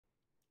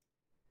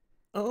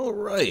All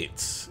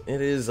right,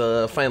 it is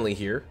finally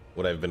here.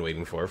 What I've been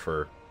waiting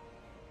for,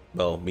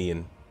 well, me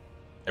and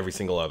every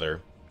single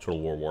other Total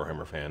War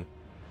Warhammer fan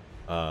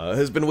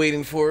has been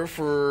waiting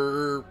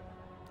for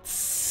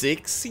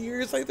 6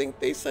 years. I think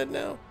they said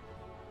now,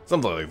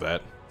 something like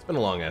that. It's been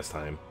a long ass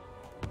time.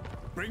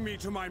 Bring me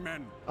to my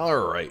men.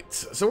 All right,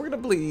 so we're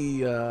gonna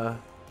be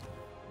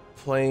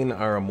playing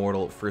our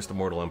first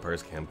Immortal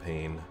Empires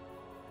campaign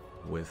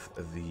with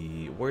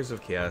the Warriors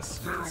of Chaos,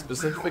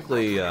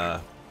 specifically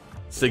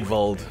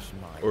SIGVALD,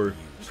 or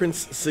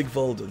Prince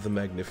SIGVALD the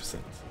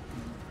Magnificent.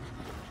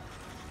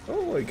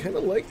 Oh, I kind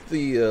of like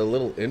the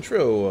little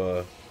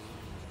intro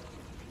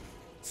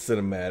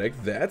cinematic.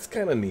 That's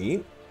kind of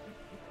neat.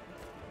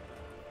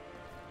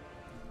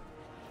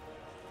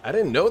 I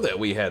didn't know that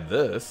we had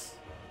this.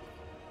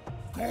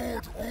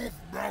 God of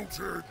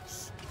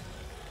mountains.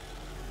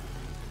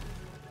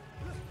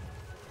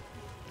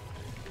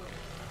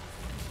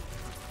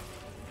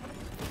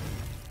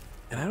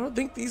 And I don't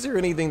think these are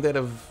anything that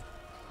have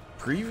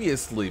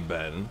previously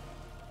been.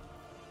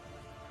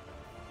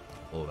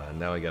 Hold on,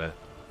 now I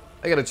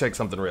gotta check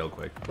something real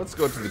quick. Let's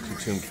go to the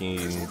Tomb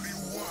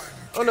Kings.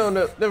 Oh no,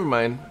 never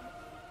mind.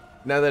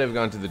 Now that I've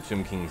gone to the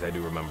Tomb Kings, I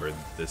do remember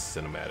this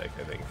cinematic,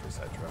 I think, for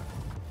Cetra.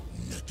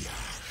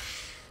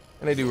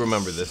 And I do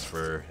remember this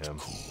for him.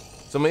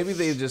 So maybe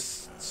they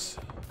just...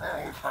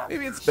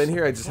 Maybe it's been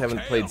here, I just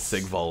haven't played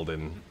SIGVALD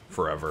in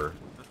forever.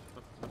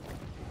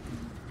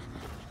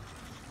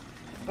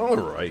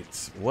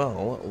 Alright,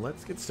 well,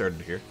 let's get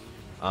started here.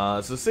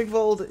 So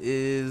SIGVALD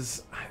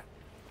is...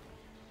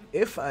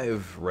 If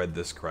I've read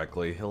this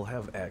correctly, he'll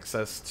have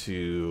access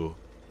to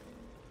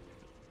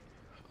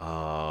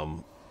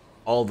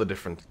all the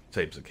different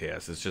types of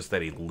chaos. It's just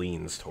that he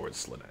leans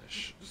towards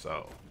Slaanesh.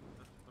 So,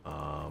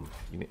 oh,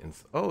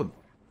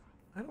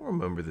 I don't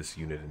remember this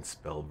unit in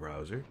Spell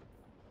Browser.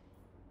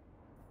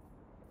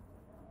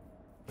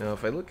 Now,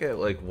 if I look at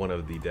like one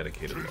of the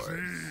dedicated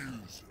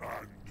lords.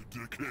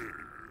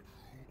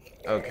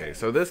 Okay,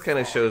 so this kind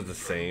of shows the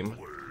same,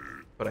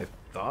 but I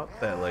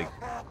thought that like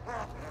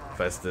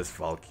Festus,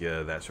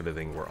 Valkia, that sort of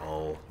thing were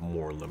all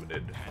more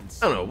limited.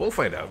 I don't know, we'll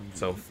find out.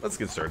 So let's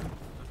get started.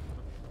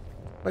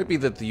 Might be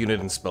that the unit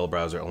in Spell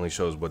Browser only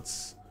shows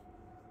what's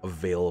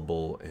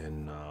available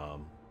in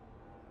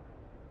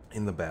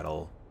the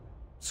battle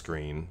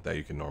screen that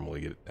you can normally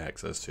get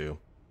access to.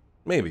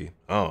 Maybe.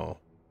 Oh.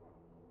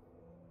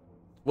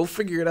 We'll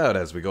figure it out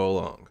as we go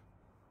along.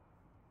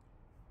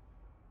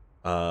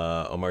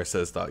 Omar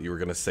says, thought you were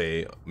gonna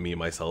say me,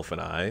 myself,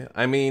 and I.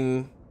 I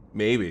mean,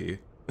 maybe.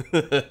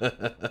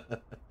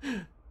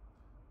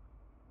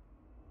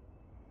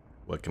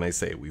 What can I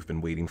say? We've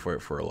been waiting for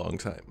it for a long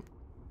time.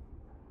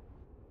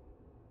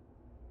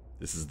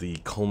 This is the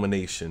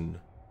culmination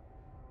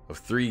of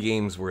 3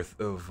 games worth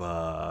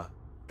of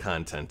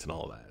content and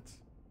all that.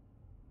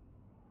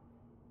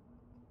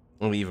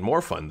 And the even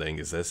more fun thing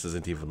is this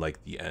isn't even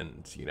like the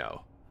end, you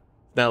know.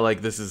 Not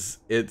like this is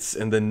it's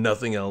and then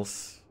nothing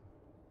else.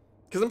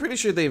 Because I'm pretty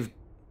sure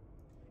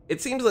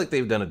it seems like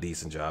they've done a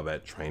decent job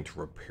at trying to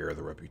repair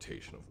the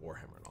reputation of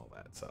Warhammer and all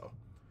that, so.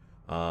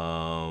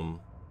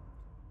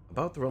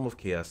 About the Realm of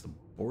Chaos, the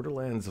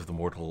borderlands of the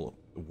mortal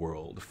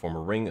world form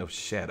a ring of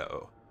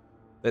shadow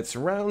that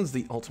surrounds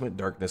the ultimate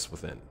darkness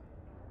within.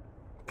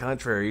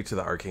 Contrary to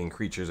the arcane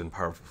creatures and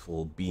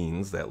powerful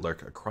beings that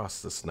lurk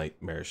across this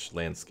nightmarish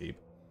landscape,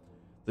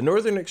 the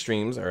northern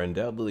extremes are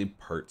undoubtedly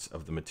parts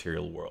of the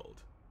material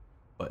world,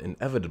 but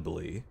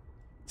inevitably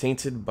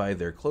tainted by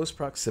their close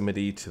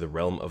proximity to the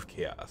realm of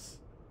chaos.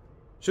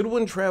 Should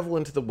one travel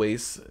into the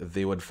wastes,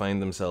 they would find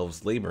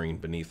themselves laboring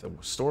beneath a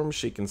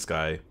storm-shaken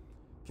sky,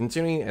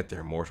 continuing at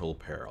their mortal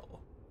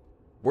peril.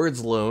 Words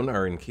alone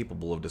are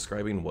incapable of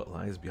describing what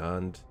lies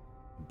beyond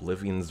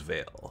Oblivion's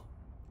veil.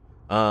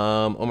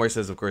 Omar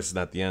says, of course, it's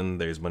not the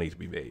end. There's money to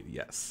be made.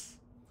 Yes.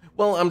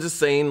 Well, I'm just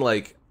saying,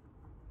 like,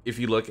 if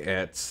you look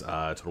at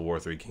Total War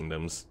 3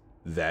 Kingdoms,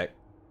 that,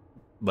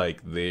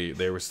 like,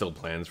 there were still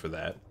plans for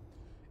that.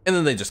 And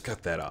then they just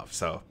cut that off.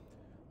 So,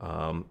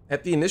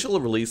 at the initial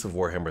release of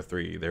Warhammer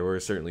 3, there were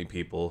certainly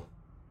people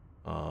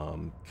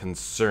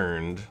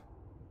concerned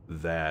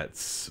that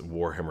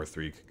Warhammer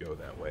 3 could go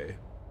that way.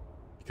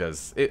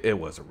 Because it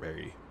was a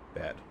very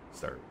bad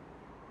start.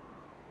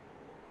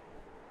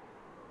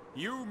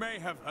 You may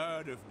have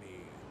heard of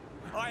me.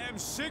 I am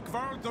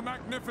SIGVALD the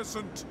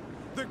Magnificent,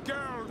 the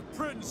Girl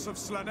Prince of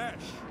Slaanesh.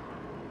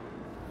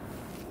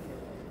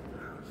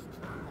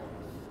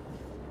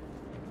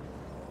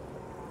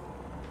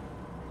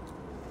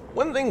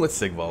 One thing with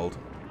SIGVALD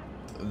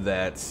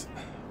that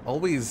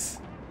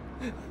always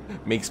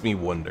makes me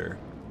wonder,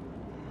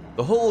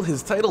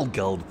 his title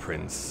Geld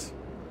Prince,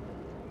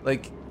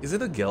 like, is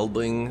it a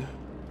geldling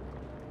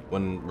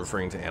when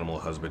referring to animal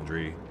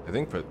husbandry? I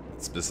think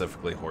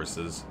specifically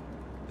horses.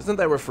 Doesn't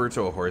that refer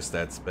to a horse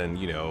that's been,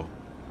 you know,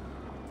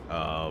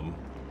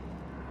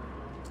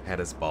 had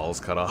its balls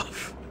cut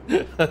off?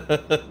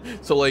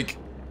 So, like,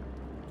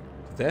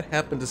 did that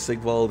happen to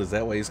SIGVALD? Is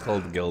that why he's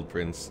called the Geld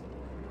Prince?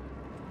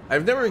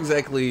 I've never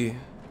exactly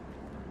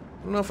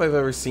I don't know if I've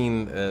ever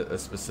seen a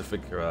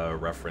specific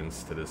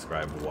reference to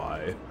describe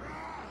why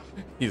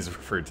he's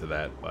referred to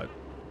that, but...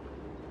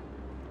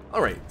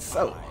 Alright,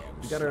 so,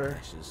 we got our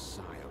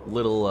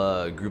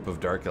little group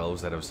of dark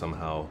elves that have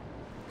somehow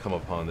come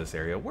upon this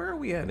area. Where are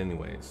we at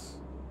anyways?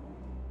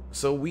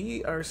 So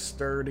we are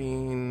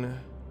starting...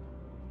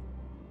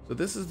 So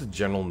this is the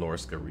general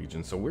Norska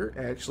region, so we're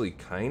actually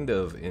kind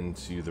of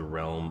into the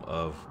realm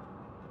of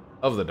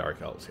the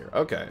dark elves here.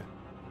 Okay.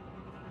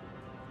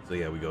 So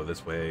yeah, we go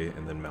this way,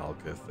 and then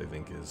Malekith, I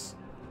think, is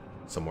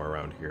somewhere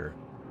around here.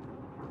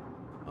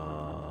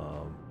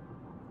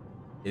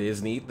 It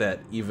is neat that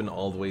even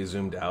all the way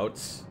zoomed out,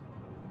 so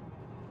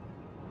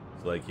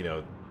like, you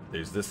know,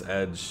 there's this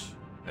edge,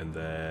 and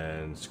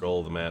then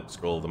scroll the map,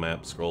 scroll the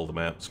map, scroll the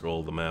map,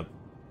 scroll the map,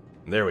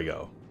 and there we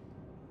go.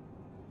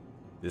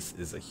 This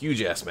is a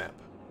huge-ass map.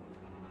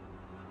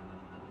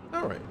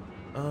 Alright,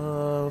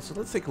 so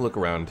let's take a look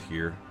around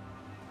here.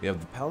 We have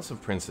the Palace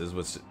of Princes,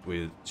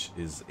 which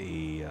is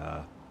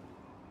a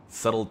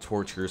subtle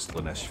torture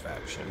Slanesh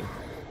faction.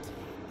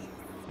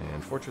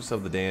 And Fortress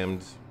of the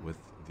Damned with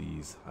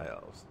these high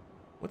elves.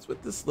 What's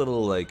with this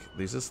little, like,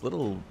 there's this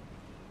little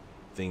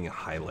thing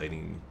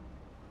highlighting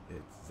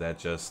it. Is that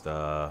just,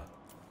 I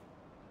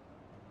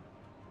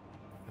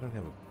don't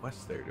have a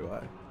quest there, do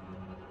I?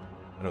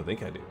 I don't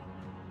think I do.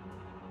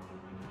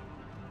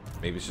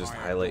 Maybe it's just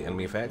highlight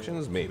enemy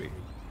factions? Maybe.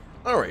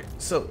 Alright,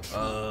 so,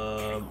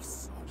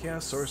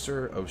 Chaos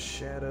Sorcerer of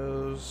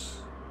Shadows.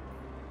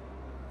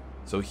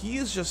 So he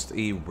is just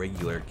a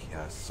regular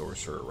Chaos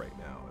Sorcerer right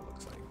now, it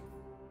looks like.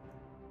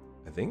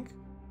 I think?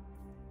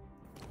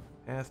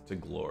 Path to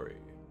Glory.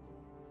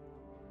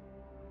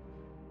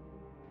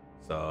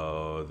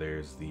 So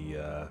there's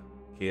the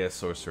Chaos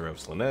Sorcerer of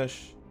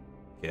Slanesh,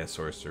 Chaos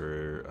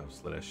Sorcerer of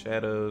Slanesh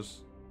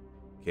Shadows,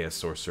 Chaos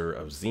Sorcerer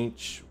of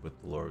Tzeentch with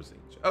the Lore of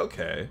Tzeentch.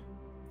 Okay.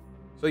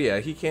 So yeah,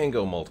 he can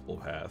go multiple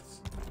paths.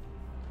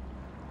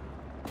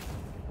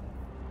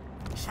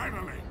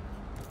 Finally!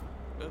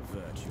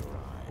 Avert your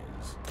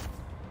eyes.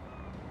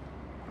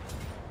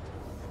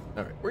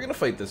 Alright, we're gonna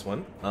fight this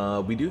one.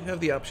 We do have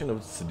the option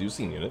of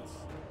seducing units.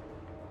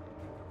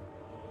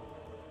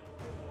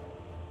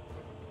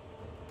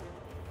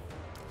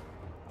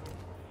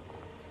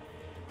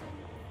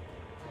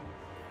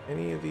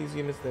 Any of these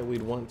units that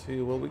we'd want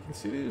to, well, we can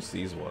seduce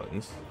these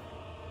ones.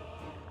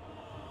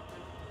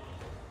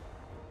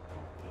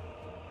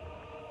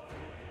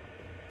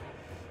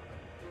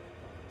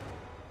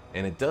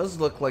 And it does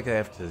look like I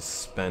have to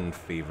spend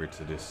favor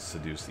to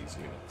seduce these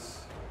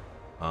units.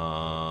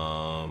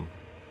 I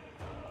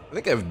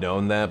think I've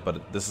known that,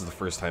 but this is the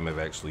first time I've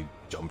actually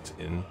jumped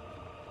in.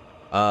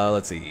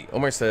 Let's see.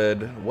 Omar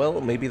said, well,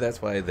 maybe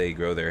that's why they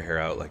grow their hair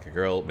out like a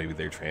girl. Maybe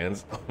they're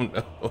trans. Oh,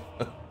 no.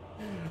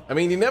 I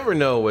mean, you never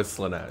know with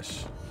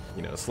Slanesh.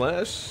 You know,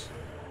 Slanesh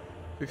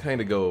could kind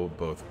of go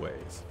both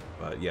ways.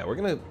 But yeah, we're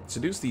going to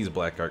seduce these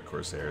Black Art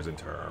Corsairs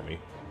into our army.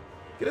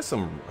 Get us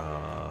some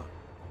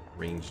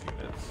ranged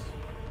units.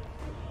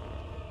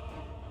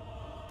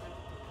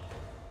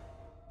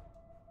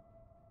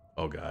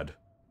 Oh god.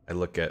 I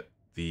look at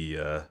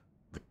the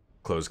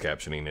closed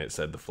captioning and it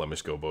said the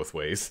Flemish go both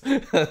ways.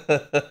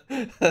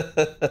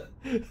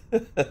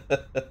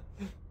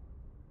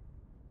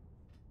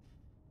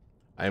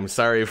 I'm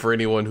sorry for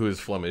anyone who is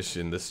Flemish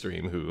in this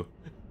stream who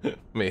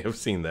may have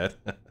seen that.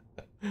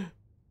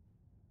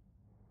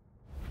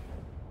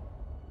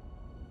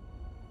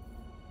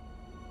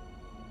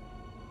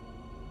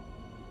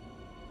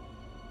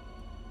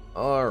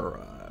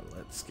 Alright,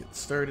 let's get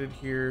started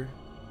here.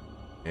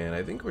 And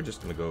I think we're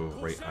just going to go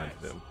right onto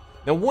them.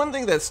 Now, one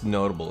thing that's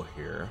notable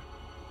here...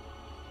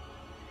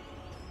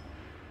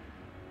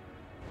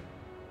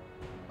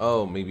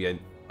 Oh, maybe I...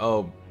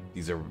 Oh,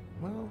 these are...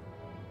 Well...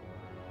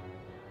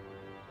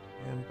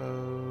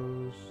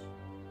 Ambos...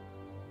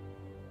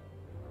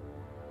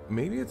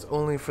 Maybe it's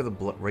only for the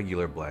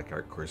regular Black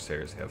Art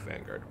Corsairs have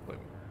Vanguard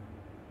deployment.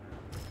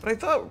 But I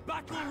thought...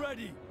 Battle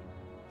ready!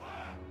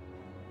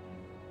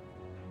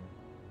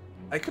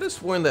 I could have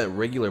sworn that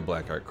regular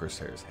Black Art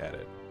Corsairs had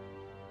it.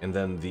 And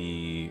then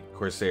the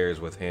Corsairs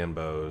with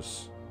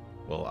handbows,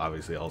 well,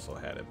 obviously also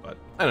had it, but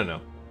I don't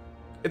know.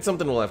 It's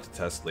something we'll have to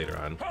test later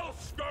on.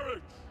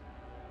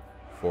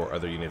 For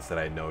other units that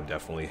I know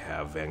definitely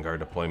have Vanguard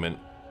deployment.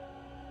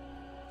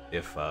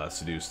 If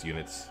seduced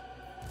units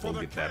will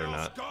get that or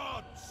not.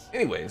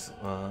 Anyways,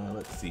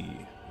 let's see.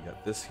 We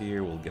got this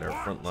here. We'll get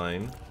our front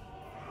line.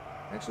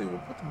 Actually, we'll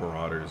put the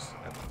Marauders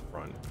at the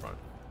front.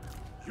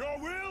 Your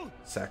will?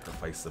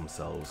 Sacrifice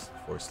themselves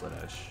for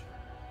Slanesh.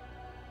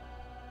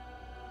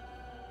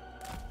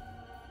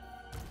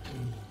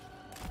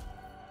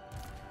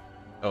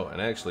 Oh, and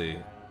actually,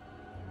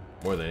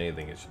 more than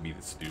anything, it should be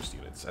the seduced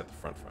units at the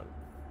front.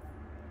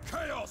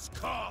 Chaos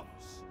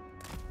comes!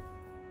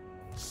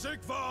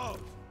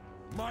 SIGVALD,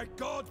 my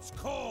god's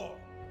call!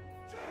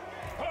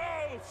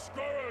 Hail,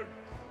 Scourge!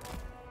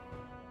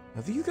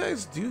 Now these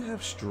guys do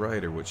have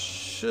Strider, which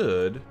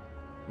should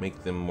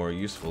make them more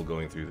useful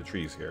going through the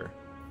trees here.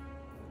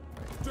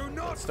 Do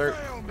not start.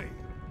 fail me!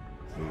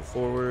 Move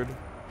forward.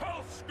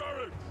 Hail,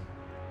 Scourge!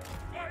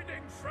 Fighting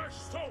fresh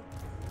soap!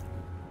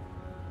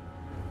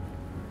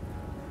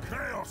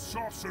 Chaos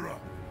Sorcerer!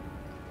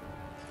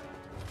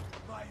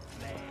 My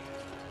blade!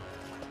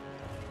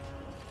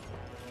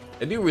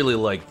 I do really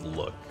like the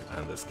look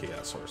on this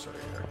Chaos Sorcerer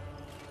here.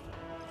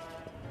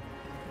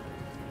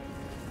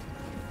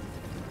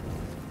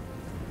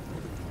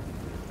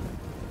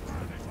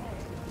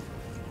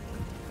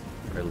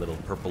 Our little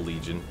purple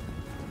legion.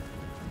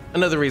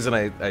 Another reason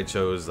I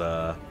chose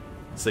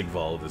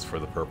SIGVALD is for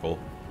the purple.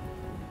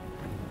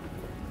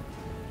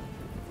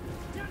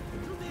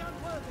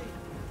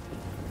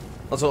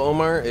 Also,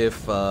 Omar, if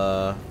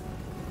thought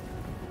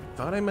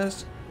I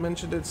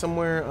mentioned it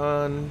somewhere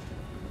on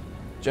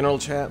general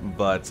chat,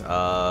 but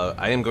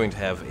I am going to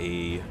have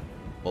a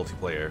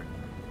multiplayer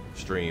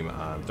stream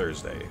on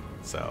Thursday,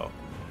 so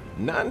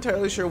not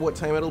entirely sure what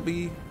time it'll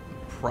be.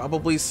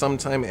 Probably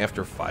sometime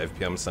after 5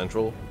 p.m.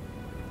 Central.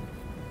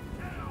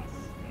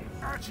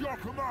 At your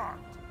command!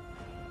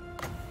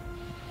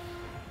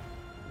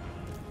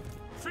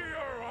 Fear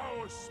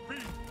our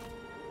speed!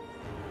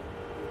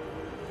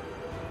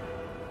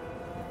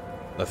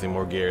 Nothing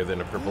more gear than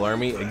a purple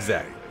army?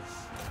 Exactly.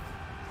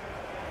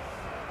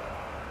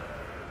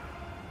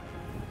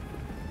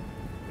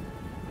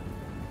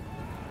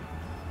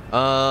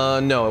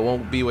 No, it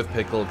won't be with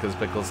Pickle, because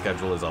Pickle's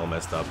schedule is all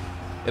messed up.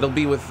 It'll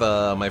be with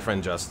my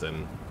friend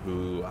Justin,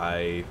 who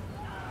I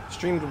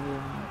streamed...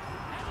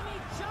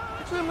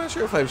 Actually, I'm not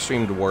sure if I've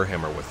streamed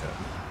Warhammer with him.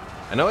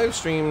 I know I've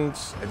streamed...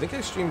 I think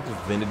I streamed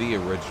Divinity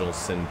Original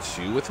Sin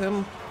 2 with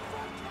him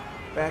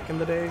back in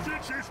the day.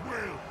 Let's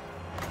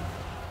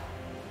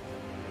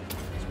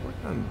work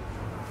on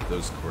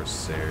those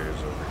Corsairs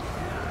over here.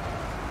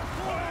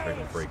 Try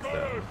to break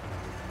them.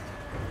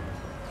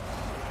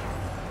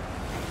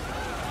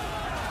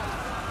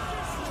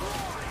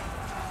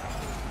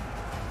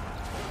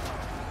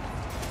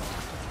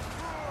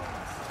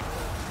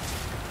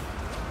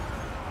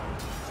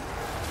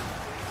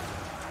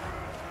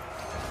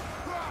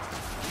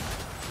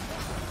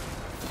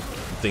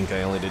 Think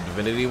I only did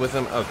Divinity with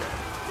him? Okay.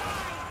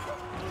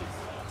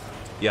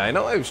 Yeah, I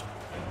know I've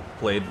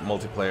played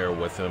multiplayer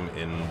with him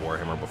in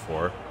Warhammer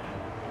before,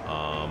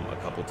 a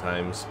couple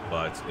times,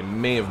 but it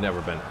may have never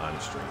been on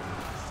stream.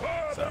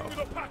 So.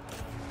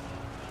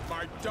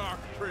 My Dark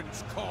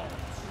Prince calls.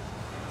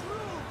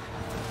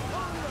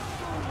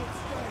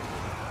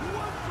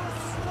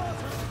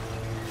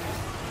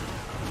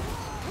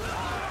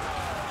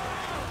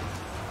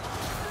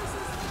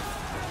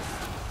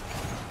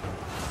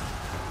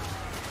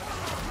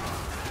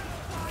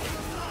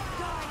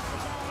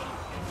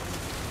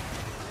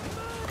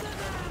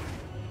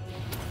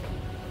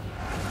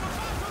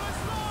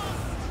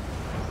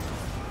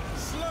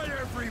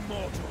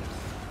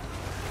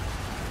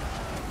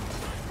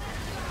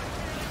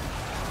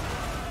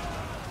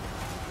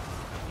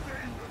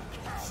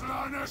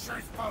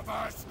 Slaanishes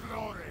perverse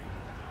glory,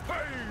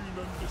 pain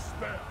and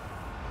despair.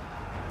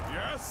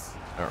 Yes?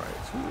 Alright,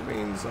 who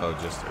remains? Oh,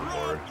 just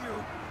our lord.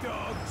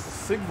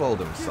 SIGVALD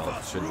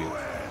himself should be able to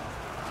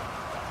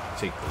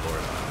take the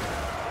lord on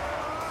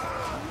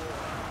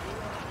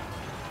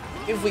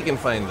here. If we can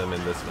find them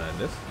in this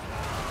madness.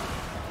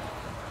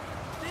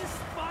 This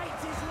fight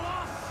is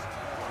lost!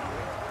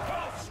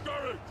 Half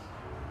scourge!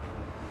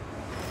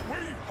 We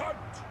hunt!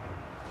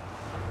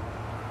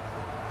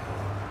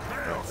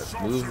 Alright, let's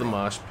move the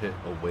mosh pit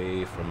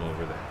away from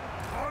over there.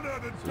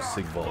 So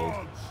SIGVALD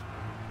can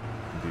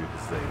do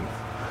his thing.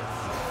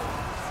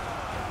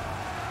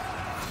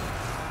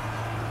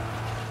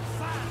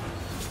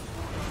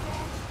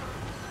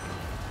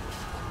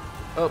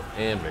 Oh,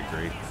 and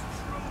victory.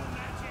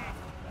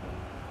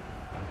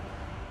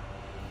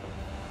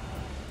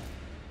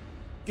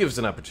 Gives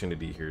an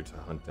opportunity here to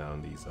hunt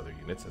down these other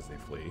units as they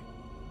flee.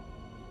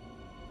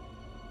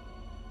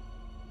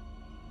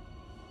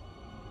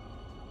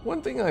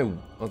 One thing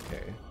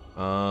okay.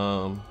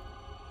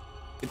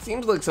 It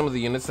seems like some of the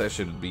units I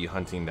should be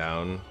hunting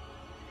down,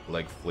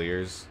 like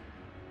fleers,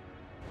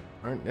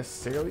 aren't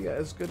necessarily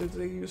as good as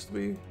they used to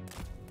be.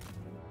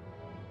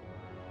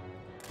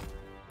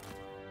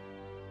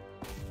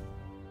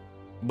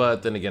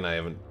 But then again, I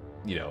haven't,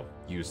 you know,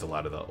 used a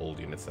lot of the old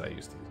units that I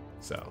used to,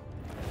 so.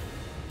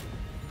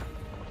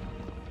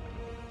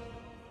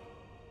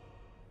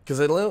 Because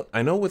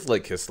I know with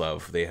like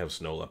Kislev, they have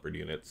snow leopard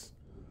units.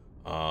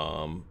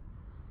 And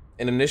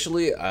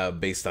initially,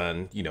 based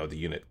on, you know, the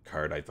unit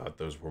card, I thought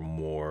those were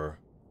more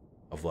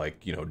of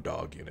like, you know,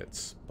 dog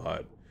units.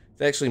 But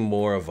it's actually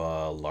more of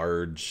a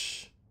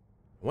large,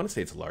 I want to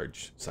say it's a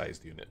large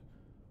sized unit.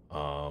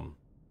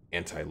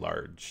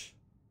 Anti-large.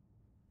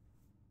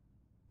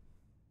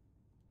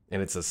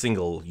 And it's a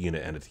single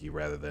unit entity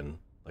rather than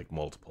like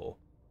multiple.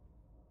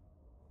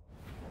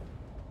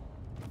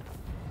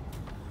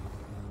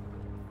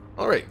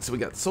 Alright, so we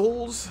got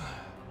souls.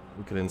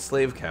 We can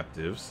enslave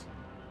captives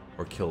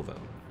or kill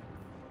them.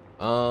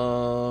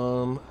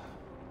 I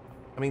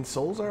mean,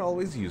 souls are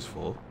always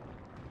useful.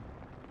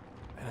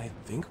 And I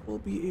think we'll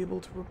be able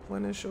to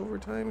replenish over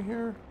time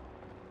here.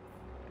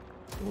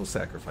 We'll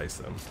sacrifice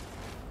them.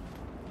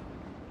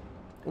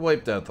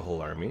 Wiped out the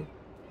whole army.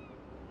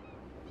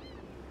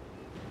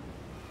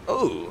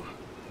 Oh!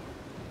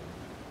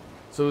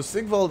 So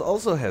SIGVALD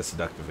also has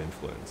seductive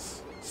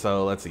influence.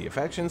 So let's see, a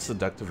faction's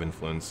seductive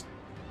influence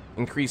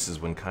increases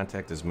when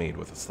contact is made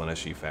with a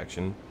Slaaneshi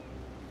faction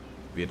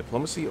via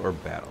diplomacy or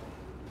battle,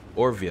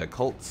 or via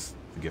cults,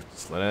 the gift of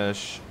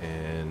Slaanesh,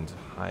 and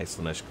high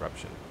Slaanesh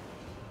corruption.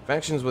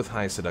 Factions with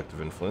high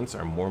seductive influence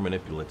are more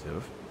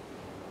manipulative,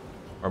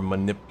 or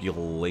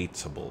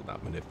manipulatable,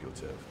 not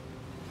manipulative,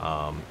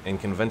 and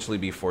can eventually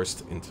be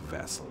forced into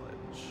vassalage.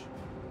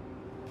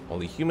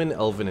 Only human,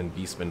 elven, and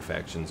beastmen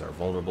factions are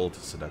vulnerable to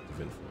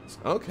seductive influence.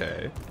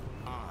 Okay.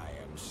 I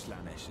am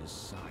Slanesh's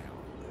scion.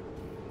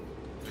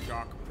 The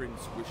Dark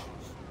Prince wishes.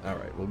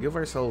 Alright, we'll give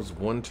ourselves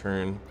one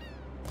turn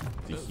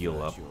to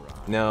heal up.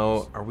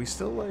 Now, are we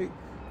still like...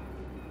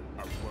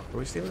 Are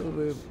we still a little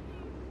bit...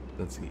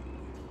 Let's see.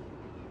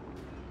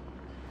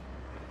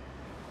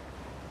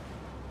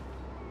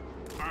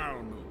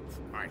 I'll move,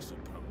 I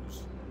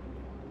suppose.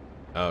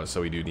 Oh, so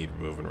we do need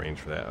movement range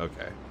for that.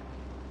 Okay.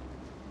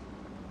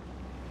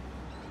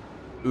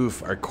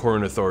 Oof, our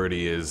Khorne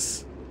authority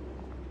is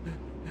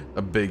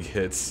a big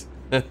hit.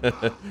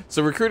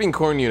 So recruiting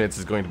Khorne units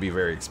is going to be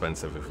very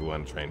expensive if we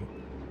want to try and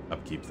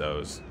upkeep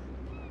those.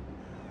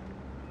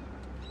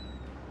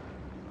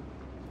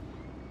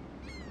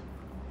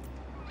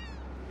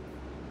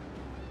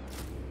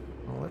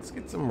 Well, let's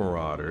get some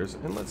Marauders,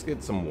 and let's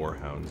get some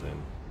Warhounds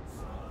in.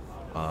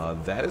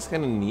 That is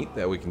kind of neat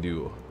that we can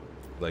do,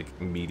 like,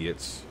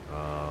 immediate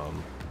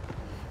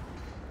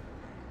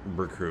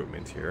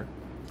recruitment here.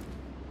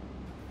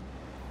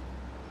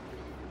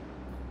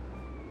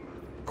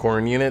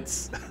 Khorne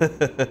units?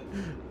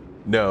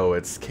 No,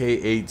 it's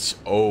Khorne.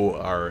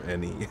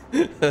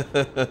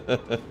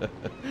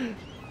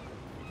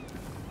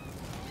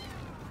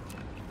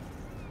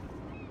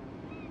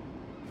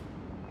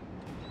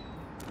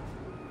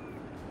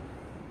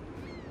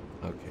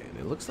 Okay, and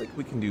it looks like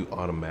we can do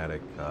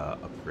automatic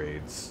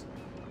upgrades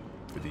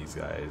for these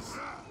guys.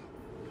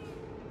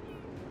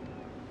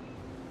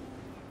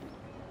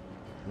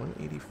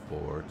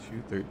 184,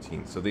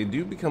 213. So they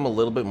do become a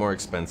little bit more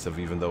expensive,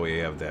 even though we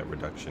have that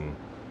reduction.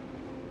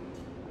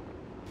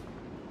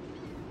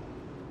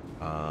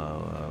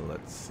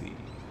 Let's see.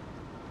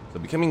 So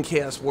becoming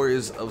Chaos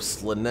Warriors of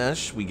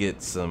Slaanesh, we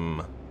get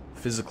some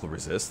physical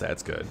resist.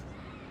 That's good.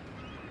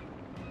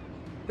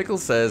 Pickle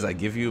says, I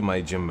give you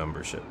my gym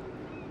membership.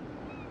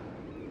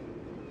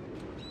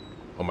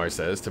 Omar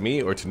says, to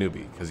me or to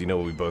Newbie? Because you know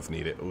we both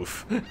need it.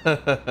 Oof.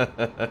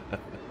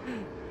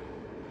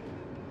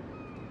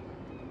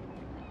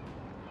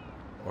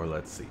 Or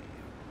let's see.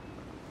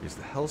 Here's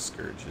the Hell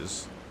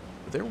Scourges.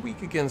 But they're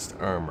weak against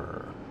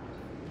armor.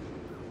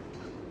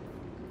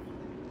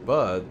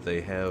 But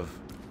they have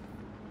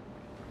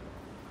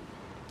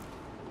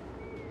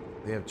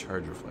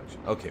charge reflection.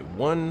 Okay,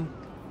 one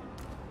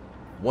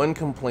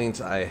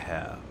complaint I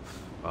have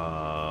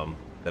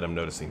that I'm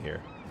noticing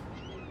here.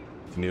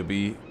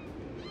 Newbie,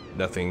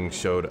 nothing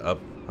showed up,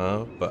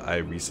 huh? But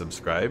I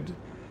resubscribed.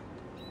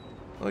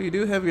 Oh, you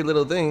do have your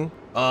little thing.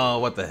 Oh,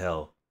 what the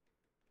hell?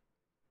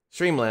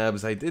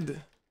 Streamlabs, I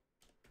did.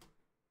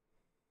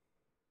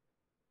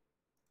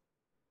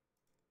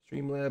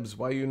 Streamlabs,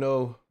 why you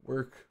know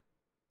work?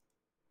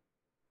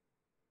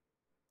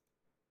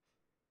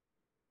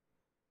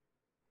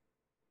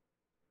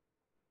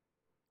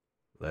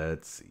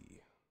 Let's see.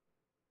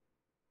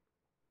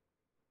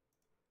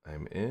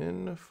 I'm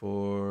in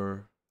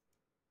for...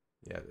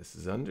 Yeah, this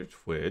is under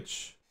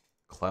Twitch.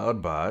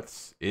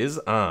 Cloudbots is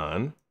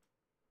on,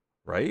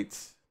 right?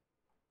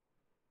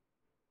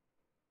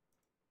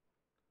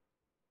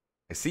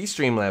 I see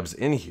Streamlabs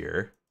in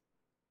here.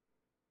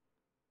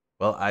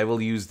 Well, I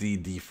will use the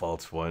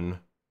default one,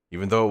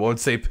 even though it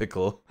won't say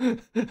pickle. Why,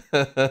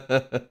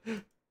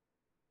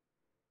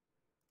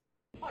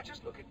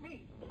 just look at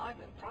me. I'm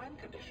in prime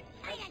condition.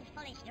 Silence,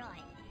 foolish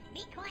droid.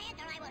 Be quiet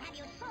or I will have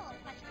you sold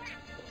for scrap.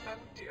 Oh,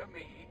 dear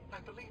me. I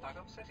believe I've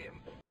upset him.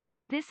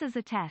 This is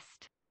a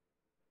test.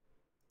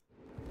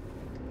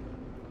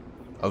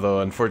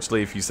 Although,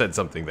 unfortunately, if you said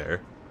something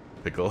there,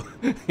 pickle,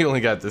 you only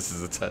got this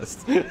as a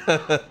test. I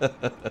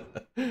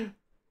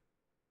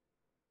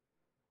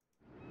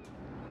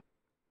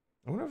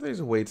wonder if there's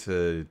a way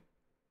to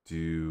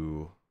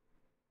do...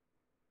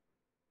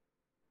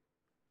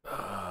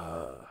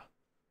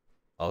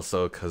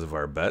 Also, because of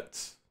our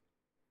bets.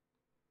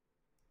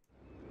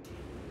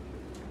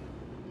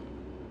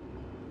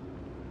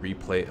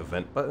 Replay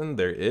event button,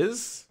 there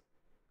is?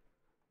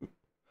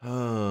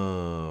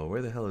 Oh,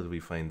 where the hell did we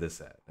find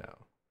this at now?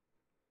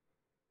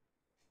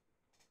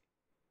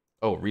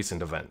 Oh,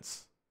 recent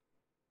events.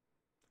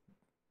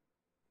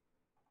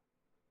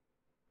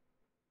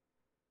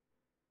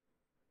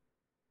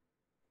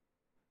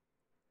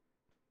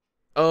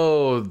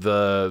 Oh,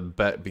 the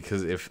bet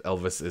because if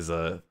Elvis is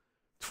a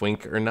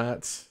twink or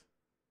not.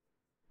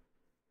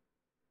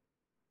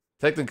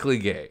 Technically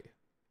gay.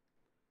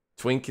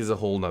 Twink is a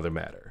whole nother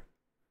matter.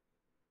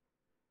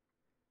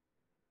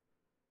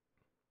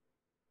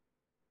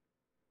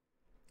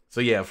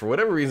 So yeah, for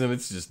whatever reason,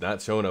 it's just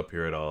not showing up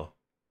here at all.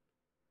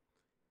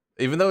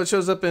 Even though it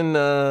shows up in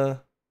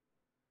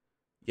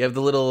You have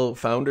the little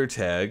founder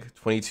tag,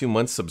 22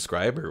 months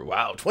subscriber.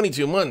 Wow,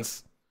 22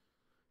 months.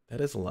 That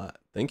is a lot.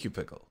 Thank you,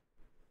 Pickle.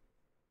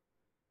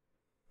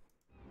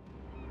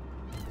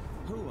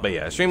 But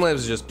yeah, Streamlabs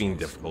is just being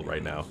difficult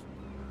right now.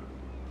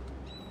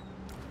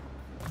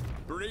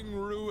 Bring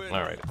ruin.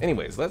 Alright,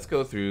 anyways, let's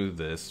go through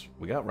this.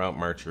 We got Route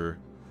Marcher.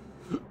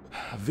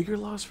 Vigor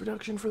loss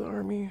reduction for the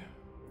army.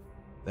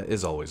 That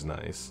is always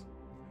nice.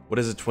 What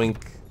is a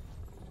twink?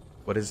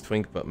 What is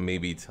twink, but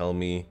maybe tell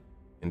me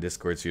in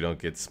Discord so you don't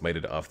get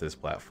smited off this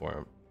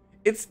platform.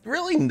 It's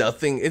really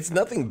nothing. It's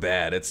nothing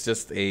bad. It's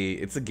just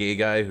it's a gay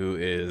guy who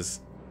is,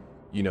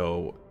 you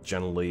know,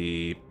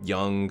 generally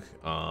young,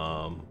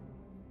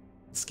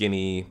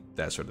 skinny,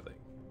 that sort of thing.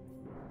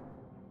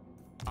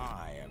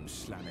 I am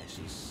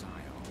Slamesh's sire.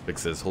 Vic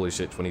says, holy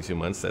shit, 22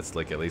 months. That's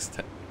like at least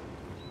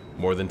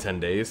more than 10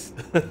 days.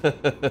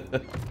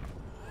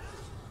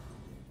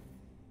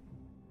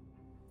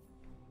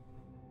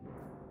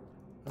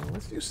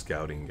 Let's do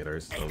scouting and get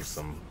ourselves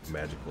some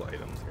magical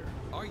items here.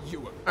 Are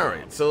you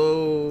Alright,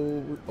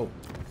 so... Oh,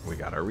 we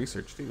got our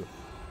research too.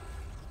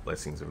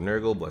 Blessings of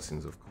Nurgle,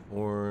 Blessings of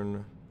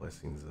Corn,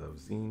 Blessings of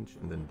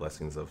Zinj, and then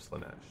Blessings of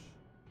Slanesh.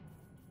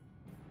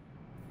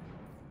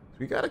 So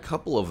we got a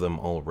couple of them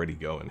already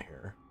going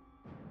here.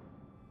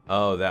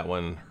 Oh, that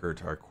one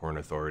hurt our Corn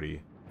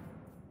Authority.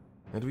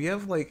 And we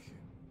have like...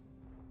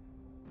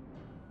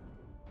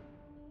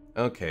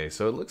 Okay,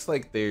 so it looks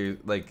like they're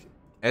like...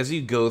 As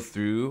you go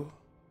through...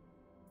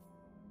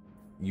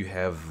 You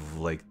have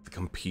like the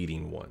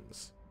competing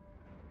ones.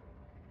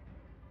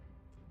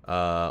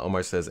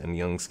 Omar says, and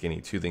young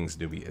skinny, two things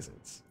newbie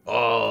isn't.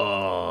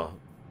 Oh,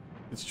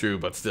 it's true,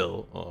 but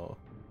still. Oh,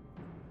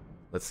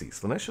 let's see.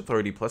 Slanesh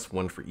Authority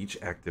 +1 for each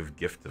active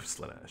gift of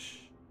Slanesh.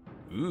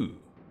 Ooh.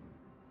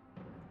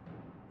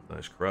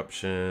 Slanesh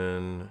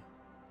Corruption.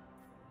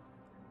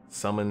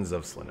 Summons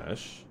of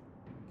Slanesh.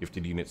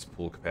 Gifted units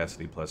pool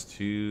capacity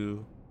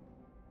 +2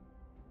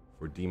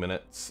 for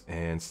Demonettes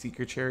and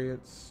Seeker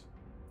Chariots.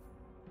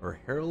 Or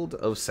Herald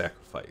of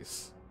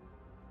Sacrifice.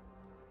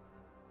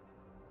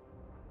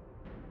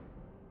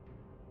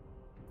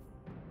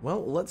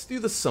 Well, let's do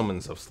the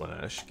Summons of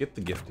Slanesh, get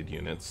the gifted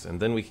units, and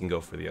then we can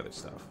go for the other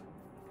stuff.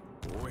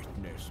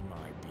 Witness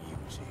my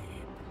beauty.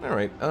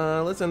 Alright,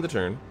 let's end the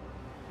turn.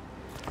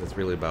 That's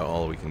really about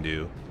all we can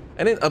do.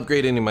 I didn't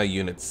upgrade any of my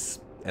units,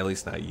 at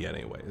least not yet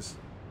anyways.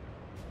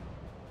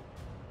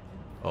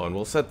 Oh, and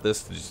we'll set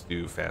this to just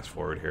do fast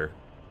forward here.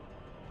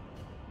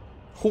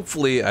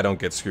 Hopefully I don't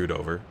get screwed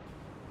over.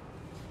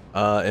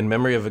 In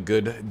memory of a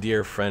good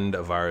dear friend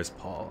of ours,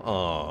 Paul.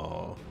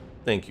 Oh,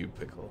 thank you,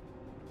 Pickle.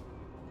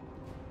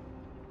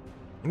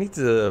 I need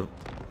to...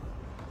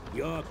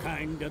 Your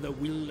kind are the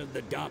will of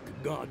the dark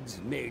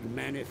gods made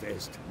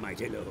manifest,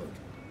 mighty lord.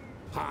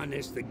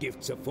 Harness the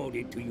gifts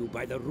afforded to you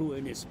by the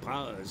ruinous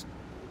powers,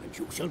 and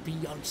you shall be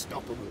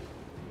unstoppable.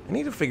 I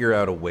need to figure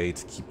out a way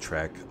to keep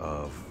track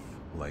of,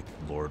 like,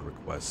 Lord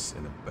requests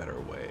in a better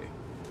way.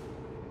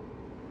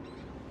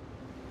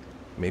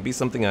 Maybe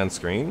something on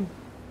screen?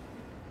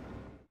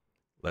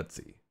 Let's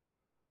see.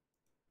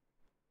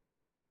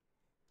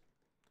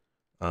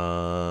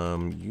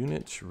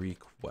 Unit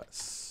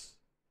requests.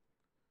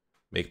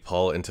 Make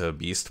Paul into a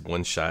beast,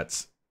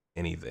 one-shots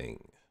anything.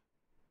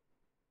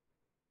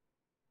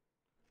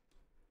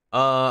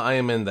 I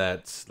am in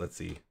that. Let's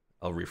see.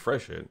 I'll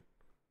refresh it.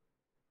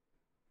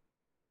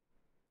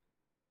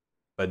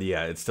 But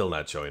yeah, it's still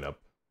not showing up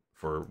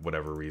for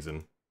whatever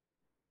reason.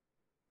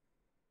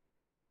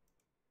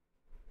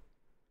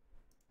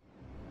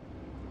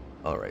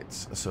 Alright,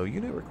 so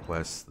unit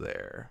requests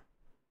there.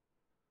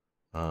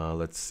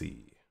 Let's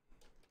see.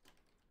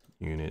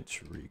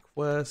 Unit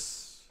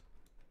requests.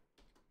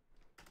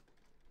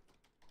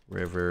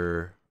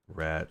 River,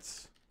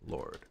 Rat,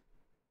 Lord.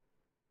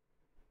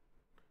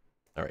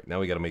 Alright,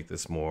 now we gotta make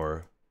this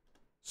more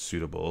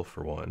suitable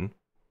for one.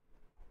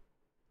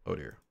 Oh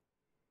dear.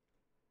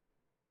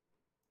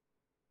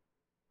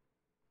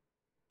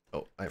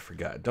 Oh, I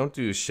forgot. Don't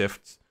do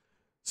shift.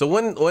 So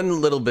one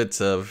little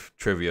bit of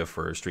trivia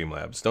for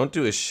Streamlabs. Don't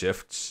do a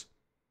shift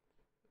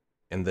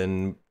and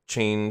then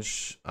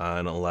change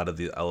on a lot of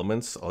the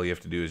elements. All you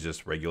have to do is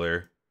just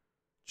regular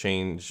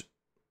change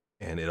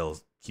and it'll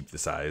keep the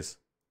size.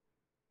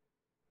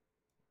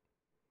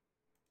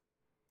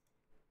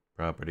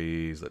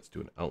 Properties, let's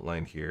do an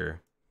outline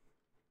here.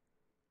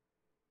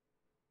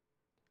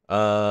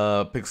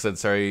 Pickle said,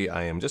 sorry,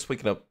 I am just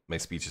waking up. My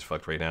speech is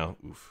fucked right now.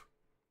 Oof.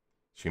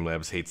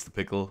 Streamlabs hates the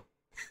pickle.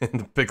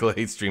 The pickle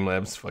hates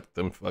Streamlabs. Fuck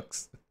them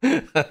fucks.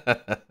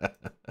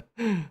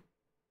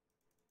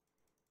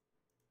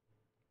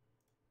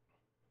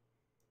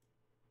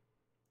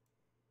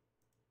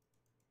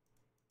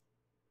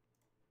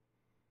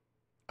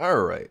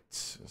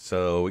 Alright,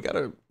 so we got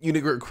a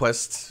unit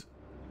request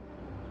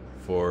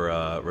for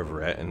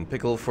Riverette and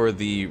Pickle for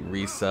the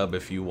resub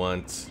if you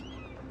want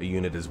a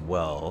unit as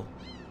well.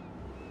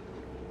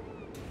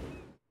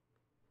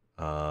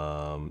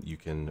 You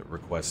can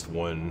request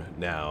one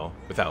now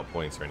without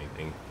points or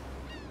anything.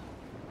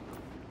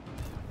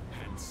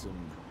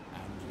 Handsome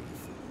and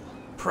lethal.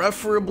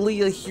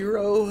 Preferably a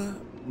hero.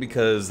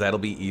 because that'll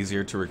be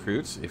easier to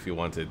recruit if you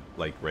want it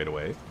like right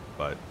away.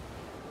 But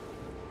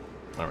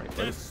all right,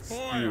 let's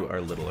do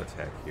our little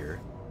attack here.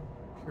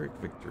 Pyrrhic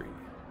victory.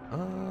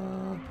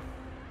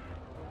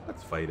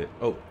 Let's fight it.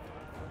 Oh,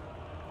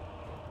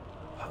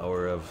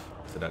 power of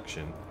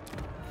seduction.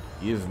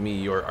 Give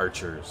me your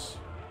archers.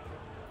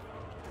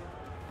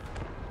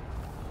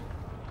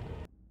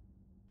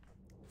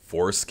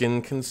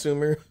 Foreskin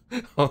consumer?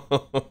 I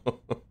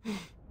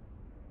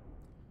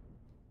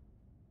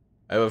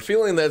have a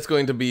feeling that's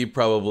going to be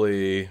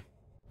probably...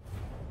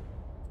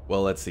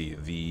 Well, let's see.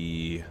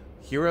 The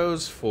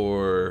heroes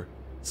for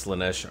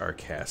Slaanesh are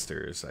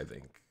casters, I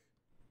think.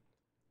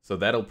 So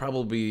that'll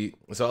probably...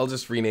 So I'll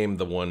just rename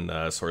the one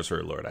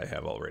Sorcerer Lord I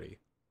have already.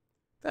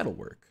 That'll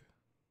work.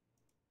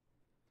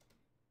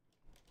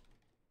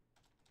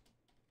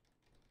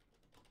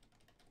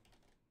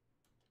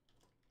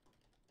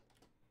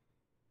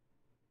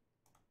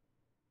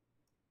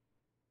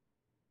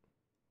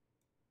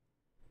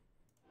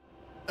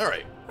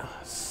 Alright,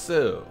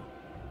 so,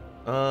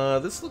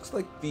 this looks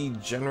like the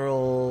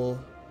general...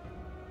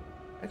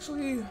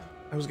 Actually,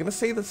 I was gonna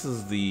say this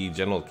is the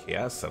general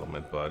chaos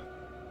settlement,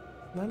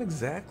 but not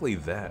exactly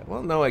that.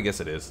 Well, no, I guess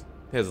it is.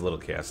 It has a little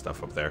chaos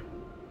stuff up there.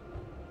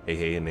 Hey,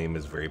 hey, a name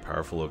is very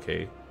powerful,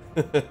 okay?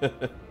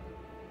 The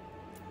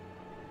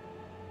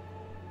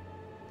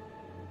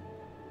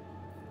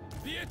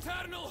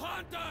Eternal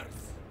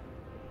Hunters!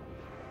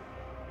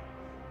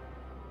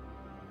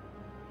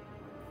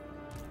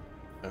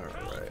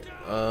 Alright,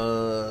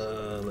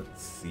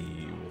 let's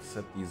see. We'll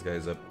set these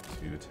guys up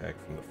to attack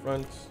from the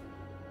front.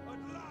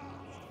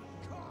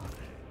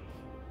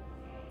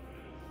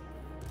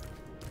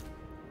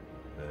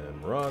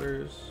 And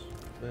Marauders,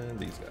 and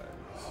these guys.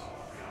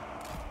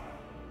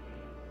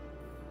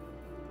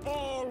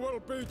 All will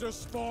be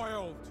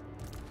despoiled!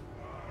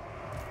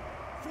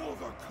 For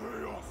the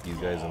chaos. These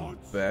guys in the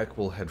back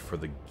will head for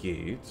the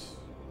gate.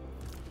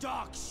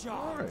 Dark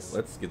shards! Alright,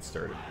 let's get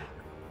started here.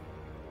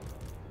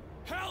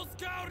 Hell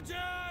Scourges!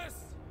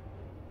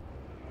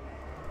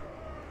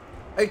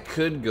 I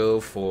could go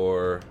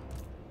for,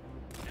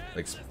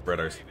 like, spread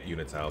our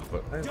units out,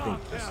 but I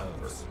think this will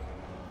work.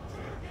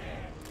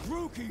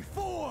 Rookie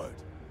forward!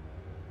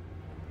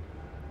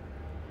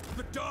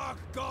 The Dark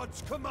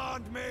Gods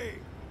command me!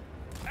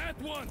 At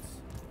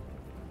once!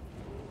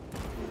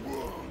 The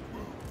world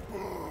will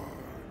burn!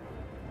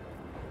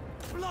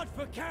 Blood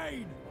for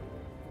Cain!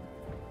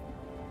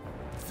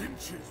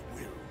 Finch's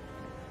will!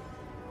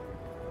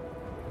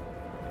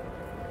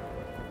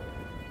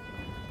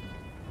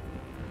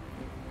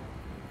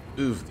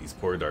 Oof, these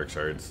poor Dark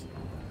Shards.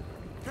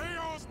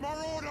 Chaos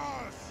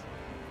Marauders!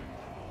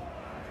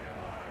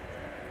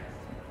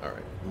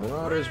 Alright,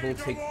 Marauders will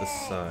take the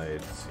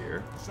sides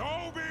here. So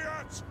be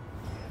it!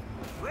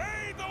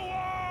 Raid the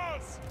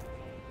walls!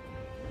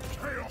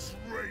 Chaos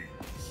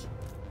reigns!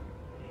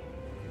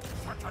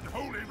 Such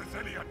unholy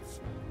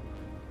resilience!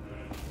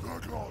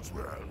 The gods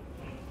will!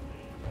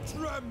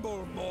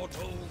 Tremble,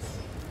 mortals!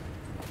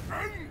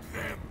 End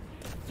them!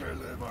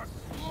 Deliver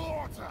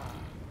slaughter!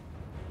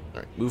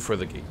 Alright, move for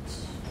the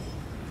gates.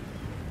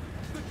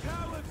 The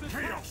cowards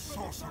Chaos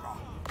Sorcerer!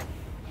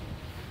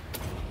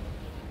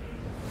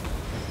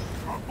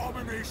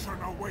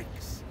 Abomination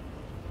awakes!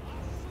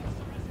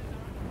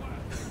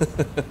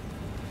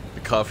 The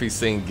coffee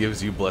sing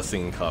gives you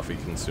blessing, coffee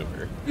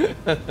consumer.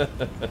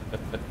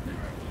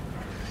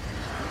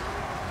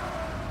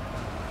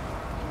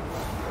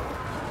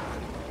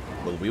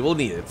 Well, we will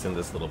need it in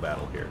this little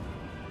battle here.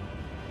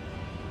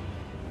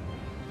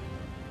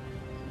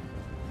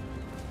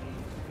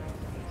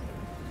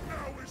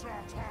 Now is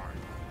our time!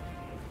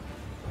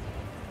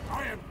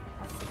 I am...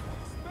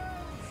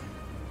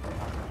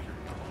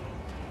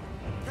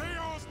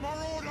 Chaos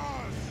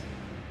Marauders!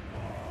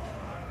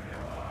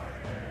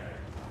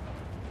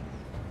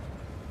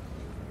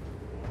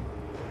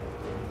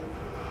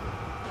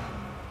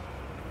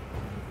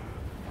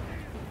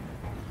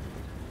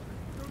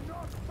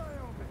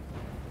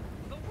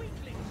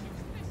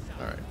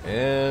 Alright,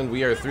 and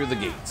we are through the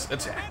gates.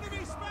 Attack.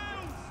 Enemy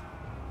spells!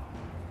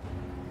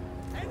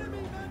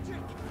 Enemy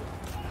magic!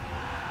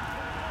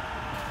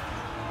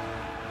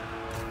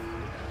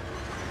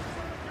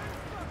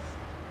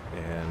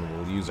 And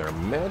we'll use our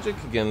magic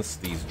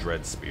against these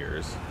Dread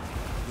Spears.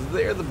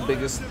 They're the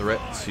biggest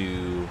threat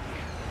to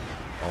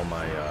all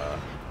my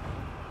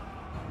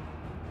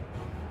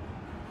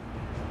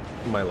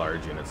my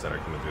large units that are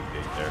coming through the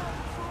gate there.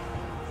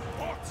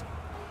 What?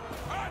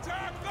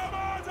 Attack the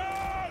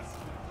martyrs!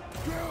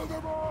 Kill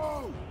them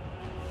all!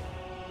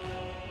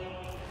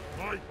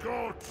 My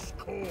gods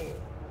call!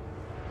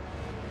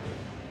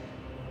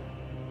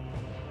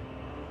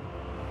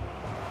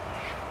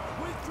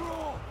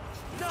 Withdraw!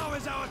 Now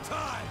is our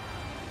time!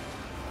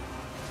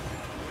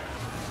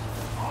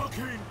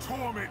 Arcane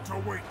torment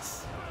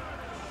awaits!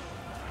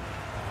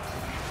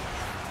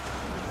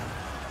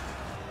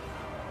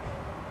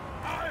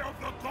 Eye of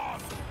the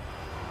gods!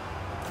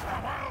 The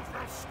world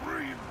will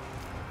scream!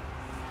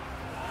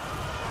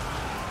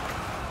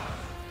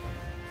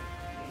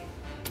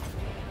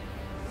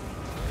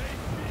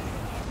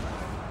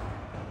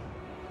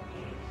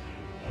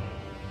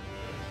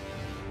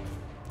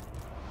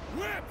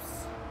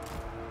 Whips!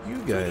 You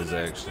guys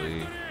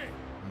actually,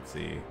 let's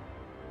see.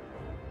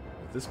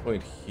 At this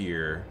point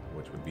here,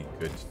 which would be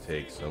good to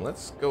take, so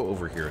let's go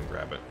over here and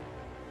grab it.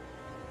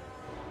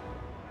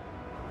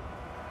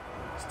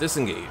 Let's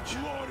disengage.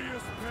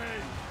 Glorious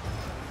pain!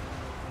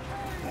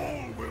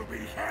 All will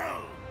be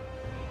hell!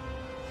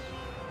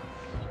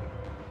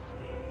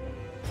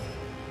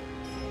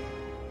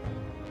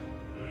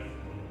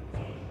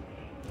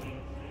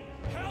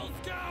 Hell's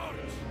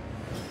Gouge!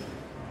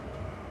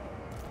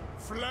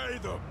 Flay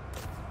them!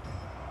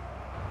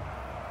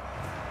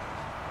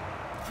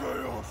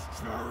 Chaos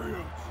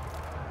Chariot!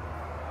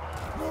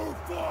 Move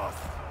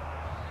fast!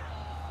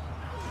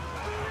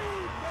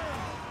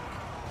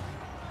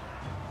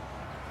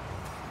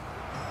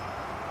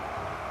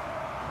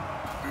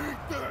 Eat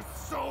their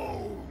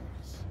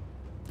souls!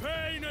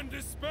 Pain and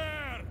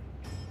despair!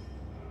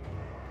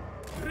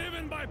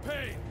 Driven by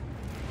pain!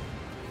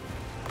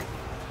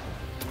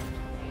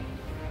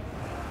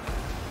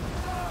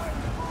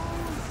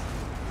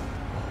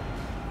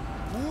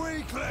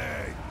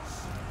 Weaklings!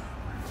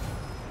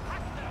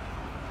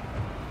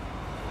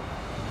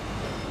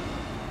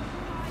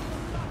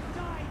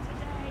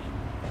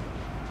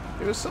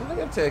 There was something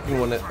attacking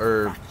one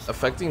or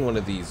affecting one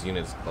of these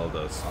units called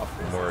a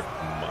sophomoric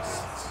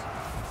must.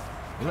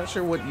 I'm not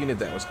sure what unit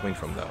that was coming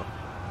from though.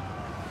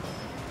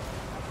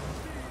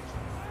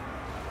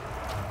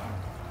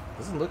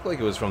 Doesn't look like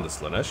it was from the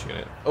Slanesh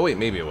unit. Oh wait,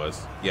 maybe it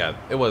was. Yeah,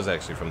 it was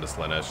actually from the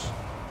Slanesh,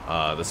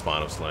 the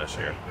spawn of Slanesh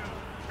here.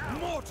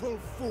 Mortal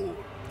fool!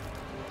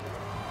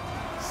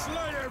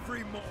 Slay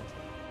every mortal!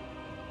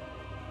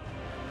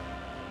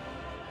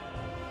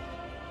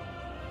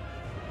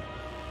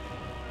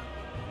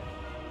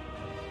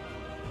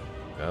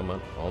 Come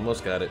on,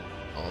 almost got it.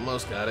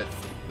 Almost got it.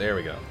 There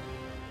we go.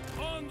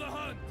 On the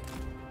hunt!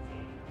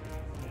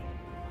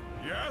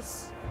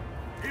 Yes?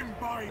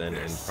 Imbibe Then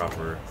their in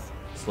proper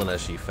souls.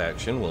 Slaneshi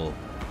faction, we'll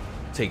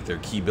take their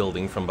key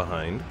building from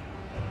behind.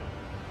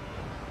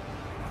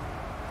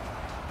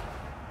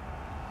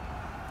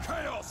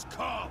 Chaos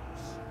comes!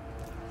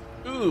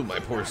 Ooh, my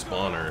poor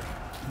spawner.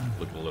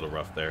 Looking a little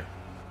rough there.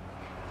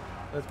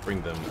 Let's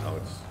bring them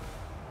out.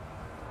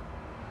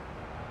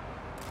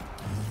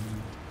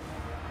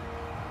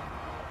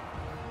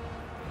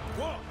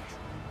 What?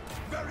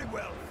 Very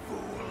well,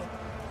 fool!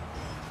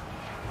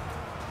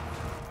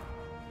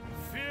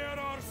 Fear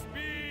our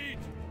speed!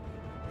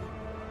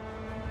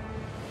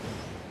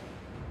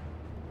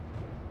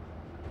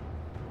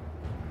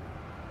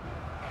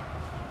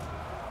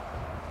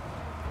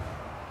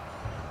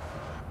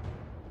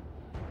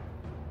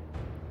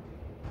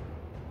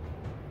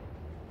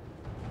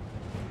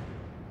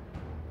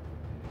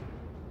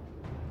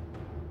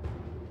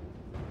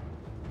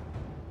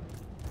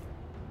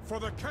 For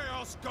the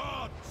Chaos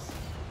Gods!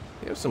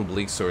 We have some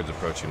bleak swords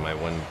approaching my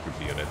one group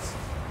of units.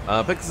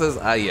 Pika says,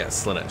 ah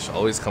yes, Slanesh,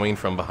 always coming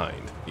from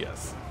behind.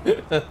 Yes.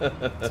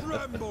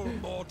 Tremble,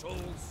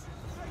 mortals!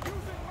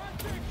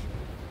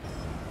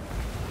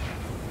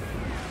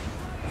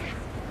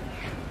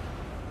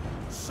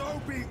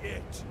 So be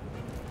it!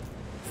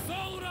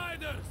 Soul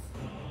Riders!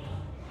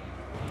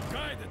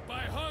 Guided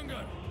by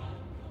hunger!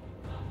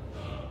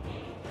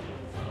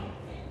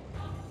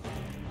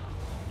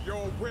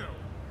 Your will!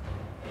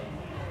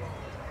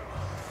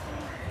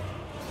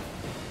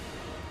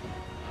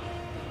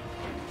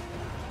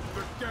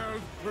 The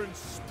Geld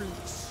Prince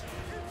speaks.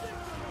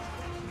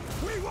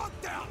 We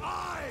want their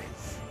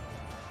eyes!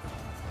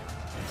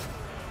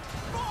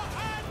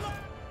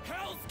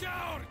 Hell's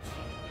Gouge!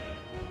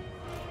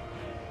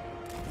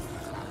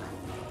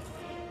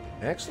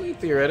 Actually,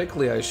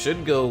 theoretically, I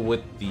should go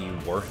with the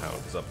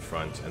Warhounds up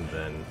front and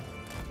then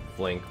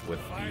flank with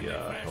the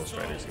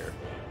Hellstriders here.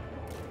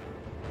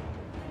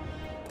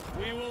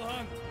 We will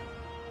hunt.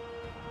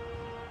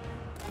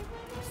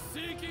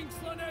 Seeking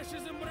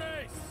Slanesh's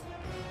embrace.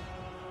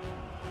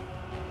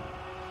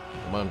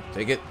 Come on,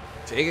 take it,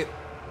 take it,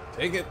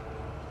 take it.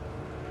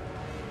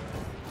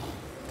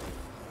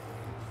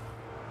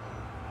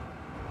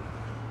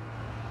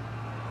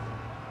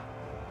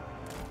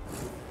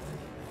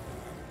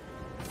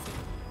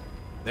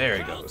 There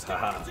he goes,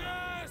 haha.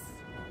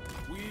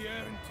 We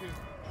earned him.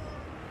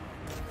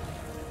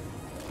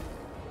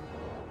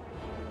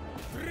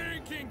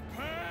 Drinking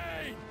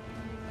pain.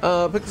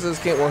 Pika says,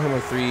 can't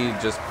Warhammer 3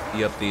 just be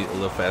update a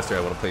little faster?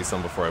 I want to play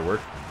some before I work.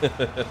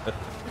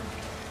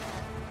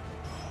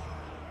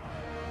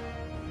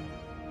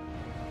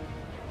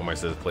 Omar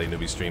says, play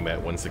newbie stream at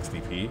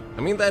 160p.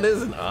 I mean, that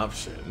is an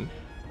option.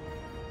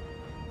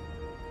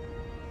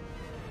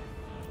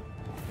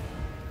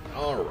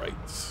 Alright.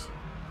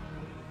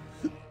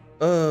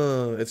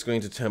 It's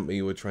going to tempt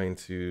me with trying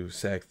to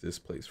sack this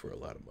place for a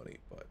lot of money,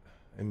 but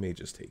I may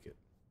just take it.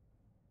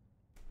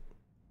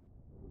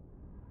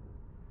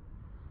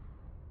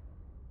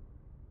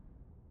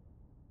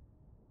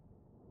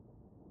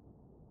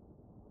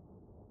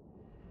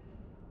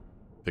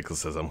 Pickle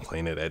says I'm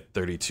playing it at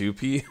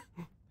 32p.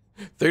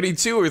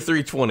 32 or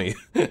 320?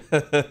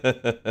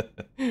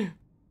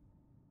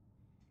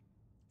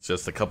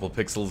 Just a couple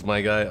pixels,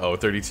 my guy. Oh,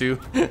 32?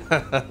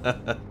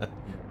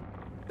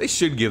 They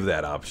should give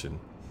that option.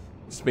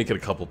 Just make it a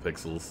couple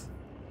pixels.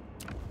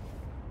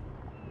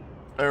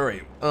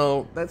 Alright,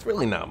 oh, that's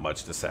really not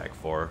much to sack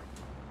for.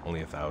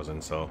 Only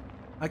 1,000, so...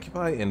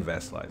 Occupy and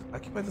vassalize.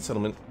 Occupy the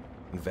settlement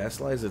and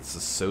vassalize its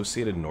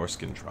associated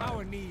Norscan tribe.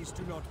 Our knees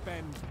do not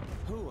bend.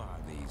 Who are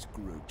these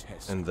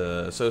grotesque? And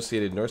the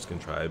associated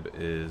Norscan tribe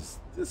is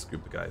this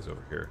group of guys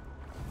over here.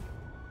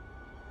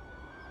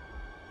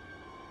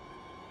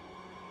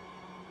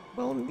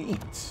 Well,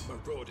 neat.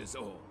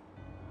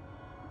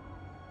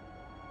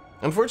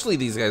 Unfortunately,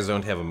 these guys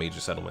don't have a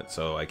major settlement,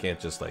 so I can't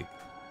just, like,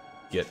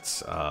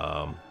 get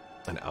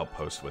an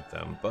outpost with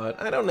them.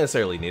 But I don't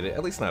necessarily need it,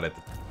 at least not at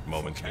the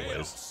moment,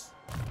 anyways.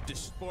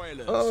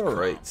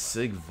 Alright,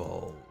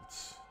 SIGVALD.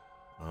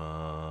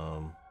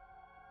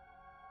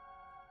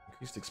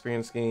 Increased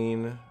experience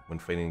gain when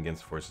fighting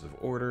against forces of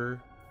order.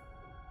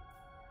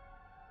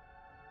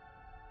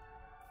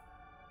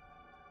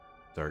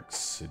 Dark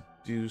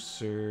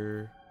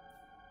Seducer.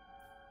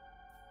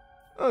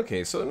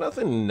 Okay, so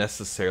nothing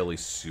necessarily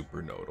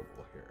super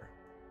notable here.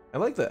 I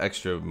like the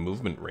extra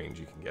movement range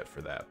you can get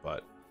for that,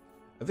 but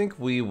I think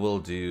we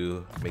will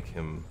make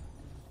him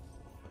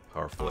a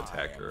powerful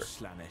attacker.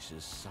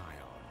 Slanesh's scion.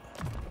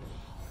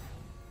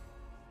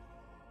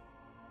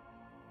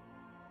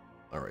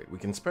 Alright, we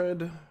can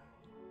spread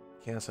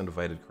Chaos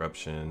Undivided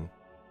Corruption,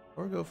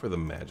 or go for the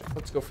magic.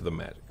 Let's go for the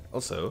magic.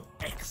 Also,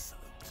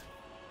 Excellent.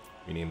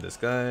 rename this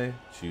guy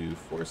to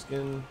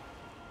Foreskin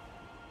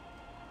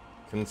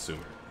Consumer.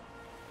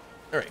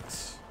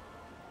 Alright.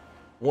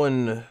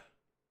 One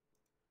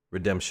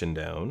redemption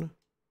down.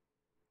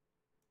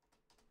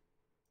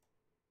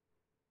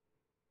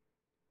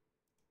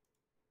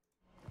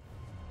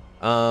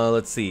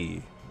 Let's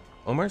see.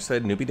 Omar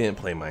said Newbie didn't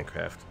play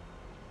Minecraft.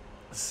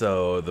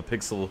 So the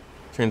pixel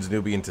turns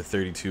Newbie into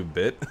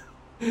 32-bit.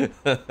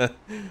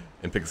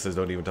 And Pixel says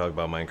don't even talk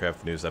about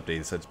Minecraft, the newest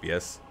update is such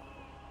BS.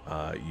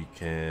 You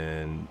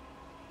can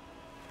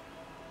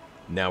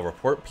now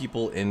report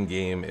people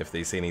in-game if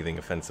they say anything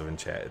offensive in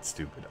chat. It's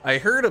stupid. I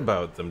heard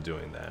about them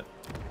doing that.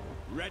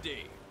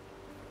 Ready.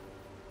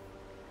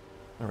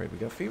 Alright, we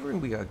got favor and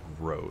we got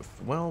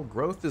growth. Well,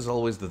 growth is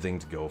always the thing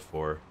to go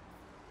for.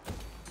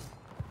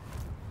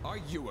 Are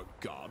you a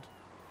god?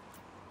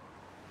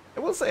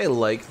 I will say I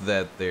like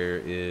that there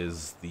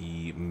is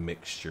the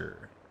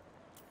mixture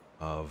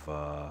of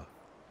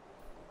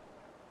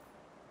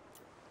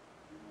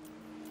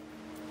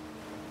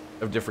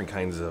different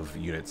kinds of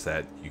units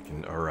that you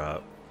can,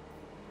 or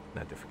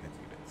not different kinds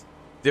of units,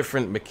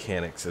 different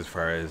mechanics as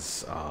far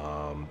as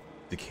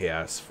the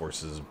chaos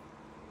forces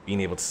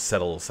being able to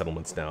settle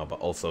settlements now, but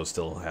also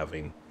still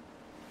having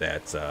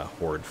that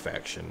horde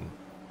faction.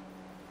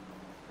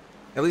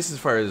 At least as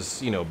far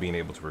as, you know, being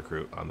able to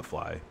recruit on the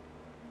fly.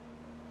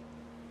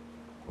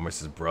 Homer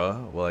says,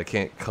 bruh, well, I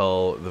can't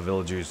call the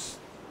villagers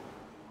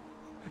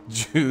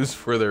Jews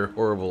for their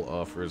horrible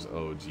offers.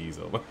 Oh, jeez,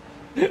 oh.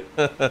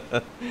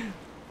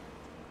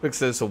 Quick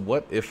says, so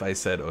what if I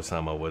said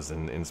Osama was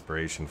an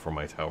inspiration for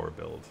my tower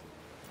build?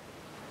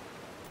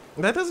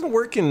 That doesn't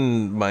work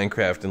in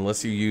Minecraft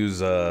unless you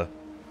use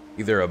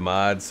either a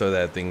mod so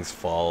that things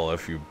fall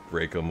if you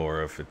break them,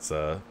 or if it's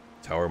a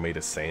tower made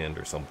of sand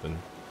or something.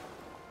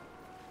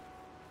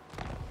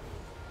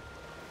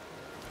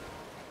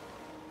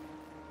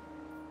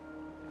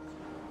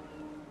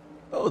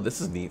 Oh,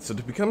 this is neat. So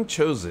to become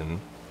chosen,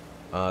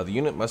 the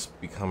unit must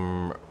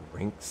become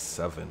rank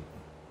 7.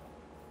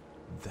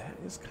 That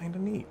is kind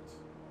of neat.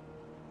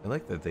 I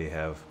like that they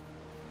have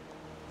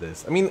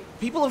this. I mean,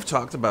 people have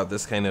talked about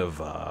this kind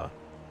of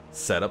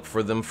setup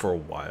for them for a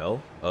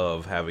while,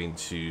 of having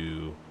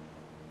to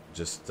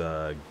just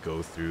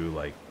go through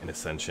like an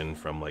ascension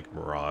from like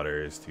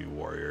marauders to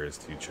warriors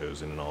to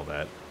chosen and all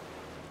that.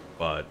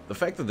 But the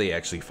fact that they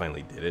actually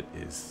finally did it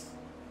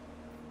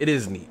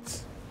is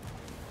neat.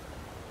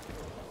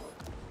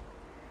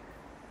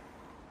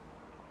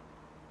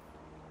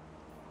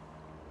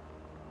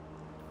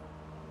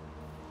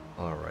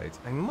 Alright,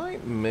 I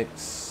might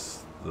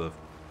mix the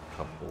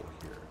couple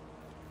here.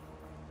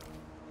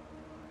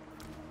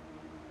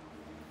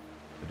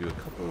 I'll do a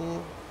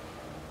couple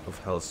of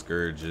Hell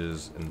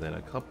Scourges and then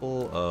a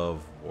couple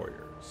of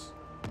Warriors.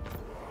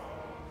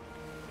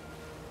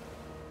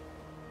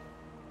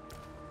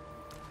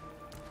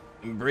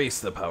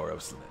 Embrace the power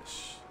of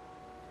Slaanesh.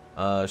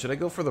 Should I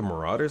go for the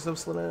Marauders of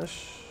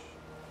Slaanesh?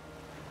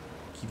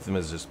 Keep them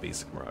as just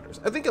basic Marauders.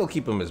 I think I'll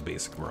keep them as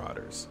basic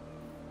Marauders.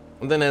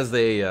 And then as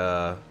they,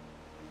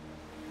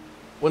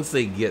 once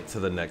they get to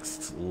the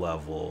next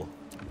level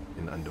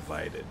in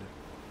Undivided,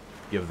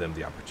 give them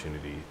the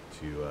opportunity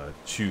to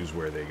choose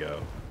where they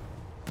go.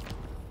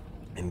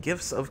 And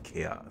Gifts of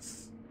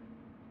Chaos.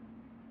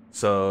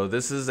 So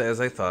this is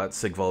as I thought.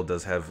 SIGVALD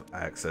does have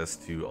access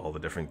to all the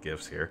different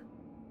gifts here.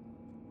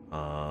 We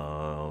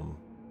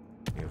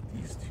have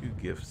these 2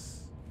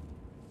 gifts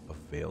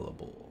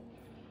available.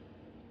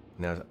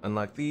 Now to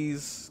unlock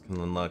these,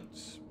 can unlock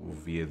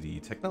via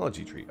the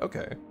technology tree.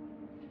 Okay.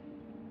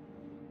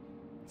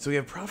 So we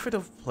have Prophet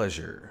of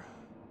Pleasure.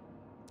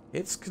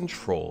 Its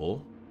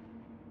control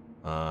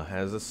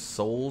has a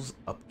soul's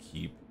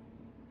upkeep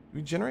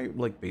We generate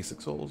like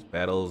basic souls,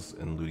 battles,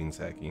 and looting,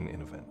 sacking,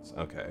 and events.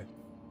 Okay.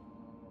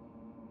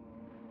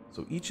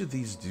 So each of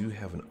these do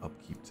have an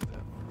upkeep to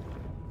them.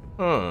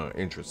 Huh,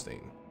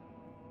 interesting.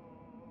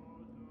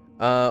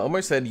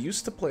 Omar said,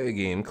 used to play a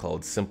game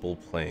called Simple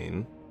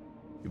Plane.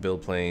 You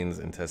build planes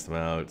and test them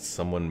out.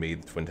 Someone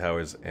made the Twin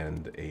Towers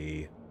and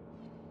a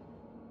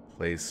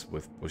place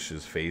with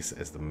Bush's face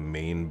as the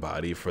main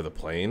body for the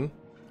plane.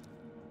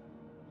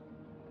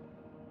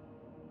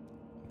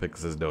 Pick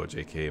says, no,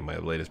 JK, my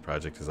latest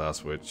project is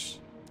Oswich.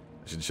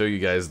 I should show you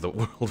guys the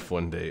world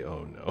one day.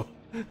 Oh no.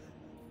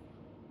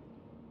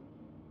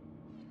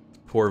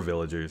 Poor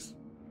villagers.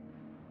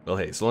 Well,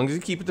 hey, so long as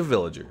you keep it to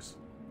villagers.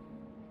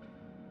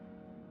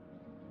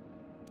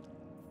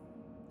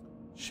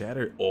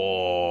 Shatter.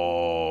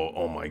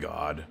 Oh my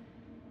god.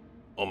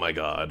 Oh my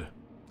god.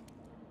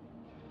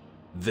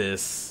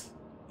 This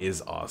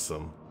is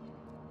awesome.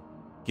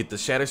 Get the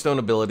Shatterstone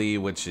ability,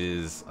 which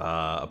is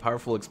a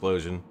powerful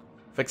explosion.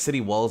 Affects city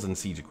walls and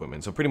siege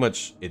equipment. So pretty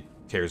much it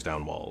tears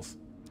down walls.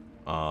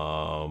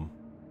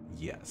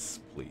 Yes,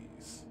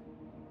 please.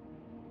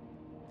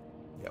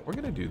 Yeah, we're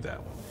gonna do that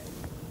one.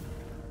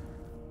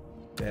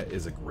 That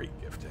is a great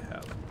gift to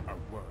have. A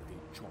worthy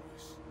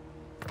choice.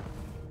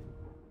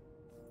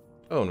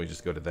 Oh, and we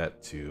just go to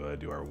that to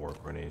do our war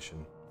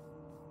coronation.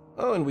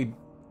 Oh, and we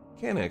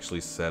can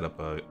actually set up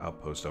a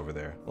outpost over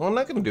there. Well, I'm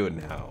not gonna do it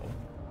now.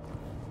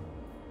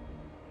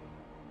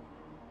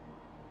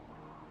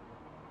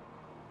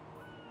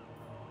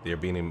 They're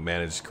being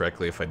managed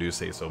correctly, if I do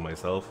say so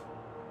myself.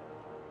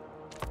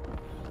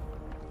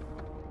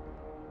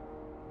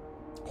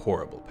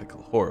 Horrible,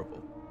 Pickle.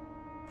 Horrible.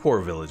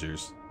 Poor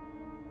villagers.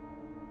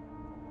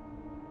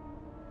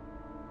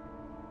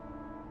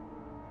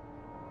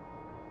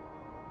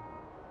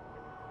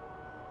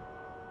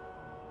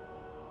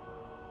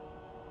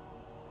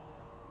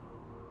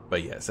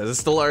 But yes, as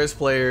a Stellaris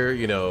player,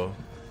 you know,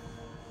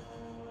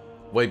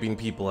 wiping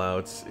people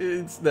out,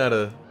 it's not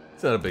a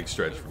big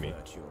stretch for me.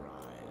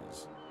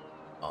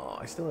 Oh,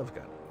 I still haven't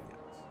gotten it yet.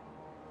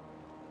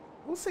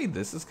 We'll say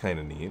this is kind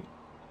of neat.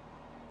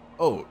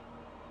 Oh.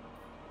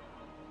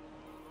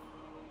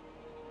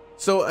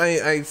 So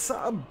I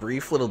saw a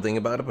brief little thing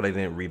about it, but I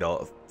didn't read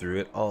all through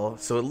it all.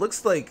 So it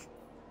looks like,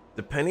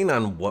 depending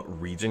on what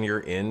region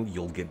you're in,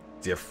 you'll get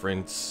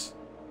different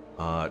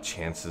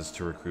chances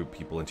to recruit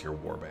people into your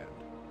warband.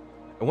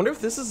 I wonder if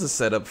this is a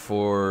setup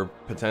for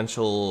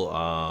potential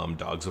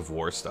Dogs of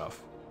War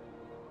stuff.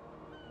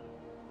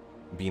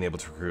 Being able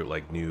to recruit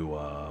like new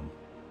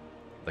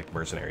like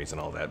mercenaries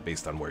and all that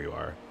based on where you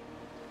are.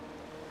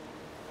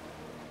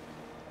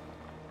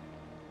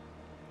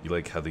 You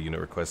like how the unit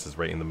request is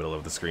right in the middle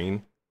of the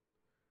screen?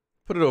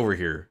 Put it over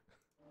here.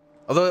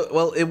 Although,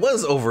 well, it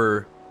was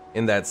over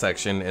in that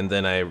section, and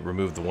then I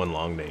removed the one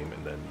long name,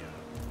 and then,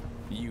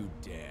 yeah. You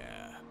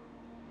dare.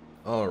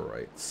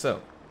 Alright,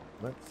 so,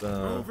 let's,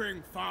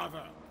 Moving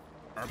farther.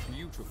 A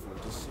beautiful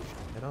decision.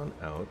 head on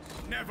out.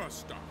 Never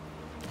stop.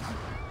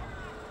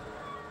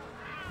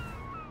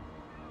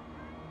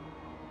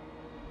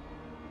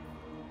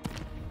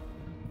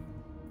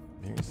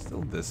 There's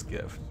still this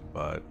gift,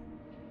 but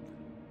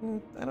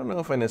I don't know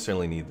if I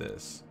necessarily need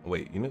this.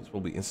 Wait, units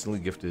will be instantly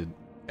gifted,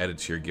 added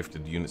to your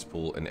gifted units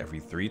pool in every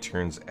 3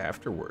 turns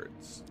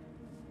afterwards.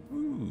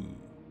 Ooh.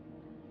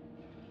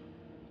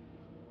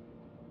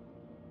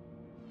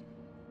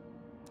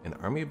 An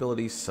army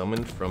ability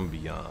summoned from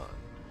beyond.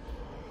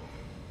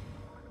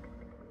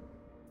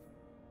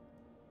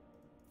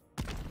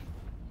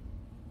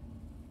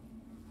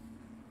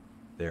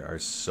 There are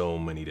so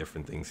many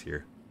different things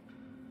here.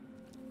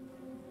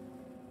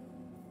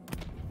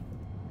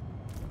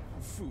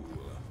 Fool.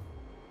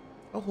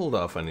 I'll hold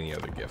off on any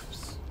other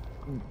gifts.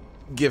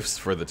 Gifts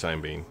for the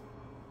time being.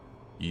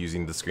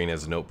 Using the screen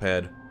as a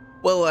notepad?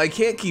 Well, I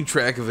can't keep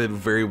track of it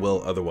very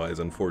well otherwise,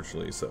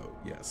 unfortunately, so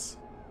yes.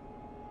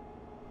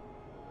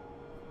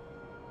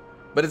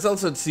 But it's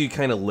also to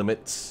kind of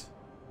limit.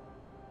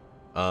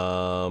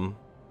 I'll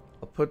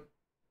put,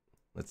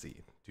 let's see,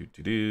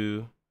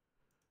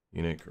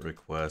 unit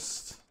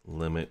request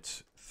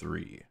limit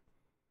 3.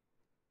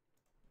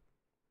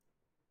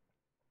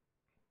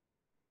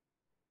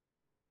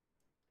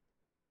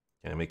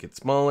 Can I make it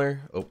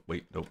smaller? Oh,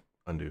 wait, nope,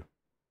 undo.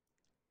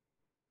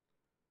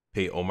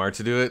 Pay Omar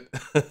to do it?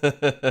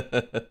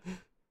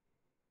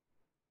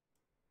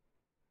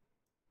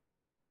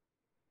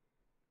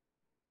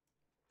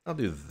 I'll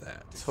do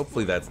that.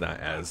 Hopefully that's not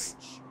as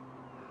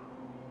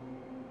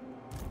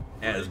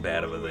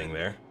bad of a thing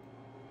there.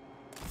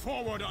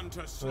 Forward unto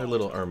What's our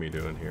little army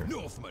doing here?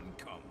 Northmen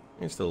come.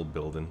 You're still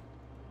building.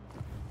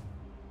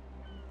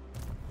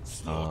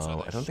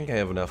 I don't think I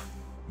have enough.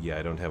 Yeah,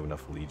 I don't have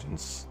enough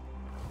legions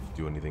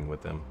to do anything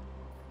with them.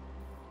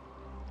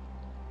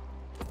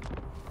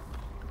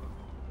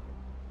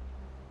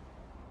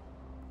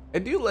 I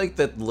do like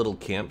that little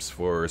camps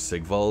for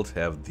SIGVALD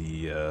have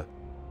the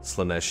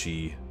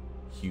Slaneshi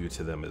hue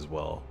to them as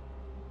well.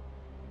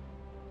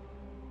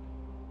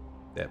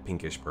 That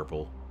pinkish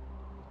purple.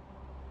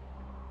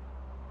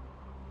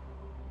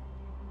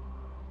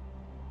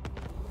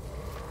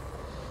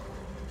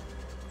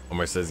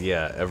 Omar says,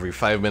 yeah, every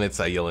 5 minutes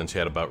I yell in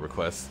chat about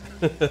requests.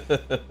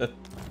 I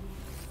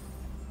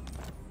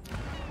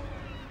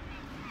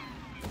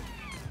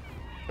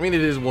mean,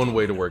 it is one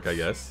way to work, I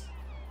guess.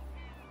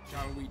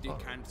 Shall we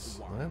decant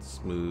the wine?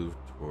 Let's move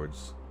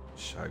towards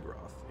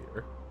Shagroth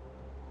here.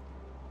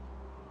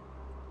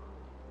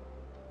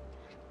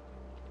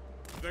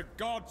 The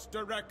gods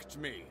direct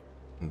me.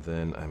 And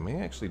then I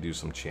may actually do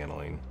some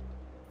channeling.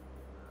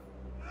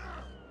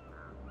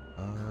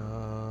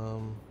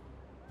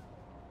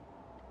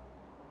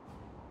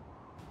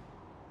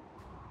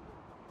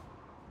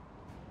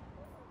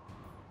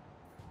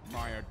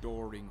 My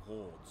adoring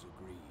hordes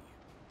agree.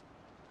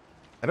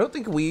 I don't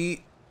think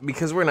we,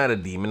 because we're not a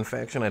demon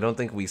faction, I don't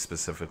think we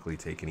specifically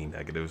take any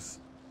negatives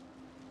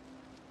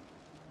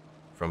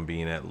from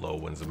being at low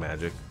winds of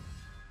magic.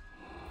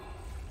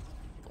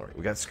 Alright,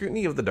 we got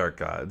Scrutiny of the Dark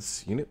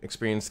Gods. Unit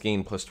experience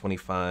gain plus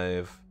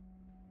 25.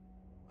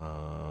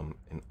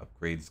 And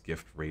upgrades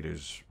gift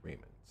raiders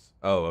raiments.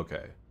 Oh,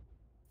 okay.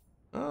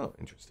 Oh,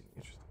 interesting,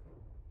 interesting.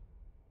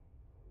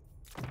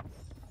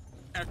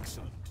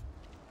 Excellent.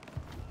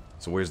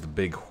 So where's the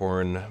big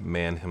horn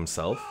man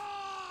himself?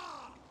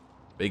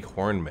 Big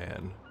horn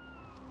man.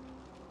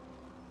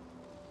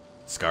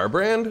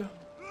 Scarbrand?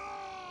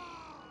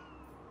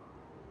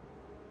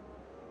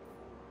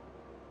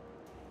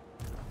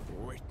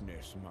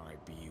 Witness my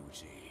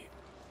beauty.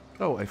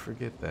 Oh, I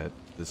forget that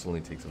this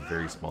only takes a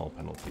very small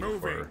penalty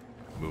for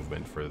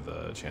movement for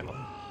the channel.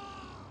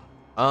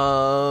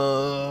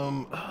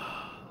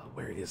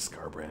 Where is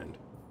Scarbrand?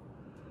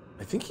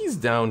 I think he's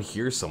down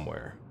here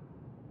somewhere.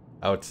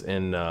 Out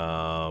in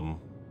the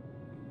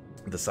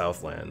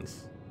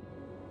Southlands.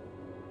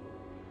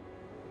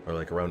 Or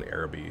like around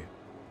Araby.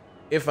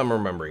 If I'm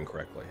remembering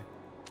correctly.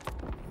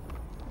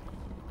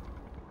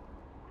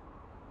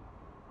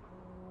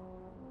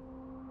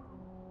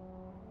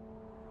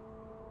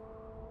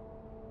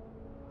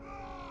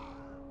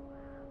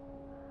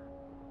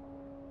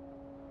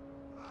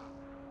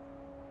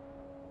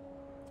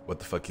 What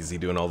the fuck is he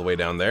doing all the way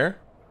down there?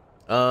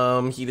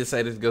 He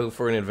decided to go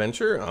for an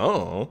adventure?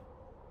 Oh.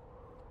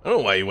 I don't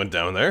know why he went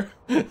down there.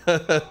 I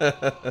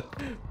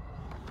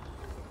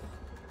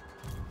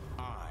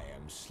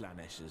am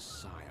Slanesh's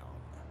scion.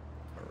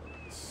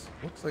 Alright.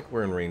 Looks like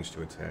we're in range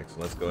to attack, so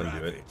let's go and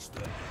do it.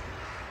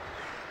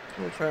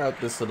 We'll try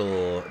out this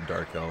little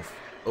dark elf.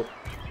 Oh.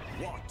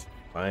 What?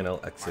 Fine,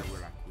 I'll exit. I will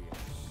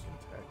acquiesce.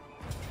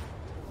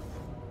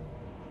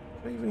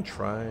 Can I even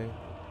try?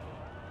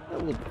 I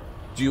will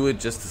do it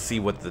just to see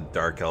what the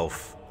dark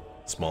elf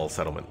small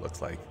settlement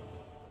looks like.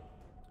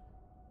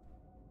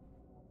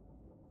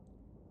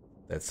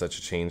 That's such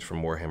a change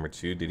from Warhammer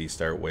 2. Did he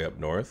start way up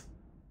north?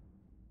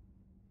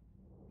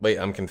 Wait,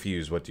 I'm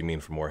confused. What do you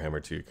mean from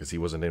Warhammer 2? Because he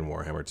wasn't in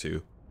Warhammer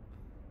 2.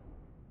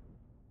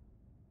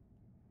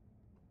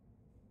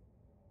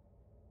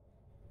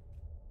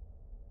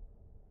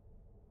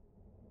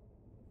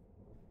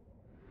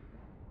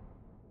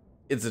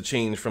 It's a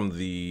change from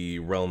the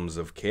Realms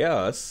of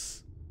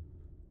Chaos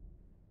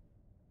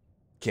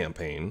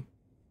campaign.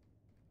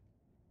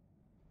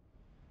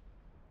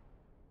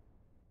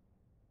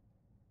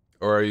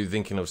 Or are you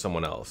thinking of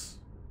someone else?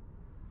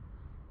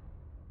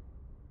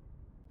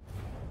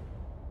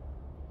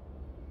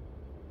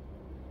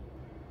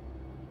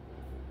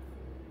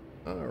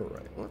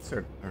 Alright, what's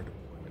our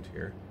deployment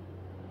here?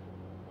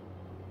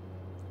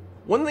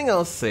 One thing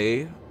I'll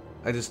say,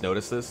 I just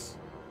noticed this.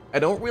 I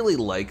don't really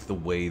like the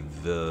way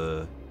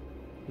the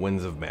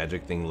Winds of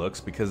Magic thing looks,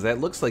 because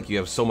that looks like you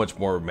have so much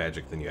more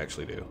magic than you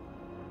actually do.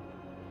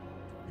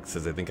 It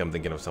says I think I'm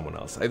thinking of someone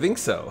else. I think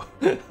so.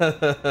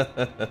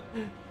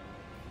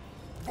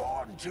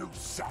 Born to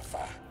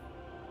suffer.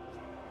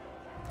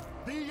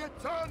 The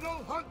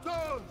eternal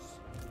hunters.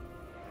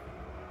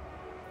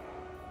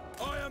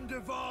 I am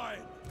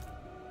divine.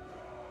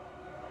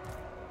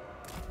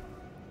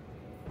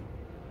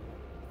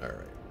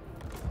 Alright.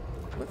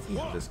 Let's see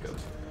how this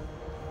goes.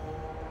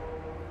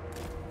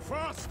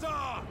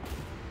 Faster!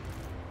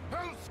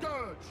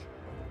 Hellscourge!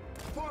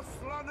 For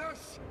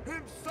Slanesh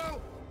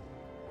himself!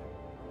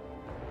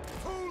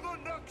 To the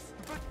next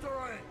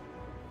victory!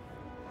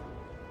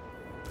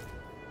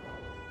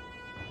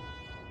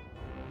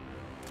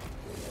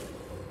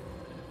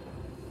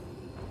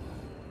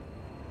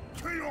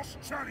 Chaos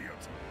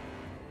Chariot!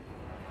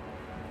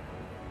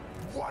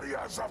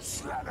 Warriors of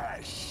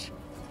Slanesh!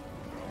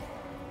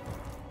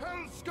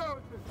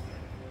 Hellscourge!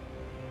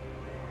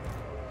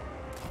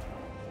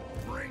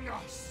 Bring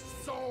us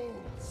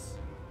souls!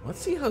 Let's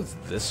see how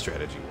this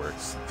strategy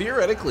works.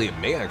 Theoretically, it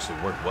may actually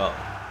work well.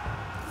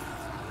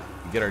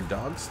 We get our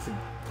dogs to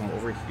come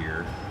over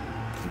here,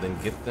 and then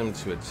get them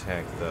to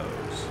attack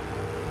those,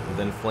 and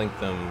then flank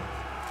them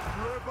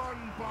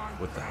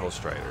with the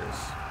Hellstriders.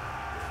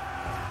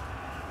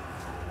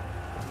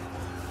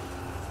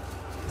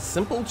 A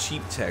simple,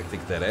 cheap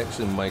tactic that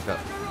actually might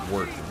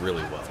work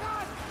really well.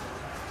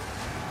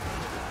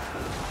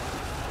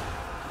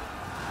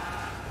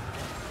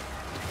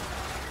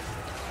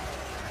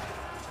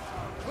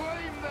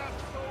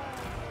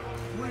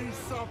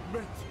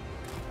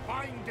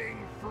 finding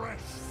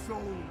fresh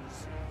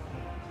souls.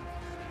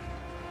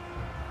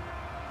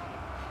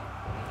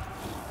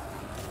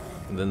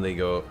 And then they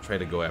try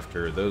to go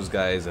after those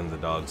guys, and the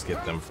dogs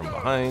get them from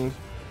behind.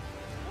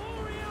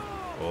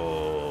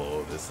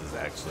 Oh, this is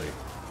actually...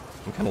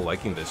 I'm kind of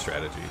liking this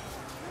strategy.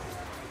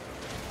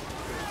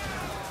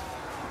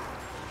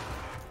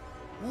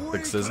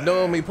 Pick says,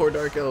 no, me poor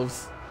dark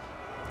elves.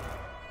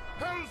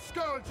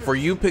 For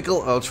you,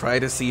 Pickle, I'll try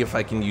to see if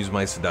I can use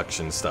my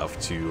seduction stuff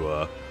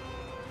to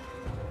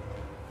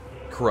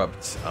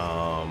corrupt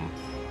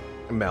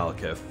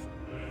Malekith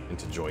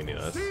into joining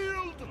us.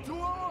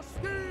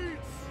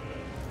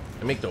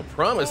 I make no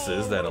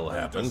promises that it'll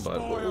happen, but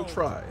we'll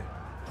try.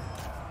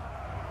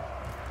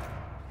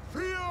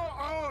 Fear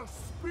our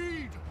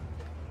speed.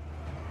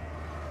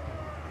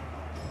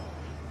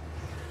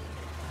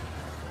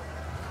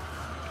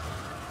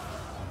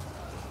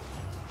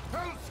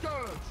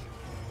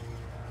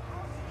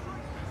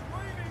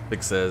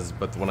 Pick says,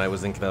 but when I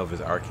was thinking of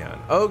his Archon.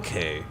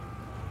 Okay.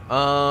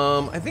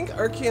 I think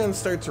Archon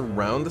starts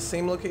around the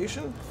same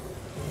location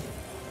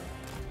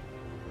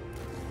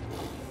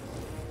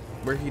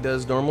where he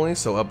does normally,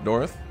 so up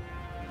north.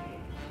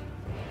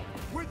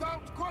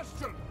 Without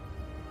question.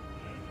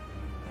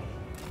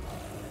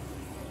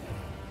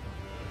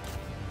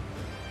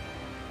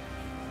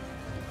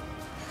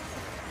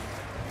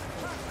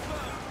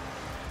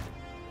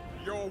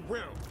 Your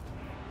will.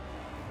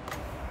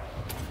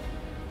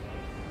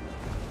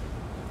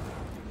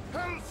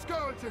 Hell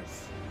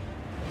scourges.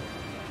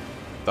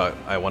 Thought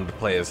I wanted to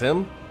play as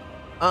him.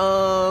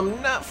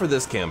 Not for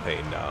this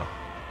campaign, no.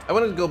 I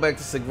wanted to go back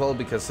to SIGVALD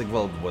because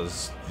SIGVALD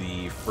was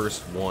the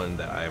first one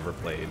that I ever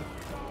played.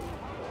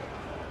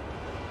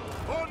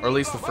 Or at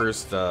least the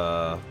first,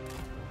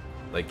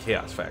 like,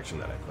 Chaos faction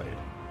that I played.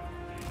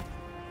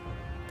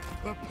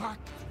 The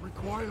pact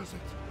requires it.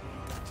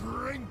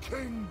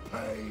 Drinking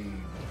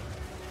pain.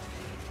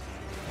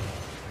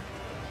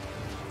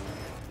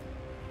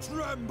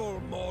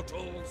 Tremble,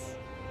 mortals.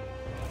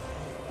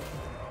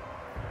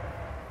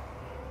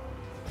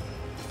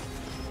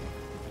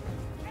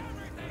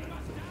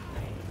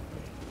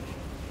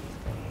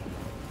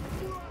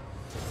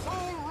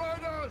 Soul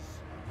Riders,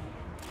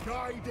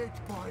 guided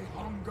by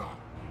hunger.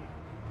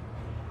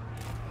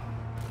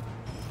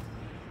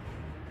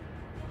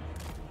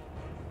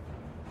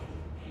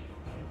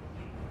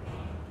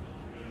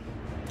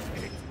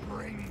 It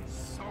brings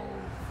souls.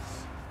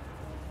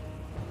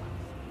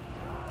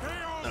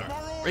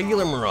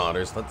 Regular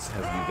Marauders, let's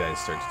have you guys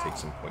start to take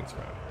some points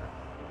around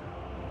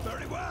here.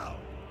 Very well.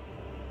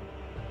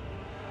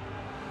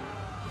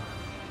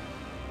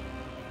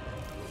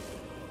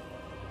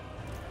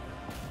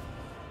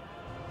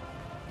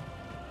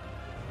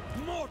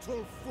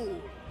 Mortal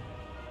fool.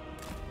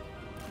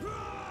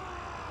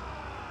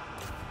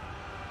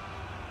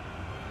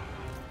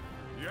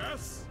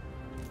 Yes.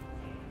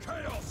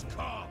 Chaos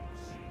comes.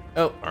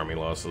 Oh, army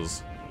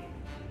losses.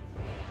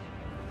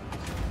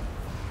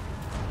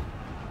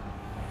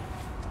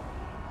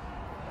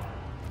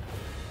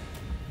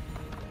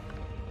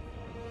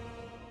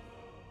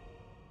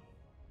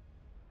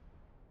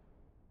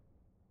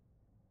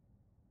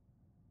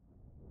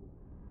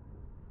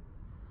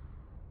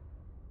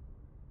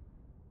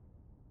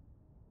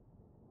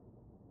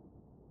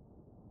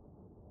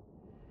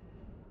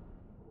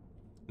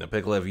 Now,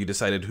 Pickle, have you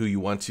decided who you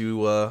want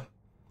to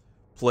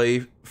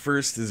play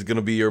first? Is it going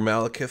to be your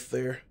Malekith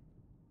there?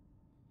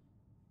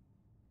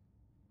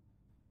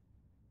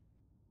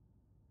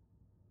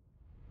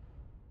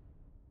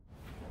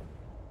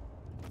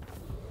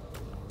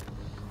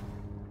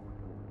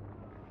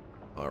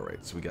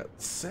 Alright, so we got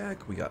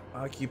Sack, we got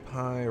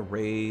Occupy,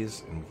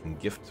 Raise, and we can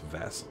Gift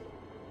Vassal.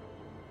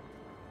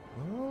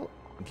 Well,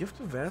 Gift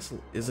of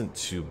Vassal isn't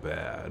too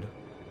bad.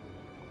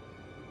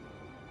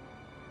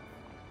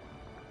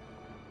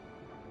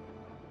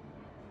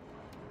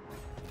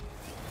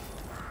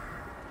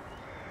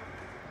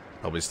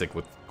 Probably stick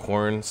with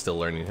Corn, still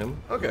learning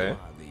him. Okay.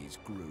 These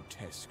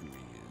grotesqueries.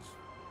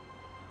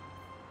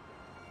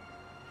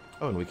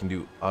 Oh, and we can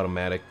do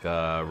automatic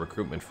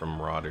recruitment from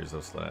Marauders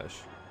of Slash.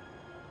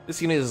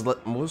 This unit is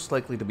most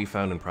likely to be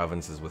found in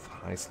provinces with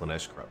high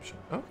Slanesh corruption.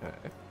 Okay.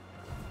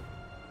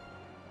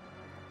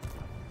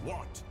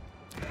 What?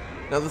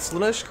 Now the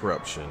Slanesh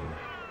corruption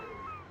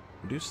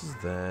reduces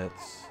that.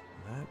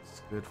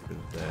 That's good for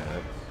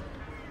that.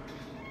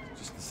 It's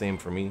just the same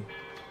for me.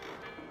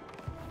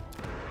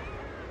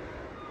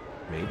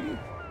 Maybe?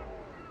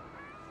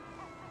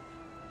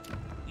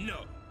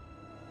 No.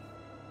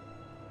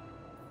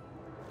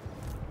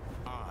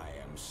 I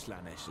am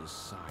Slanesh's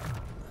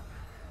scion.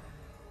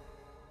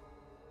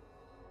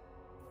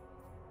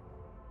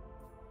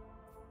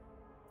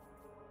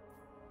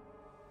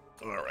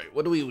 Alright,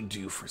 what do we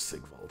do for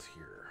Sigvald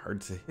here? Hard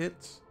to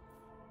hit?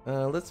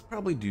 Let's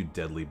probably do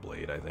Deadly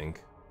Blade, I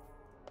think.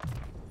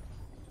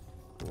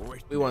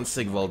 We want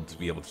Sigvald to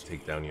be able to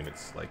take down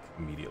units, like,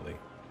 immediately.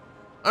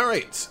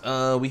 Alright,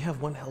 we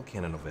have one Hell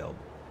Cannon available.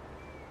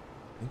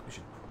 I think we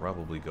should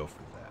probably go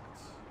for that.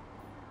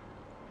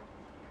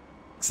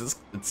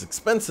 It's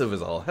expensive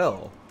as all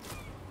hell.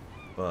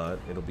 but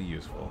it'll be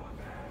useful.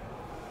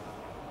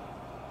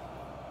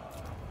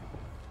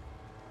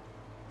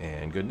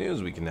 And good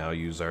news, we can now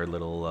use our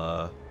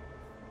little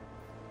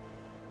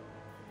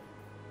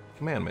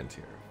commandment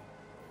here.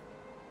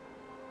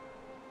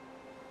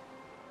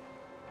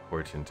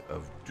 Portent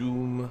of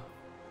Doom.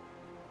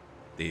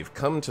 They've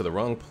come to the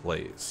wrong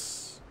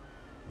place.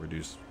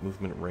 Reduce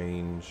movement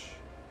range.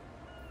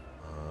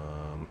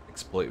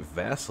 Exploit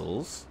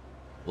vassals.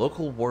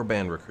 Local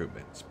warband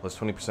recruitments. Plus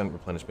 20%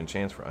 replenishment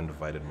chance for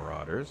undivided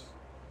marauders.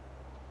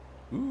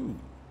 Ooh.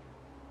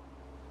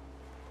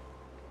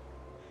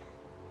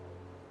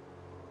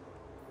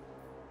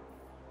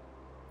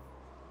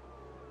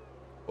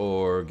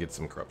 Or get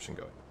some corruption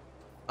going.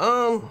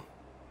 I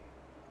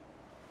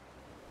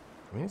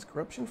mean, it's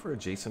corruption for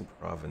adjacent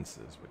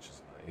provinces, which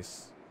is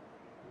nice.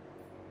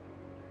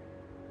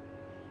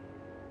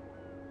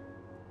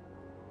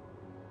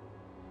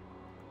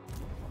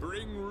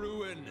 Bring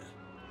ruin.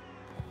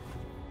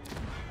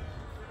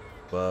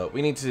 But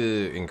we need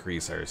to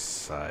increase our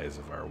size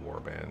of our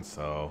warband,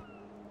 so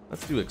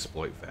let's do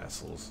exploit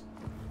vassals.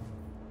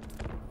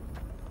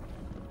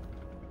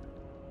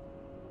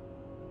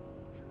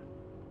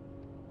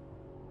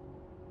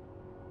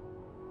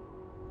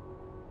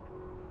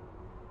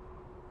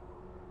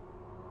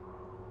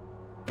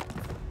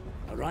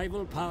 A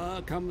rival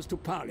power comes to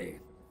parley,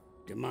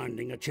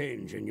 demanding a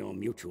change in your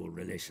mutual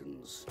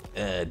relations.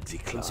 Decline.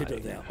 Consider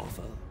their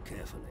offer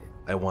carefully.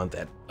 I want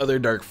that other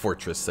dark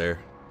fortress there.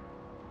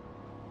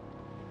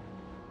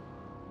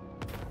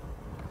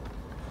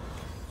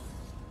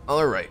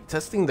 Alright,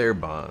 testing their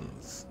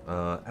bonds.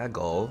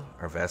 Agal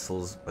are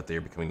vassals, but they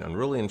are becoming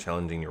unruly and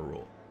challenging your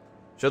rule.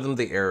 Show them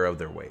the error of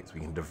their ways. We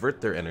can divert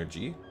their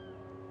energy.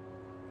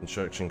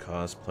 Construction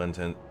cost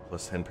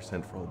plus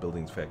 10% for all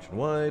buildings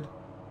faction-wide.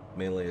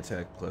 Melee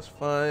attack plus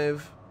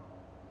 5.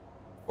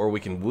 Or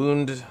we can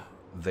wound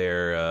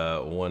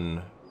their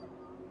one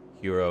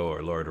hero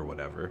or lord or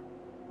whatever.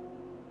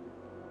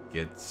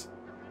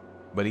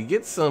 But he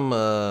gets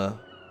some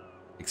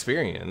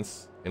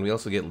experience, and we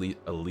also get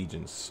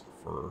allegiance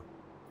for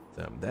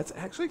them. That's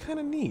actually kind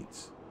of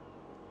neat.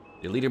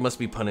 Your leader must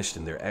be punished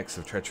and their acts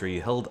of treachery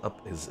held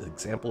up as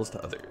examples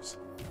to others.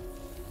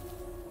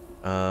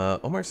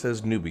 Omar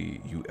says, newbie,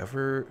 you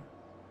ever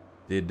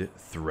did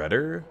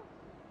Threader?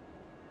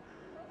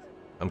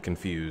 I'm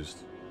confused.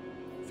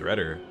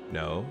 Threader?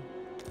 No.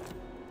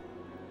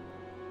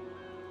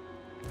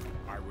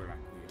 I will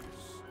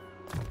acquiesce.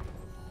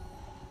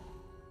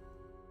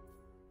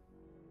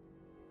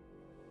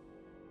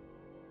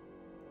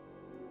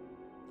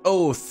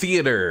 Oh,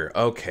 theater.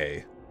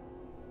 Okay.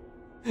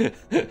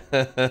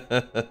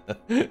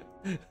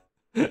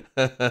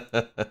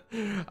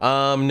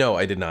 No,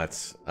 I did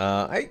not.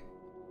 I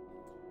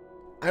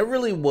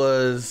really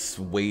was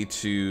way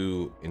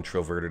too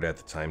introverted at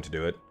the time to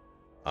do it.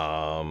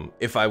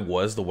 If I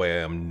was the way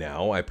I am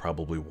now, I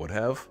probably would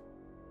have.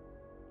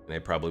 And I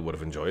probably would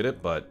have enjoyed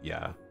it, but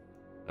yeah.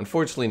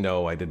 Unfortunately,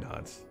 no, I did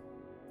not.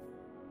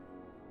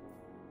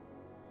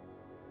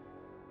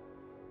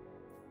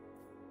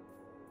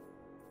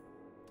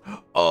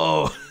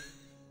 Oh!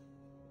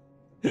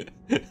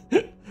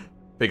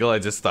 Pickle, I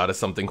just thought of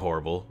something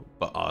horrible,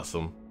 but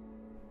awesome.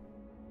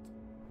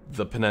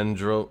 The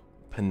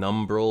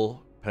penumbral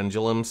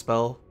pendulum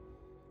spell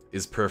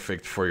is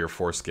perfect for your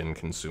foreskin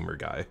consumer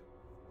guy.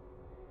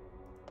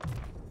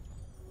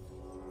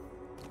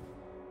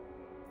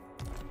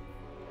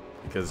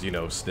 Because, you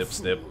know, snip,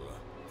 snip.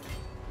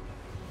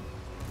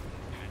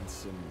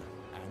 Handsome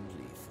and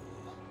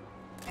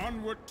lethal.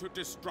 Onward to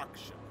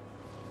destruction.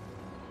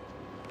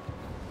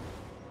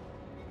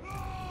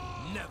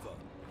 Never.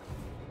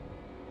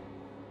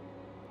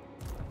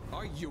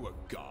 Are you a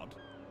god?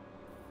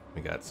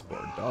 We got some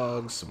more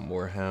dogs, some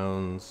more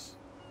hounds.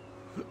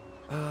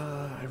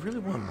 I really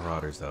want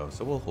marauders though,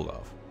 so we'll hold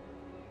off.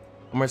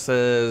 Omar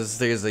says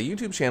there's a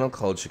YouTube channel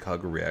called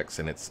Chicago Reacts,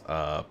 and it's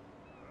a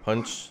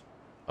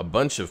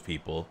bunch of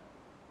people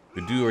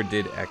who do or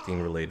did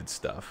acting related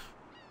stuff.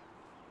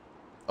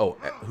 Oh,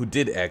 who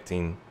did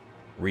acting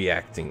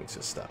reacting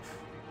to stuff.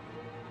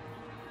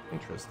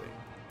 Interesting.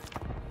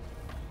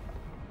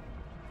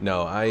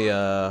 No,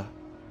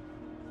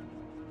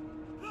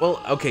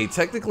 well, okay,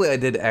 technically I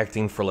did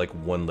acting for like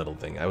one little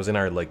thing. I was in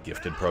our like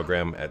gifted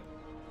program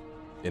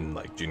in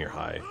like junior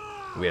high.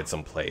 We had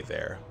some play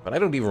there, but I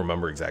don't even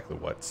remember exactly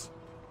what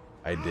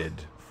I did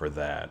for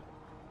that.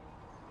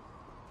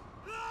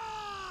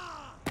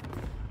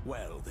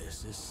 Well,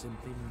 this is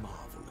simply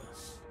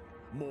marvelous.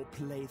 More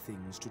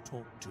playthings to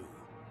talk to.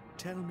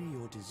 Tell me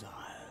your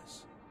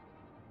desires.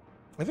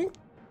 I think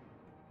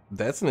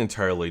that's an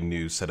entirely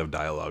new set of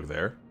dialogue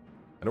there.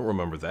 I don't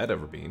remember that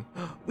ever being.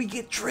 We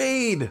get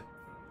trade!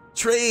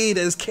 Trade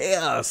as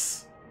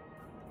chaos!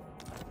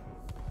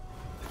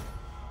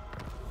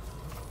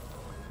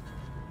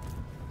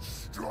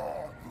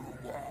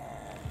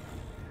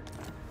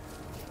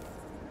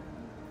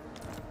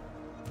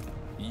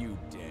 You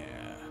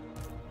dare.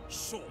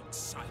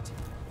 Short-sighted.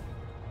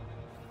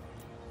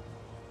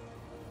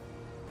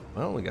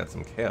 Well, we got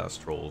some chaos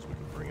trolls we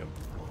can bring up.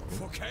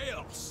 For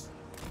chaos.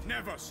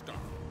 Never stop.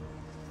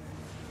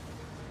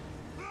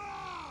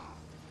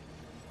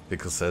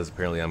 Pickle says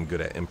apparently I'm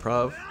good at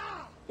improv.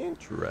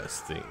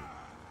 Interesting.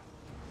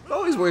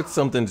 Always worth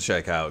something to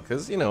check out,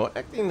 because, you know,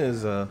 acting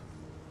is, it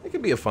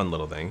could be a fun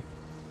little thing.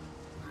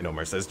 You know,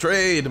 Mar says,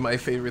 trade, my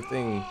favorite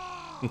thing.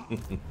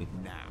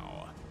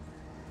 Now.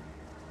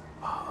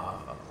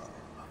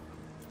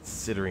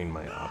 Considering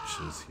my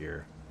options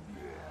here.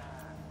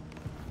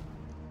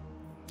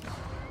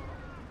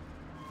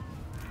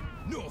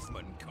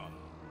 Northmen come.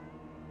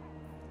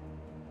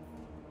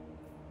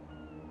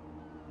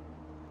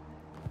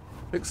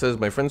 Pick says,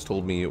 my friends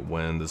told me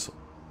when this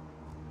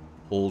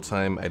whole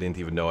time I didn't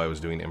even know I was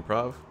doing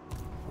improv.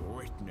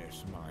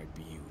 Witness my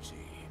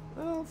beauty.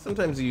 Well,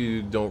 sometimes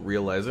you don't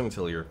realize it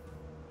until you're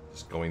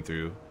just going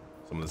through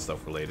some of the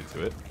stuff related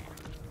to it.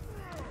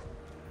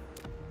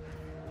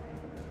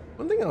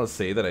 One thing I'll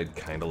say that I'd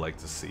kind of like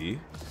to see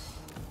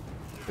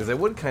is I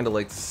would kind of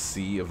like to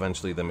see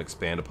eventually them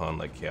expand upon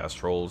like Chaos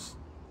Trolls,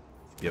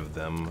 give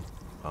them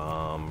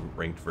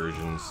ranked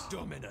versions,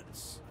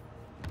 Dominance.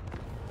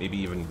 maybe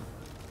even,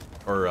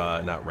 or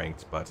not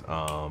ranked, but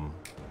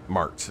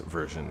marked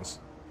versions.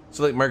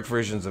 So like marked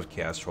versions of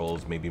Chaos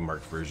Trolls, maybe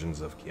marked versions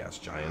of Chaos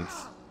Giants.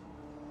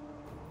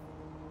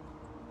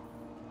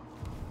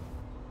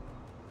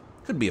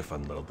 Could be a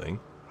fun little thing.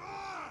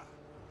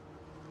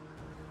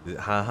 Is it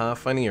haha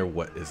funny or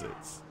what is it?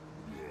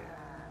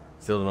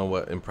 Still don't know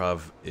what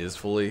improv is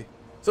fully.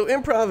 So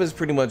improv is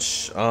pretty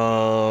much,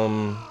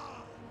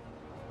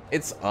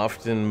 it's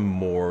often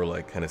more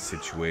like kind of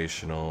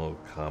situational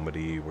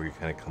comedy where you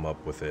kind of come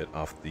up with it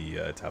off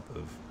the top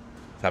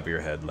of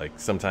your head. Like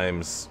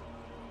sometimes,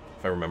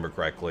 if I remember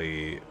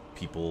correctly,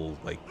 people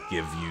like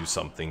give you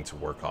something to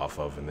work off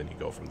of and then you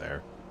go from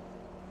there.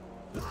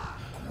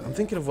 I'm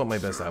thinking of what my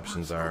best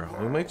options are.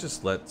 We might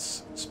just let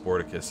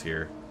Sporticus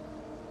here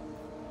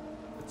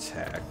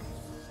attack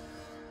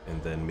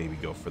and then maybe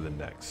go for the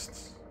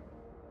next.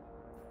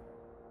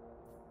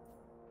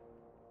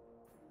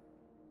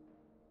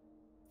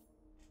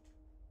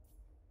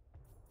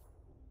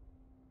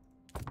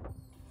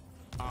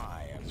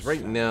 Because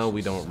right now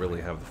we don't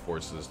really have the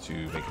forces to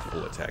make a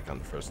full attack on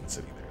the frozen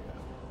city there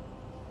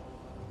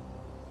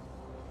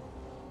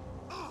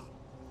yet.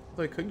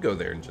 Although I could go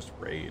there and just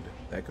raid.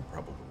 That could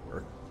probably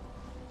work.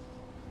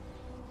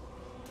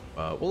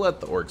 We'll let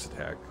the orcs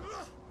attack.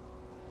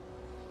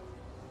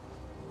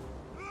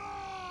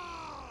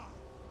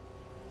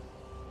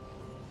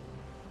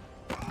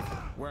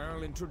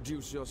 Well,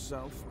 introduce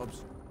yourself.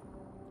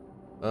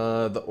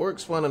 The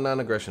orcs want a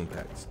non-aggression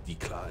pact.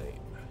 Decline.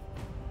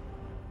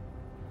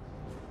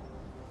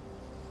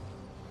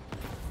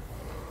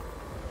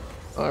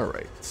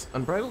 Alright.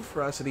 Unbridled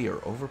ferocity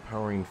or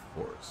overpowering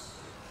force.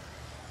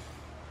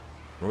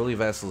 Unruly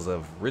vassals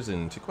have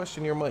risen to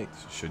question your might.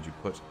 Should you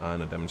put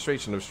on a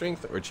demonstration of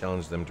strength or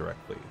challenge them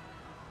directly?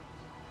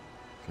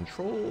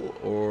 Control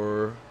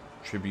or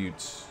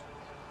tribute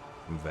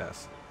from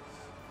vassals?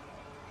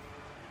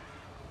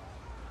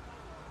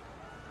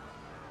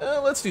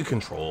 Let's do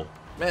control.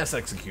 Mass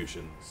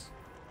executions.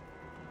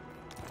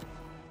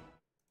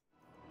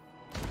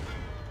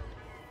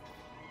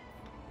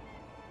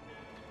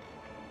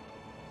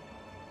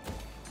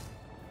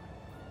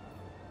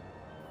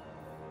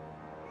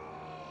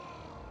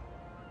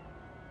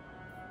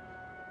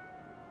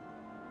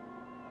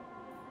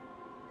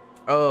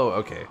 Oh,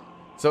 okay.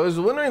 So I was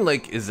wondering,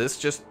 like, is this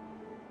just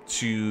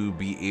to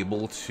be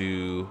able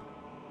to...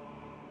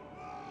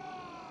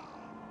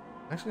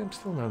 Actually, I'm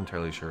still not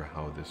entirely sure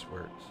how this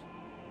works.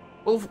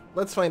 Well,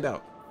 let's find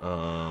out.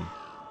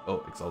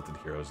 Oh, Exalted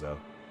Heroes, though.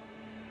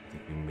 I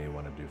think we may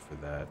want to do for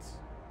that.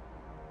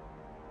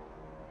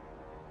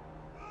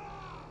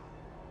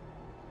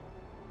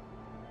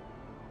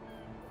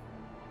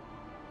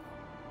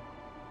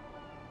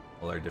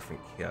 All our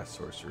different Chaos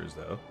Sorcerers,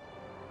 though.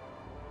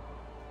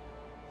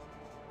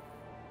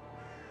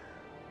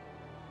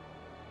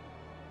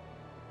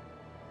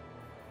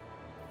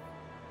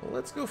 Well,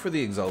 let's go for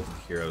the Exalted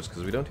Heroes,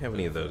 because we don't have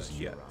any of those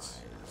yet.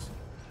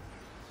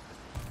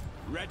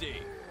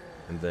 Ready.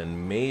 And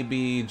then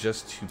maybe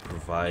just to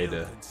provide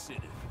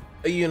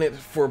a unit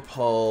for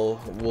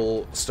Paul,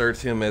 we'll start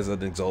him as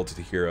an Exalted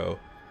Hero.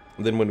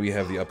 And then when we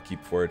have the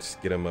upkeep for it,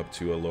 get him up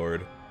to a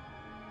Lord.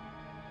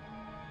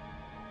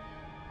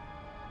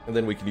 And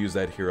then we can use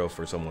that hero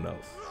for someone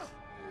else.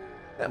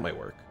 That might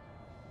work.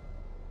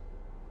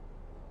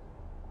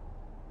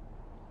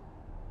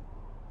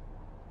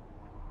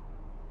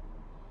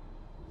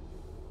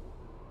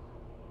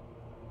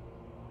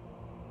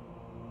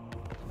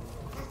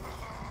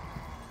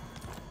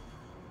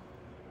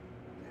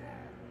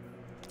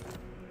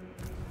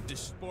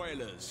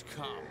 Despoilers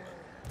come.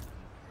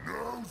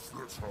 Now's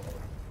the time.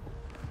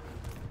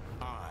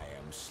 I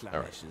am Slash's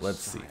Alright, let's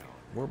see. sire.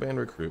 Warband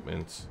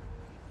recruitment.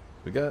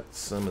 We got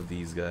some of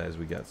these guys.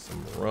 We got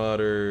some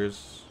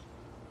Marauders.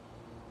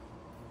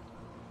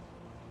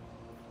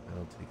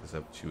 That'll take us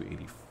up to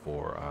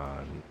 84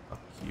 on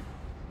upkeep.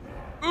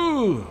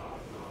 Ooh!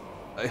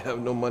 I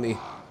have no money.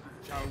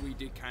 Shall we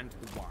decant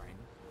the wine?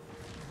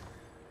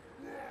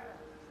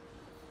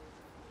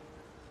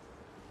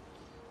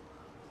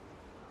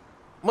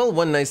 Well,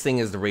 one nice thing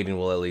is the rating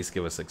will at least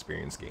give us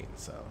experience gains,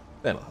 so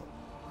that'll help.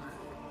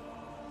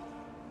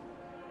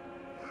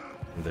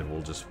 And then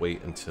we'll just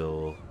wait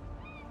until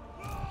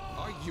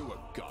Are you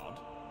a god?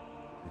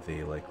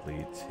 they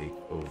likely take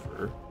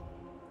over.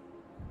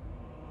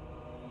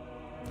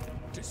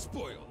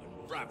 Despoil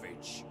and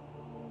ravage.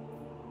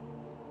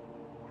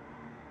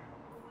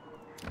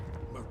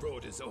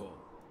 Marauders all.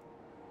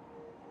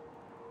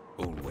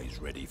 Always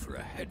ready for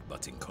a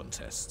headbutting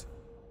contest.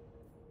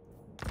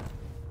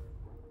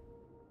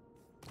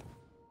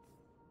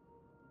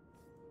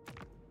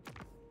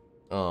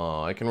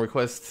 Oh, I can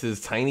request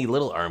his tiny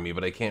little army,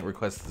 but I can't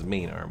request his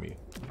main army.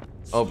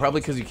 Oh, probably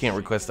because you can't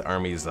request the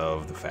armies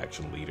of the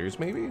faction leaders,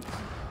 maybe?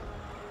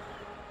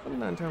 I'm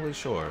not entirely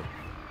sure.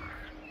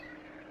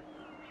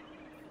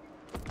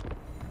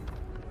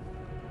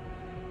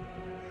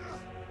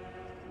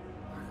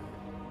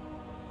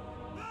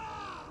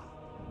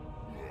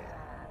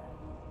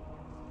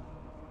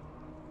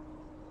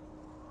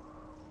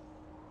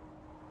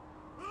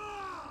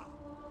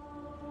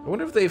 I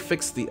wonder if they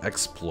fixed the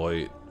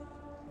exploit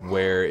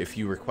where if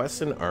you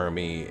request an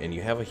army and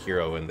you have a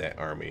hero in that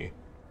army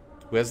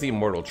who has the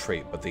immortal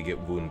trait but they get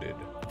wounded,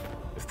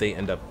 if they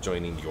end up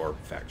joining your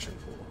faction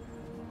pool.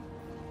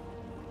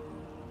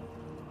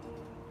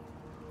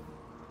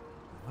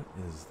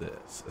 What is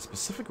this? A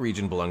specific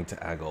region belonging to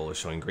Agol is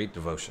showing great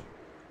devotion.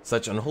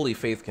 Such unholy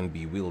faith can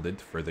be wielded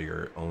to further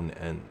your own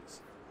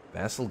ends.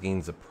 Vassal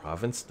gains a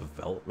province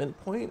development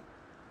point?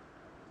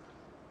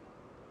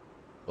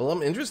 Well,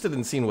 I'm interested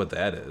in seeing what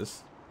that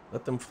is.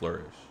 Let them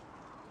flourish.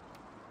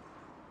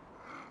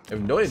 I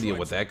have no idea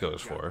what that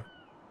goes for.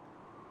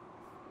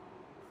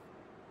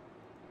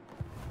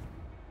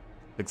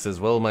 Pick says,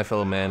 well, my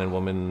fellow man and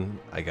woman,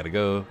 I gotta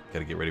go.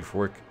 Gotta get ready for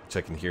work.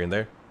 Checking here and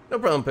there. No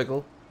problem,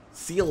 Pickle.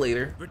 See you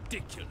later.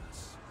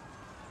 Ridiculous.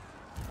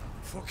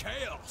 For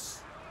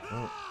chaos.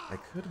 Well, I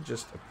could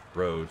just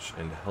approach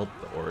and help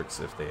the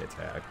orcs if they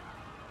attack.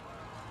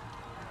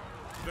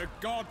 The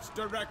gods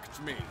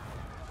direct me.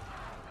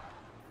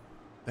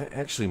 That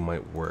actually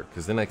might work,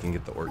 because then I can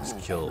get the orcs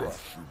killed.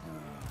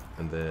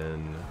 And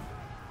then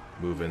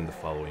move in the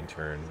following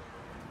turn.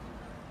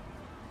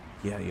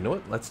 Yeah, you know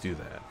what? Let's do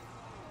that.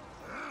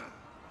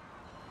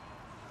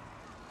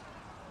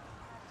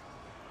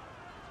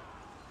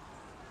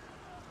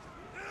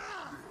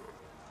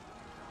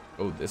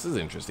 Oh, this is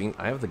interesting.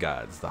 Eye of the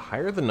Gods. The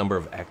higher the number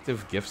of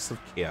active gifts of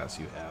chaos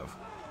you have,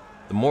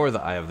 the more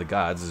the Eye of the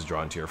Gods is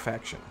drawn to your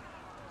faction.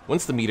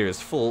 Once the meter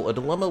is full, a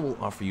dilemma will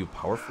offer you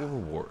powerful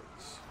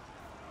rewards.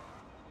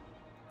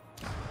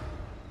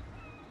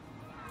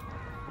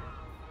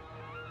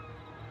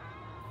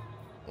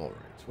 Alright,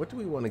 what do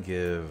we want to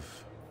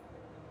give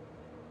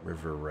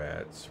River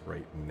Rats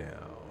right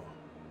now?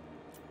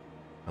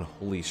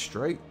 Unholy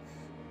Strike.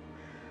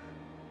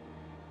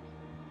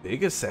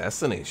 Big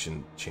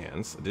assassination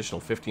chance. Additional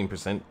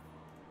 15%.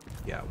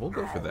 Yeah, we'll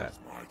go for that.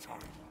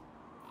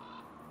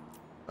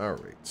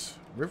 Alright.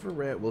 River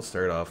Rat will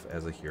start off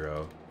as a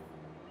hero.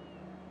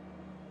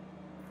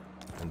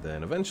 And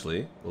then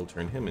eventually we'll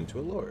turn him into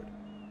a lord.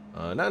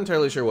 Not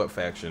entirely sure what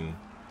faction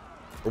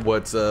or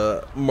what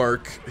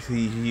mark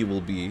he will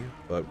be,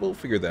 but we'll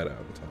figure that out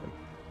in time.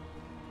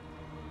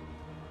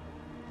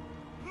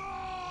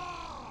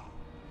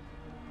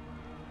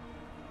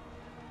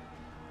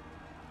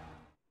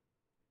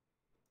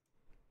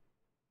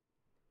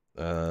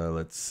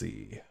 Let's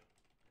see.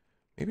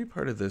 Maybe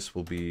part of this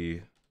will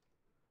be,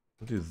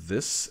 we'll do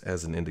this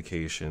as an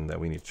indication that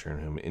we need to turn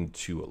him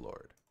into a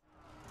lord,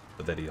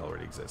 but that he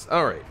already exists.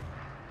 All right,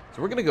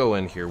 so we're gonna go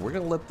in here. We're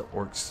gonna let the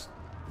orcs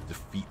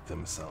defeat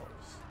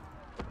themselves,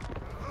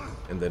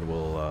 and then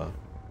we'll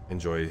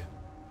enjoy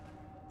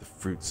the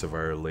fruits of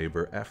our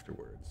labor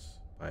afterwards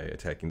by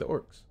attacking the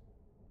orcs.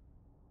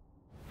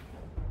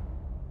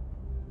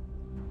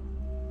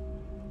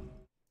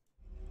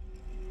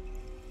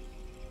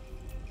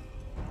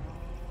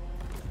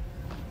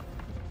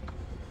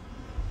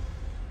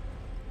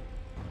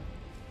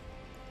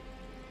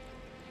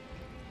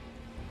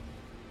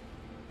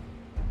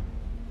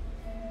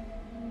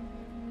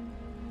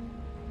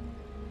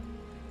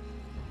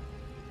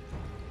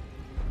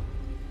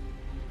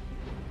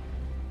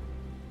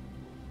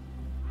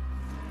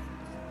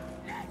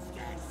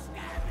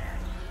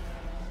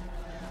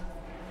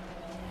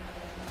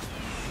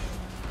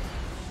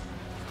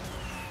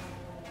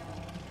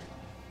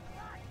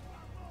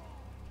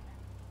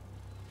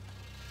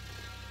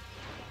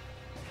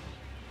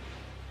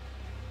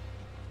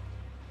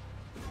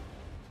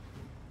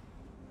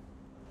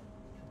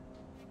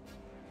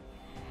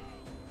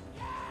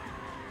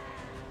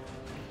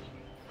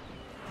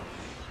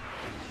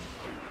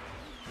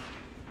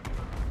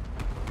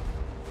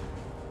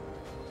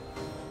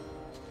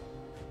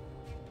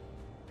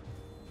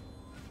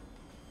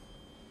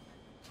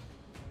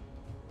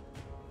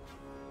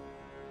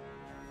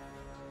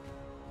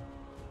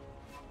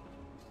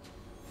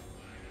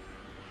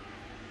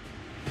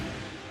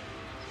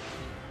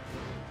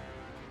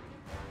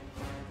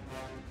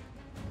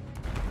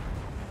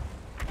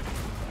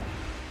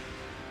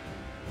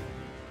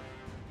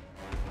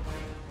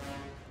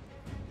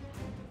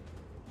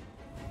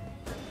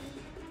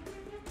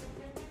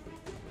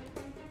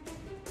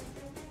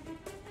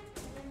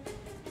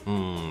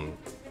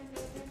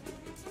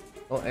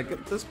 Well,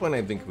 at this point,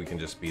 I think we can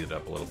just speed it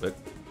up a little bit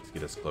to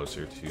get us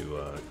closer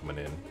to coming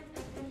in. And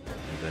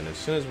then as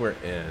soon as we're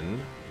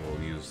in,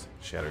 we'll use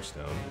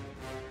Shatterstone.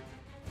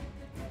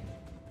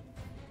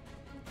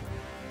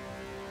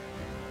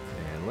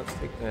 And let's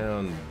take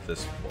down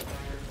this wall here.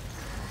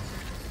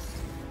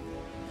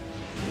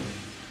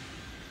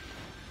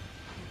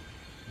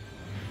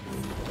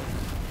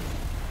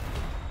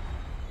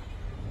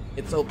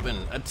 It's open.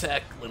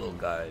 Attack, little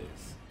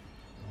guys.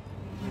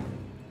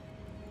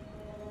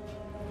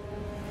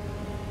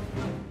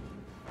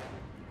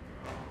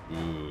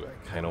 Ooh,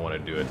 I kind of want to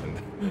do it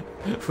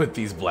with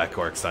these black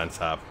orcs on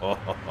top. Oh.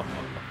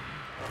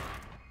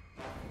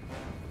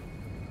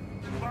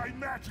 My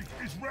magic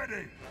is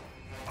ready.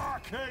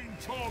 Arcane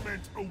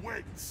torment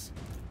awaits.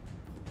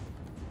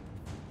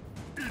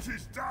 It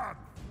is done.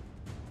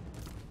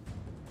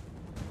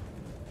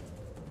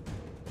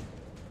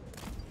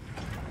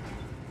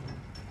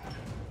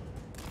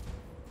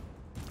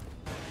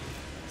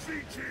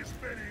 Teaches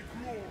many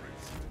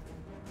glories.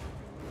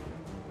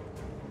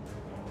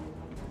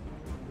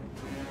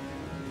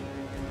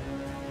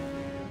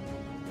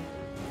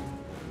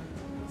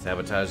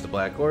 Sabotage the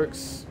black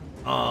orcs.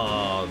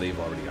 Oh, they've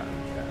already gotten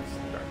cast.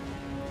 Darn.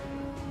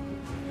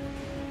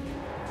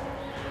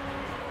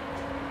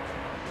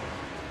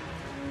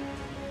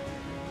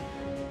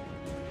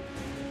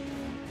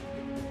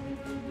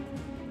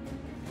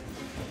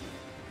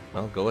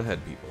 Well, go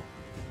ahead, people.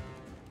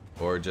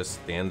 Or just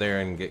stand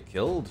there and get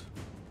killed.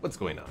 What's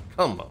going on?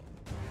 Come on.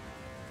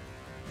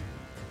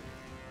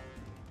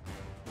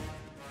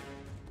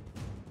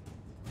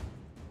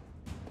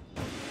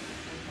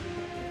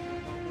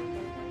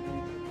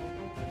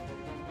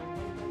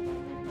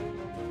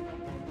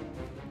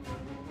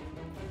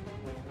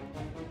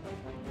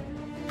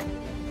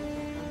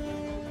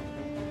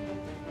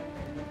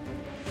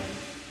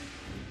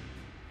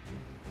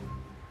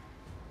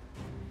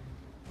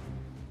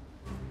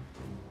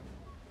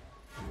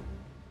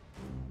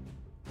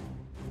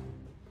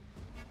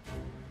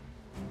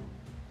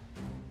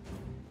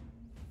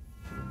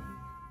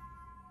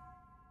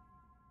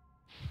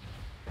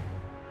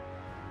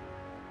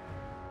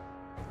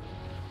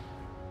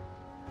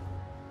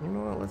 You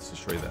know what? Let's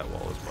destroy that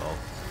wall as well.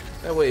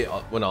 That way,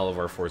 when all of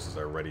our forces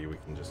are ready, we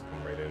can just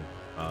come right in.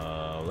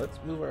 Let's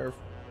move our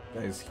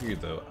guys here,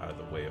 though, out of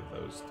the way of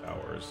those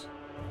towers.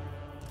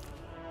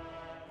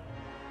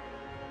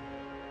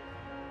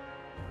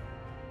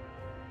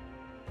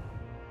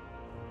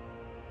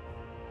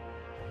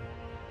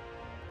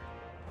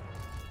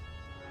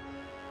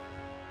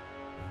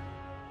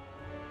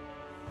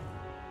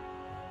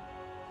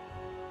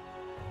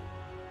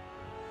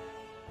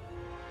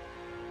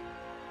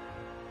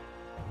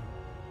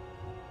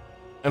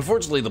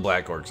 Unfortunately, the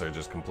Black Orcs are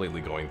just completely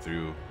going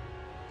through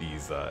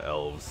these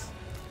elves.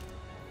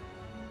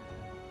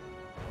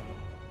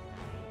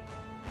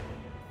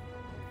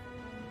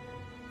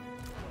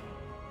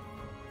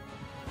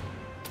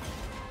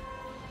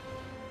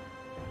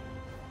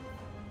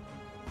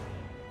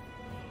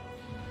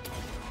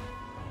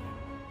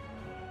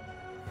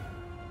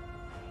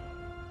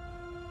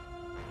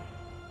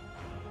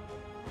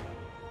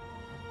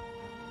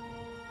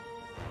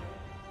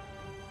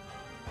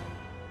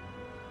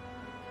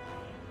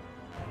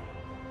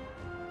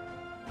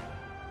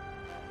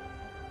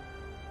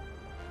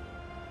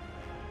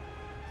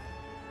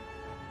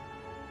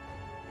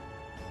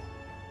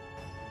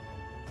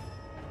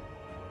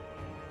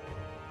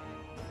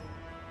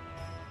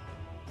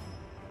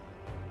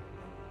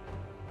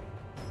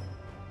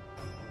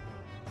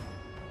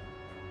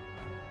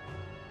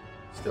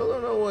 Still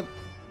don't know what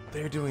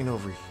they're doing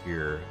over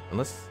here.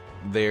 Unless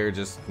they're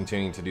just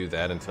continuing to do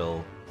that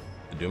until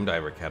the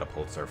Doomdiver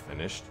catapults are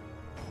finished.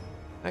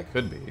 That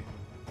could be.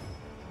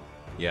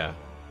 Yeah.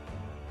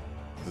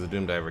 Because the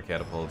Doomdiver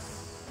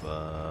catapults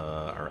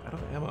are out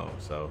of ammo,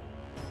 so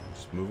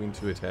just moving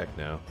to attack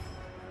now.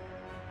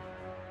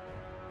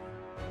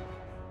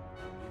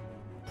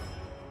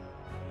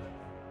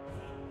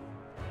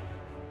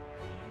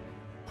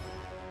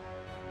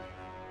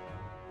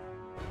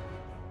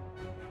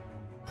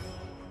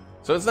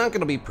 So it's not going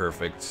to be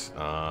perfect.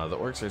 The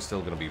orcs are still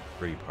going to be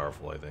pretty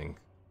powerful, I think.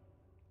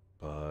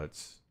 But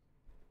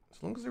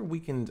as long as they're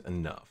weakened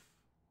enough.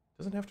 It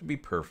doesn't have to be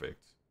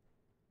perfect.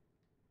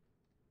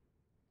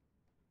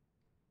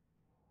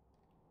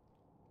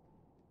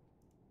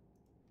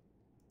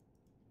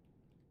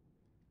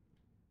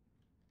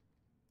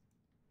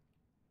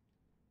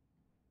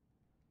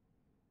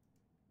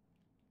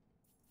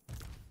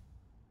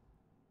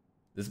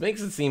 This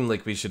makes it seem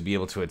like we should be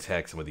able to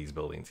attack some of these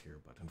buildings here,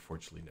 but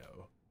unfortunately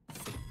no.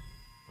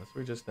 Unless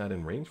we're just not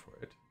in range for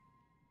it.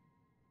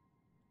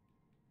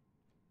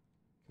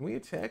 Can we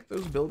attack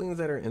those buildings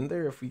that are in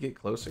there if we get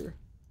closer?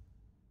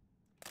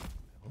 I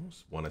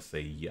almost want to say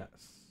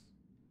yes.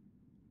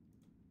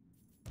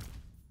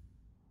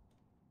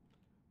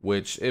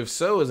 Which, if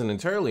so, is an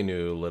entirely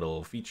new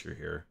little feature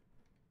here.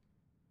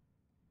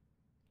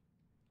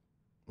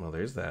 Well,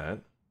 there's that.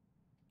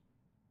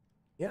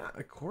 Yeah,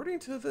 according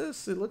to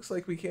this, it looks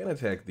like we can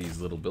attack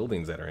these little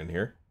buildings that are in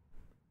here.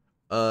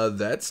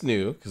 That's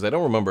new, because I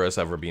don't remember us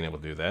ever being able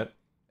to do that.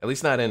 At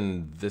least not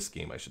in this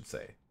game, I should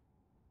say.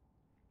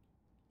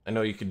 I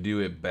know you could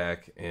do it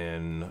back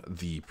in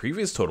the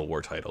previous Total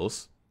War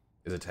titles,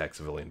 is attack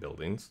civilian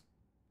buildings.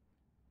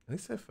 At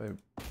least if I'm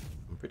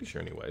pretty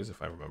sure anyways,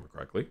 if I remember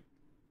correctly.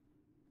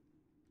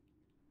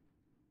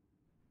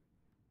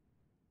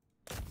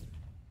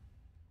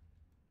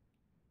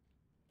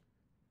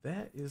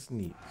 That is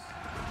neat.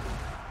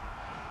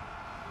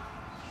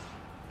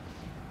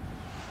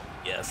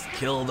 Yes,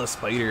 kill the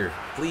spider.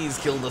 Please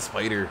kill the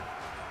spider.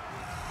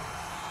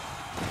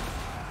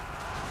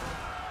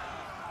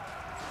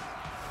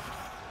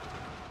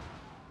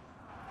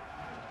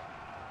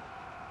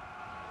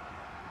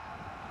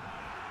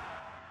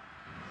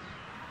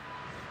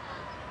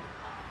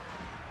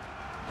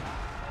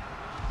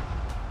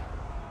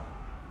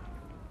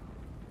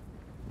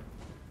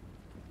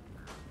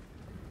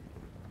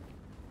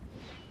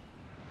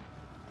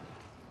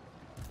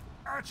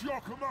 At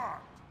your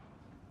command.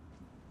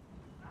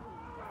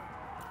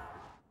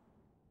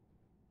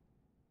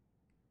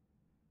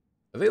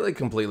 Are they like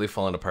completely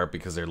falling apart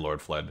because their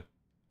lord fled?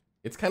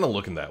 It's kind of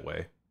looking that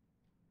way.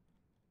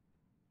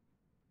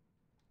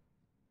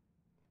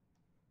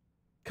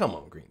 Come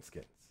on,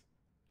 greenskins.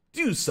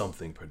 Do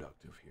something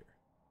productive here.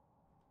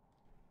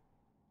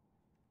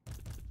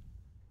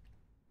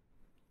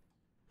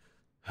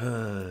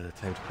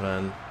 Time to put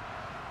on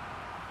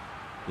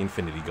the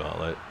Infinity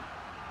Gauntlet.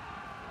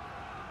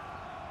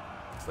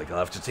 Looks like I'll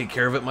have to take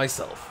care of it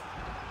myself.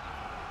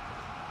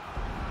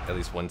 At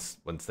least once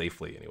they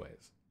flee,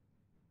 anyways.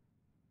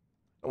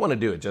 I don't want to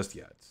do it just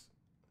yet.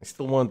 I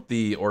still want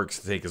the orcs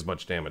to take as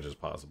much damage as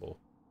possible.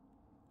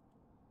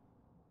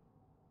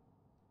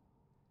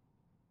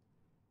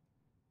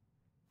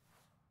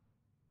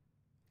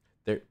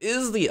 There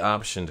is the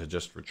option to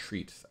just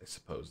retreat, I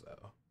suppose,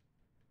 though.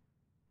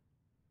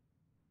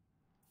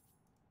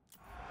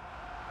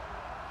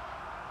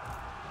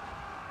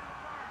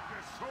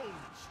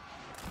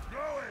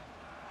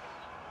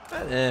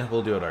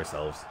 We'll do it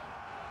ourselves.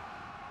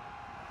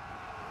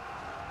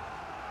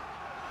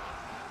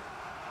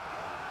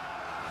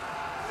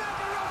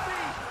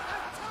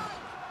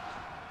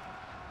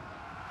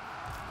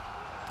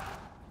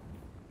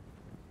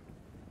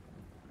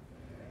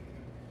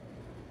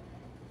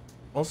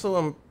 Also,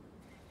 I'm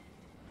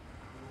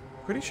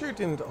pretty sure it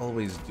didn't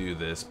always do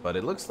this, but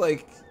it looks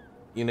like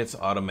units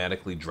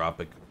automatically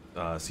drop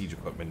siege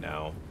equipment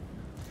now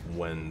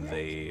when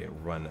they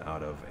run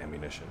out of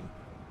ammunition.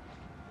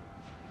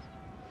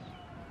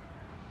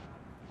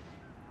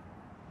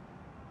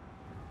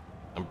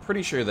 I'm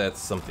pretty sure that's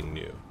something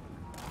new,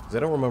 because I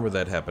don't remember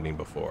that happening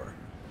before.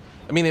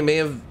 I mean, it may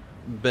have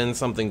been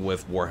something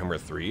with Warhammer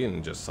 3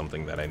 and just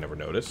something that I never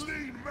noticed.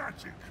 Clean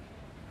magic.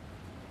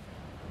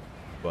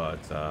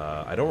 But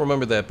I don't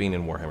remember that being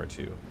in Warhammer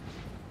 2.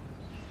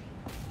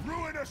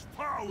 Ruinous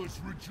powers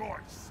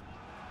rejoice.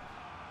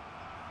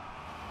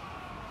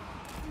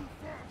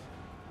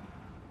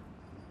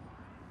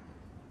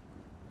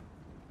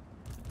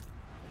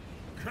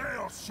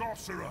 Chaos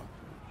sorcerer.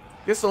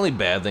 I guess the only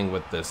bad thing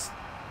with this,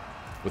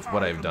 with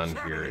what I've done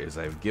here, is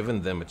I've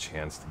given them a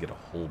chance to get a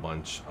whole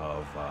bunch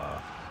of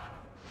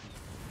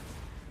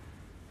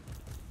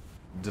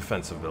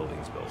defensive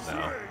buildings built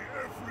now. Slay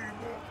every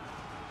mortal.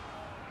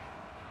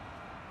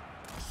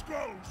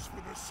 Skulls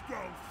for the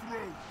skull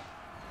through.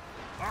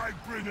 I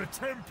bring a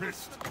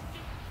tempest.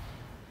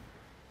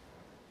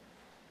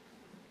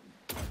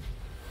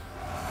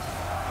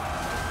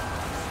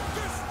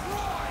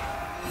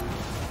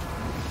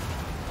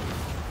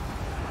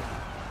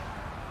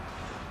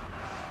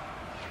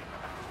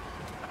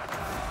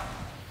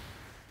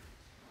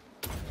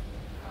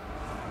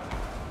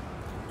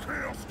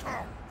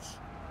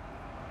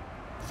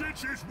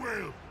 His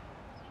will.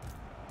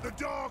 The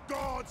dark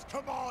gods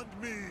command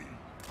me.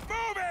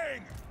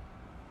 Moving!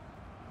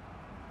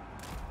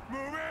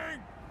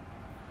 Moving!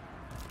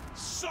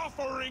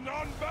 Suffering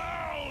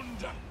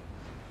unbound!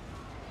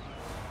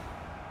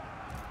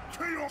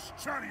 Chaos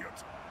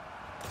chariot,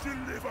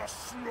 deliver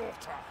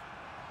slaughter.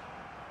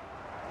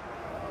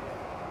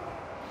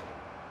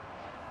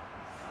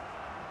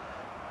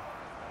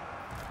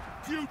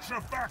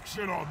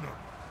 Putrefaction on them.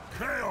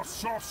 Chaos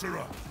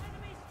sorcerer.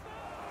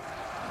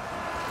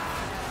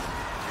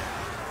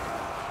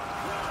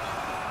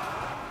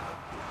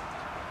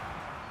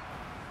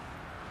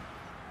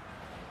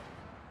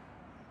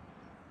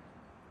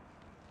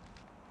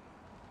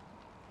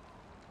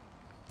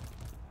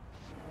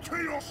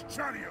 Chaos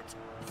chariot.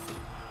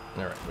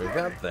 All right, we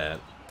got that.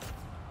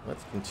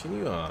 Let's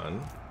continue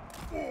on.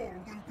 All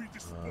will be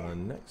destroyed.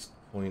 Next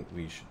point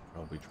we should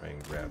probably try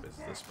and grab is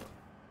this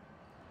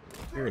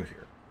one. Here and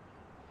here.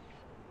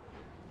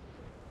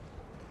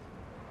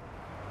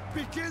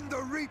 Begin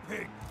the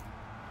reaping.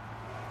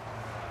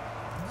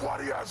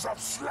 Warriors of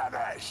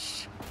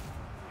Slanesh.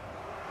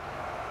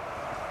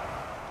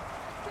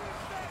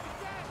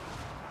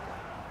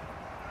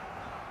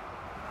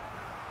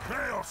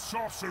 Chaos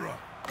sorcerer.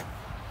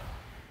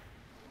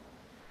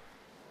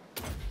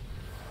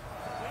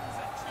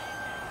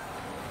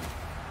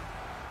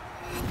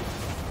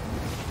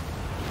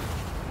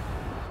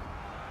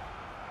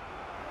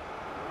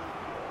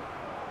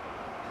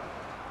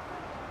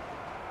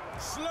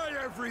 Slay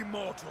every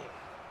mortal!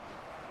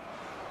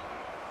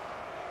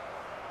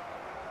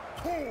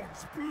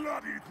 Horn's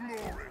bloody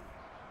glory!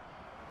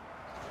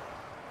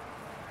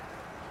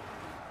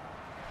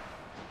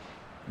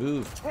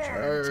 Move. Time to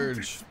Charge.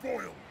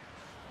 despoil!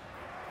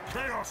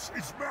 Chaos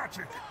is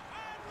magic!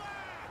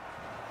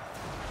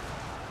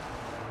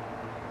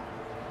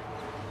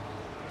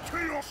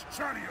 Chaos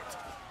chariot!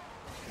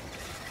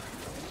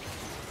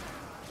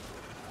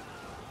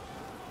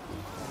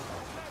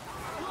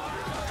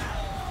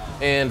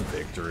 And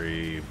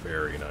victory.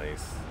 Very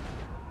nice.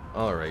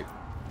 Alright.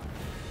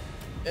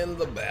 End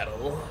the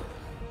battle.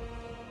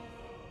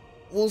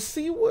 We'll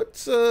see what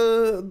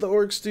the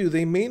orcs do.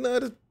 They may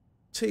not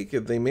take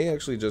it. They may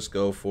actually just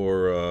go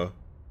for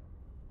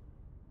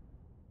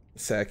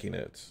sacking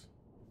it.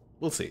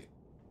 We'll see.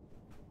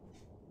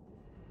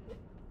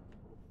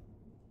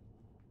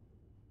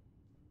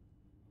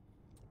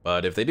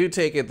 But if they do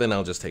take it, then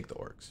I'll just take the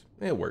orcs.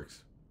 It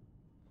works.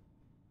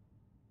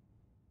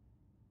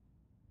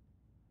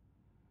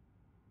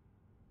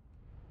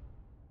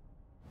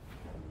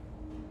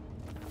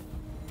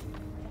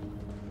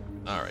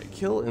 Alright,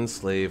 kill,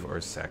 enslave,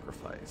 or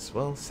sacrifice.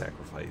 Well,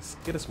 sacrifice.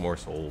 Get us more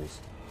souls.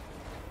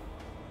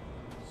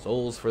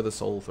 Souls for the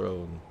soul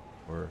throne.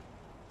 Or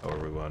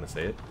however we want to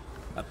say it.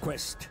 A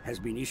quest has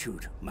been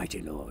issued,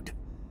 mighty lord.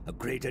 A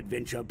great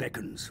adventure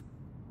beckons.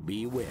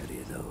 Be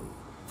wary, though.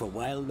 For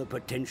while the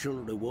potential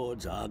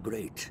rewards are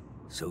great,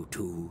 so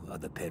too are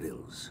the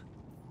perils.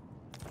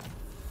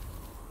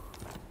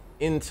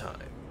 In time.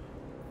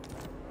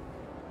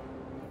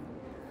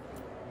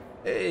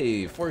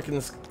 Hey,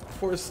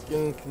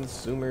 Foreskin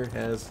Consumer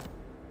has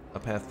a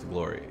path to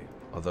glory.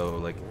 Although,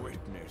 like,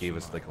 it gave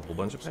us like a whole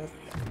bunch of paths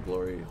to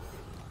glory.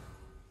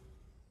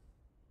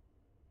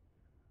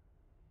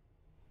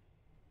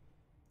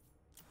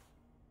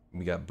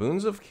 We got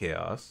Boons of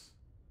Chaos.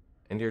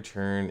 End your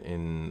turn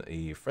in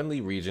a friendly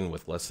region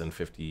with less than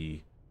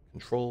 50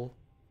 control.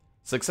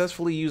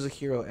 Successfully use a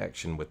hero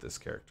action with this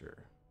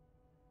character.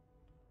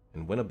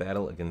 And win a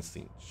battle against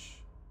each.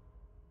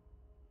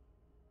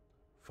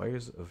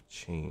 Fires of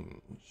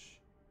Change.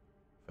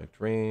 Effect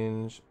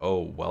range. Oh,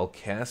 while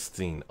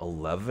casting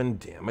 11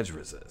 damage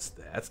resist.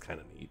 That's kind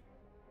of neat.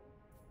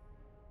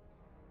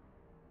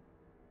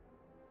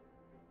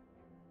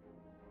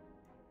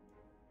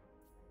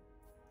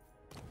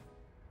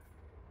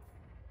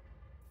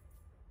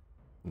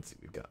 Let's see,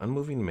 we've got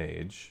Unmoving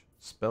Mage,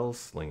 Spell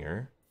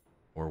Slinger,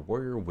 or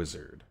Warrior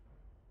Wizard.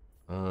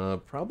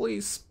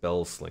 Probably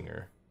Spell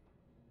Slinger.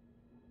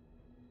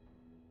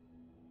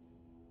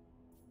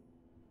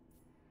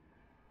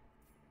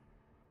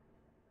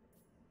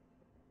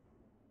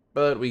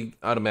 But we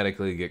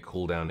automatically get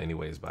cooldown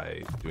anyways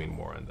by doing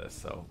more on this,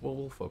 so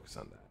we'll focus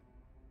on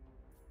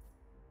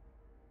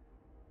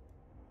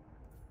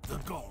that. The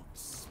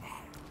gods smile.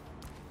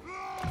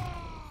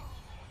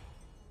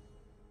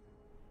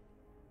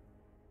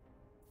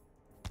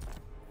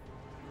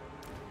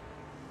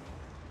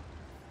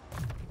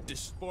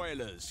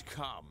 Despoilers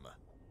come.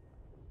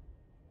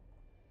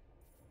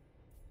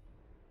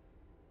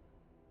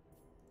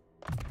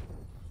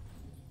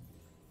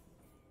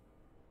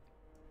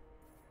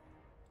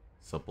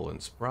 Supple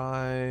and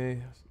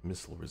Spry,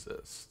 Missile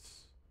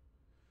Resists.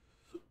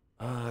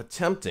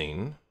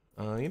 Tempting.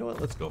 You know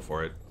what? Let's go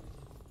for it.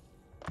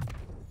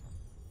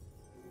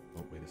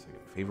 Oh, wait a second.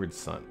 Favored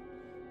Son.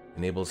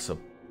 Enables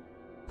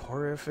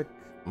soporific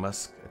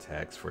musk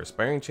attacks for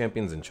aspiring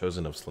champions and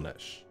chosen of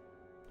Slaanesh.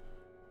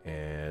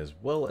 As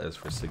well as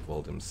for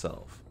Sigvald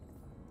himself.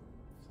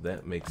 So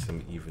that makes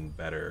him even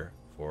better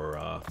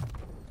for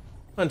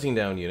hunting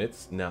down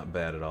units. Not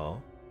bad at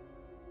all.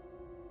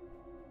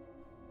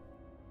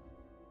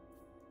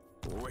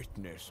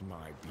 Witness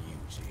my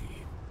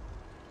beauty.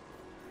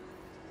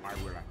 I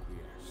will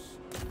acquiesce.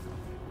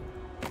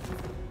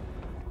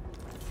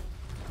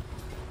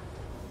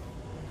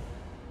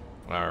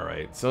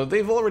 Alright, so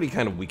they've already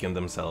kind of weakened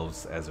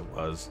themselves as it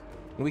was.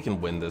 And we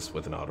can win this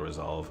with an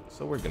auto-resolve,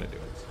 so we're gonna do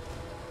it.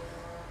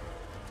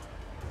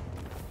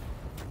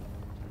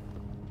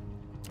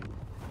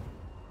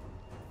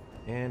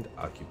 And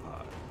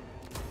occupy.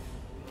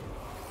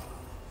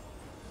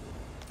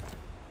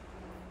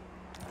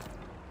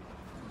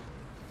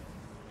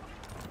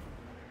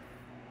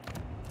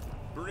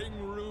 Bring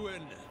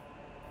ruin.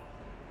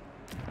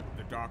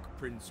 The Dark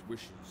Prince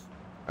wishes.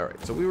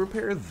 Alright, so we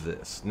repair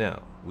this.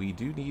 Now, we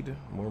do need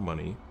more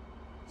money.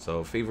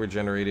 So, favor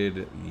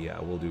generated, yeah,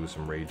 we'll do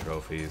some raid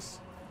trophies.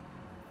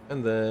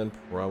 And then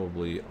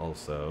probably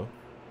also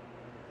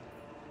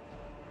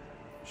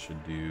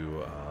should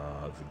do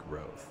the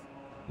growth.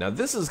 Now,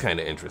 this is kind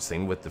of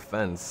interesting. With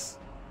defense,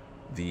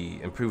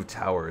 the improved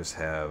towers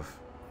have,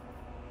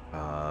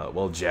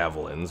 well,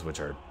 javelins, which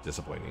are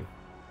disappointing.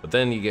 But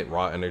then you get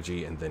raw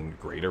energy and then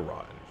greater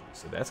raw energy.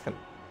 So that's kind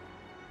of...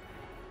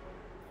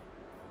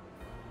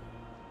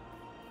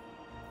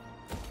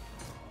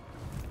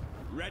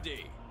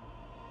 Ready.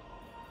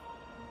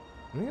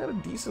 We got a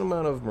decent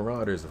amount of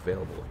Marauders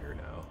available here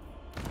now.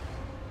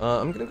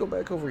 I'm going to go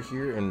back over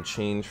here and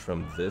change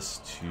from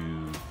this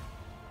to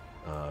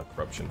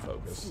Corruption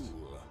Focused.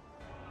 Fool.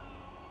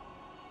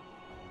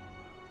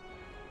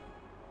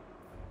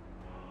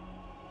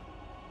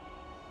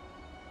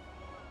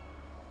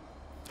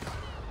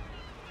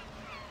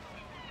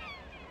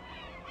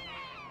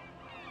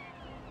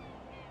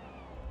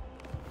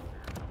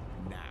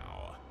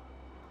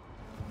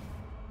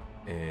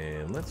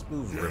 And let's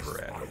move River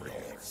Rat over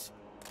here.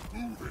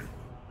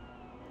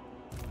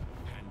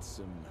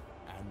 Handsome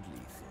and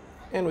lethal.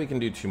 And we can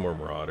do 2 more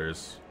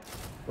Marauders.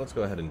 Let's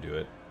go ahead and do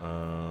it.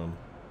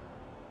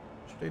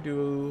 Should I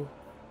do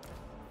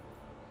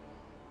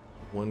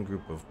 1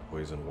 group of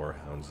Poison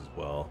Warhounds as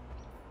well?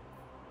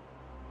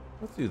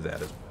 Let's do that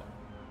as well.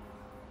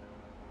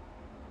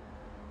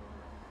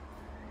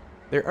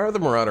 There are the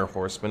Marauder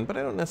Horsemen, but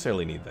I don't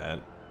necessarily need that.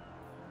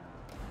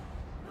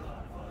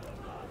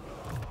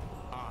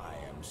 I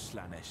am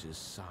Slanesh's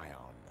scion.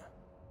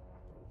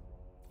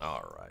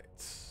 Alright.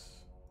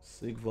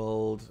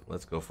 SIGVALD,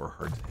 let's go for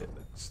hard to hit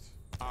next.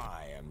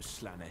 I am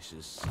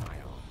Slanesh's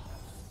scion.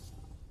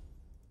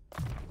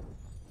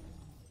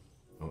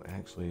 Oh,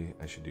 actually,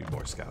 I should do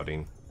more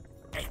scouting.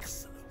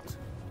 Excellent.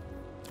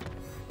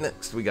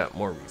 Next, we got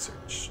more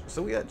research.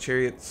 So we got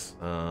chariots,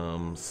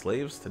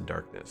 slaves to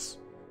darkness.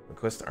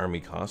 Request army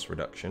cost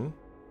reduction.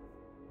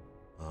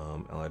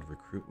 Allied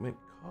recruitment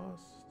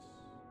costs.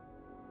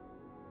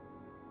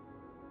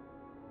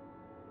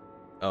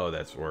 Oh,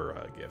 that's for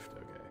gift.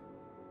 Okay.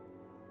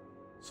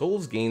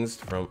 Souls gained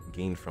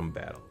from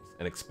battles.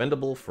 And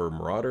expendable for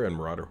Marauder and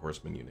Marauder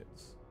Horseman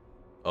units.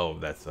 Oh,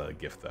 that's a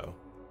gift though.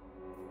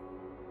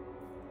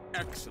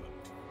 Excellent.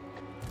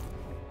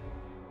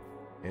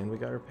 And we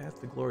got our Path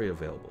to Glory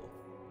available.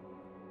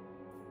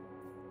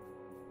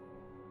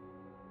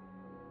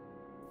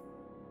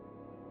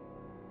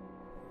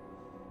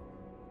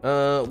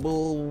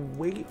 We'll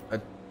wait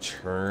a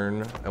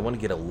turn. I want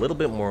to get a little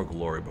bit more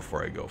glory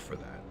before I go for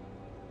that.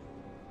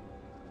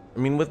 I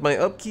mean, with my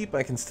upkeep,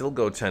 I can still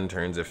go 10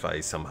 turns if I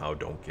somehow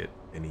don't get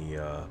any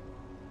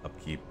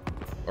upkeep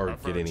or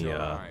get any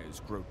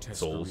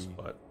souls.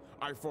 But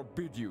I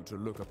forbid you to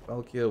look up.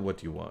 Valkia, what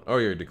do you want? Oh,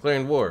 you're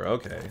declaring war.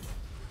 Okay.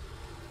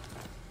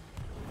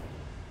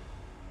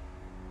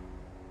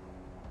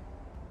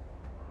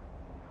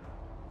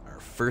 Our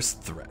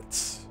first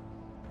threat.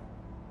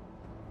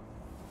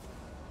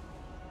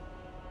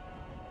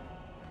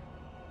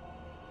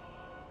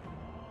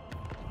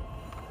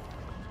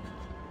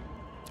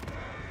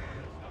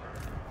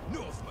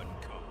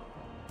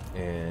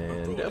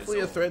 And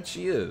definitely a threat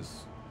she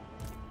is.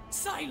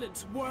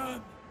 Silence,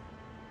 worm!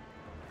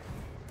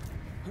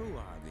 Who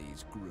are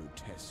these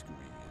grotesqueries?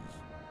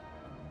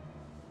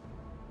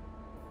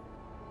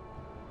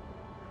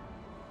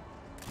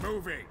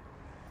 Moving.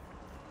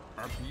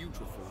 A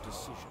beautiful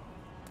decision.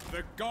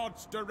 The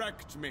gods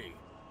direct me.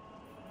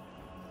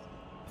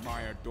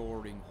 My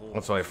adoring horse.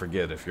 That's why I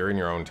forget. If you're in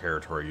your own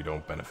territory, you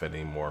don't benefit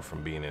anymore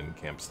from being in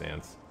camp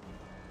stance.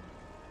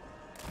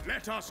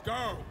 Let us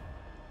go.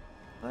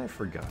 I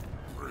forgot.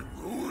 Bring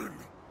ruin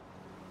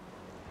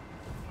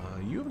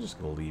I'm just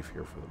gonna leave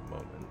here for the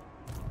moment.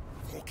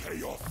 for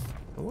chaos.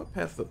 Now, what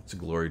path to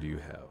glory do you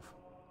have?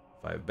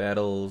 5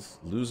 battles,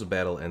 lose a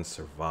battle and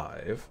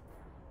survive,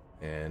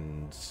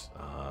 and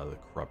the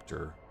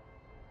corruptor.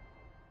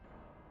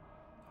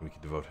 We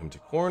could devote him to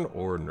Corn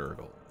or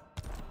Nurgle.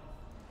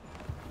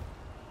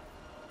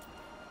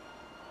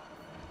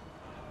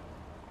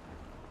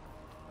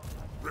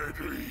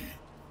 Ready.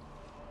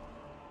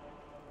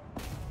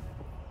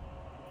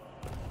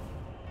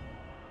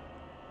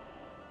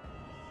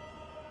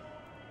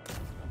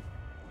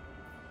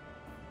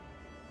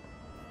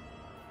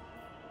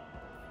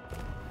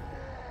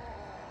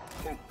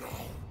 Hope now.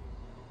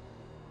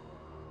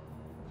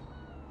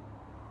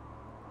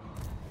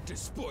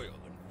 Despoil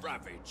and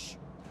ravage.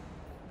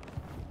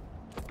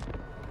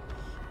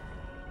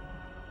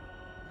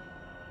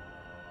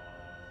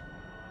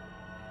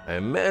 I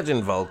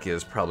imagine Valkia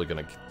is probably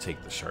going to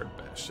take the Shard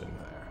Bastion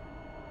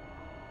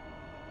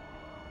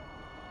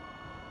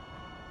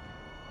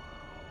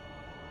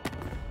there.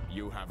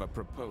 You have a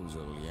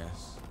proposal,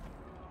 yes?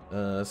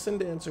 Sin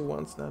Dancer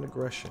wants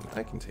non-aggression.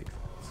 I can take that.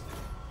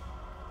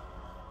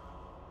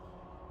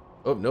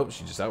 Oh, nope,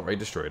 she just outright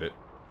destroyed it.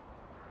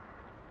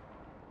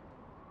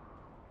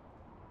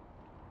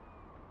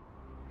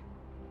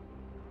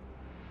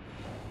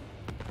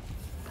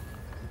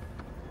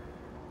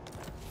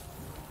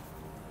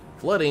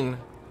 Flooding.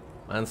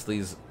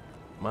 Monsleeb's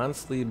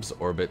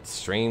orbit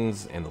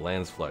strains and the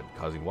lands flood,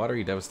 causing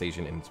watery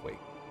devastation in its wake.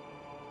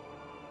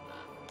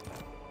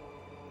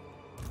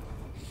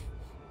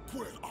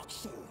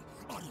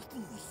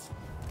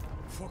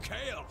 For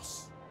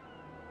chaos.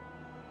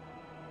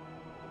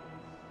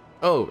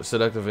 Oh,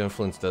 seductive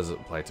influence does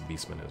apply to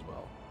beastmen as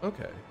well.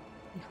 Okay,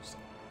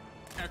 interesting.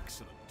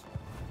 Excellent.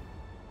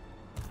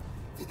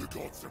 For the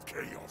gods of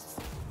chaos.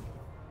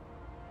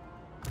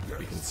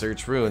 We can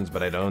search ruins,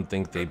 but I don't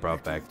think they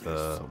brought back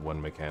the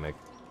one mechanic.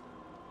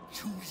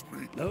 Choose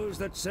me. Those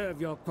that serve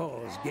your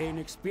cause gain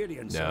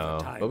experience over No,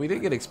 time. but we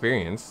did get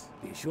experience.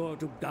 Be sure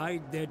to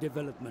guide their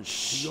development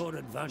to your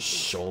advantage.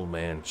 Shh, old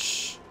man,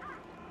 shh.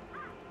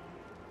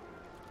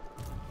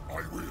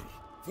 I will,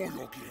 for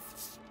your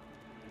gifts.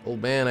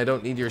 Old man, I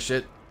don't need your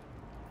shit.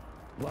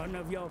 One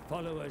of your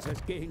followers has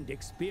gained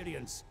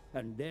experience,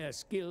 and their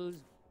skills.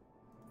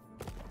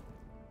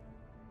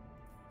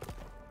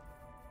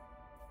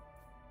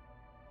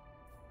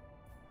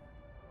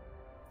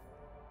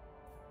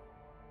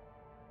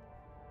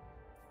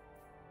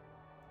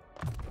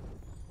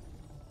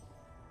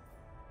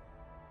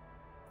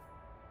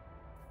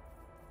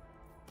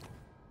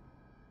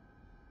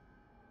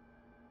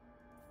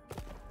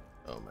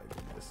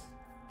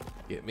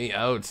 Get me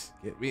out.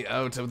 Get me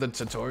out of the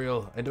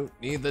tutorial. I don't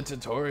need the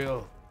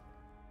tutorial.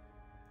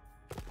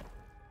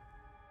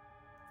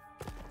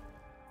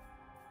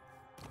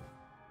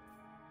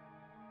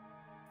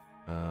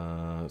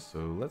 So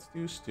let's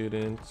do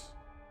student.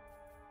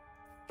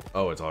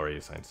 Oh, it's already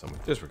assigned to someone.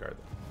 Disregard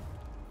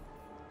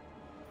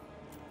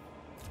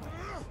that.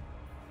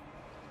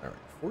 Alright,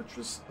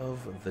 Fortress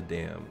of the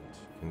Damned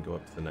can go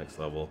up to the next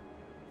level.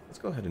 Let's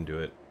go ahead and do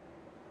it.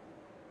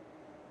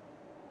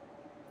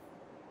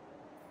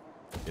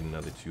 Get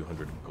another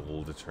 200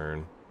 gold a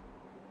turn.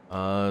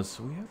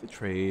 So we have the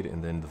trade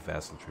and then the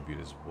vassal tribute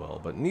as well,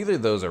 but neither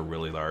of those are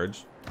really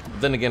large. But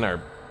then again,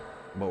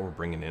 what we're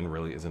bringing in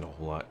really isn't a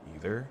whole lot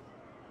either.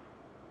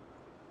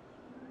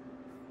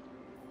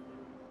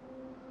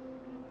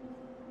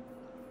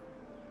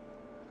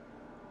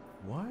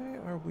 Why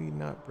are we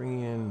not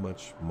bringing in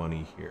much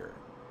money here?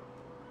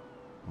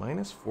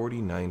 Minus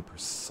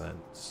 49%.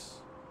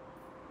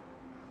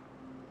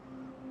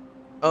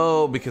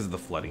 Oh, because of the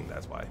flooding,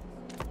 that's why.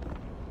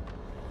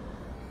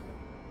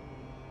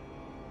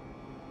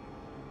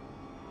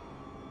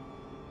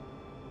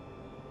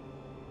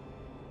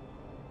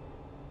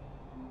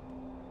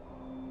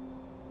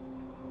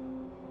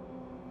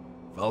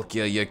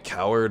 Valkia, you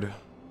coward.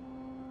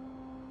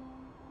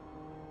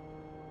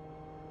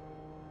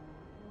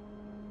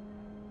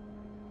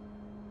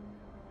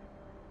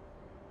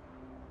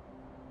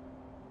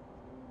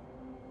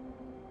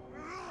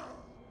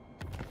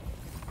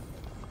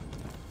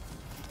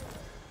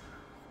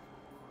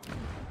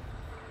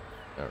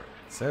 Alright,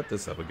 set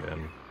this up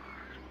again.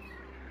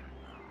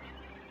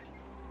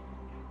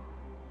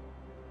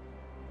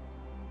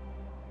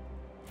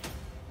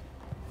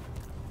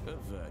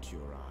 Avert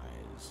your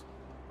eyes.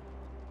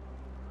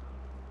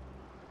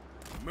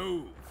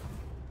 Move!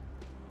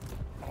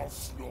 I'll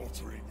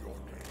slaughter in your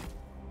name.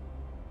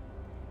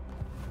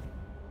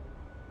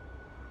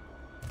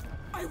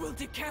 I will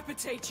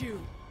decapitate you.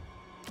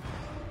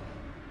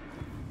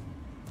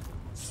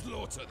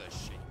 Slaughter the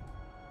sheep.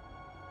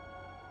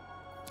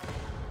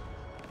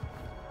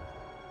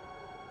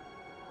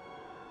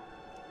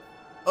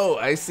 Oh,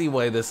 I see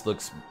why this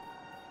looks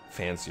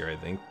fancier, I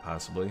think,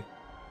 possibly.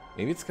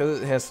 Maybe it's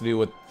because it has to do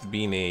with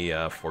being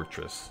a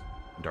fortress.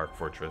 Dark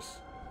fortress.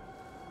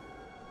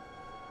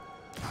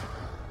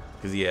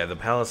 Because, yeah, the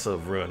Palace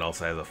of Ruin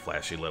also has a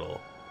flashy little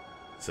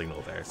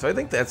signal there. So I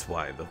think that's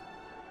why.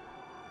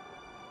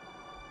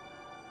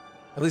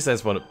 At least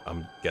that's what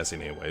I'm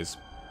guessing anyways.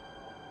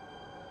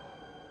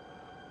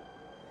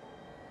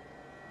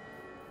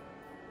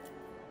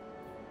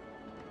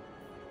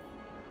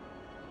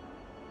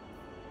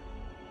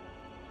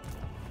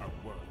 A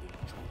worthy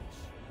choice.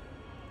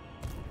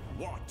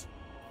 What?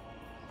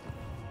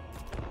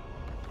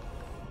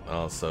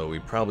 Also, we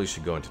probably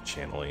should go into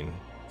channeling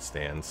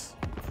stance.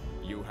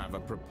 You have a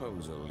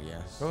proposal,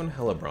 yes? Throne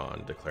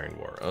Hellebron declaring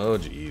war. Oh,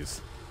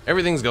 jeez.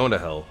 Everything's going to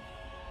hell.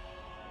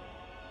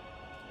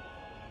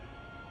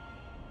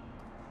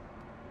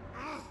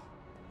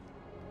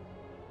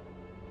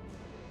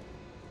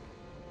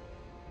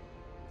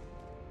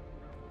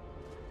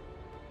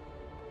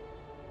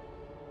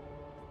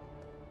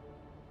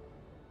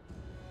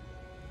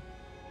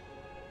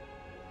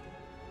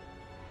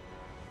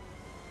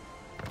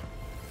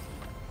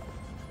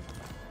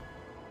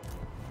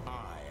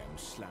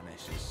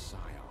 Slanesh's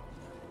scion.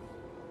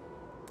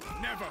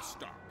 Never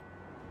stop.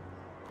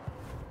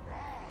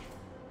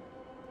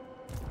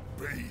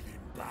 Bathe in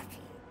battle.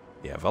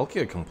 Yeah,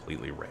 Valkia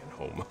completely ran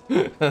home.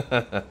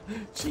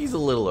 She's a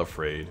little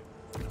afraid.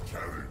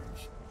 Challenge.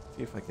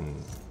 See if I can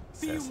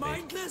Be you assassinate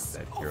mindless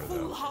that or hero, though.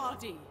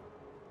 foolhardy?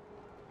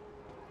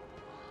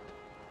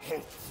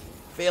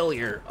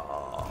 Failure.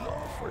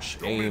 Oh, for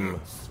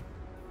shame.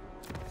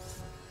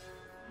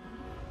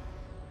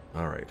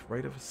 Alright,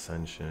 Rite of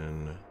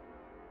Ascension.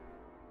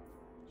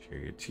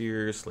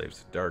 Charioteer, Slaves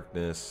to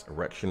Darkness,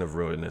 Erection of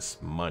Ruinous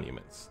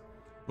Monuments.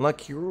 Unlock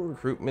hero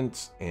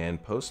recruitment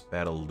and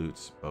post-battle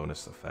loots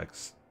bonus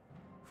effects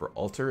for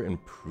altar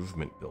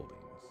improvement buildings.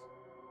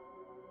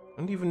 I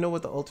don't even know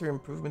what the altar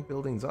improvement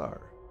buildings are.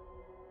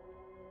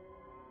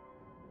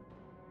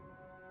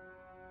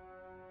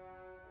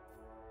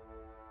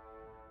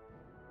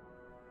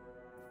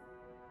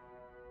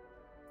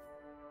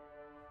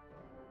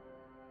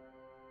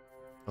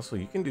 Also,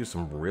 you can do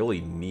some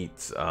really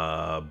neat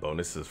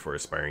bonuses for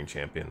aspiring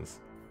champions.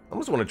 I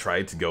almost want to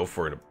try to go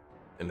for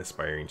an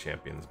aspiring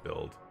champions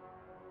build.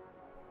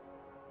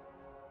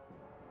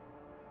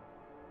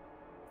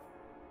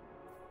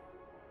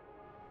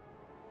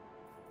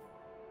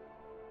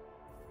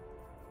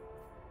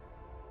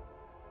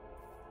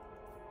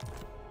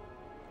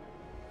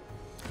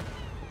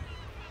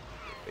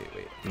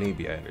 Wait.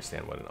 Maybe I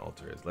understand what an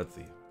altar is. Let's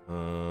see.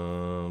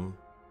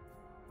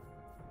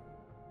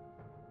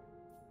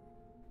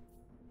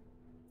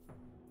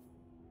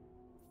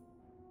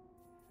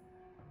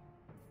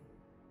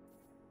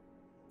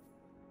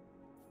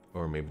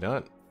 Or maybe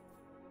not.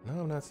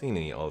 No, I'm not seeing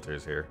any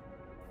altars here.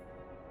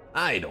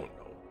 I don't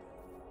know.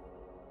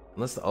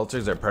 Unless the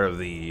altars are part of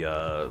the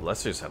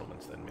lesser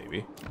settlements, then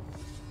maybe.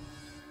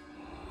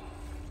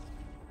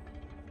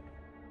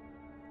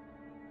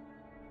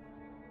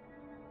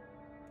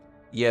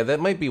 Yeah, that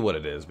might be what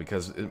it is,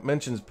 because it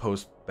mentions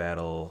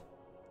post-battle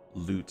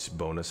loot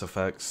bonus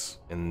effects,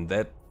 and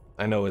that,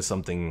 I know, is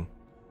something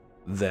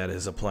that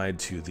is applied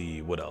to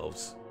the Wood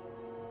Elves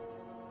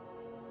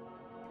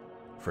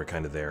for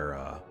kind of their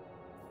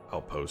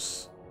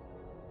outposts.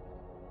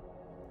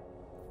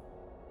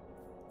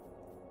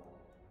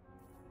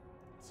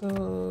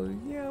 So,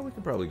 yeah, we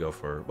could probably go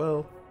for,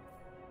 well...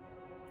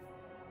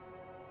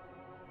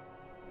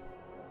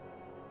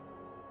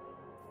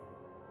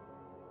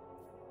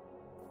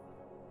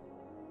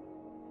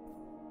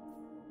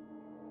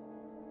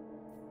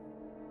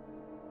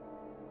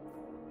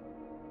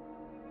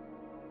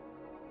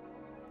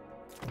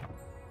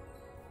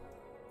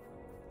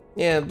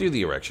 Yeah, do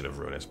the erection of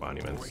ruinous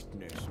monuments.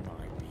 Witness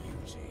my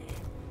beauty.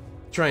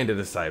 Trying to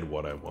decide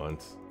what I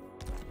want.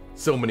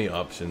 So many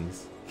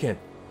options. Can't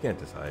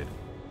decide.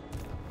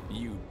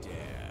 You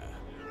dare.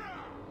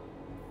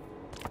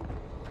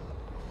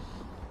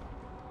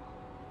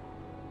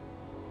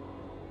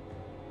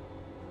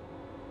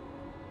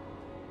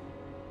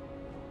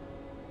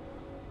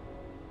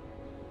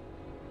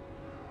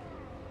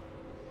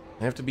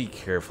 I have to be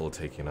careful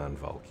taking on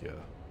Valkia.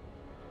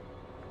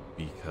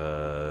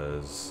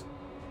 Because...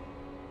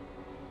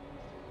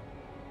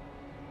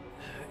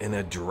 in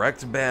a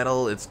direct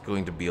battle, it's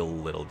going to be a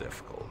little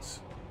difficult,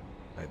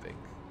 I think.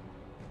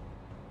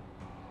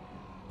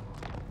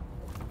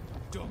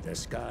 The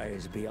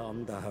skies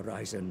beyond the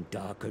horizon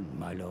darken,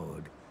 my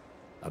lord.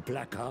 A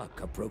black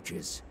arc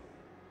approaches.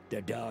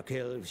 The dark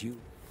elves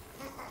you...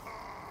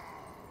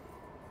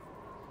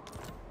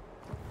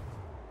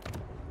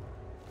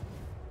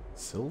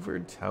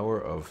 Silvered Tower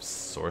of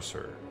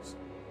Sorcerers.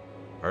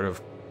 Heart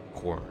of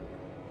Corn.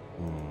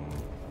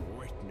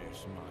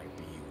 Witness my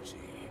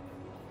beauty.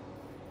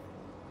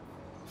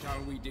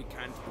 Shall we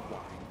decant the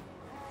wine?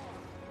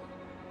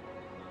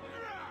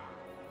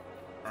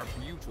 A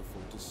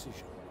beautiful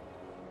decision.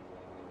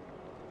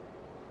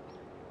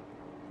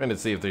 Trying to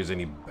see if there's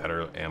any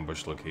better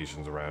ambush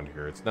locations around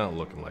here. It's not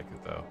looking like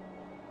it, though.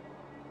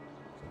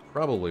 So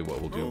probably what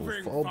we'll do,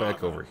 we'll fall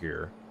back over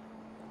here.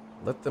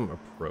 Let them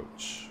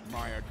approach.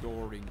 My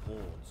adoring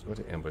hordes. Go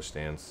to ambush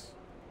stance.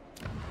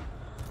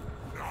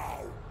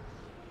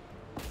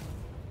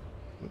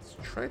 Let's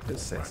try to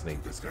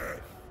assassinate this guy.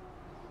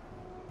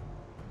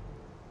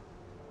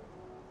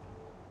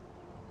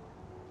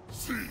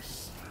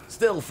 Cease.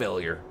 Still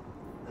failure.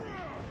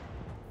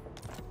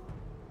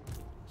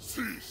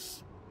 Cease.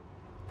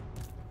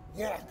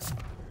 What?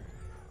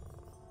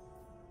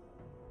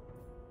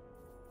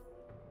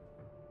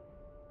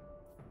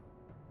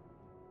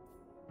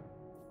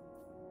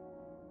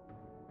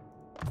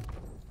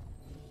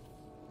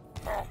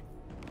 Ah,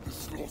 the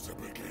slaughter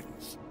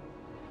begins.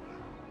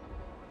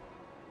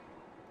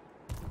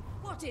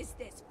 What is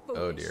this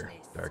Oh dear.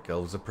 foolishness? Dark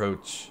elves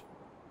approach.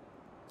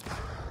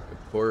 The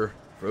poor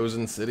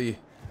frozen city.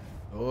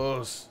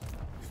 Oh.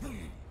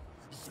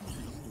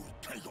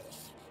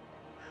 Chaos.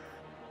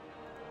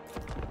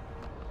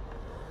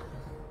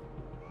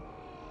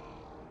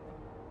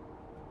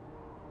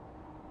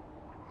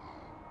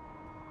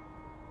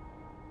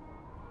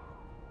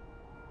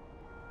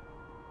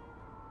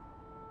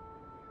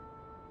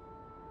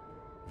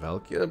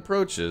 Valkia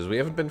approaches. We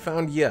haven't been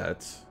found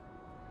yet.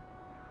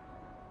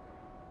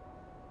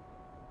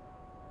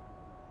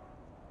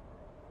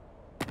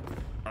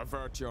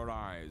 Avert your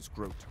eyes,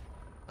 Groot.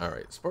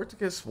 Alright,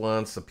 Spartacus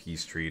wants a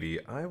peace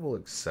treaty. I will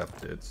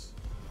accept it.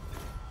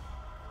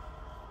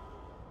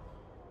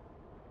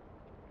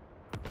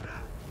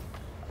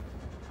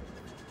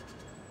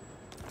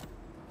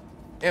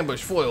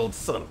 Ambush foiled,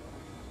 son.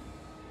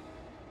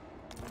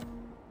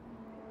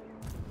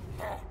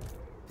 Ah,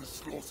 the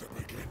slaughter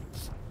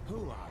begins.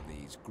 Who are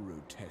these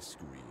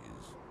grotesqueries?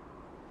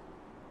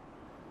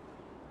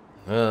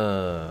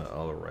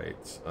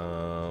 Alright.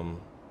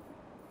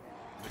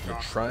 We'll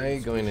try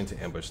going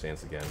into ambush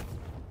stance again.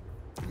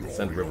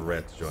 Send River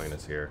Rat to join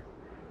us here.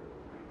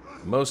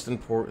 Most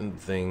important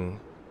thing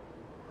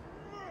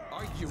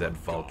is that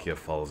Valkia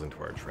falls into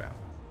our trap.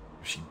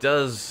 If she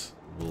does,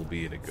 we'll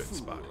be in a good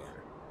spot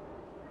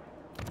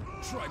here.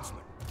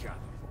 Tribesmen, gather.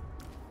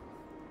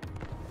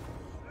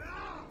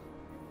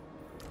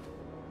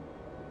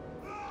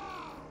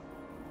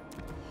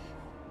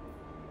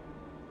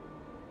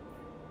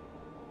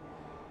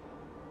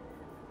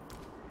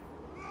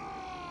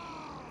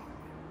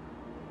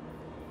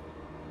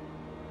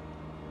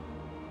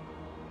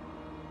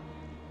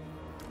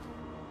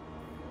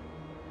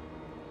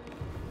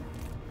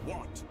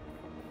 What?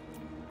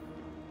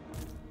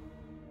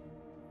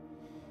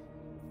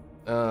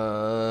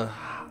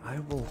 I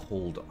will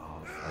hold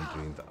off on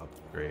doing the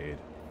upgrade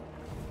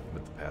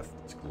with the Path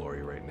to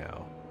Glory right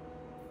now.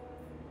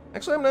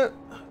 Actually, I'm not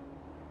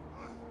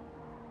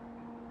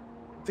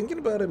thinking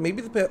about it.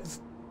 Maybe the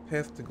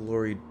Path to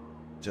Glory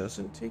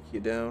doesn't take you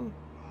down.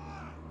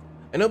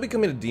 I know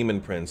becoming a Demon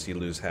Prince, you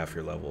lose half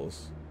your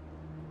levels.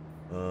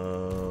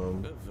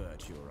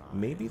 Avert your eyes.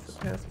 Maybe the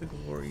Path to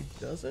Glory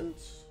doesn't.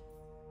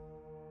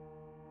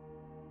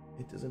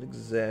 It doesn't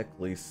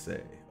exactly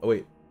say. Oh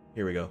wait,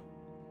 here we go.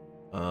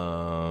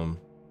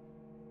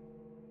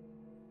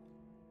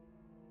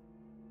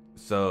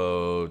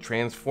 So,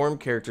 transformed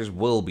characters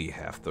will be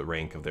half the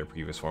rank of their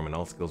previous form, and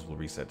all skills will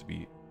reset to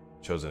be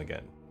chosen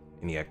again.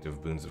 Any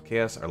active boons of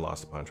chaos are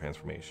lost upon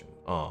transformation.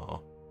 Aww.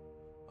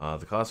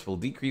 The cost will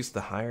decrease the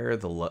higher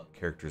the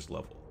character's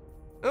level.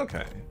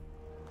 Okay.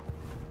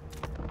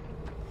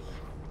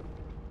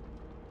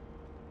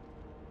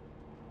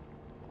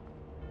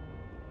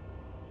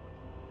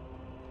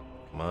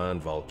 Come on,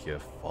 Valkia,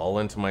 fall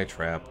into my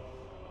trap.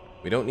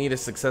 We don't need a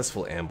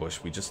successful ambush,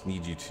 we just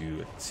need you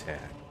to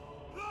attack.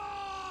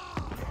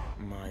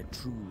 My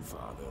true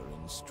father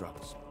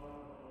instructs.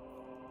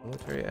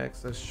 Military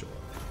access, sure.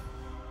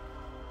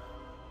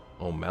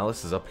 Oh,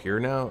 Malice is up here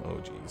now?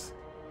 Oh, jeez.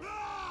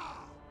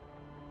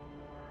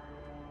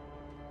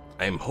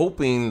 I'm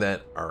hoping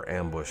that our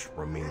ambush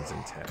remains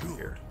intact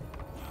here.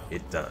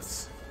 It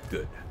does.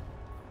 Good.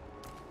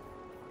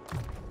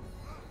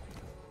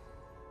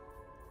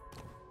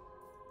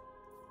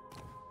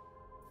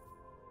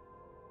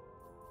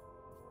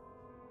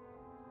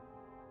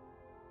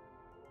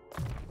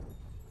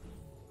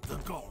 The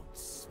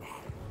gods.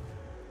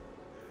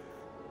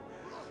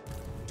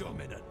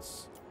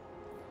 Dominance.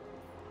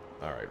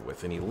 Alright,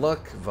 with any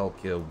luck,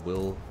 Valkia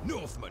will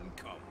Northmen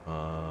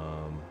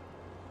come.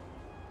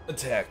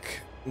 attack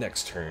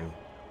next turn.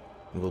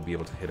 And we'll be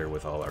able to hit her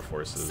with all our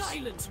forces.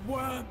 Silence,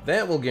 worm!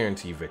 That will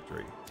guarantee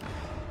victory.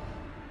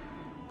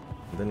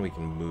 And then we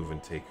can move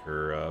and take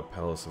her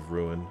Palace of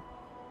Ruin.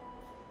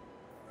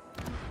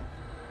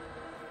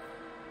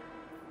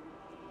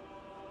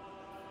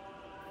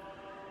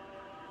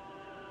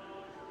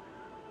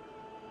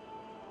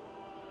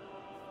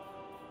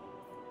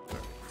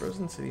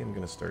 Frozen City, I'm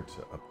going to start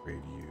to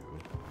upgrade you.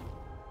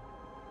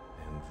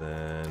 And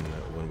then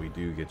when we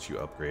do get you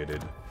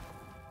upgraded,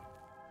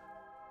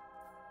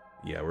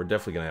 yeah, we're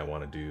definitely going to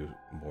want to do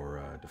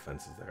more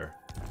defenses there.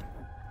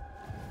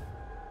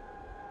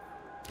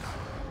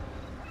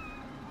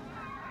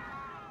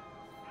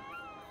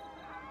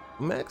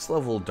 Max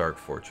level Dark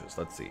Fortress,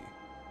 let's see.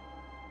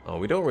 Oh,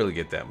 we don't really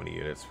get that many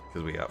units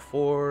because we got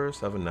 4,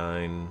 7,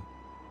 9,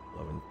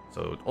 11.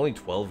 So only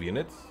 12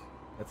 units?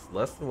 That's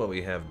less than what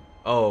we have.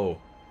 Oh,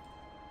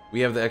 we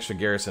have the extra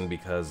garrison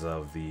because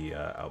of the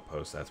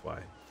outpost, that's why.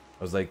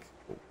 I was like,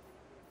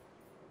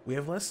 we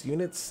have less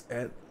units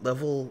at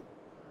level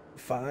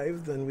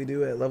 5 than we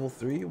do at level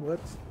 3? What?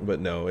 But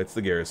no, it's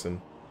the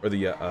garrison. Or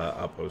the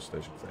outpost,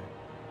 I should say.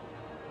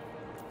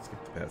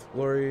 Skip the Path of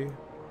Glory.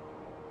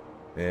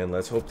 And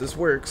let's hope this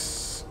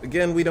works.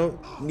 Again, we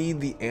don't need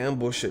the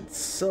ambush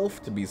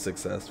itself to be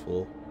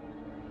successful.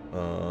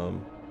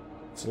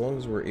 So long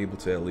as we're able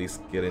to at least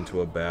get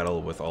into a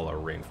battle with all our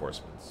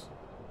reinforcements.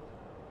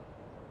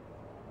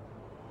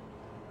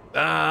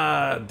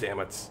 Ah,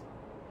 damn it.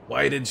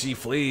 Why did she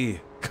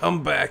flee?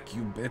 Come back,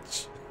 you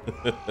bitch.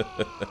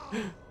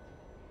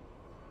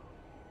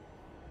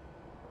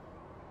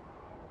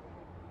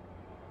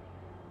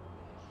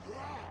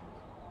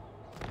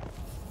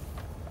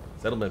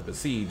 Settlement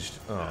besieged.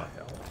 Oh,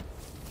 hell.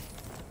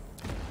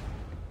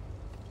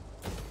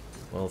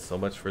 Well, so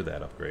much for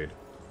that upgrade.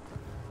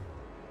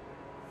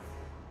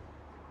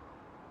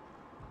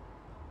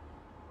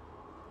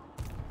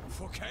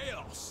 For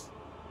chaos!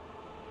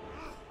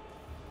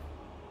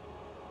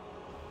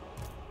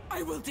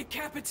 I will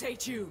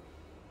decapitate you!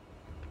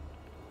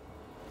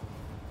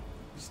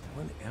 Still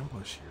an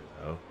ambush here,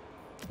 though.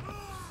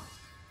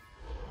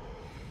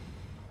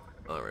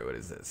 Alright, what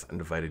is this?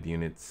 Undivided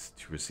units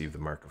to receive the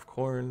Mark of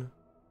Corn.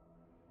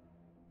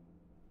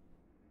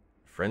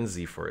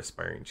 Frenzy for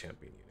aspiring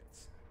champion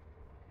units.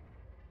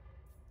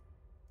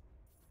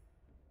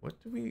 What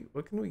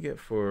can we get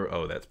for...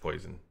 Oh, that's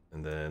poison.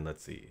 And then,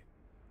 let's see.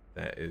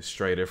 That is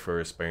Strider for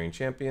aspiring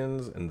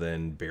champions, and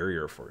then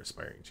Barrier for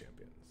aspiring champions.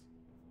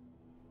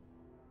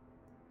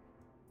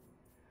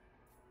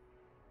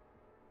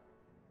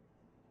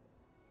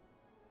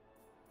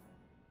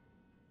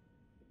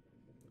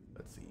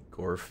 Let's see.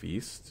 Gore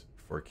Feast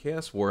for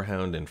Chaos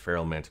Warhound and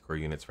Feral Manticore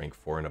units rank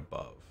 4 and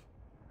above.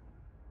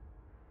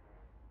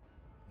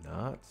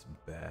 Not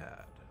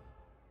bad.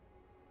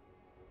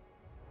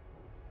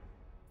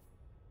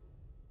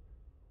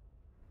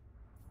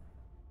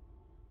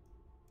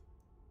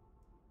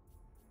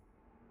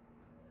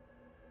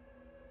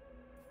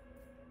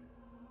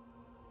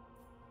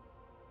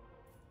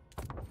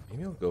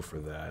 Maybe I'll go for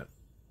that.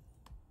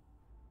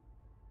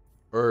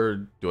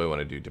 Or do I want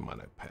to do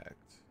Demonic Pact?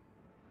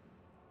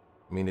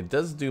 I mean, it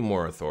does do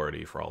more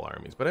authority for all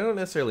armies, but I don't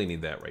necessarily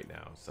need that right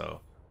now.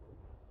 So,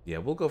 yeah,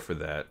 we'll go for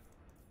that.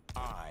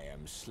 I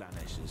am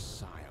Slanesh's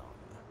scion.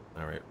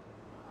 All right.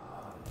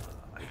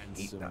 I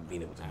hate not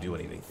being able to do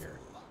anything here.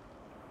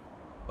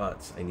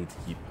 But I need to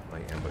keep my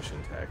ambush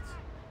intact.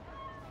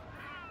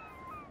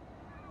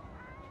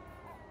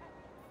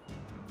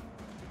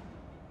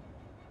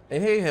 I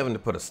hate having to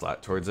put a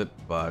slot towards it,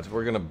 but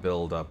we're going to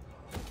build up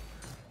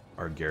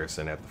our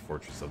garrison at the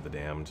Fortress of the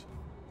Damned.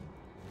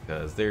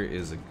 Because there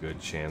is a good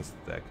chance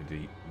that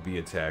could be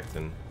attacked,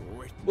 and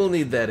we'll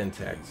need that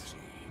intact.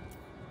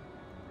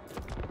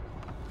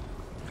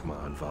 Come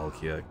on,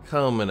 Valkia.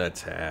 Come and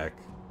attack.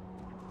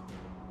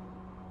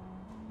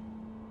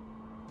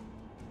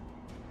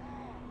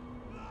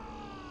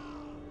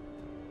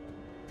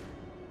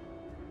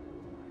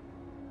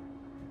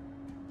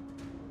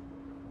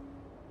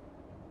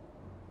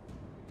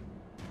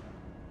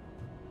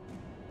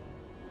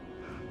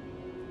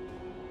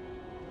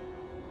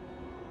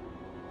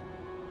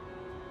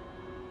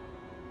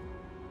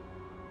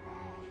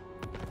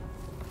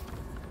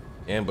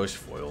 Ambush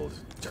foiled.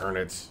 Darn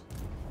it.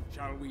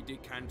 Shall we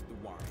decant the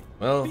wine?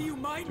 Well, Be you do I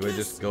mindless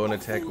just go and or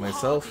attack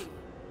myself? foolhardy?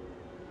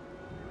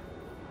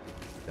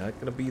 Not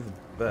gonna be the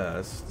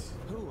best.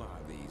 Who are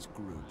these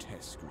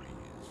grotesqueries?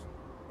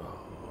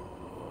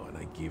 Oh, and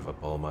I gave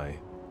up all my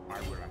I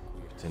will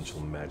acquiesce. potential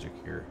magic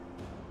here.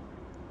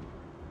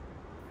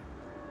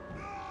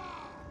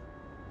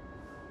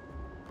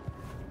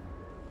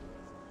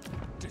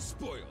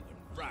 Despoil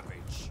and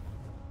ravage.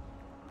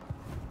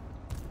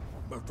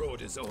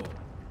 Marauders all.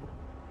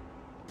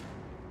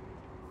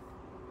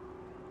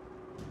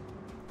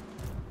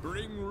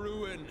 Bring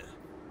ruin.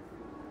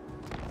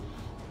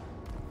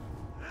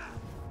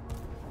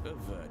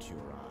 Avert your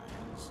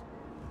eyes.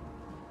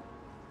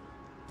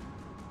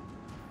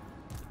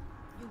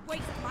 You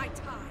waste my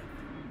time.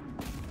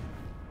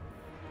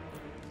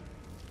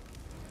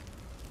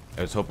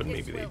 I was hoping This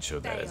maybe will they'd show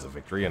that as a fail.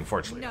 victory.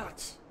 Unfortunately, No.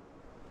 not.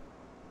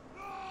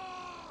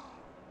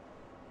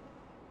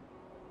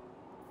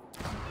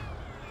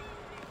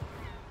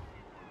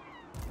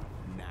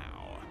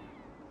 Now.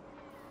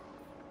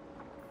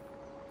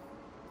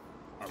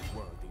 A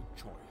worthy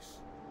choice.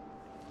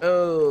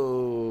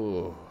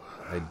 Oh,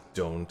 I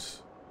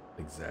don't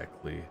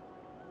exactly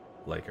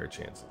like our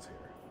chances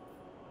here.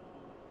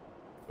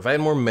 If I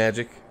had more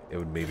magic, it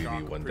would maybe be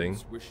Dark one thing.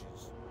 Prince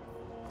wishes.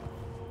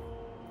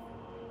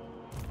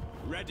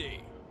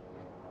 Ready.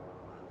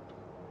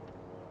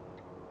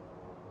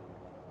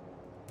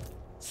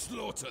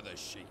 Slaughter the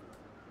sheep.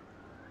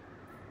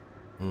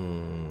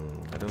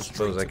 I don't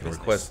suppose I can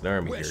request an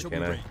army here,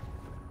 can I?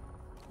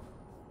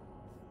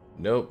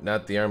 Nope,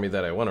 not the army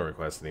that I want to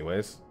request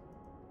anyways.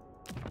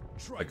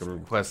 If I could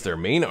request their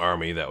main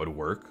army, that would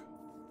work.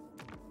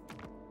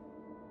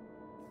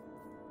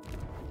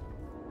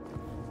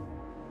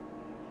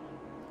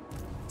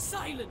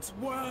 Silence,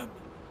 worm.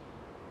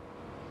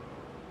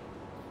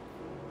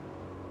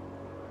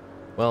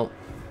 Well,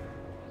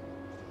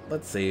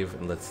 let's save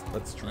and let's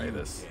try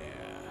this.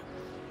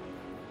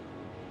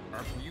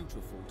 Are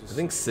beautiful to I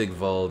think see.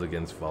 SIGVALD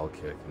against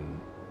Valkia can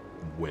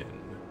win.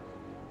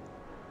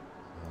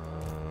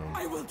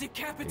 I will They got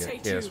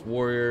decapitate Chaos you.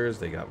 Warriors,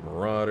 they got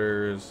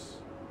Marauders.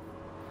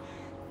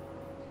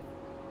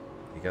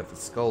 You got the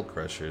Skull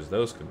Crushers,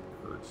 those could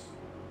hurt.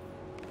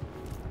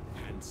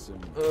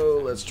 Handsome.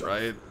 Oh, let's try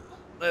it.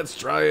 Let's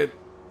try it.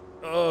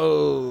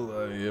 Oh,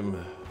 I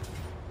am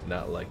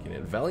not liking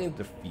it. Valiant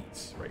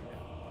defeats right now.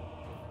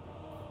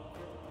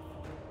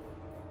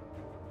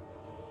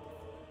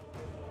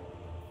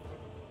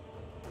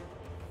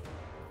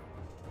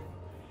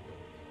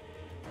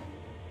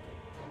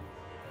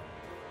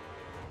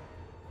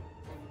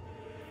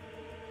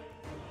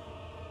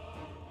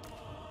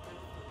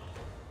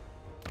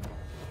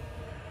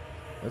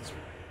 Let's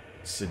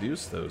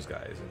seduce those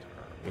guys into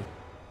our army.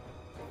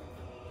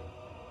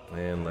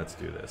 And let's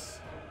do this.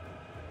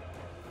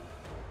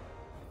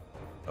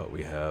 Oh,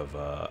 we have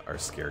our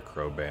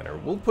Scarecrow banner.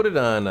 We'll put it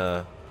on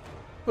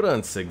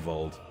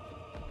SIGVALD.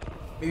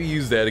 Maybe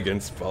use that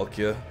against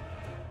Valkia.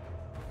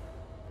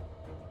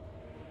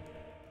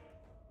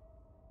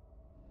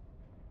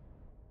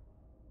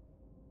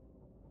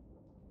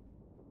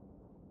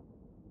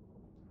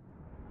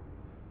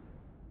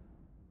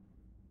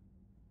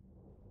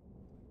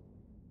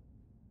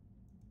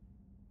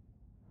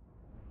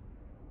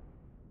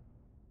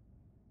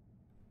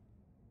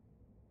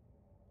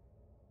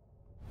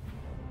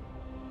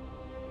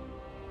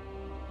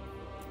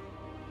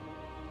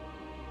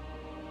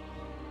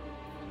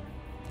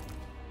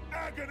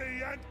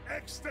 Agony and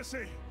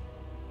ecstasy!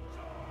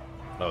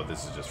 Oh,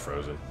 this is just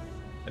frozen.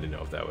 I didn't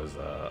know if that was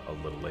a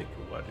little lake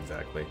or what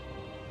exactly.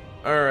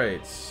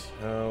 Alright,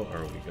 how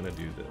are we gonna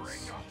do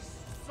this?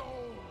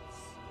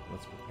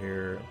 Let's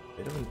prepare a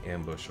bit of an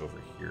ambush over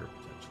here,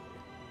 potentially.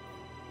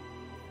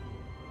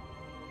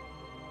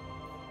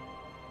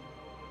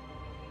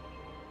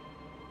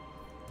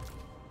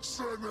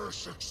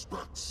 Senesh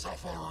expects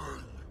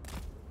suffering!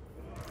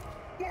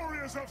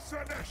 Warriors of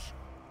Senesh!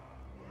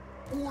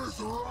 With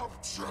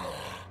rapture!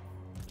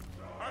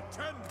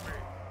 Attend me!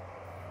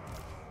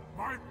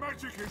 My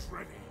magic is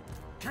ready!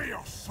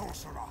 Chaos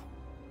Sorcerer!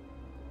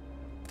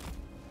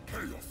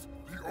 Chaos,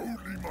 the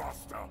only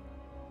master!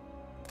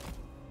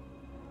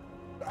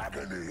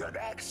 Agony and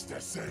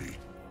ecstasy!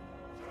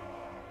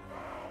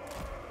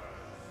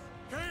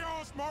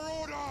 Chaos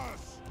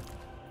Marauders!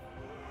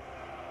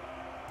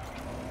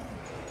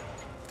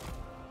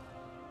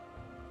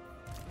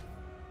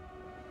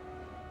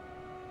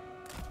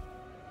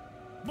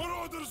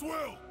 Marauders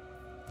will!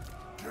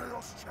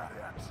 Chaos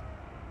Chariots!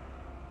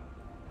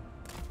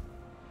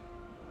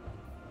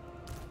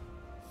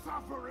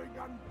 Suffering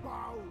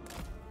unbound!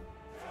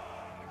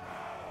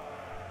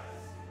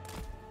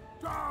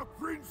 Dark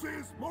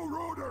Princes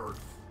Marauders!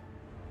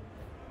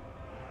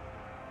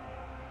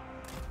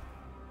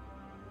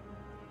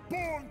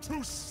 Born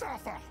to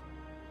suffer!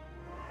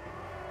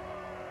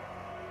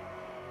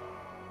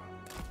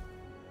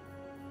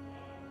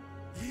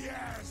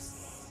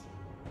 Yes!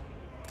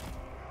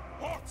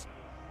 What?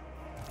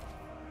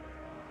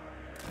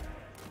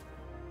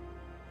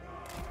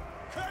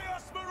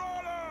 Chaos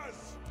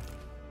Marauders!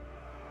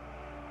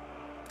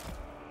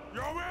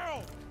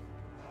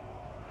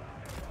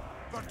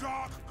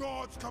 dark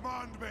gods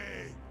command me!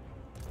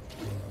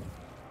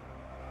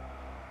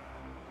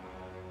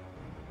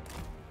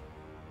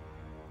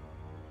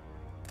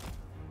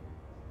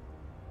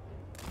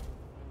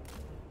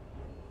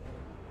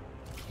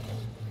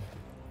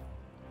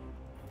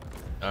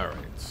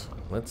 Alright,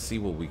 let's see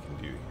what we can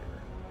do here.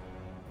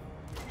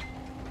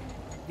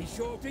 Be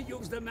sure to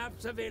use the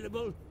maps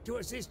available to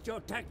assist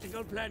your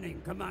tactical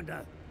planning,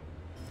 Commander.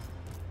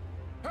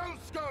 Hell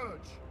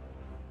Scourge!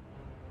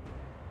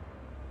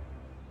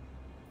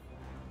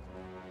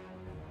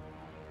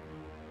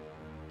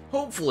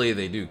 Hopefully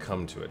they do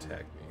come to attack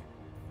me.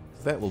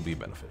 That will be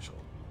beneficial.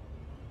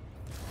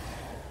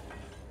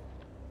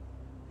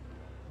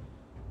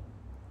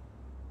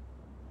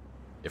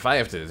 If I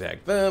have to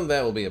attack them,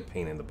 that will be a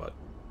pain in the butt.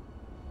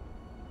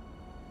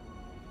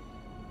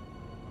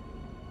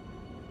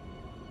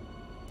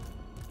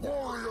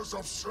 Warriors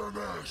of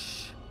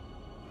Slanesh!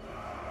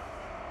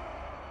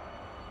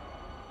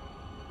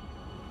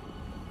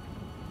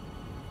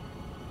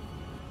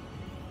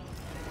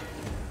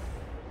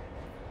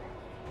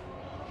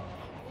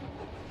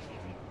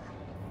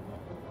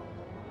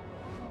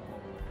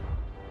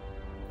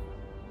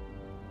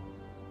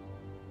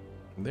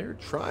 They're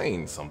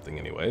trying something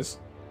anyways.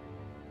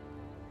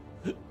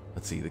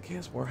 Let's see, the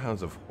Chaos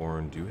Warhounds of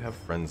Horn do have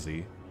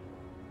Frenzy.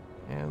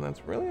 And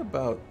that's really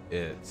about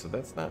it. So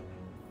that's not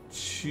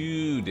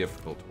too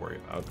difficult to worry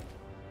about.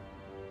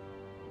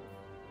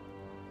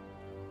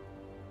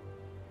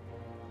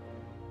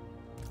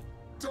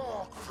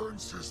 Dark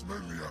Prince's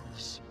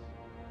minions!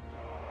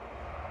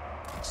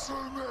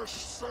 Slanesh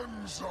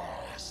sends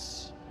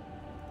us!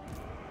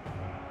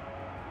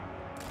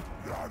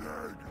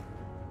 Yaneg!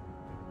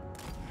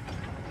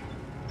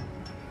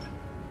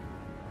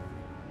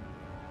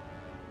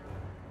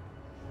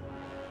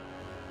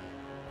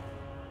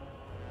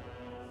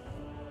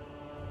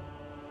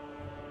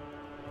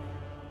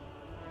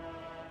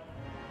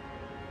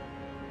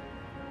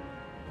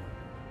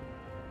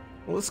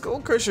 Well, the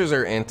Skull Crushers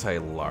are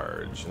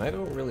anti-large, and I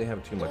don't really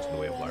have too much in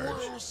the way of large,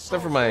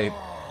 except for my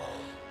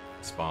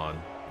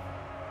spawn.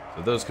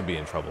 So those could be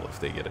in trouble if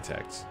they get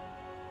attacked.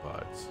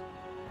 But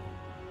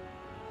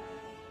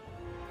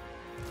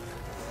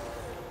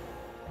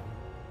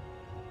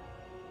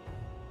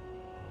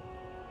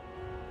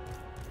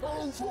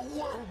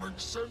Overwhelming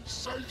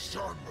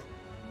sensation!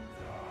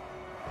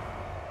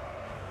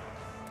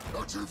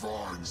 A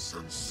divine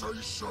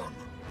sensation!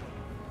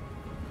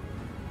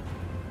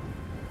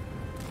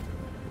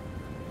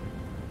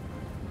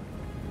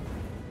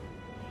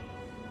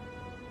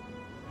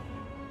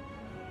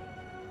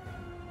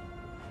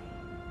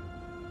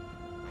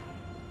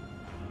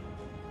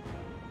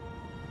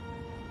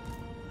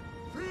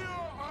 Fear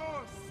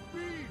our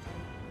speed!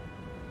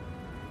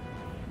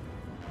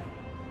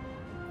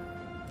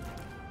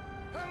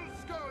 Hell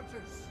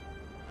Scourges!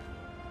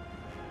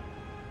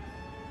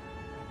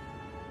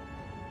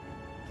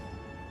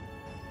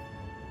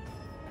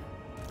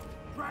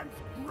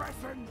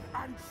 Transgression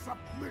and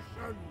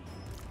submission!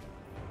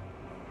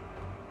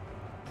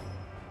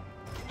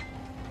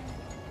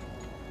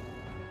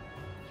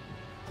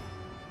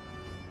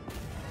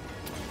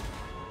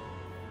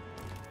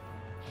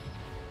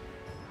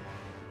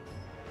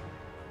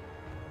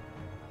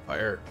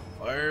 fire,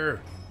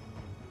 fire!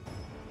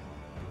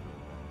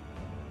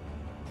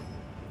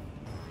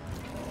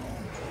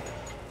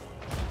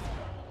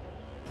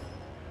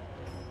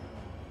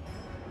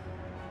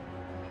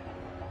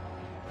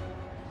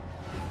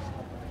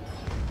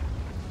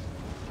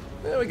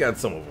 Yeah, we got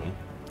some of them.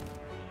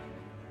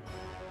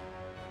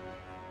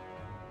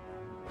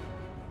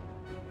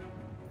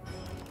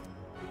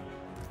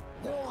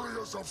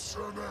 Warriors of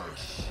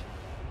Slanesh!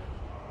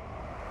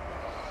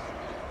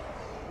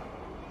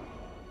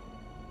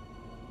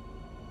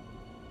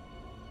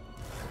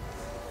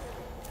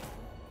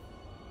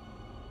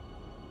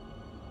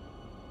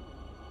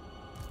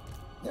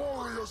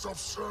 Warriors of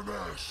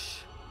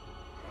Slanesh!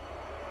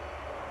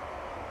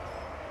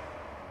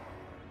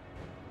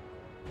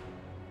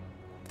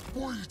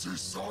 We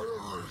desire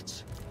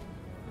it!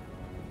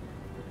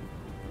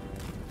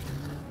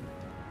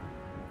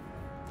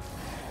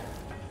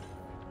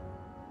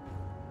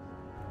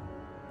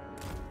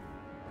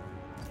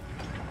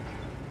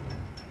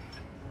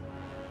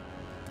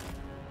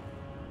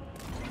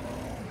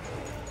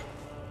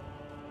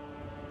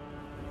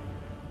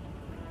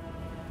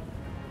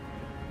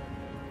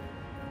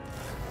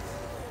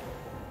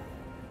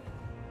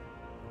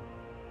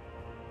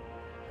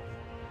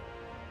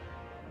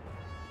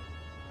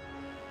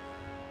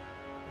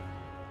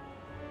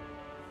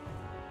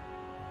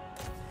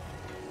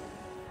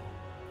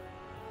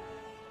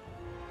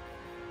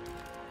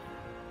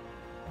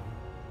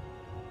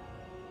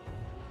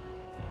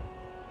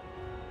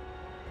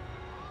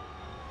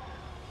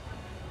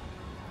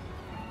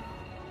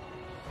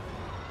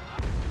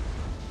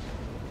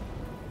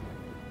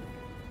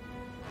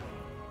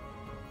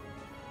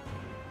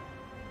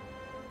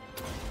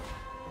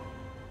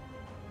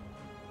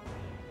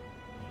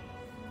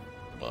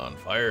 Come on,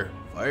 fire,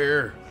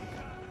 fire!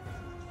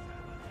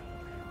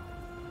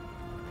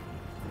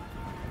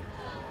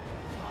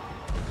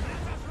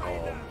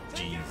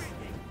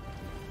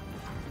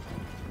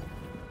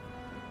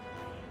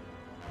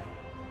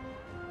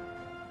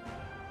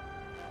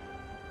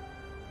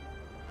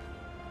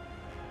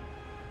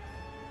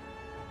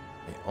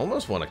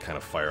 almost want to kind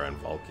of fire on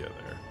Valkia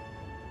there.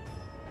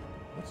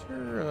 What's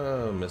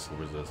her missile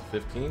resist?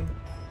 15?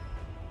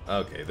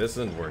 Okay, this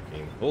isn't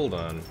working. Hold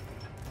on.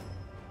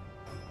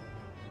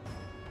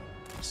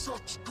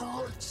 Such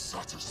great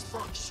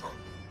satisfaction!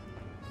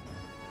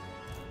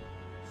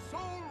 Soul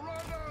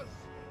Runners!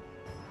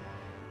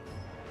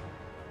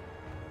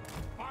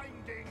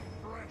 Finding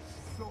fresh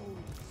souls!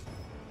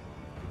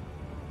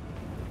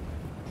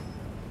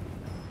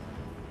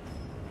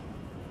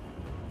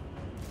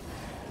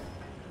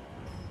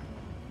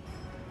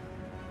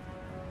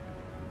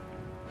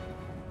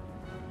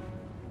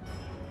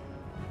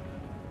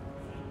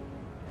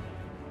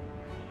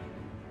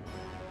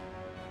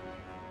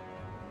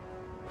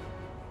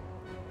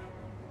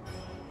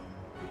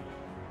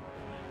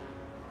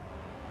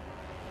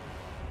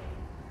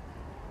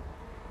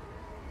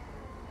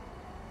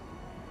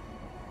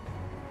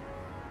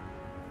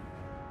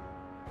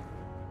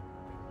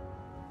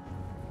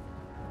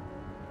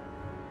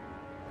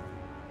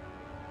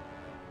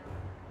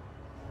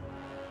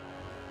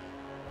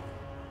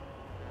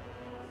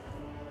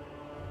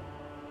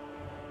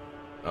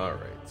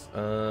 Alright,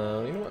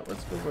 you know what,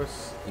 let's move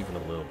us even a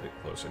little bit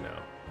closer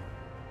now.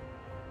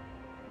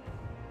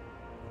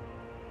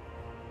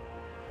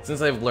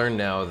 Since I've learned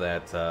now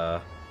that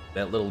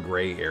that little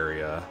gray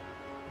area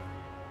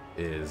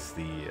is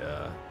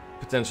the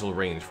potential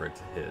range for it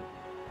to hit,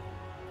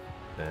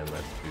 then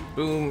let's do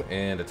boom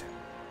and attack.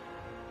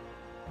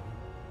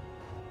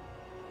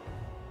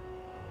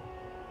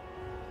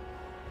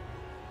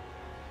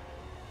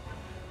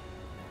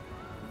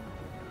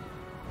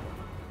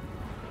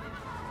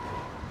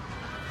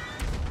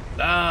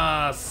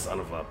 Ah, son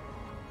of a...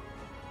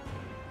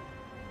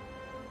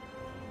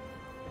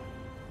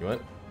 You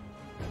what?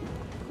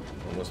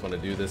 Almost want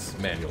to do this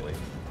manually.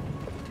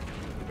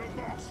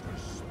 The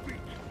masters speak.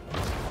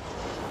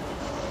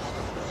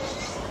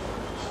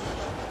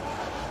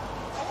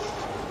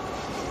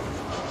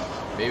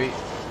 Maybe.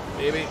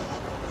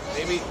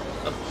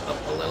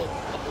 Up a little.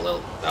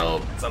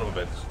 Oh, son of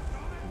a bitch.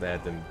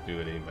 That didn't do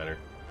it any better.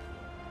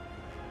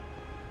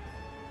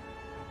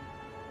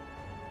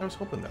 I was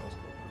hoping that was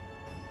cool.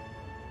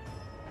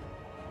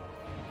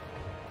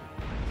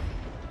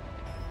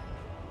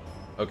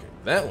 Okay,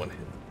 that one hit.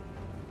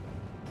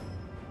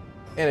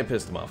 And it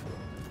pissed him off a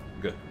little.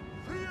 Good.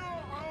 Fear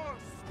our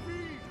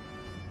speed!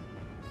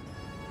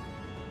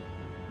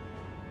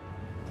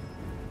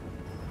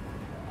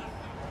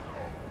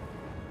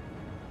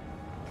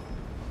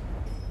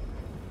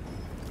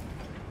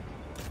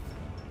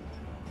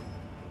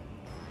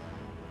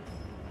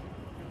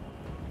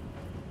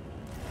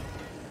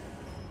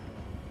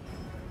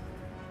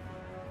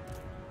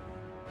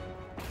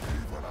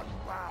 Evil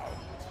unbound!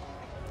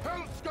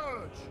 Hell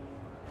Scourge!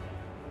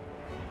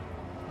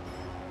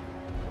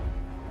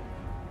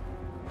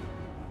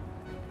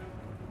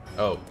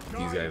 Oh,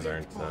 these guys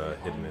aren't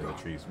hidden in the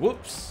trees.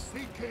 Whoops!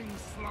 Seeking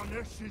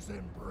Slaaneish's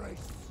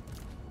embrace.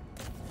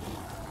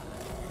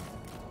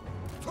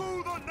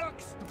 To the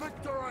next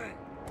victory!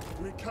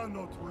 We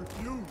cannot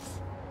refuse.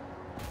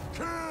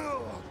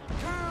 Kill!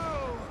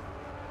 Kill!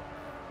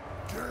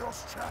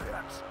 Chaos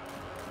Chariot!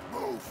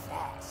 Move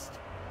fast!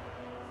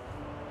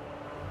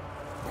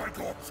 By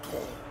God's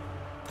call,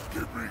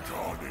 give me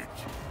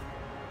carnage!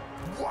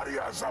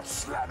 Warriors of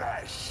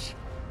Slaanesh!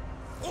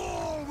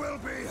 All will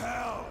be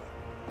hell!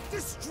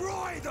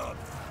 Destroy them!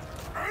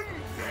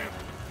 End them!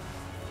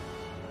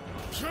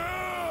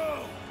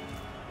 Kill!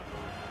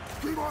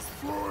 Give us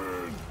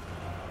fluid!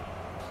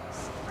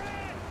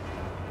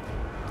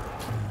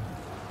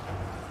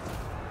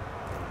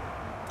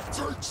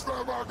 Teach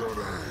them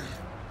agony!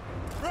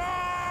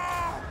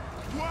 Ah!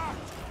 What?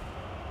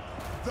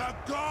 The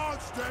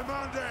gods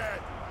demand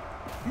it!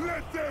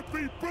 Let there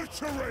be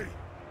butchery!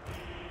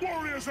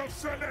 Warriors of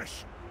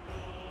Slaanesh!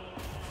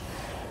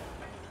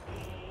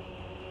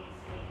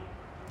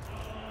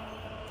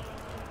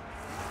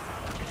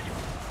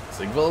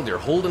 SIGVALD, you're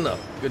holding up.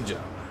 Good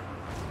job.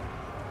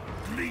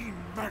 Clean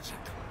magic!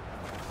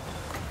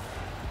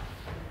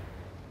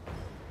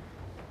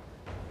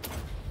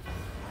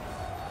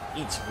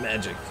 Eat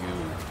magic, you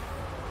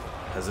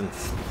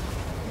peasants.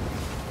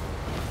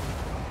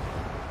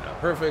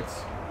 Not perfect,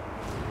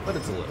 but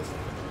it's a little.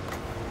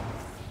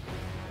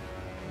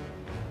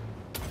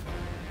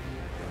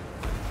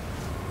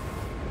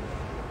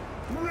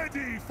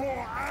 Ready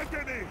for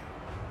agony!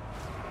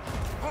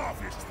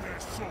 Harvest their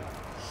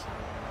souls!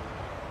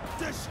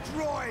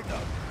 Destroy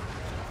them!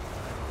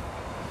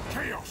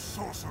 Chaos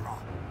Sorcerer!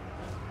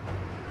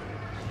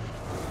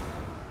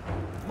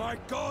 My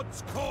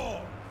god's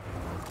call!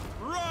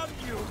 Run,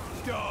 you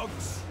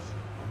dogs!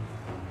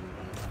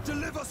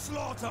 Deliver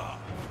slaughter!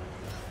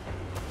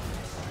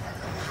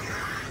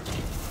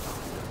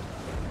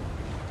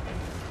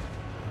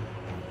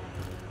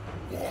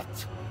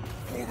 What?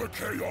 For the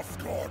Chaos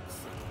Gods!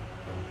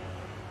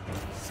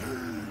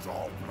 Seas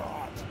of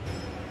blood!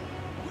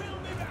 We'll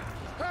be back!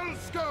 Hell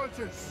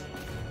Scourges!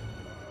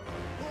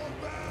 Pull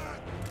back!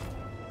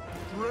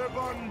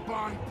 Driven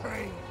by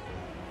pain!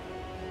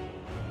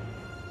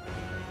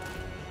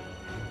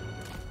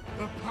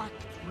 The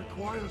pact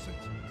requires it.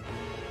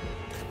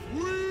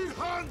 We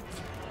hunt!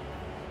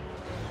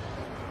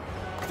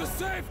 To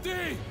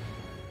safety!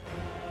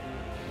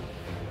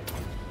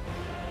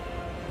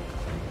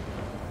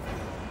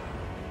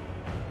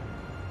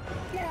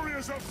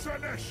 Warriors of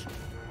Senesh!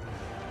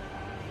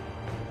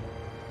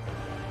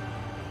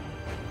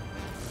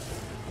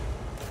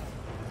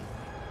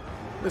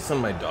 I'm gonna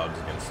send my dogs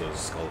against those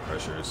skull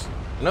crushers.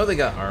 I know they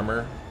got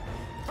armor.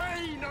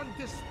 Pain and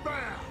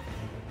despair!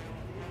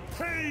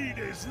 Pain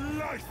is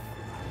life!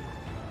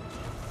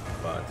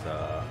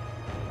 But,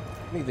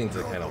 anything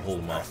to kind of hold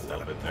them off a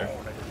little bit there.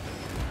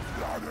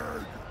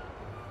 Blooded!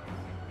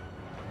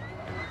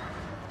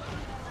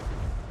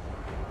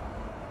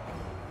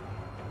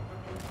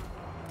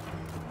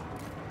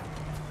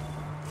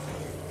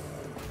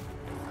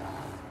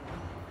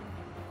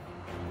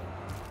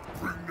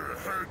 Bring their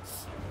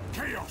heads!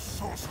 Chaos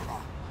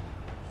Sorcerer!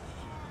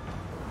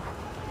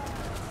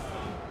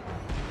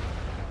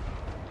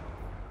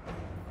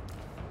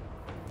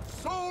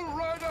 Soul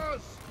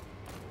Riders!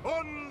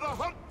 On the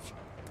hunt!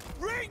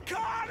 Bring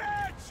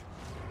carnage!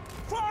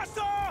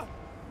 Faster!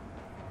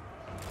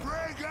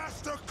 Bring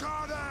us to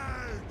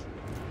carnage!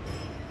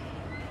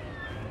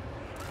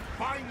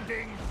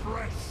 Finding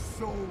fresh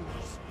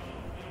souls!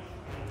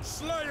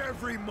 Slay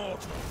every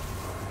mortal!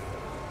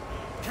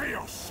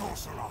 Chaos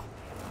Sorcerer!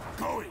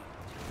 Going!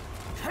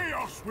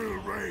 Chaos will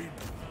reign!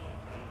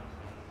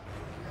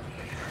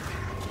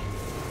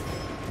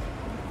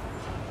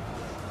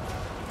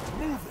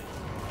 Moving!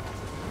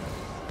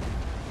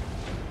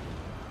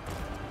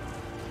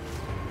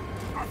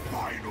 A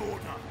fine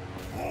order!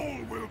 All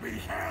will be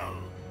hell!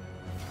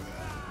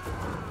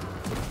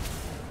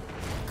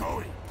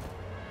 Going!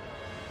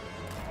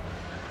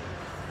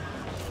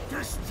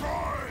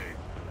 Destroy!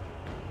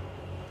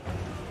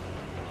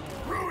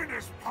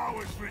 Ruinous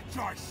powers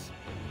rejoice!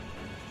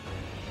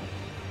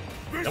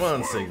 This Come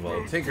on, world SIGVALD,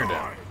 will take her down.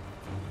 die.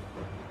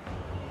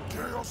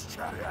 Chaos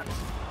Chariot!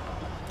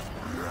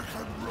 Wreck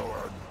and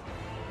ruin!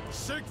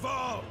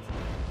 SIGVALD!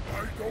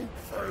 I don't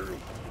fail!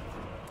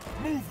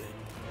 Moving!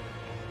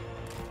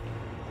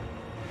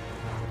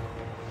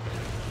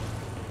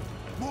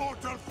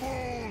 Mortal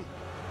fool!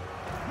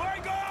 My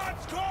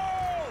gods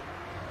call!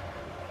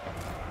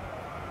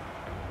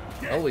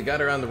 Oh, we got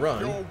her on the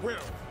run. Your will!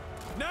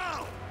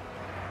 Now!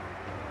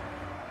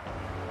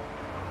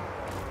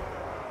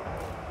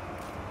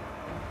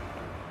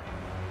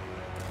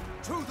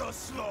 To the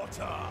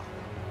slaughter!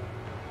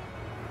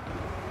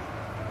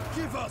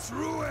 Give us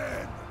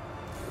ruin!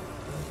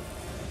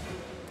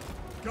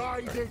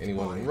 Guided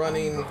Anyone by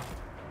running? hunger.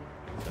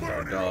 Send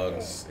our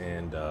dogs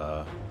and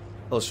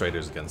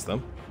illustrators against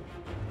them.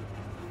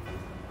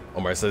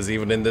 Omar says,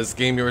 even in this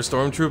game, you're a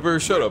stormtrooper?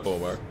 Shut up,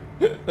 Omar.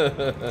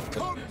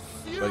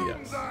 Consume But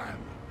yes. them!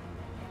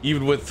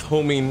 Even with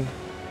homing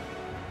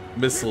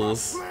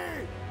missiles,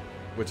 Flee!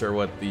 which are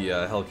what the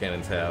hell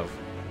cannons have,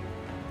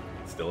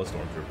 still a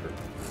stormtrooper.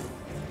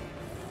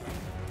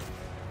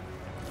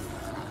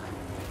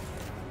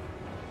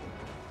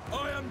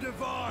 I am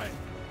divine!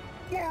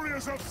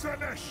 Warriors of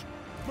Senesh!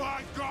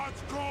 By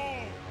God's call!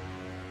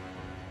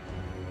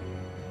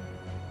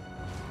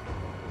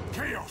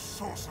 Chaos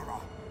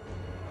Sorcerer!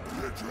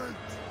 Retreat!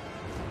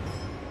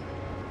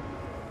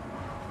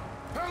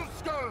 Hell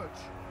Scourge!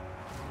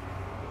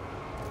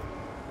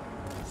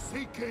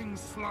 Seeking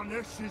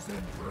Slanesh's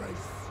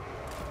embrace!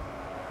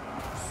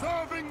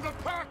 Serving the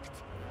Pact!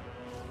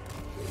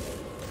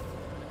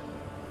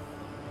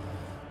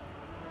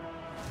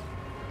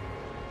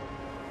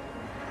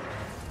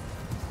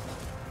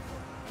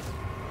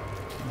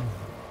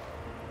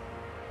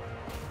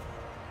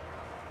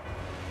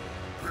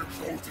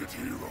 Exalted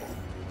hero!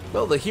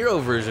 Well, the hero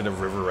version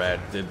of River Rat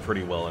did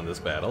pretty well in this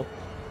battle.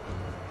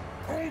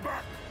 Hold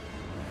back!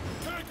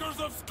 Takers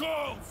of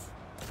skulls!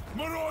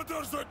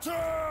 Marauders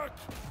attack!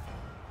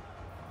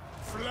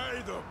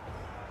 Flay them!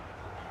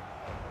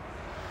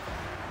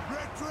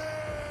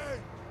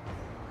 Retreat!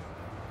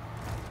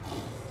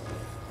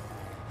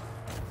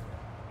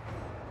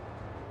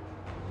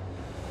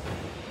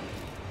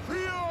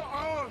 Fear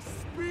our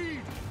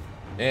speed!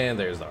 And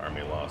there's the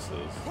army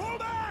losses. Pull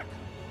back!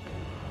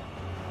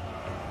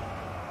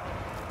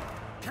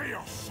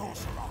 Chaos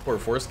Sorcerer! Poor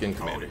Foreskin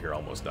Commander here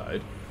almost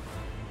died.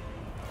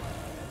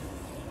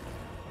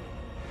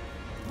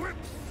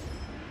 Whips!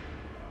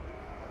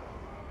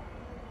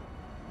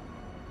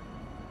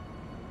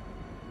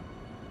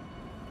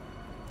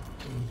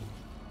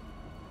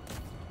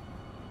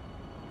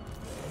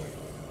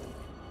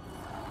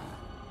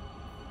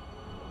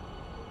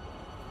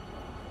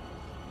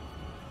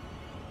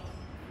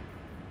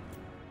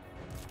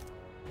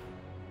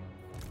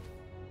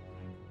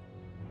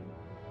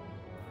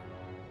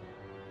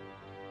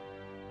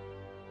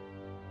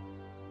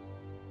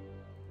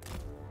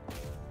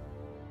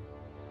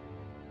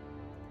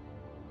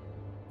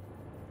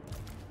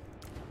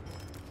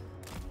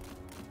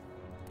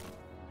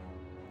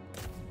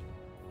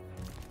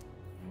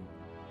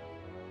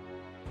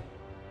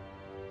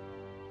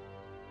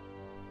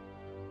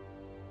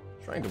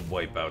 Trying to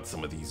wipe out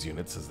some of these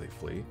units as they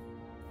flee.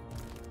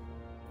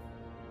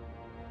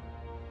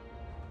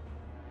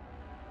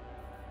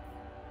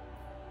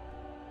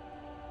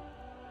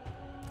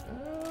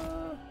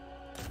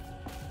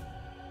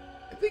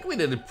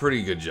 did a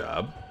pretty good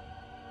job.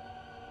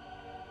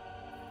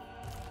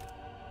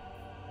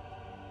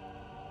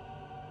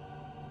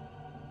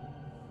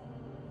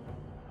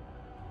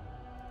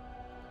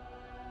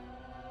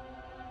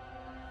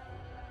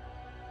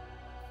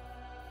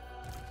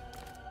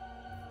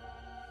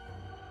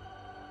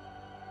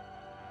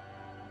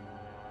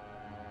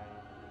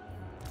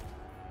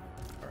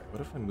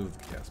 What if I move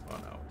the cast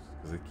spawn out?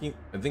 Because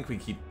I think we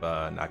keep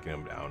knocking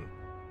them down.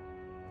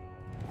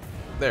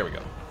 There we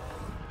go.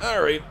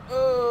 Alright.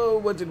 Oh,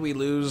 what did we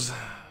lose?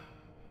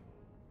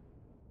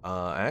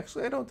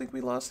 Actually, I don't think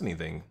we lost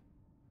anything.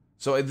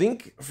 So I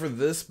think for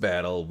this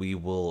battle, we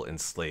will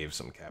enslave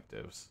some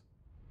captives.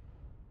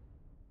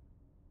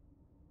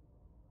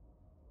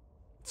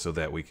 So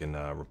that we can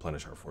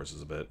replenish our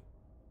forces a bit.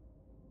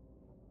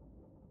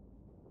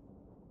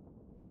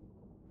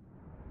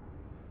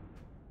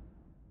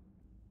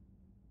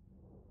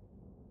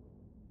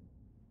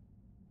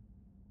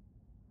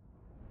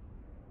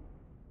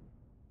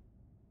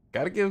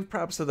 Gotta give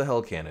props to the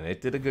Hell Cannon.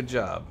 It did a good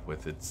job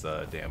with its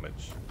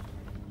damage.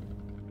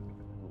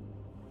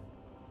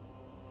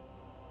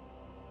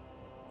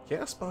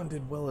 Chaos Spawn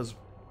did well as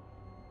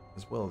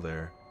well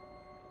there.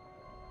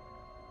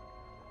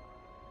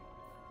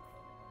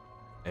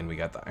 And we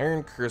got the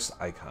Iron Curse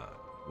icon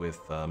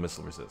with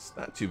missile resist.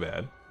 Not too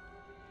bad.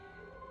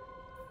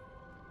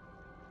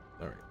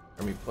 Alright.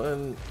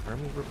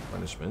 Army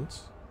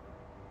replenishment.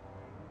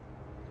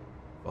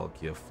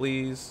 Valkia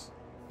flees.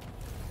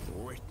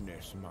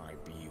 Witness my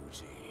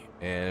beauty.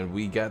 And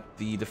we got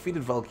the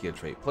defeated Valkia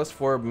trait.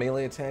 +4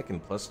 melee attack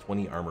and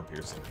 +20 armor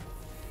piercing.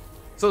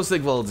 So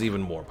Sigvald's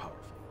even more powerful.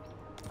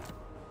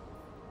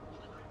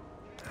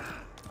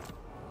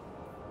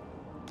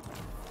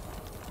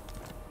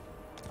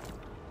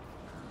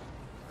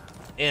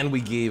 And we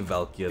gave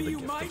Valkia the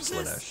gift of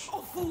Slanesh.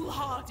 Or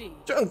foolhardy?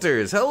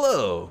 Juncters,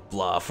 hello!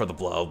 Blah for the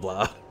blah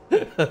blah. Now,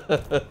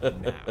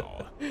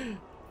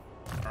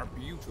 a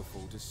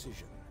beautiful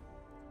decision.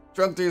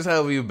 Drunkers,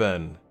 how have you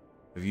been?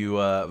 Have you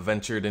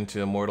ventured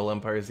into Immortal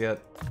Empires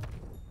yet?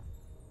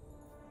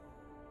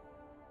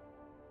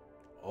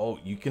 Oh,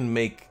 you can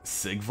make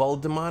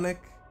SIGVALD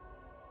demonic?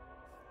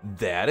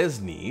 That is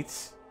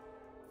neat.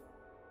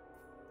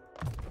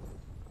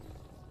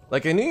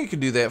 Like, I knew you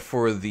could do that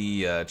for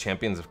the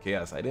Champions of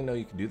Chaos. I didn't know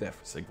you could do that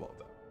for SIGVALD,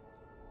 though.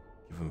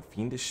 Give him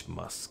Fiendish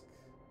Musk.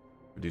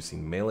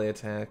 Reducing melee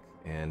attack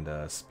and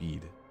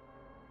speed.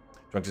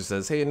 Drunkter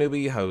says, hey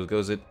newbie, how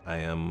goes it? I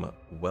am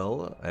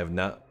well. I have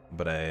not,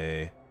 but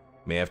I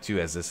may have to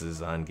as this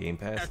is on Game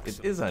Pass. Excellent.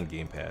 It is on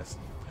Game Pass.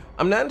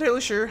 I'm not entirely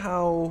sure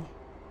how,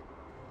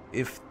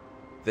 if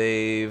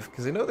they've,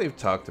 because I know they've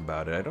talked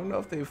about it. I don't know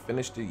if they've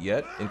finished it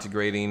yet,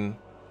 integrating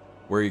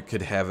where you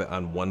could have it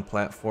on one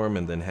platform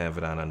and then have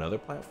it on another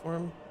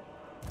platform.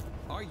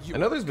 I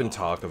know there's been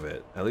talk of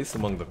it, at least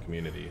among the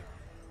community,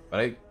 but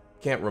I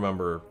can't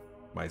remember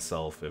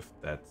myself if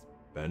that's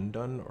been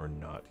done or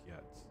not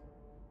yet.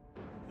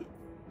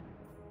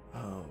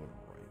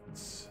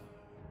 Alright.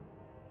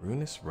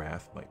 Ruinous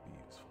Wrath might be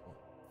useful.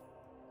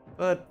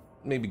 But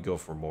maybe go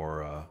for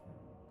more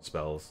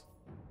spells.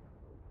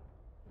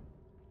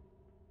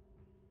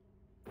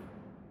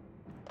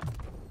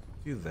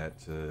 Do that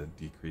to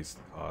decrease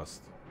the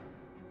cost.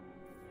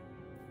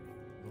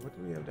 What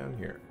do we have down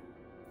here?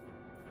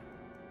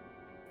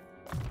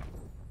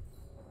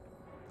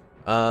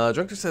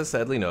 Drunkter says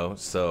sadly no,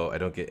 so I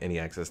don't get any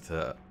access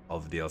to all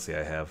the DLC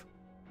I have.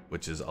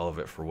 Which is all of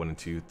it for 1 and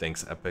 2.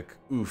 Thanks, Epic.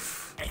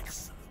 Oof.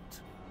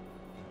 Excellent.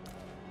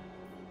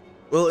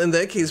 Well, in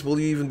that case, will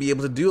you even be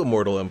able to do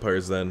Immortal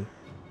Empires then?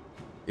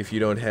 If you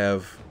don't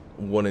have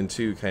 1 and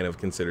 2 kind of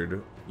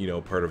considered, you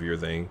know, part of your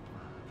thing.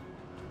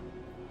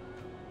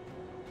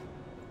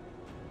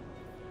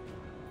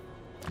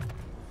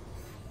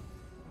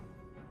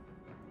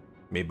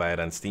 May buy it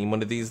on Steam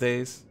one of these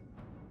days.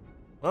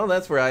 Well,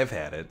 that's where I've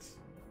had it.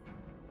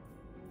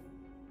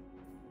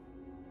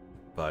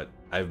 But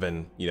I've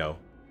been, you know,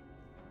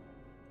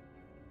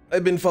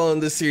 I've been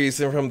following this series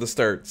from the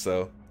start,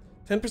 so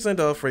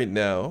 10% off right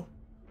now,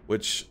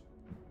 which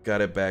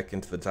got it back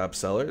into the top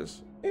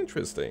sellers.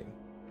 Interesting.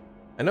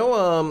 I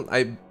know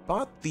I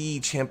bought the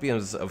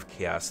Champions of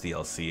Chaos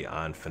DLC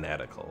on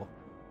Fanatical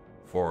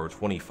for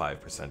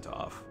 25%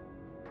 off.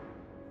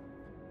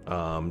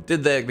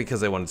 Did that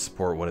because I wanted to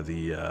support one of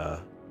the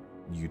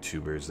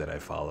YouTubers that I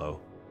follow.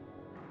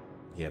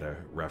 He had a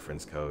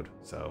reference code,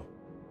 so.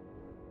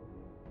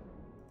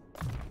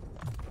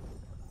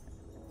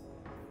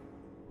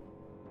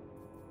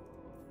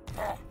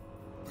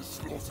 The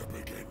slaughter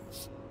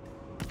begins.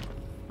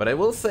 But I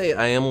will say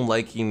I am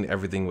liking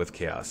everything with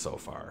Chaos so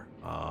far.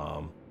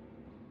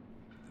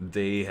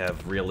 They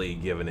have really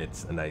given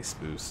it a nice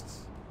boost.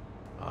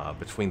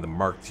 Between the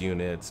marked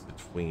units,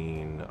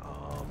 between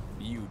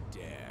You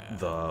dare.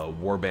 the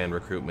warband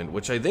recruitment,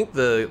 which I think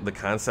the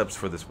concepts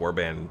for this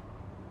warband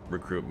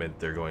recruitment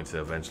they're going to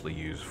eventually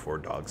use for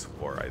Dogs of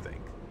War, I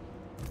think.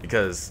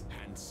 Because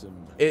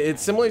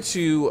it's similar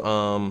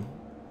to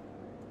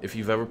if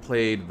you've ever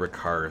played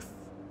Rikarth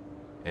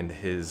and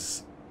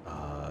his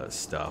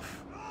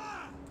stuff.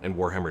 and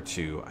Warhammer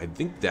 2, I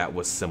think that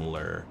was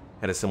similar,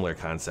 had a similar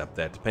concept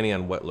that depending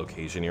on what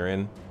location you're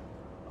in,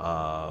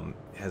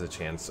 has a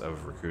chance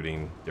of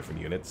recruiting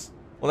different units.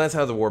 Well, that's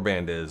how the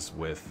warband is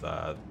with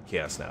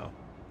Chaos now.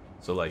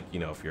 So like, you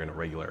know, if you're in a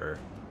regular,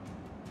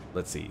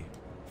 let's see,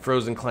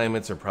 frozen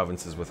climates or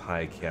provinces with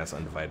high Chaos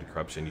undivided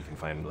corruption, you can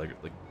find like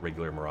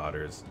regular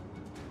marauders.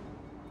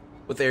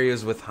 With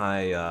areas with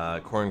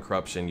high corn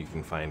corruption, you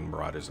can find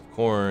marauders of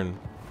corn.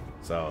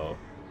 So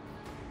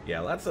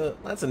yeah, lots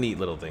of neat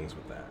little things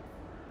with that.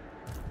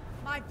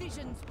 My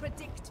visions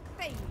predict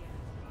failure.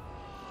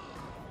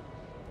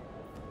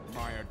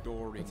 My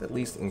adoring. Let's at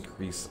least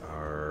increase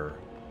our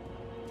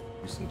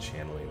use in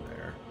channeling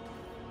there.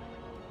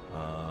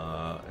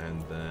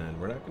 And then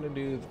we're not gonna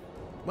do.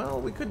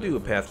 Well, we could do a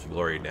Path to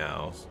Glory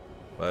now,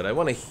 but I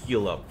want to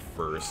heal up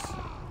first,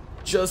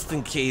 just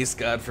in case,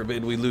 God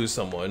forbid, we lose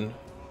someone.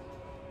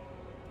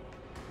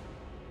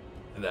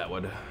 That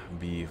would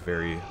be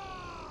very,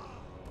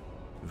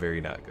 very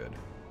not good.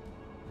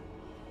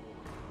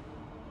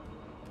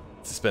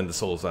 To spend the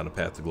souls on a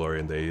Path to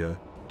Glory and they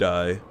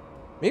die.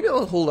 Maybe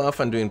I'll hold off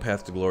on doing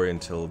Path to Glory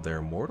until they're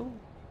immortal.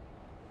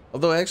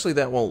 Although actually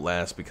that won't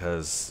last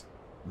because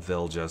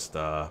they'll just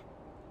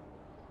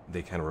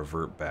they kind of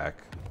revert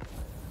back.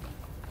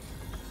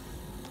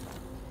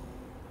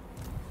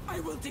 I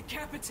will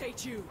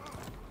decapitate you.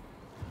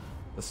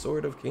 The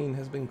Sword of Cain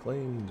has been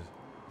claimed.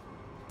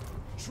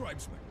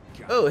 Tribesmen.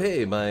 Oh,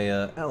 hey, my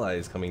ally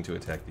is coming to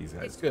attack these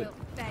guys. This Good. will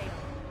fail.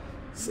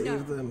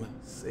 Save them.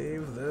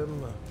 Save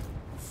them.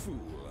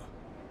 Fool.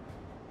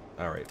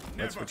 Alright,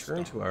 let's Never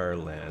return stop. to our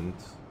land.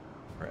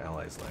 Our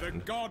allies' The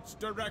land. gods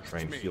direct Try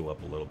and me. heal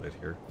up a little bit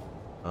here.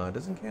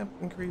 Doesn't camp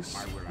increase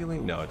I will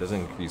healing? No, it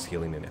doesn't increase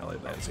healing in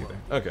allied lands either.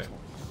 Okay.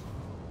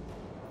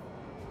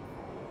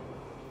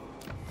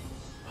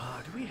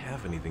 Do we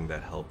have anything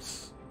that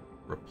helps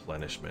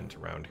replenishment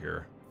around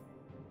here?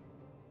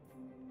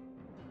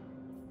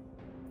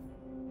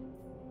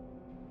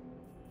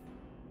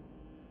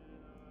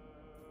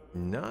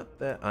 Not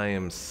that I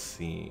am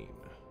seeing.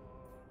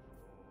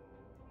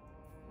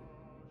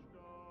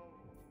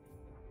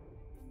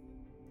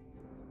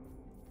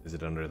 Is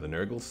it under the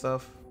Nurgle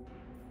stuff?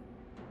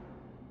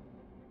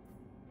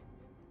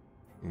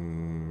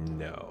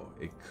 No.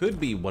 It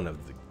could be one of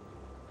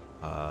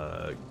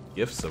the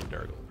gifts of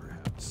Nurgle,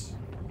 perhaps.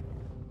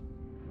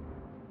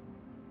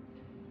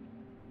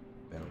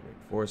 Battle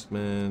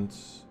reinforcement.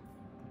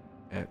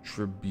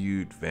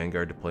 Attribute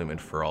Vanguard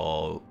deployment for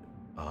all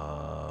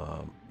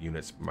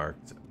units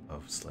marked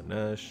of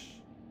Slanesh.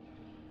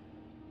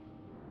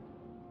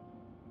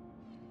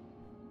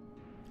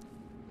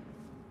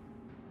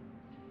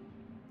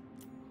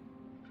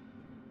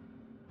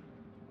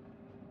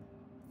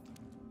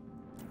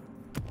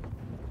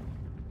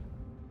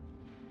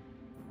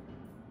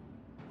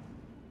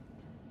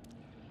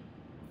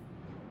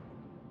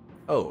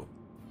 Oh,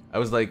 I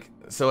was like,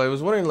 so I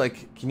was wondering,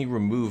 like, can you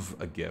remove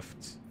a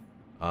gift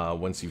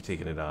once you've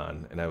taken it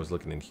on? And I was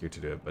looking in here to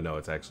do it, but no,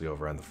 it's actually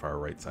over on the far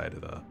right side of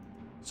the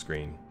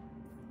screen.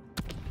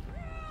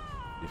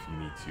 If you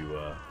need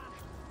to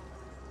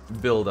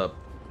build up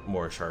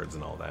more shards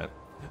and all that.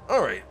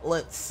 All right,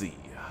 let's see.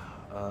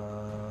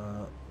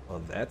 Well,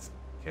 that's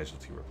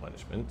casualty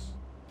replenishment.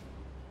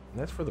 And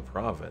that's for the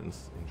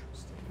province.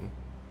 Interesting.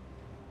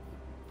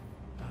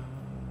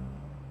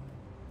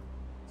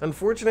 It's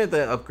unfortunate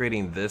that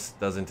upgrading this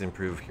doesn't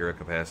improve hero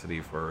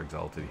capacity for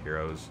exalted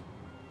heroes.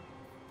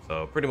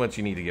 So pretty much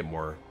you need to get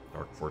more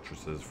dark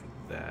fortresses for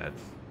that.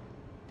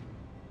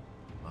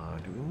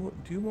 Do we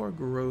do more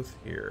growth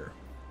here?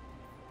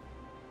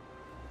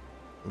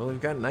 Well,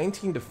 we've got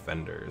 19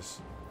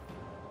 defenders.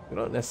 We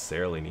don't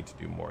necessarily need to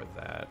do more of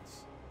that.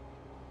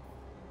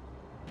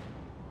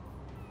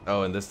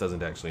 Oh, and this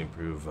doesn't actually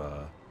improve.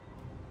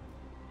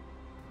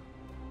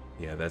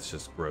 Yeah, that's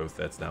just growth.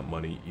 That's not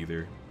money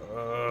either.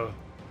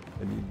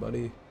 I need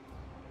money.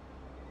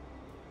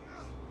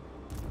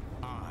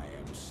 I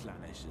am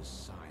Slanesh's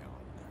scion.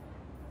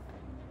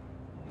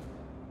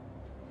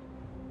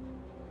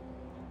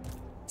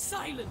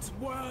 Silence,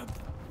 worm!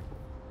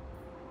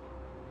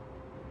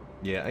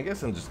 Yeah, I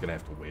guess I'm just gonna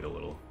have to wait a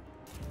little.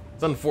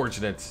 It's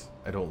unfortunate.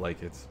 I don't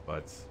like it,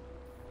 but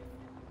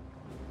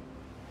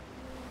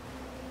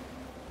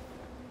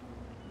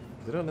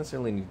I don't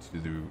necessarily need to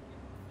do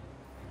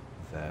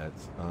that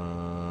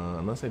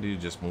unless I do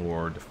just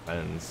more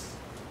defense.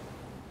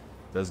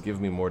 It does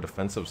give me more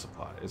defensive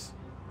supplies.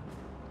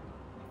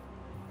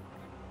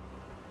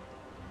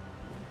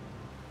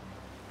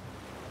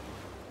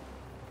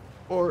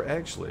 Or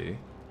actually,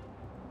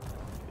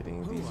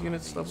 getting these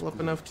units level up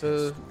enough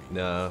to...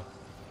 Nah,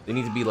 they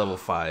need to be level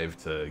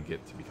 5 to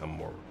get to become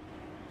more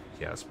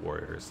Chaos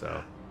Warriors,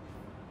 so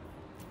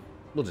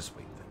we'll just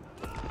wait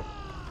then.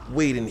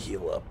 Wait and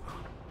heal up.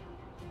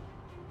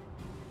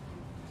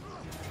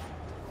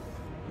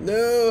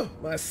 No,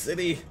 my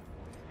city.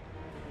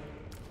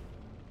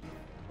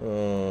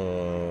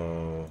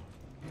 Oh,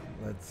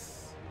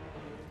 let's...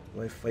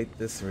 Do I fight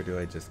this or do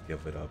I just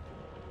give it up?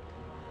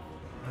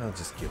 I'll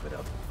just give it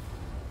up.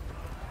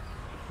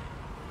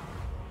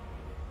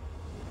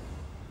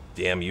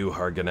 Damn you,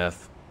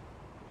 Harganeth.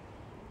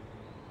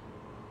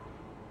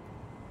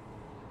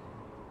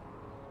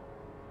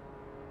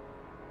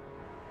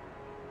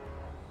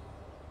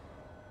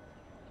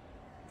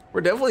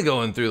 We're definitely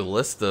going through the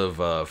list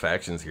of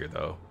factions here,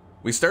 though.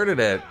 We started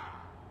at,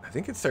 I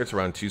think it starts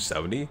around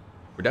 270.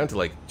 We're down to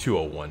like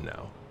 201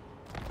 now.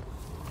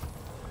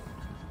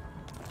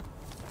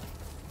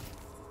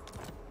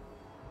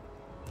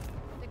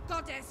 The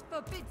goddess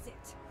forbids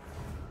it.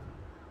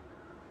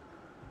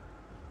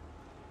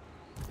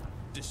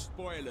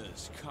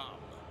 Despoilers come.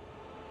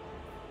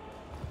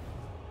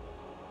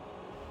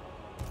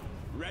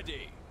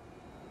 Ready.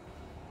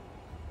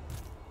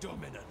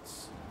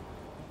 Dominance.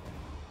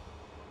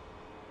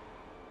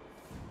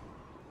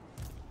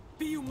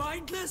 Be you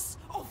mindless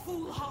or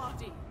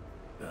foolhardy?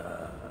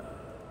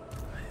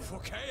 For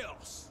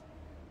chaos.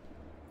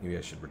 Maybe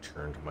I should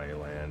return to my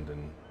land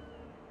and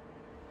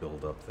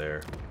build up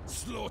there.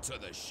 Slaughter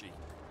the sheep.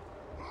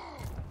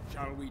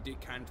 Shall we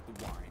decant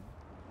the wine?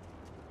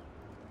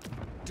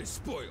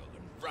 Despoil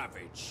and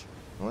ravage.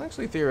 Well,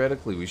 actually,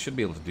 theoretically, we should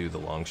be able to do the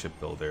longship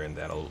builder, and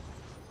that'll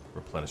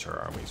replenish our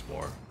armies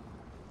more.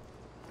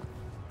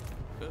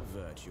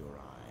 Avert your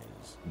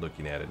eyes.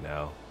 Looking at it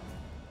now.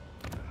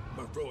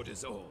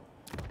 Marauders all.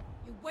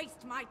 You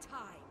waste my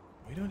time.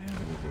 We don't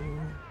have anything.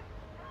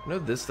 I know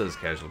this does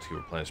casualty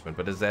replenishment,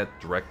 but is that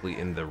directly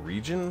in the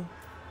region?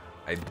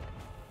 I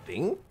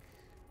think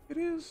it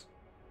is.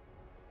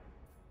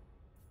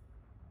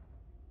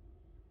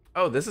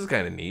 Oh, this is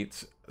kind of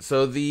neat.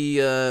 So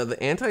the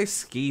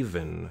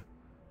anti-Skaven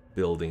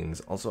buildings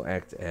also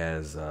act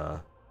as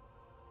a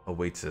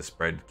way to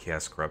spread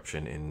chaos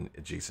corruption in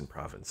adjacent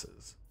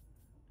provinces.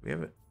 We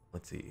have it.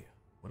 Let's see.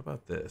 What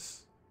about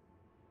this?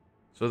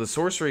 So the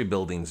sorcery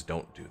buildings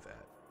don't do that.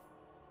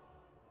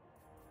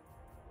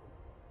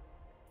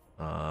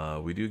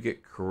 We do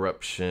get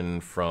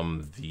corruption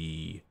from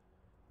the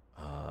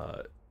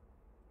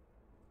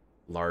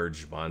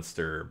large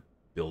monster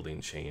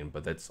building chain,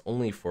 but that's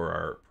only for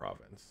our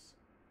province.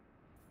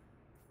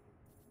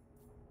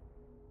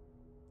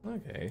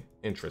 Okay,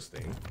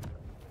 interesting.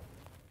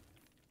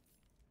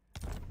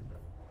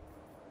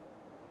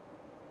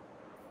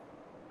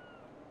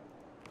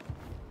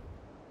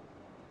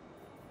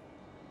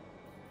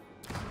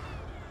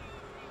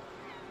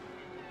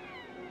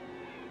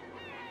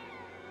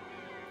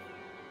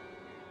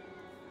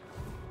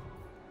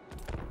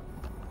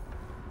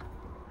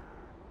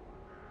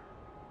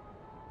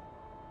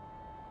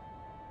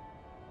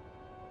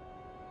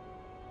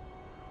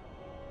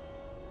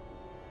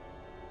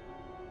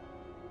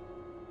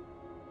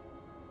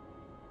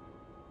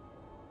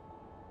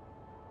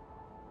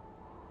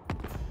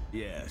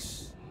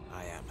 Yes,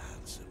 I am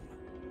handsome.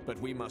 But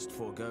we must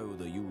forego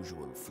the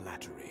usual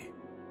flattery.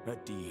 A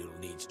deal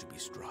needs to be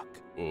struck.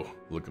 Oh,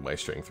 look at my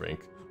strength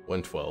rank.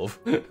 112.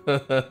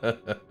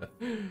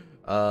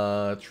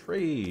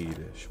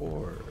 Trade,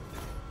 sure.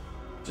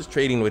 Just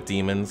trading with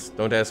demons.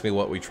 Don't ask me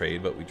what we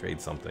trade, but we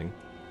trade something.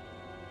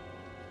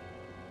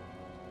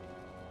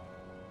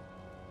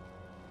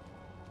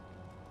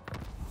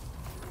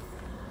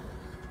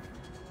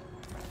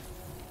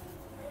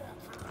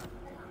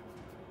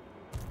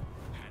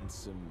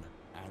 Handsome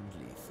and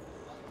lethal.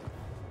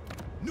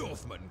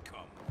 Northmen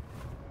come.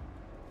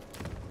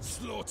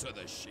 Slaughter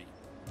the sheep.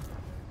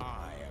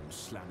 I am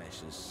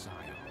Slanesh's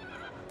scion.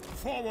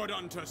 Forward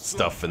unto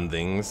Stuff and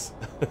things.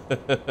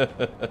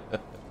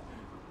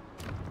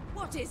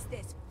 What is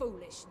this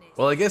foolishness?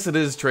 Well, I guess it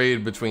is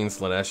trade between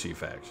Slaneshi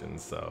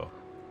factions, so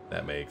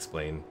that may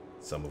explain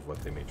some of what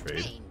they may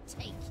trade. Pain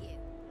take you.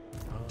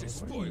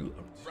 Despoil and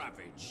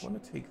ravage. I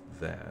want to take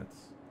that.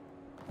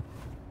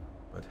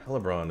 But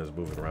Hellebron is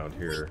moving around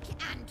here.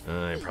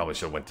 I probably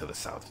should have went to the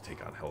south to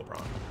take on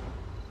Hellebron.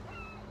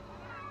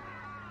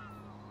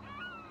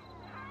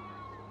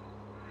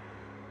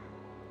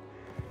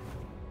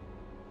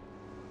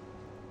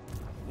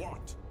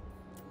 What?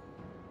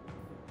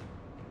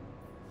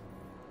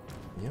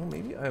 You know,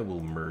 maybe I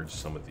will merge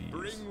some of these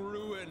Bring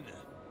ruin.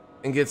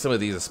 and get some of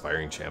these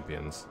aspiring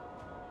champions.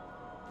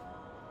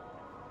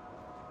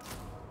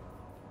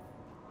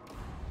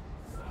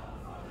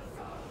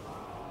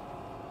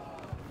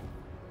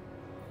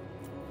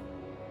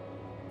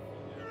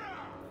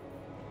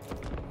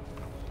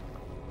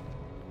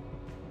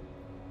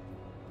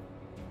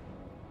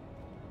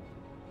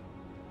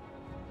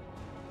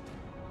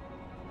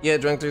 Yeah,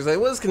 Drunkters, I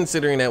was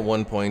considering at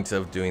one point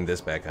of doing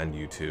this back on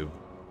YouTube.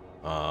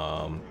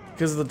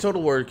 Because the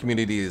Total War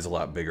community is a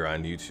lot bigger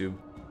on YouTube.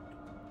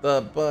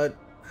 But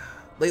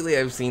lately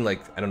I've seen,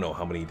 like, I don't know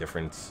how many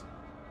different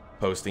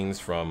postings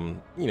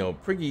from, you know,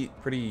 pretty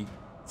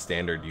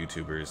standard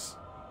YouTubers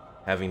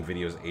having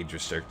videos age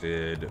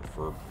restricted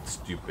for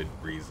stupid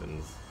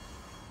reasons.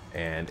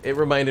 And it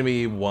reminded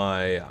me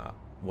why,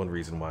 one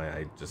reason why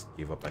I just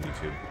gave up on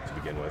YouTube to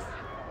begin with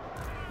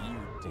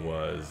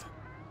was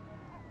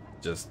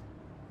just,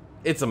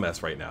 it's a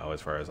mess right now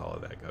as far as all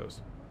of that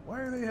goes.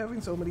 Why are they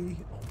having so many?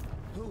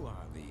 Who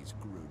are these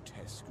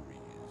grotesqueries?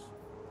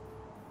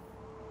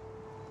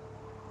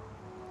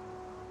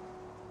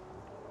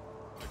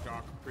 The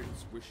Dark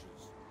Prince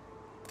wishes.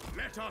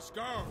 Let us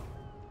go!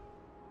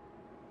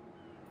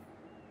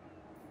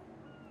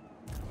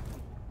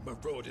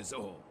 Marauders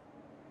all.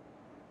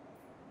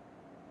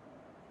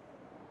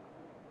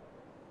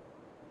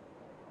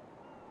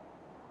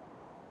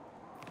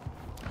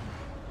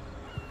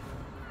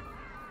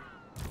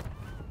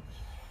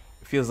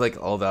 It feels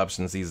like all the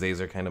options these days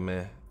are kind of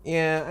meh.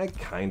 Yeah, I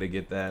kind of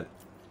get that.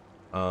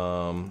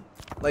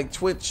 Like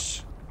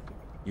Twitch,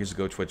 years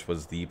ago Twitch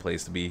was the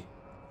place to be.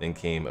 Then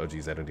came, oh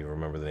geez, I don't even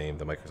remember the name,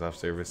 the Microsoft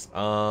service.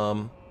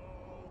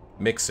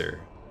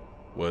 Mixer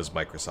was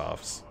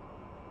Microsoft's.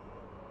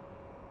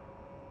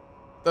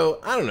 Though,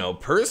 I don't know,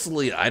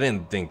 personally, I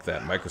didn't think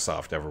that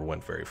Microsoft ever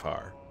went very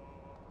far.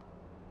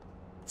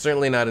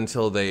 Certainly not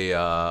until they,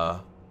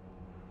 bought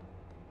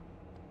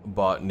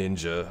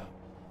Ninja.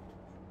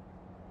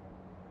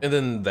 And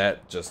then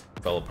that just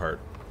fell apart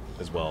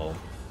as well.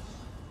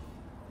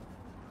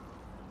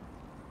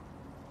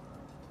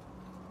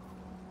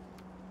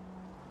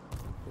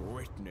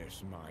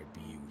 Witness my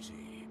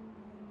beauty.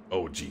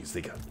 Oh geez,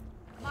 they got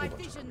My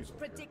visions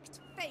predict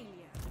failure.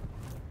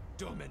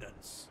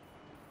 Dominance.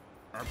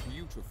 A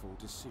beautiful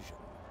decision.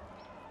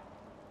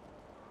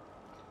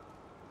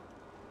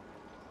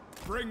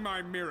 Bring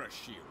my mirror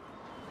shield.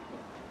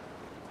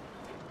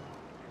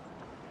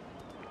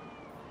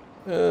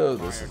 Oh,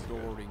 My this is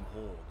adoring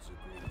hordes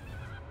agree.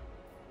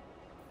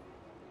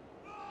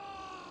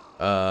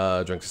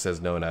 Drunkster says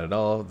no, not at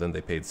all. Then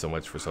they paid so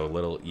much for so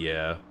little.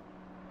 Yeah.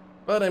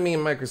 But I mean,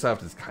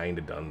 Microsoft has kind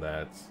of done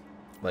that.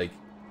 Like,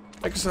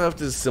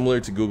 Microsoft is similar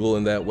to Google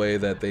in that way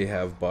that they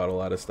have bought a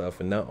lot of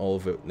stuff and not all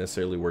of it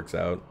necessarily works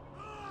out.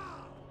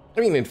 I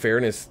mean, in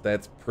fairness,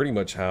 that's pretty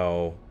much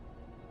how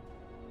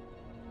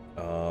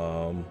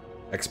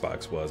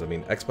Xbox was. I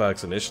mean,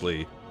 Xbox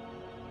initially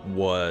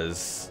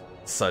was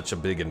such a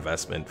big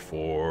investment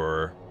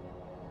for,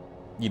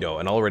 you know,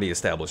 an already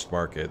established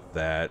market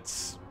that,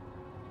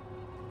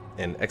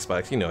 and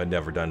Xbox, you know, had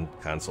never done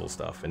console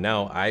stuff. And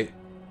now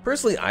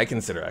personally, I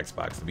consider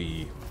Xbox to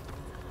be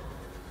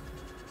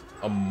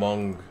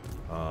among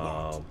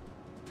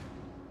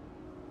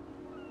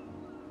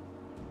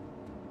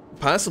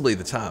possibly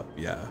the top,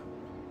 yeah.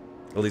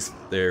 At least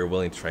they're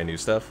willing to try new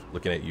stuff.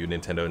 Looking at you,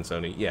 Nintendo and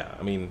Sony, yeah.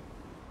 I mean,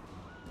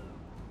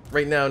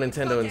 right now,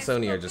 Nintendo and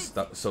Sony are just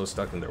so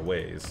stuck in their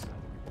ways.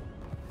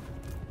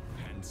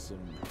 Handsome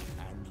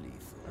and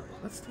lethal.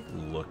 Let's take a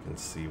look and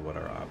see what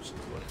our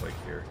options look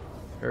like here.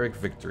 Eric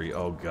Victory,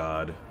 oh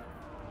god.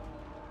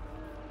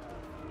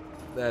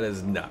 That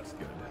is not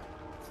good.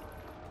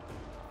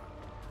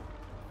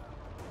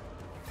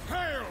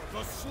 Hail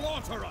the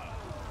slaughterer!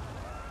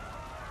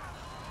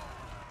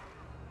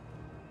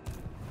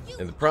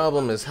 And the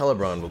problem is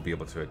Hellebron will be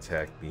able to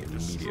attack me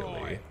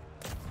immediately.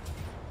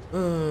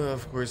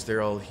 Of course,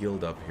 they're all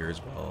healed up here as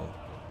well.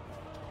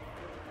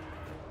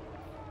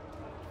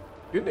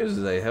 Good news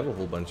is I have a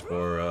whole bunch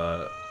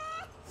more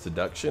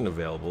seduction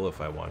available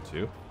if I want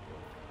to.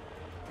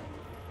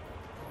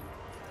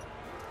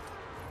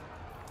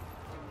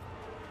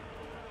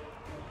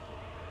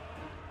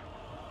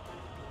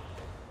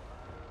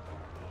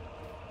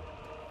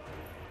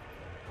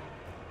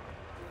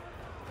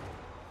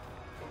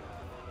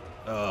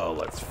 Oh,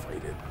 let's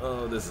fight it.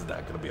 Oh, this is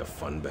not going to be a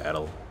fun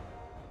battle.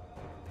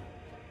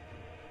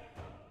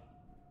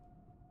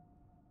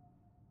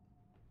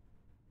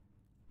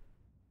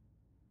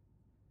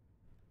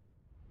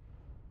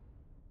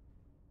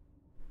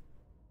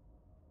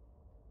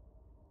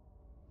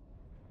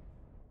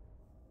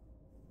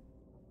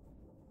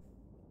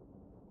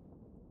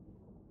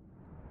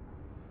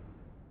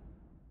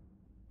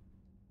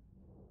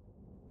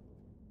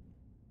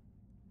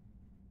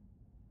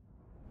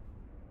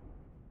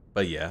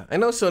 But yeah, I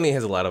know Sony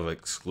has a lot of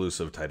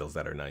exclusive titles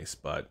that are nice,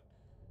 but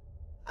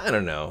I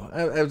don't know.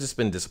 I've just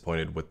been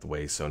disappointed with the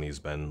way Sony's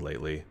been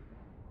lately.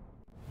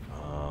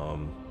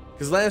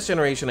 Because last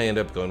generation I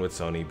ended up going with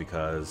Sony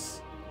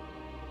because...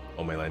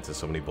 Oh, my lance has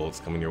so many bullets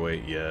coming your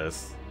way.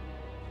 Yes.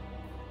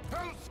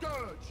 Hell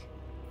Scourge!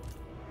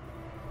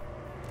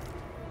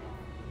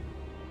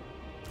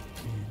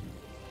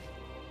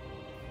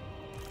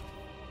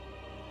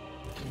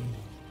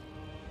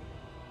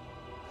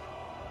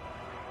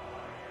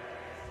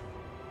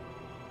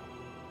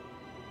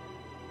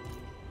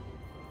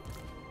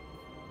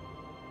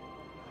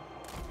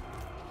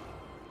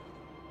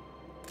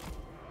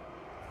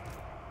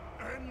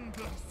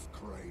 Endless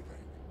craving.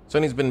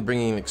 Sony's been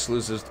bringing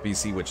exclusives to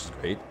PC, which is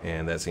great,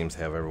 and that seems to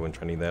have everyone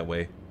trending that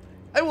way.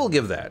 I will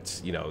give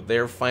that. You know,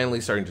 they're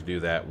finally starting to do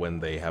that when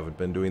they haven't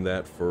been doing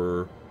that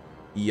for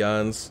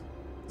eons.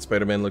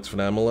 Spider-Man looks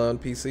phenomenal on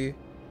PC.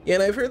 Yeah,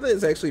 and I've heard that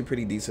it's actually a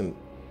pretty decent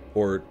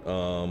port.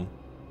 Because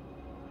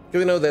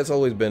I know that's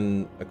always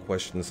been a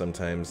question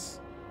sometimes,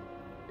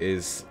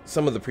 is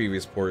some of the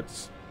previous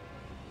ports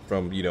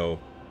from, you know,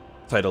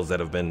 titles that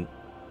have been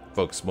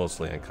focused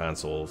mostly on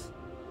consoles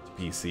to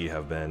PC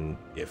have been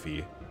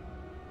iffy.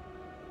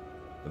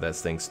 But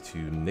that's thanks to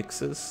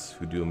Nixus,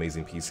 who do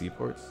amazing PC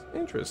ports.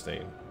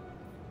 Interesting.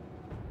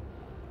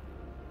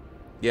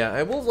 Yeah,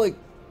 I would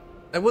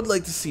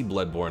like to see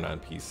Bloodborne on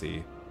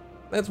PC.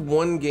 That's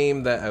one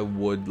game that I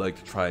would like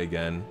to try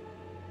again,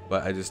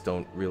 but I just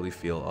don't really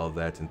feel all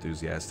that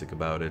enthusiastic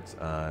about it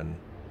on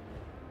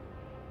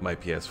my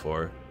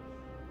PS4.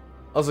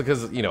 Also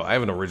because, you know, I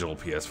have an original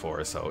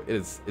PS4, so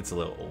it's a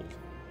little old.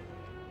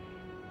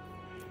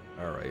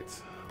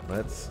 Alright,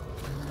 let's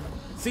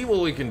see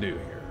what we can do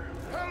here.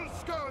 Hell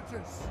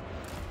scourges,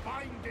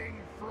 binding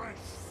fresh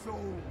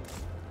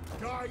souls,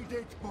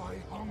 guided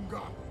by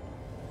hunger.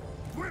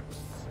 Whips,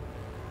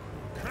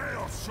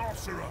 chaos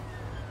sorcerer.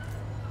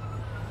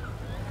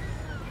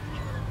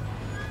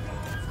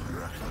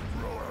 Wreck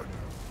and ruin.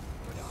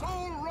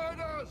 Soul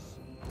riders.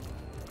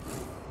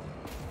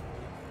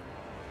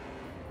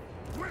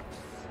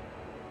 Whips.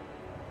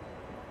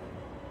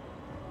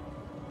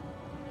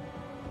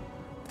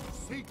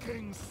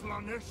 Seeking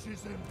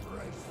Slanesh's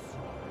embrace.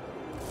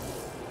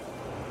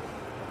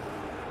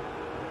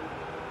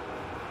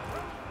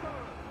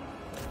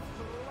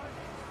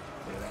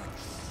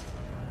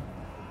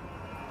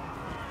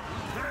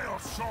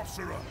 Chaos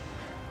sorcerer.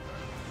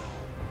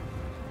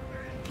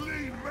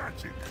 Clean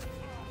magic.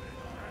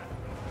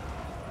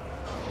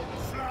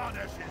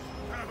 Slanesh's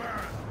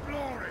perverse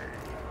glory.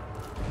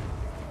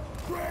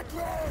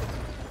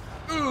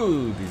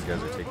 Ooh, these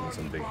guys are taking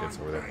some big hits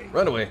over there.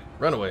 Run away,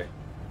 run away.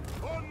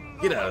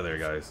 Get out of there,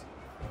 guys.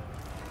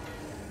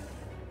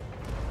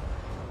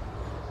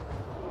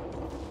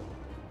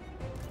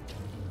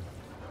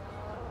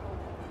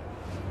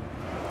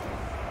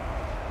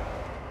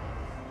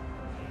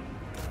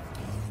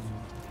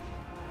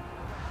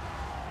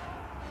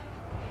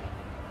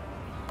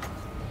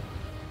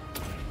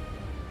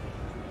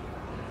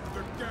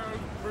 The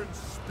Geld Prince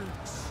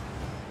speaks.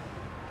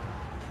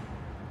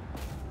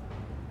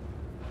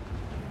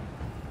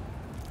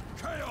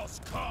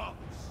 Chaos comes!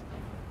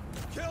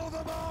 Kill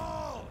them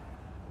all!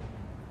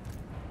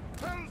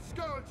 Hell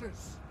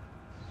scourges.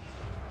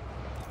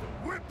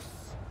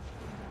 Whips.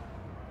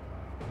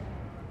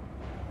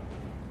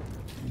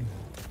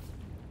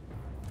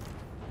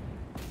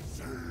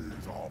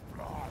 Seas of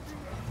blood.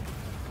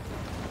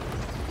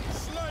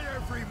 Slay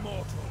every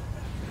mortal!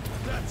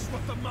 That's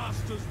what the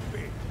Masters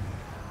bid!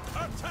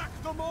 Attack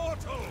the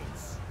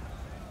mortals!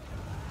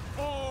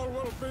 All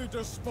will be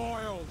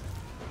despoiled!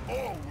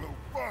 All will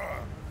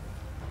burn.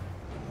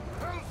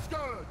 Hell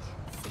scourge.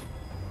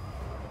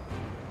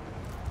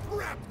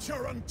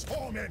 Rapture and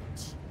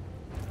torment.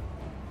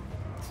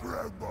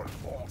 Tremble,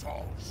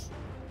 mortals.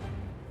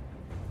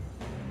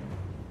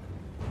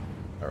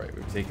 Alright,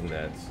 we've taken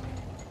that.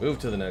 Move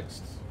to the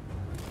next.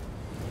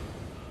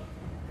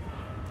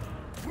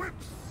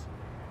 Whips.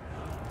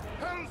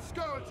 Hell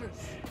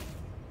scourges.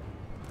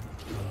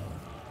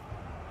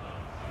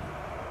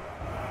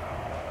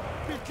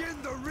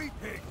 Begin the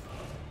reaping!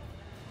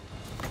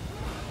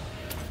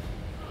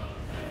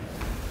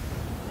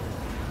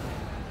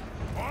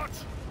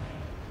 What?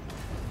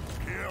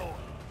 Kill,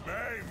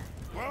 maim,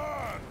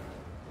 burn!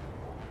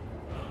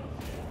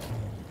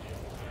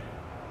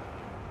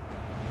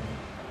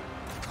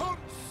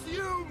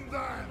 Consume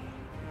them!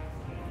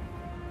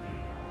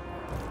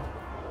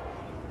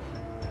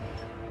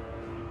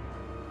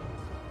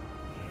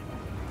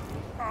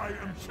 I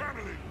am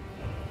channeling.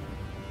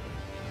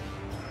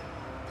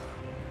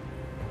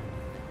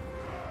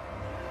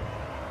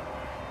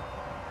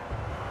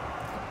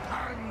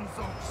 Pangs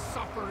of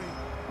suffering.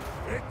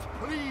 It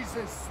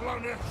pleases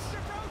Slanesh.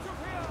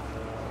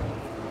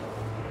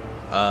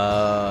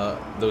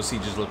 Those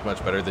sieges look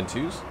much better than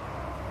 2s.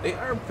 They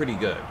are pretty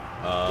good.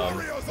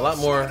 A lot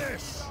more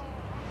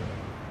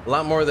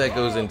that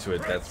goes into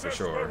it, that's for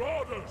sure.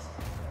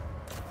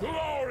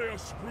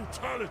 Glorious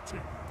brutality.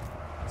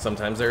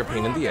 Sometimes they're a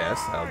pain in the ass,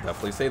 I'll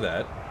definitely say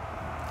that.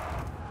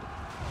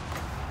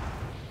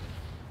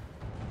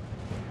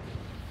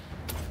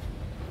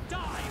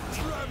 Die!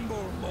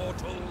 Tremble,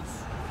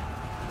 mortals!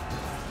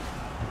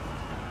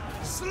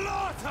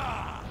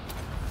 Slaughter!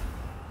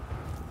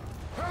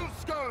 Hell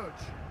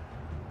scourge.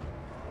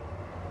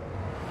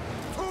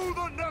 To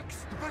the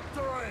next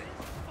victory.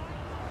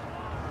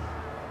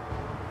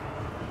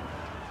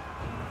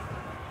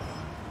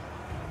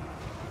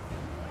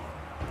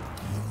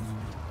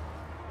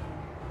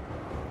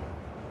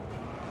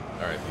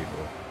 Alright,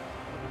 people.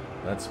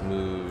 Let's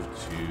move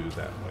to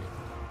that way.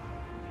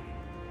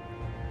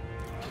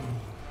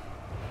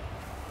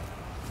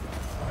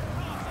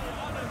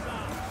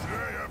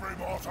 Slay every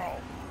mortal.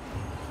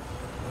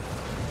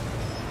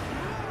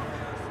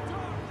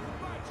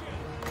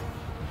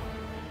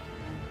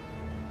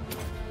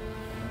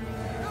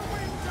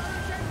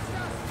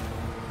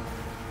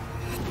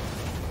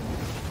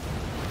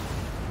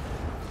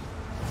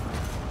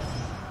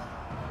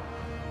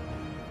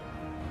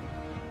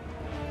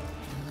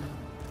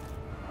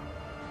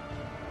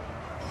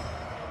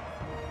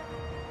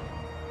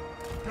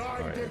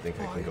 Alright, I think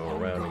I can go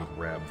around and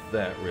grab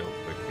that real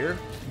quick here.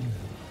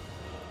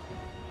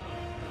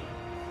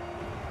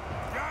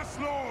 Yes,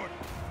 Lord!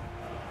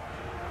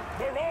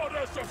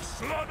 Marauders of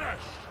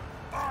Slanesh!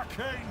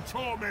 Arcane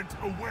torment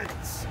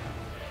awaits!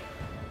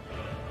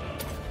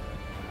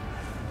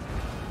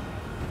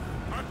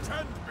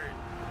 Attend me!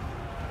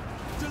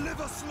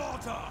 Deliver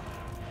slaughter!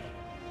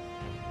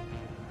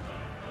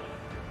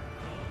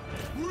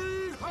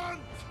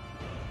 Hunt!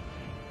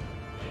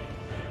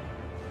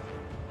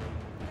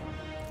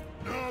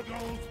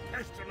 Nurgle's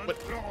pestilent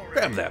What? glory!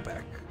 Grab that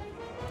back.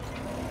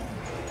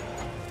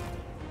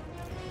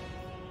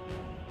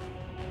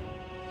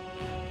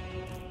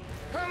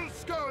 Hell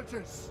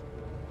scourges!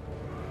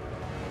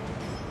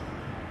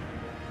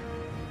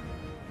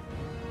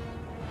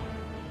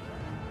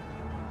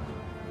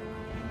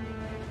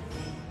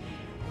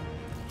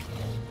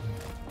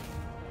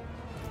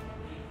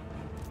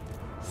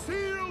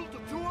 Sealed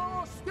to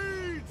our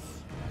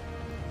steeds!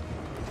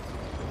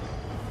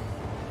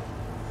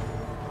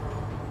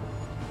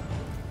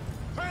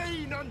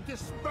 Pain and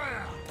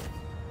despair!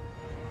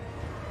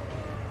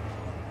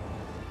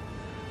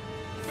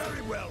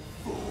 Very well,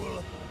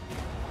 fool!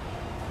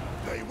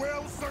 They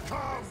will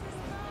succumb!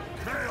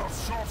 Chaos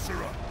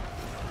Sorcerer!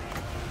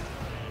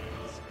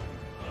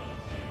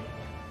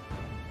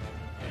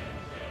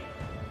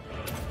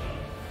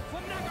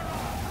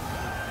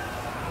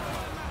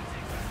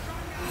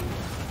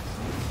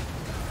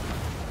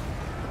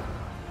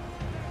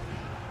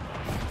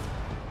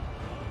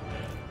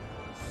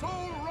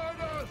 Soul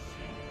Riders!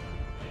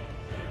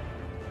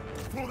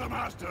 For the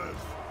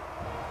Masters!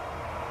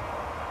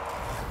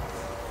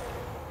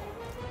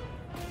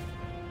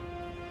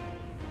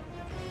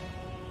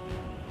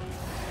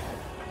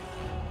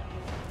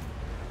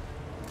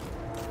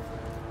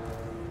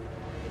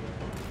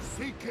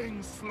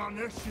 Seeking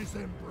Slaaneish's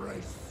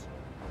embrace.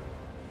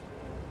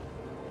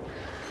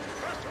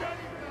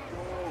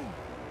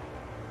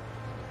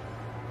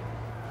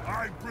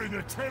 I bring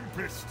a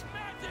tempest.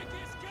 Magic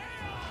is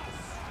chaos!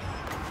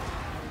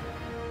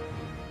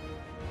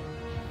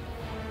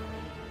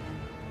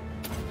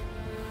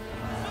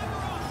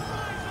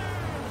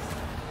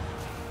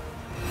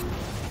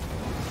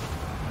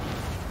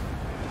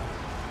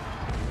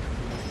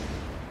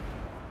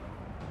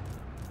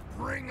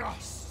 Bring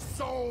us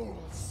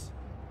souls.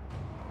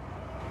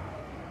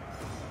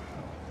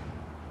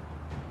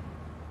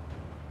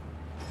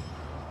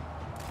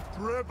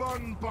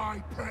 Driven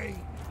by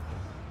pain.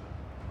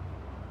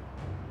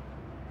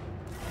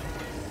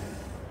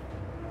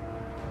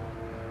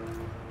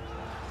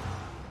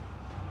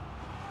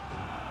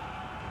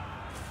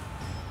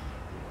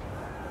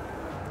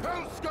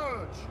 Hell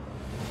Scourge!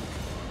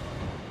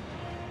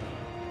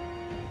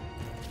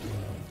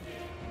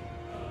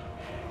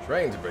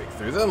 Trying to break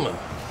through them.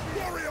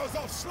 Warriors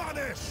of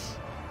Slaanesh!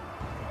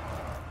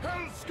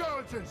 Hell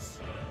Scourges!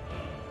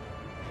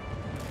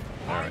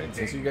 Alright,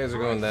 since you guys are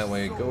going that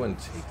way, go and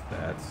take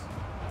that.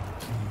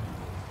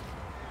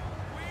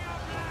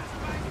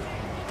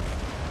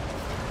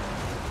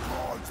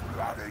 God's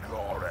bloody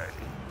glory!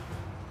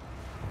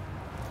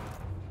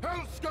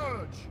 Hell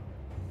Scourge!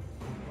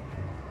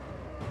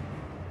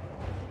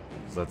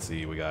 So let's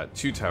see, we got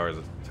 2 towers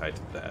tied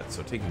to that,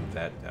 so taking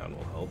that down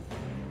will help.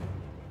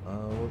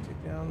 We'll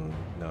take down...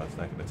 No, it's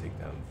not going to take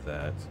down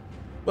that.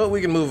 Well, we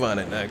can move on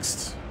it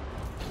next.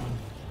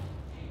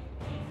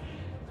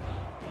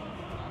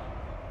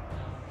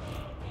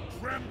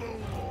 Tremble,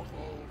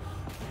 mortals!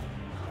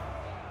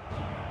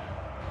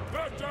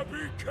 Let there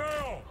be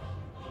chaos!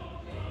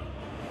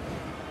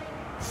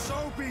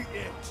 So be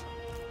it!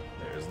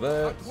 There's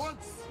that. At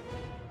once!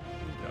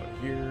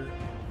 Down here.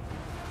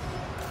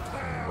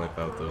 Wipe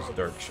out those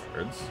dark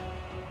shards.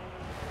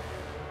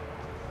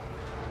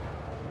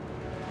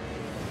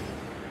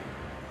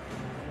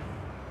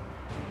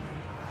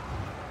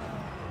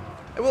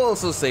 I will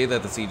also say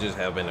that the sieges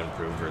have been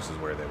improved versus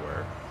where they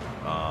were.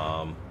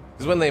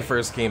 Because when they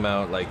first came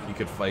out, like, you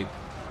could fight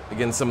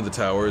against some of the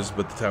towers,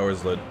 but the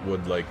towers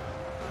would like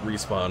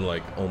respawn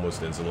like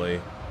almost instantly.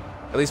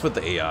 At least with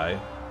the AI.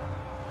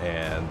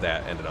 And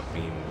that ended up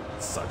being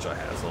such a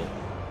hassle.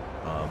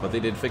 But they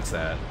did fix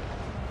that.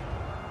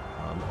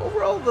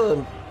 Overall,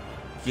 the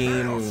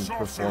game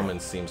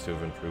performance seems to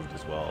have improved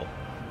as well.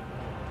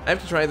 I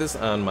have to try this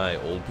on my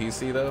old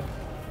PC though.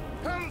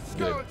 Hell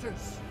Get a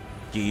Scourges!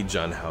 gauge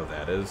on how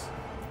that is.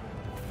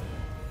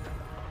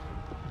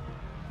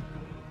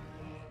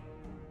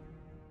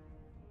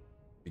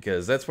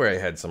 Because that's where I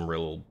had some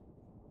real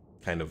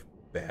kind of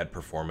bad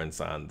performance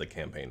on the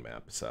campaign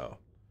map, so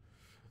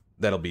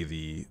that'll be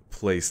the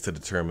place to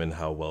determine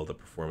how well the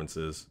performance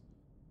is.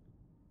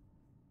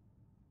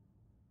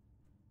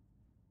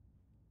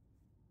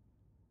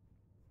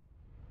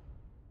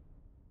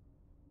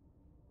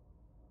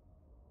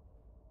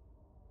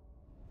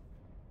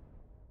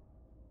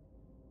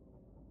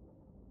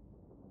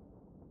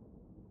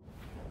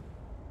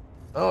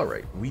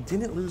 Alright, we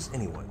didn't lose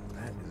anyone.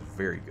 That is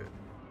very good.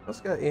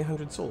 Also got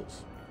 800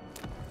 souls.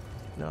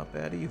 Not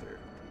bad either.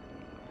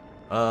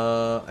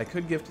 I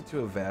could gift it to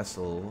a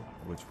vassal,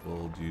 which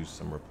will do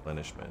some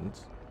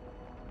replenishment.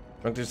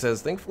 Drunkter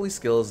says, thankfully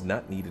skill is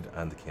not needed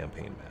on the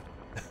campaign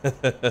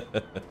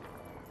map.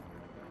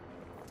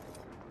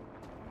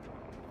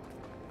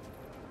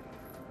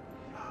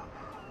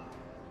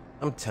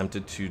 I'm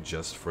tempted to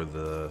just for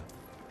the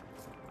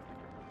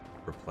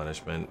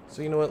replenishment.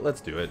 So you know what,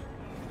 let's do it.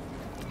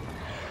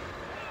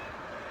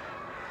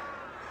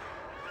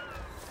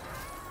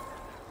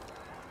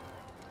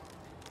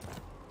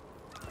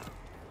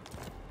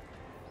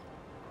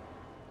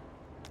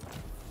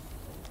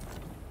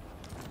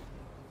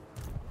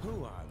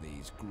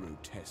 these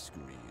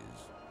grotesqueries.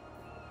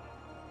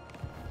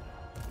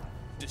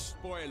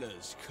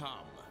 Despoilers come.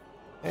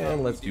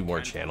 And let's do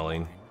more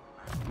channeling.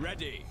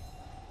 Ready.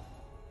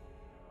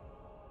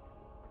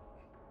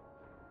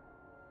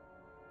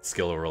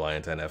 Skill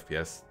reliant on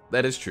FPS.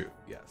 That is true,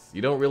 yes.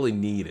 You don't really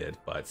need it,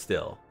 but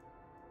still.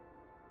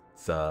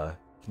 It's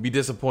can be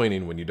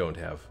disappointing when you don't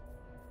have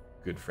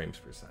good frames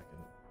per second.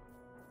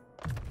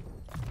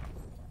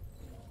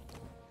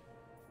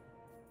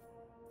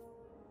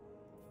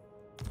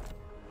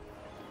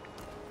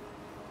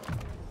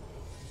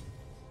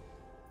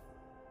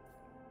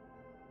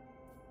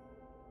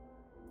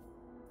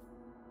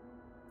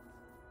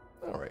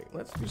 Alright,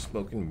 let's do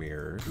smoke and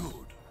mirrors.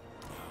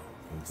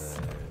 And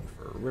then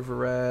for river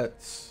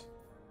rats,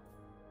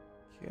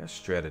 chaos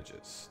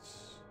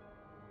strategists,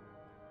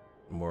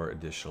 more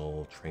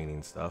additional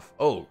training stuff.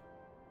 Oh,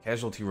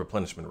 casualty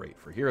replenishment rate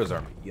for heroes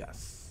army.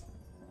 Yes,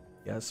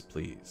 yes,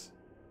 please.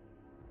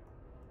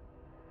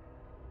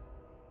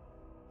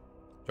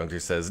 Drunkter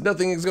says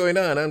nothing is going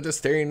on. I'm just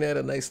staring at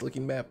a nice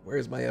looking map.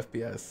 Where's my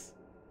FPS?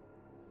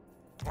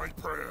 My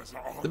prayers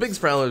are The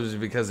biggest problem is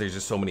because there's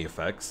just so many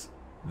effects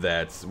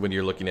that when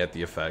you're looking at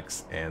the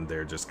effects and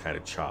they're just kind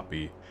of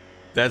choppy,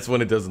 that's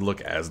when it doesn't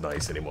look as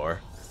nice anymore.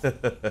 We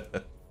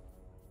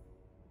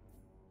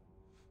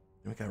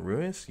got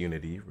Ruinous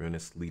Unity,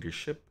 Ruinous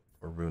Leadership,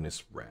 or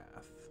Ruinous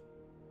Wrath.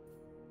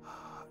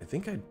 I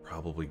think I'd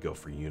probably go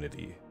for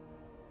Unity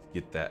to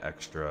get that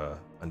extra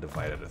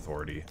undivided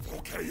authority.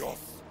 for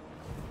chaos.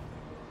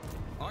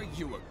 Are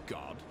you a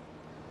god?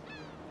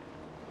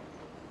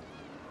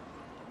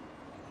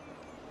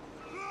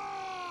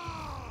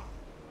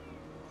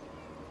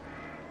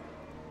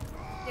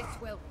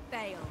 This will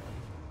fail.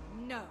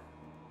 No.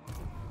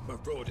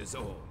 Marauders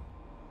all.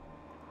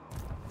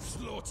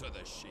 Slaughter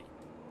the sheep.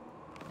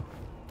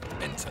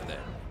 Enter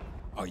them.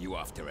 Are you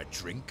after a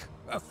drink,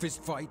 a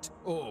fist fight,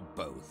 or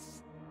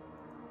both?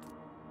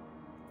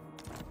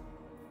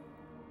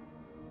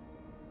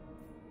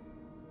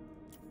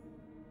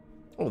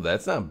 Oh,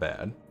 that's not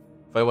bad.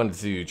 If I wanted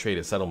to trade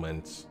a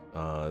settlement,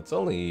 it's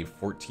only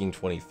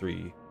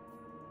 1423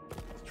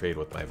 to trade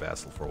with my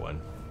vassal for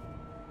one.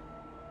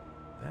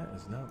 That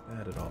is not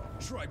bad at all.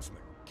 Tribesmen,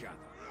 gather.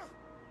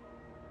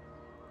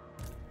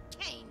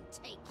 Cain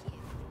take you.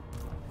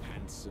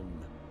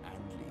 Handsome and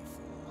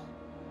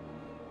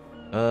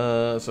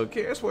lethal. So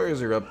Chaos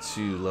Warriors are up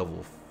to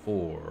level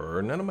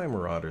 4. None of my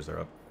Marauders are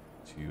up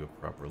to a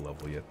proper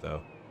level yet,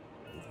 though.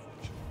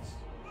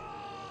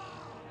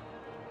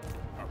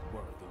 A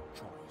worthy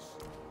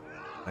choice.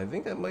 I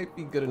think that might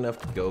be good enough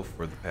to go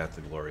for the Path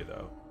to Glory,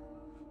 though.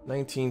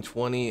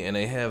 1920, and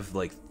I have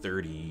like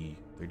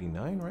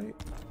 39, right?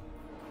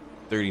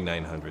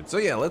 3,900. So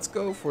yeah, let's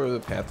go for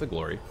the Path to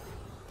Glory.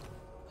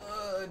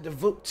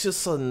 Devote to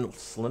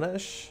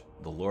Slanesh,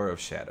 the Lore of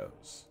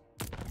Shadows.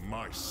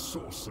 My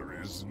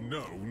sorceries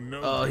know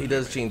no. Oh, he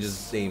does change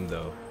his name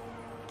though.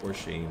 Poor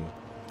shame.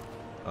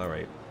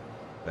 Alright.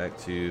 Back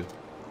to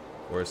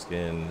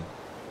Foreskin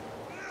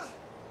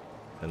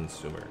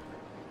Consumer.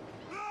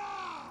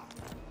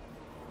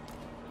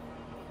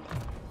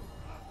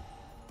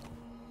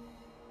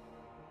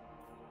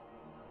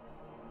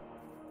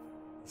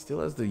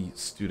 Still has the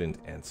student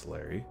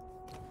ancillary.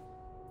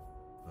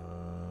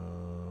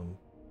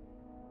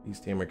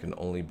 Beast Hammer can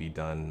only be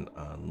done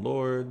on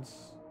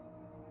lords.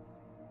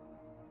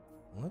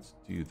 Let's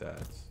do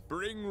that.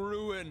 Bring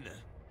ruin.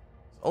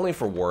 It's only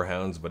for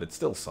warhounds, but it's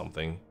still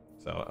something,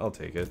 so I'll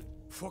take it.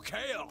 For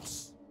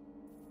chaos.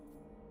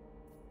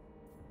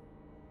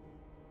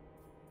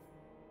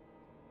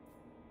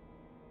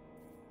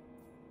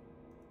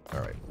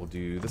 Alright, we'll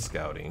do the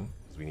scouting,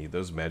 because we need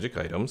those magic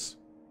items.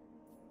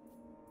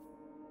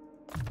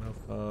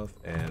 Mouthpath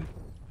and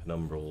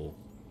Penumbral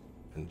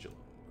Pendulum.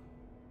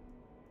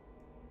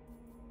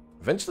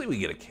 Eventually we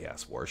get a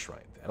Chaos War Shrine.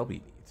 That'll be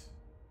neat.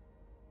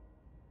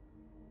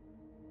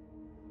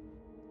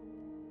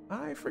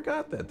 I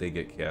forgot that they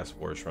get Chaos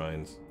War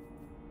Shrines.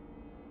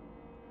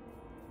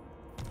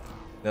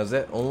 Now is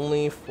that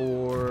only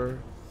for...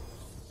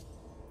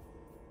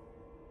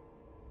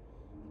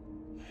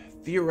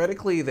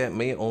 Theoretically, that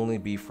may only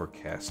be for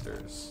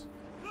casters.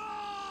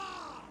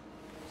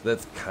 So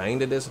that's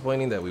kind of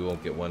disappointing that we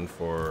won't get one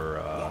for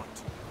a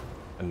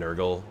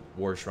Nurgle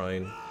War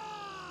Shrine.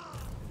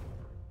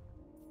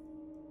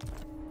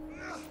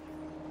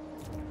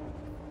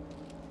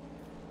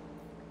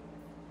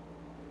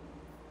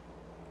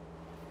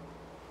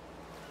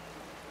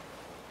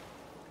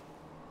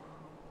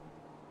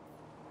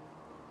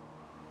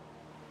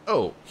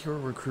 Oh, hero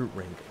recruit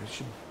rank. I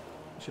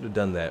should have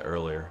done that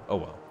earlier. Oh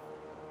well.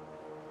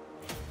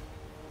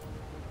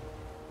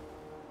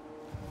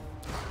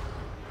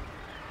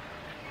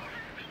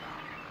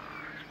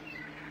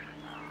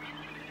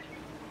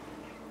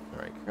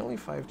 Alright, currently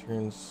 5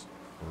 turns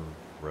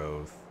for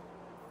growth.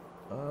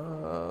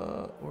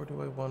 Or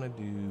do I want to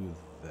do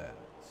that?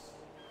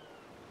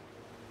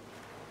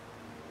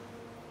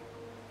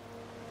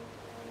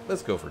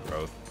 Let's go for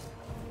growth.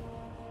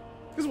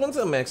 Because once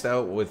I'm maxed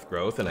out with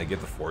growth and I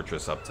get the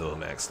fortress up to the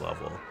max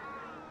level,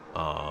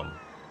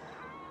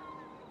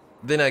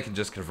 Then I can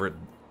just convert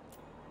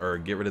or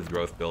get rid of the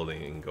growth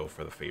building and go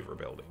for the favor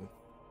building.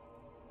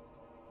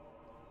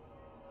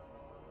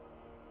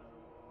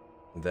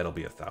 That'll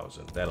be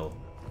 1,000.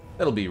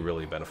 That'll be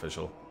really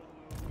beneficial.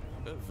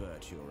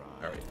 Avert your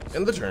eyes. All right,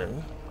 end the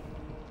turn.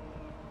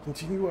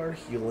 Continue our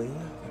healing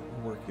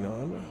that we're working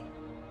on.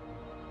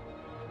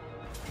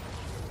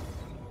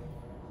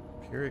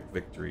 Pyrrhic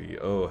victory.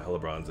 Oh,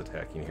 Hellebron's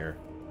attacking here.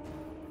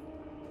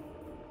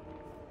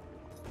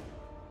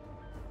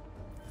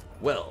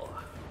 Well,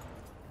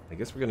 I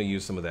guess we're gonna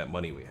use some of that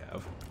money we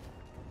have.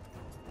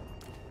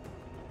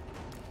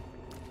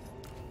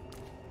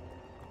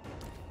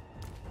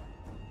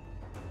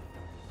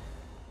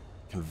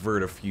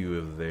 Convert a few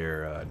of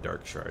their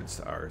dark shards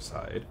to our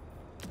side.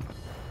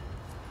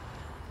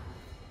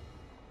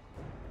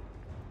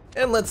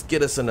 And let's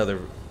get us another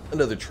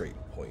trade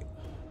point.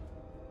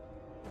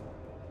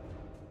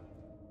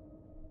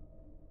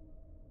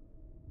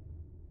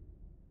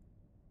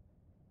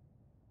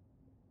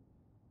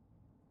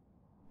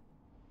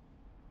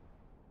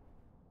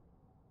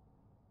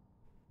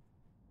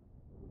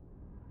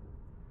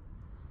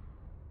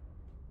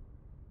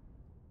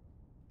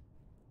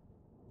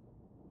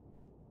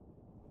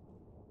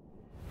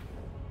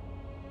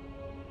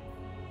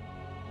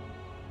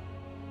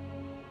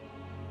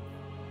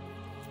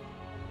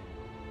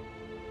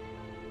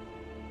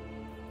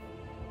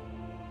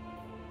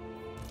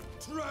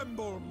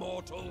 Tremble,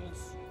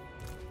 mortals!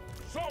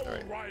 Soul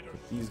Alright,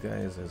 Riders! put these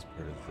guys as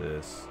part of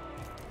this.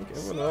 I think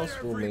everyone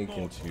else will make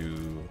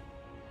into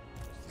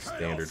the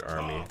standard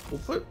army. We'll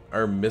put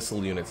our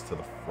missile units to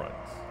the front.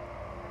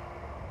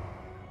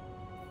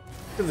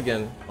 Because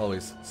again,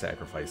 always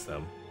sacrifice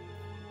them.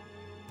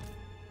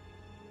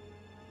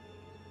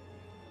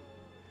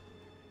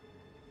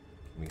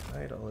 Can we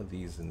hide all of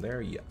these in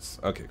there? Yes.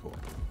 Okay, cool.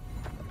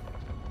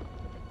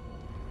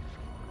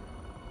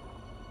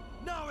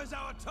 Now is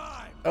our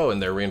time! Oh,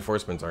 and their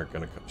reinforcements aren't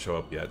going to show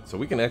up yet. So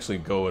we can actually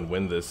go and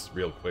win this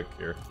real quick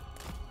here.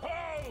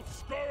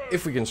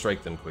 If we can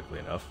strike them quickly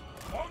enough.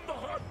 On the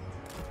hunt!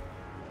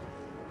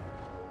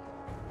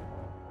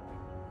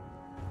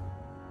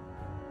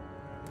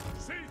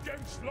 Seek in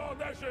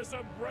Slaanesh's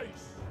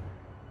embrace!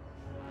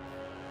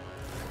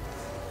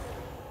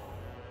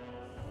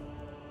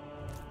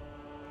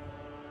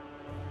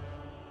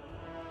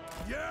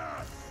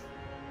 Yes!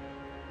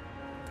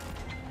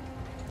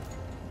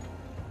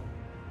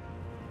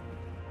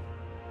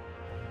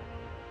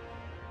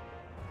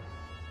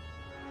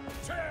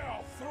 Tear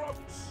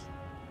throats!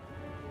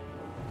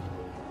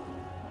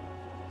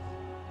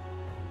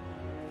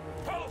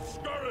 Pulse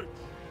scourge!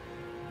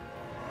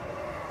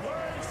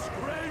 They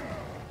scream,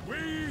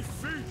 we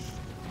feast!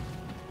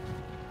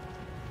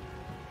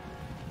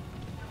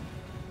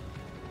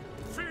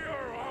 Fear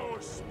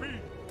our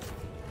speed!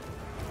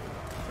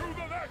 To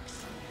the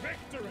next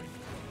victory!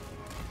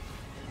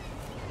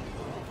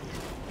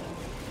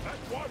 At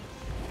once!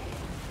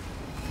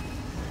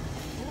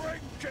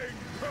 Drinking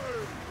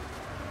pain!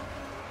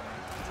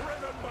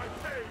 Driven by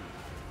pain!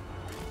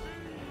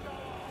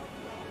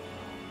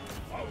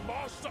 A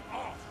master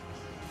art!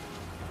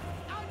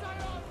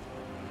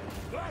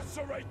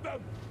 Lacerate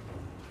them!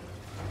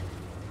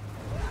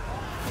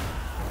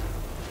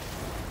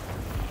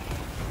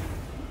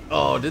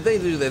 Oh, did they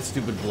do that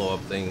stupid blow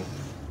up thing?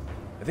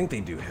 I think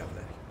they do have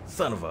that.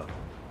 Son of a...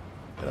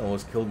 That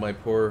almost killed my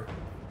poor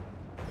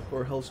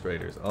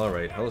Hellstraders.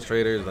 Alright,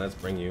 Hellstraders, let's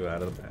bring you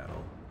out of the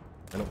battle.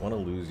 I don't want to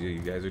lose you. You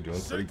guys are doing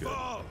pretty good.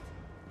 SIGVALD!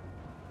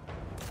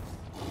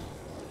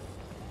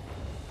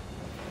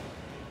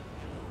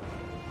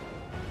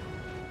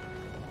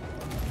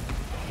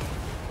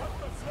 Let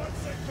the flood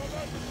sink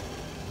commence!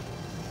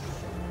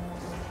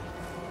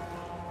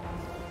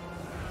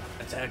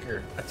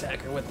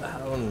 Attack her with the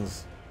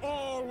hounds.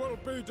 All will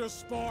be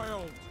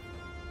despoiled!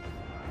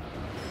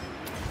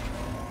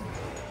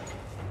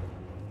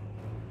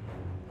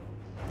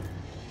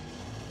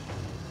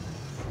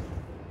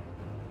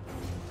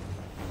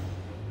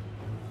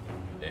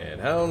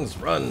 And hounds,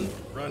 run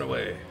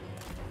away.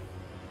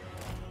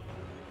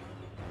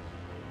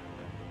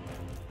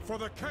 For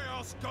the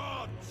Chaos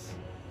Gods!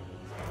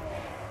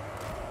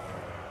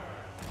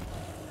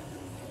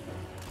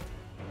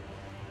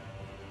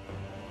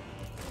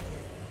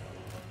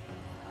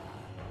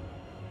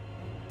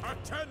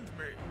 Attend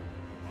me!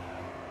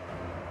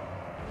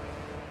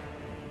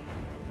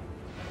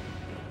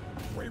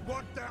 We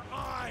want their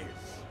eyes!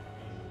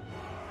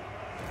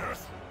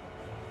 Yes.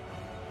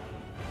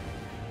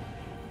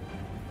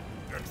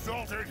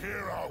 Exalted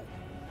hero!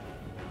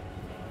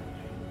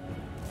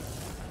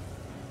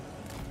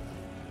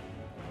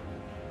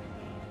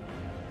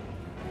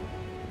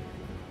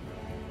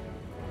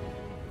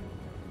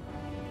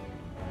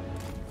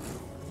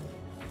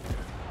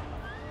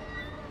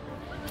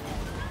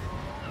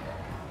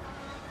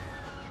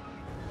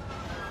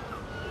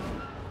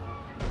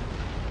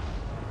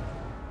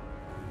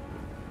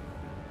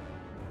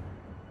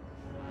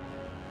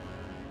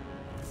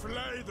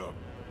 Flay them!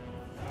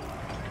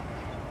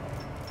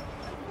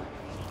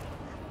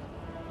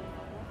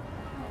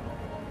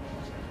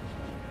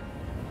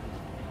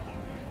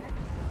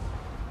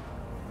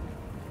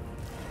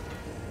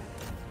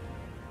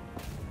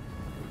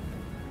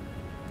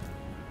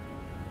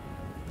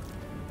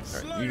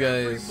 Alright, you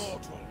guys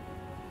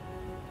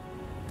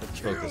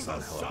focus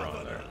on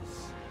Hellebron there.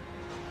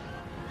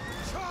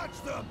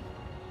 Charge them!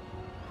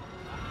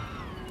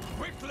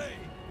 Quickly!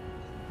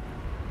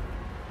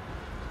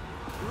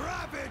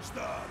 Ravage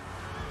them!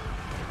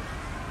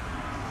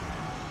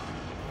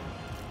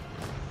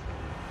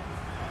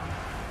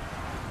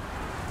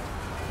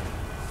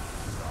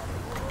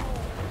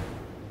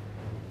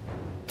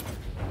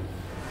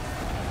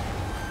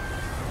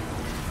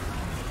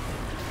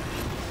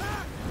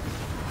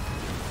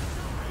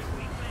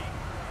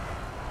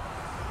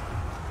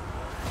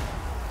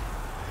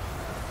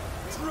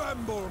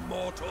 Tremble,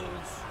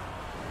 mortals!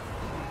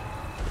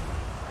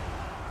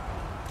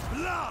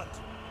 Blood!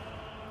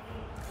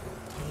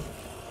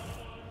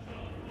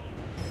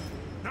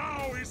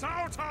 Now is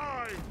our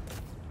time!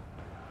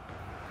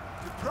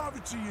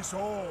 Depravity is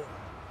all.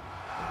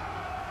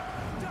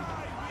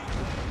 Die,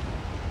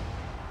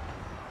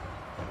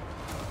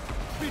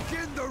 weakling!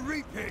 Begin the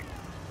reaping!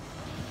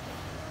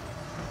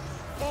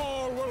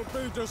 All will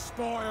be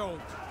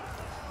despoiled!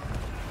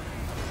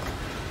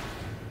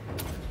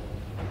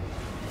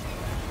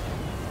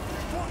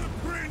 For the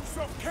Prince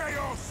of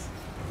Chaos!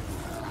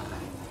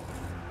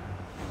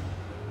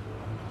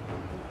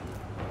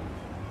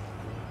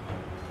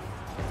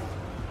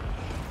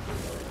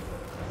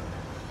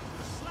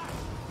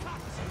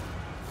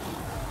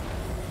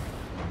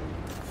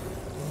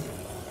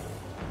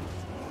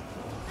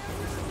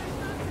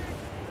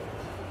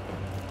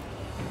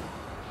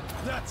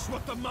 That's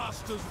what the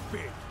masters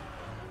bid.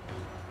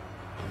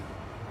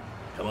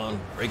 Come on,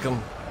 break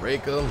them,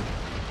 break them.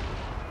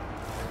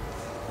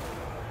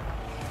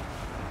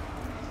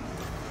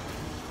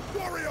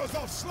 Warriors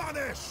of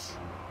Slaanesh!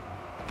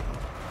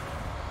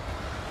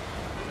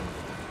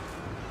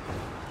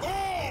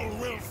 All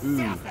will Ooh,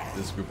 suffer!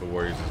 this group of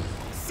warriors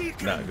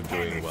is not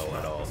doing well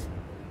at all.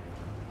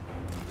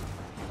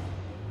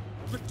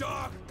 The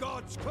dark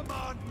gods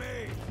command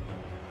me!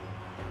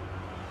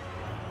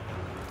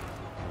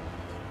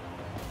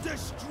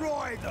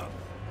 Destroy them!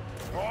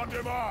 On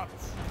the march!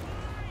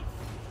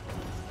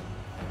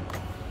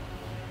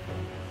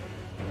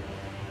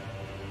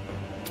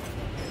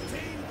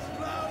 Team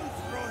flows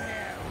through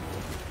here!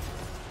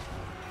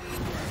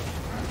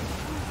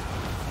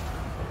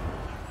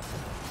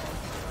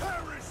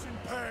 Perish in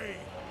pain!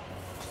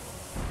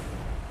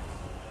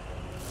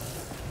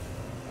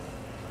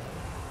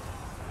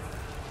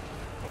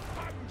 The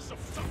pangs of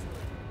suffering!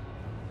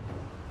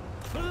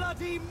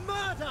 Bloody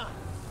murder!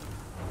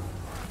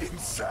 In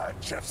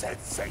search of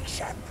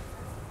sensation!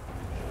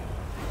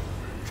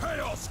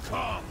 Chaos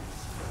comes!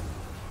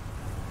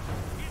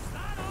 Is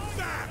that all?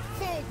 Back!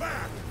 Fall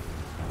back!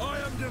 I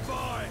am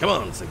divine! Come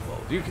on,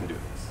 SIGVALD, you can do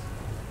this.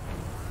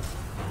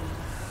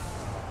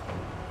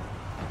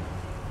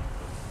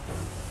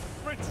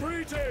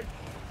 Retreating!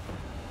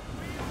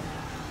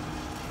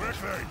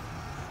 Quickly!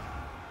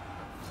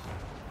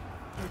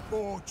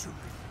 Debauchery!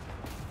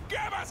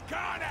 Give us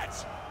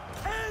carnage!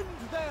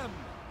 End them!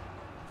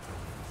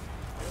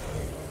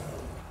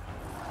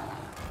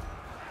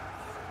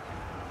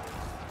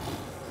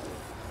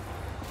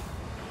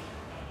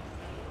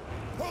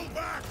 Pull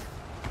back!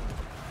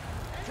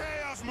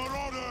 Chaos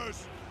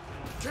Marauders!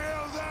 Kill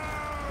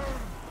them!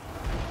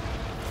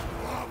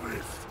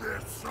 Harvest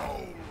their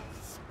souls!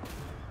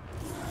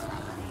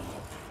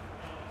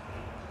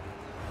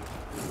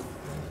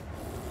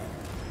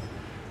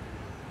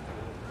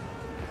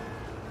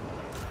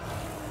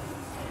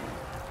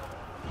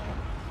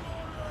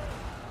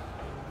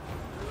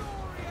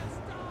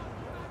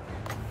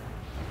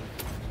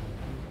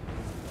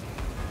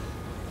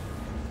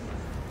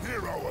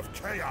 Hero of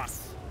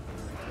Chaos!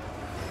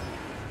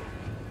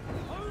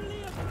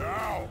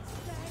 Now!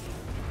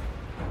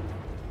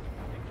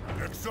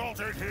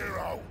 Exalted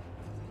hero!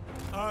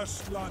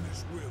 As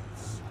Slaanesh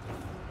wills.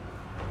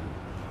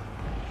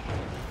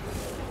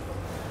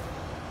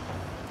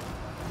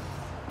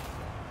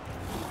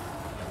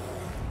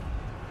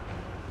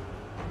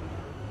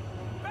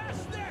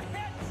 Bash their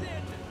heads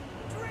in!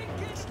 Drink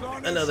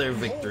it! Another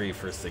victory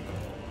for SIGVALD.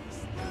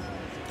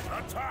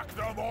 Attack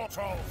the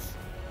mortals!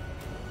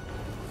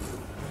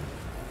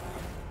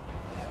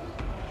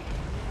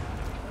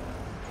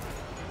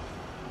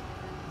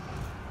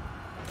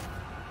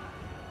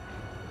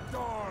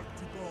 Dark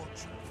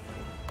debauchery.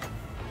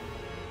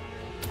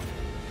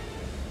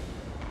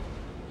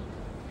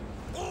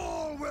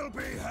 All will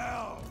be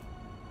hell!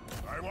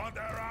 I want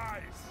their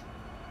eyes!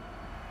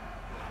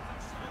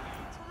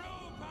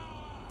 True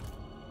power!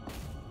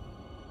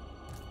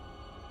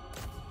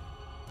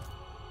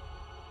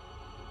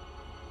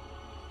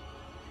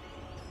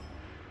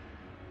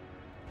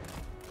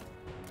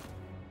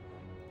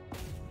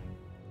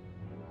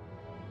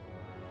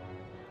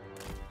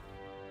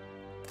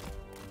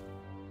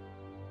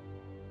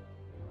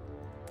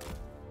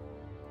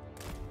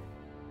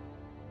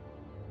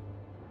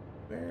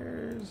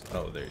 Where's...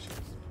 Oh, there she is.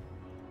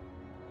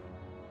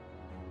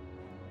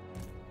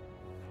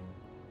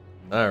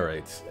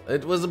 Alright.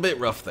 It was a bit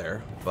rough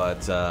there,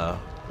 but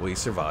we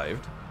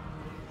survived.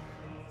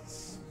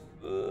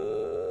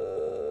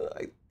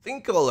 I think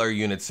think all our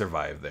units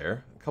survived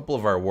there. A couple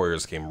of our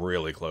warriors came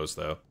really close,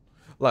 though.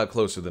 A lot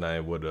closer than I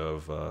would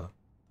have, than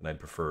I'd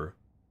prefer.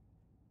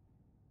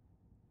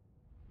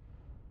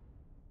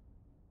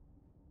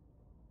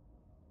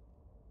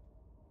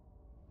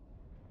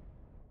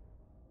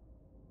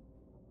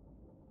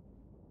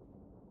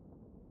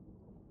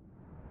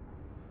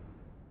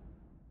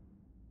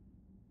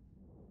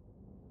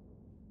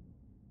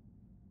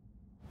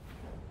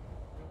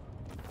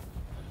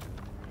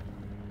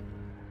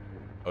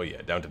 Oh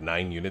yeah, down to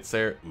 9 units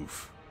there.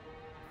 Oof.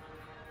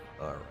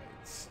 All right.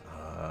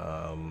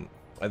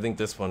 I think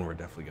this one we're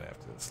definitely gonna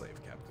have to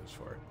enslave captives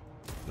for.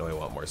 I know I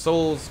want more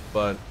souls,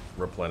 but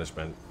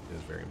replenishment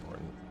is very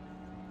important.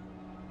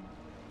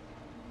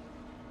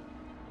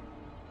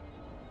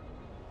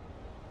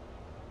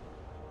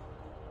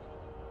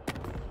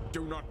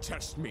 Do not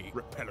test me,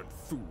 repellent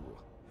fool.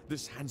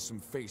 This handsome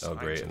face. Oh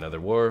great, another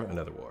war,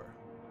 another war.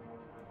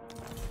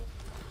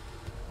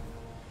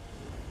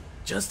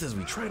 Just as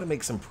we try to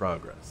make some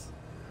progress.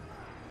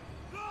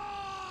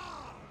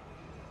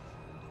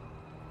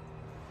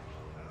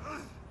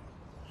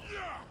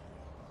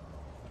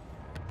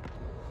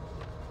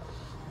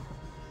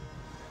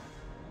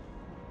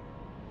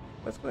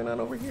 What's going on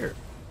over here?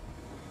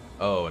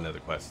 Oh, another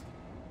quest.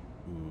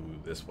 Ooh,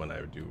 this one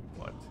I do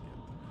want to get.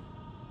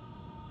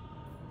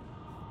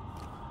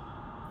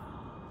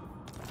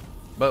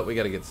 But we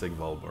gotta get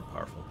SIGVALD more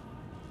powerful.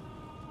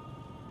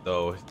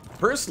 Though,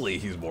 personally,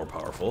 he's more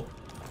powerful.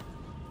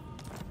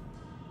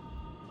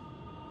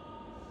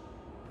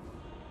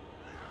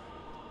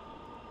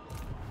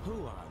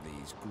 Who are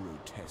these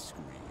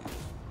grotesqueries?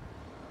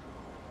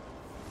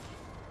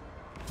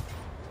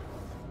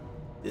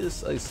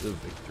 Decisive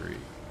victory.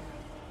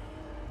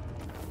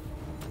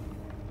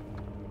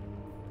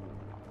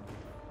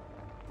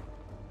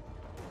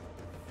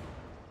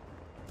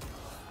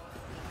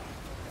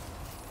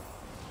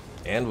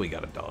 And we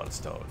got a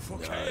Dawnstone.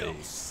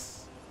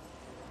 Nice.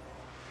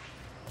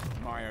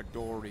 My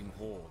adoring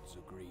hordes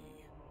agree.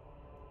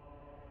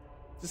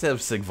 Just have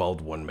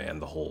SIGVALD one man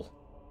the whole.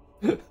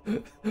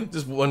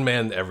 Just one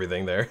man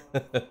everything there.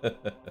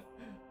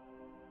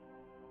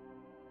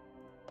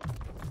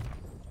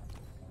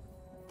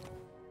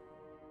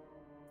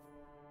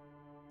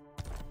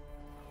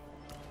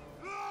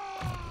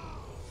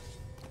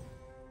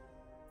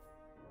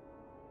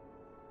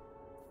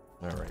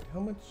 Alright,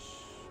 how much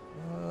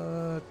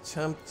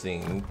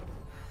tempting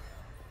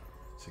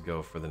to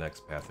go for the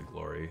next Path of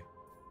Glory.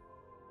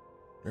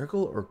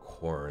 Nurgle or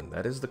Corn?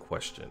 That is the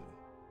question.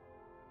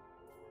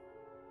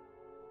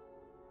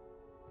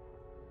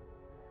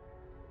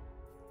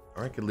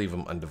 Or I could leave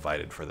them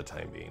undivided for the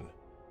time being.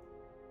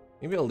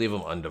 Maybe I'll leave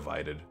them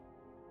undivided.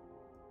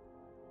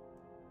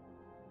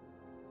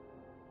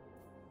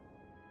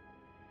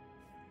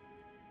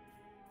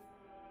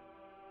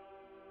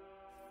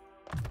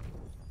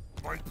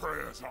 My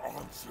prayers are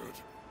answered.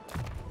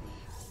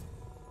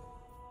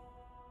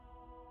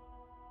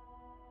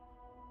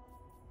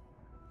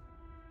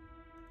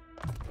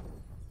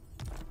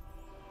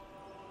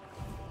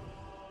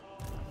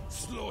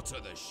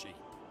 Slaughter the sheep.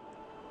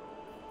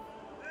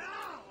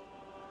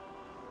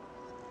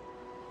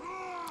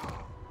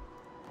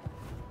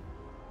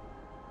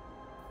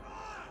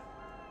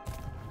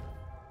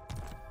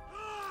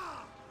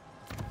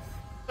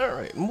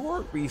 Alright,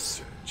 more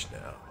research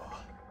now.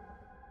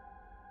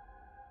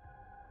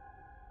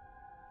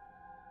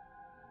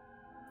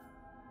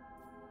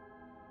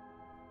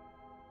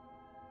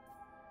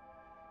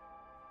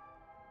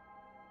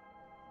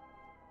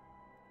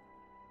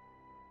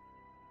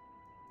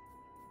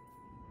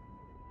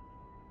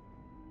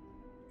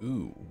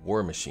 Ooh,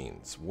 war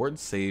machines. Ward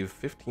save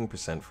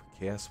 15% for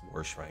Chaos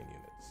War Shrine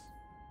units.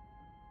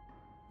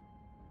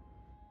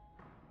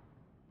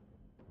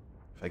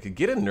 If I could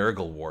get a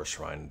Nurgle War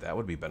Shrine, that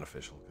would be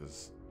beneficial,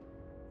 because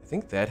I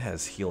think that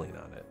has healing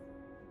on it.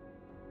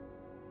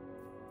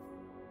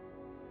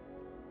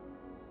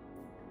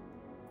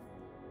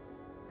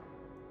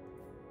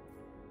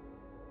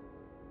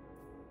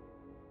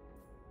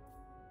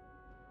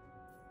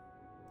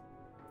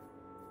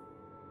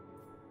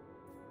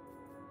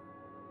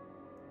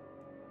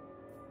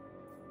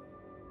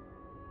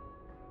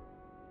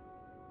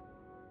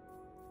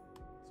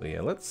 So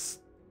yeah, let's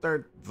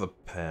start the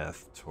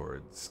path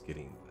towards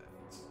getting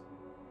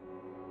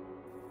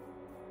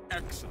that.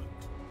 Excellent.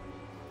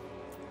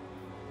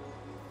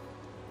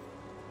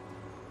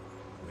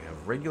 We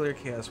have regular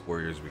Chaos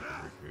Warriors we can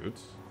recruit.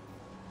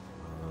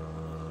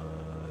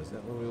 Is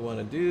that what we want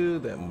to do?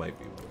 That might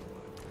be what we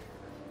want to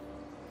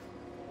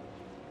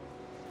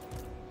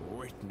do.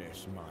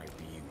 Witness my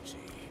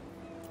beauty.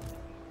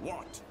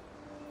 What?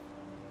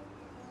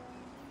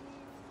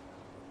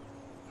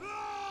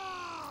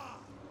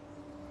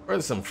 Or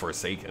some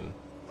Forsaken.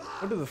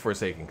 Where did the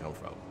Forsaken come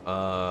from?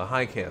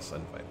 High Chaos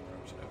Undivided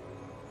Corruption.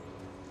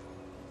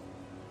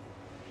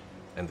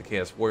 And the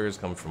Chaos Warriors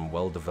come from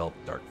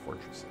well-developed Dark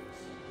Fortresses.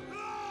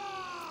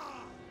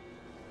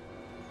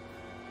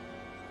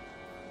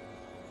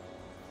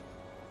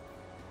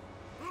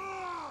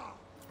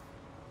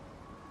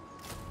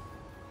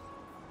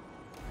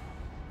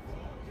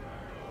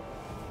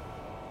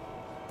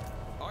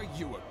 Are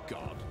you a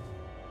god?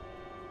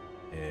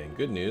 And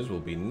good news will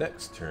be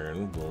next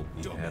turn we'll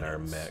be at our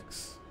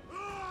max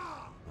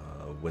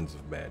Winds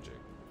of Magic.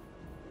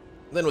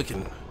 Then we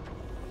can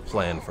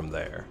plan from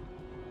there.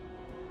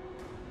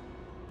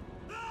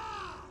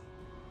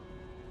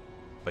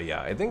 But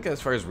yeah, I think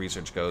as far as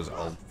research goes,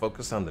 I'll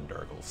focus on the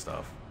Nurgle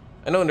stuff.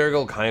 I know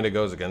Nurgle kind of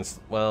goes against,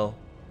 well...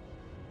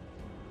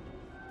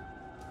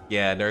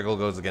 Yeah, Nurgle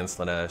goes against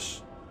Slaanesh.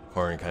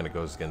 Khorne kind of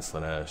goes against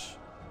Slaanesh.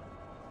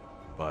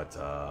 But,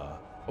 oh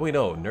wait,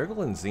 no,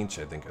 Nurgle and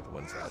Tzeentch, I think, are the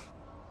ones that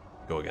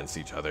go against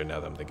each other, now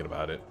that I'm thinking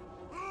about it.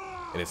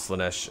 And it's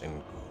Slaanesh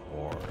and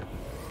Khorne.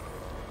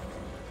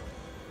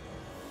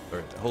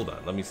 Alright, hold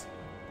on, let me...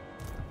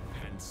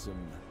 Handsome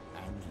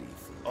and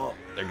lethal. Oh,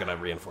 they're gonna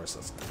reinforce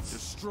us.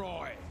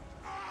 Destroy.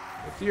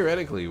 But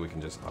theoretically, we can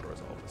just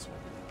auto-resolve this one.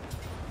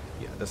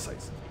 Yeah,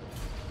 decisive.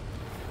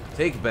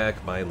 Take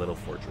back my little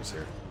fortress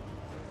here.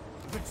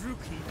 The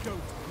Druki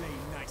don't play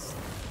nicely.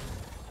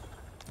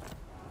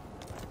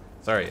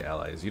 Sorry,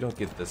 allies, you don't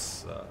get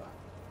this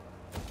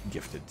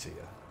gifted to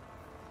you.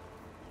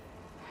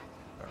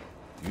 Alright,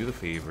 do the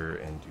favor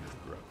and do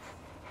the growth.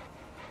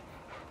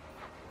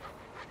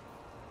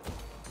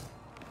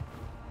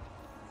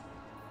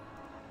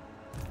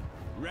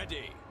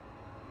 Ready.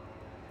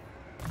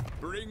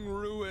 Bring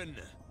ruin.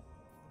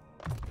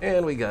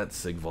 And we got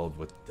SIGVALD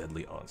with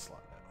Deadly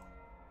Onslaught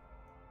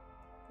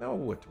now. Now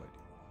what do I do?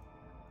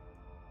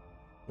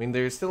 I mean,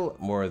 there's still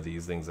more of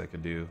these things I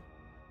could do.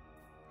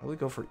 Probably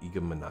go for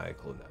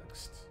Egomaniacal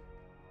next.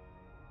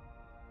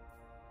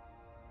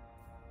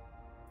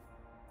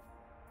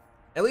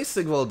 At least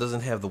SIGVALD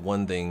doesn't have the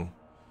one thing.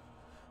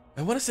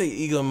 I want to say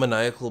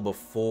Egomaniacal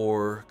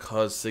before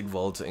caused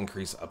SIGVALD to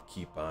increase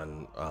upkeep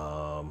on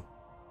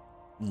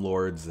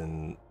lords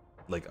and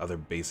like other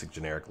basic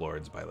generic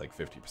lords by like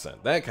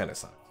 50%. That kind of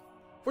sucked.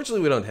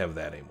 Fortunately, we don't have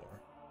that anymore.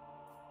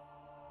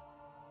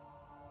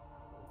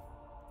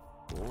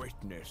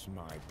 Witness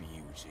my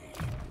beauty.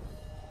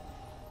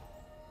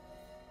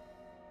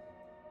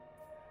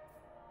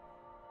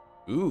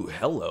 Ooh,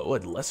 hello, a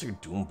Lesser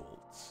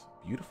Doombolt.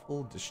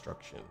 Beautiful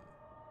destruction.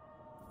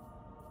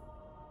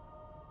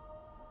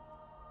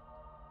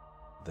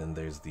 Then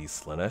there's the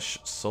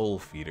Slaanesh Soul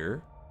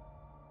Feeder.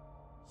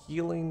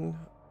 Healing,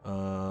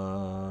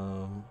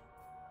 or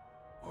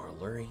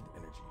Alluring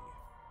Energy.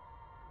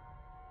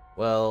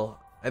 Well,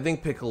 I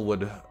think Pickle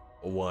would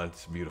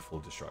want Beautiful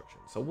Destruction,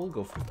 so we'll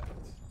go for that.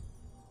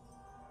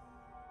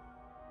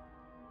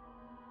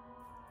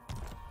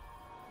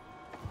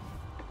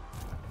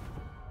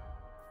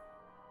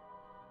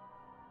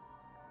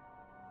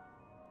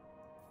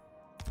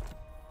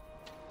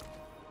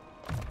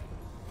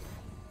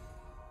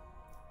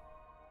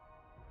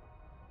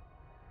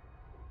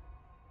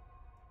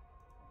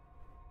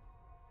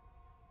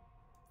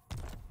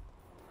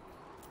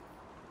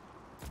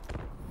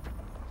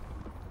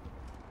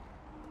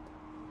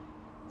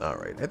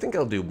 Alright, I think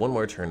I'll do one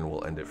more turn and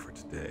we'll end it for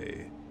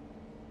today.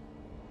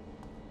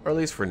 Or at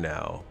least for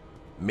now.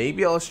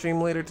 Maybe I'll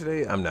stream later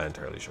today, I'm not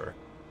entirely sure.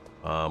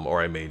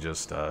 Or I may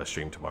just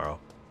stream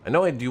tomorrow. I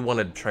know I do want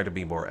to try to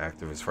be more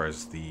active as far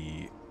as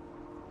the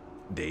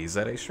days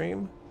that I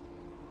stream.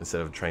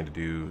 Instead of trying to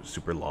do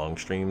super long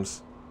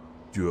streams,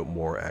 do it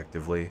more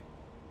actively.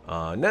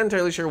 Not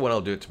entirely sure when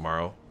I'll do it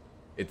tomorrow.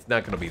 It's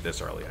not going to be this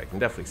early, I can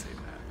definitely say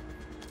that.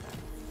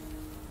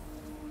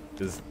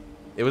 Because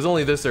it was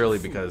only this early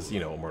because, you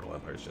know, Immortal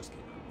Empires just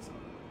came out, so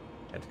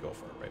I had to go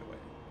for it right away.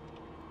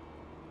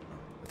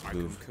 Let's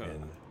move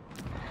in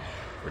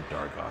for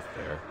Dargoth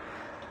there.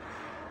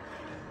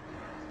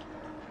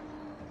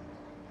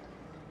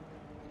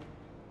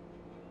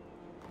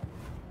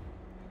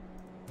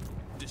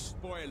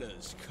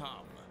 Despoilers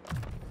come.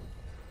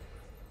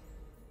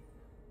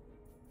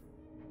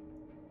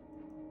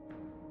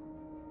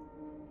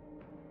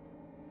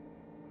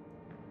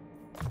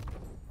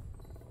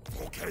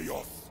 For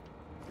chaos.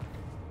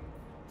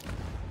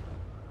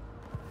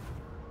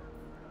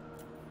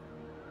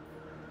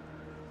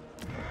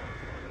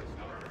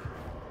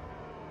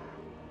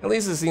 At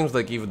least it seems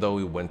like even though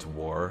we went to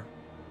war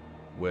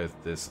with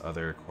this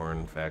other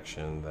Khorne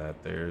faction,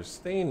 that they're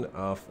staying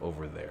off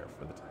over there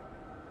for the time.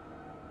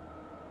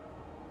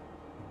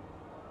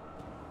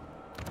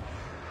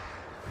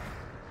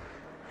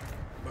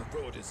 My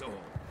road is on.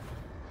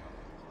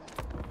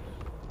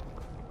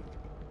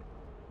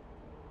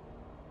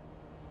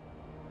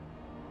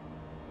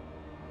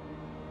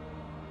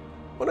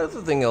 One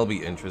other thing I'll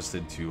be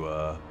interested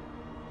to,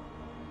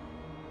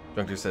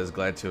 Drunkter says,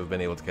 glad to have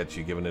been able to catch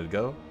you giving it a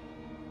go.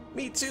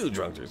 Me too,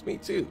 Drunkters, me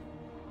too.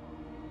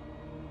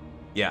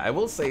 Yeah, I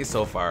will say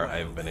so far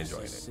I've been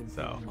enjoying it,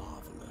 so.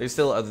 There's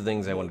still other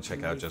things I want to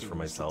check out just for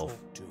myself.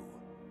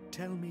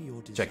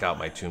 Check out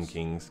my Tomb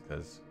Kings,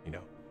 because, you know,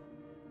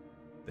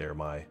 they're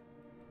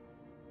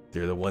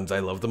the ones I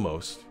love the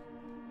most.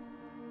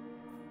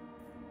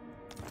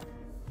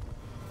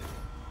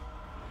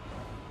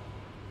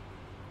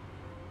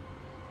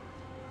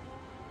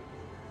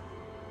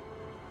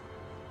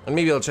 And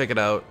maybe I'll check it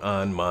out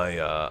on my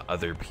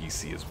other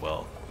PC as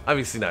well.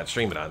 Obviously not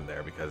stream it on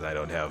there because I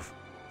don't have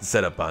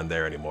set up on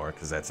there anymore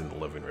because that's in the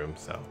living room.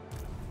 So,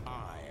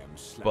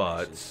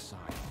 but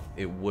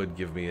it would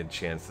give me a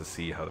chance to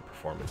see how the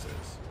performance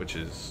is, which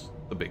is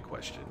the big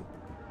question.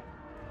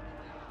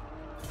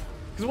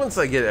 Because once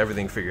I get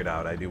everything figured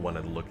out, I do want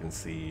to look and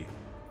see.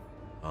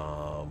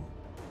 I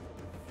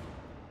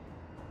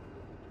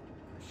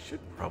should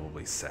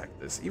probably sack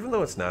this, even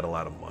though it's not a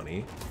lot of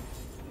money.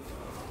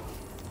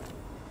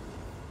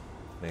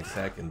 Can I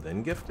sack and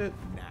then gift it?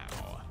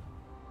 Now.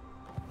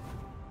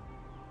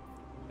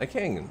 I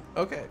can.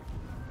 Okay.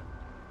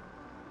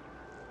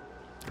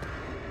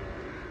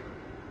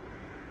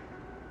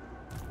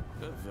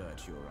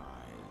 Avert your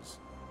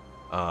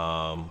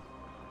eyes.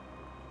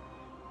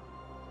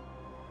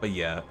 But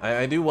yeah,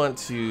 I do want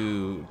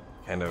to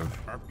kind of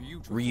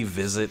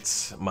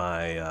revisit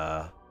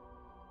my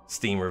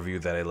Steam review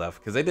that I left,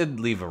 because I did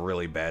leave a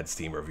really bad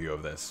Steam review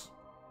of this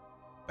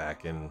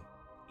back in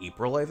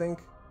April, I think.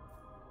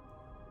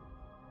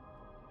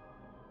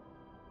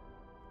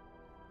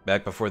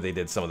 Back before they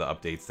did some of the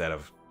updates that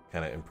have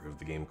kind of improved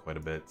the game quite a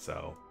bit,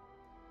 so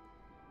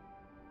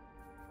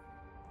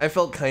I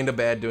felt kind of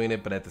bad doing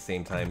it, but at the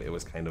same time, it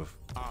was kind of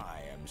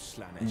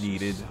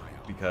needed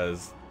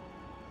because,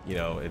 you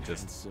know, it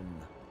just...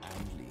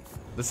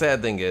 The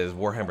sad thing is,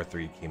 Warhammer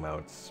 3 came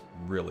out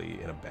really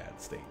in a bad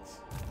state.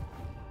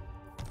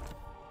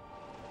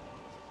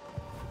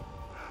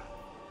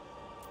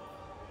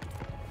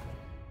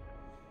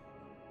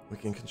 We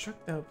can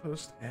construct the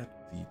outpost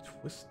at the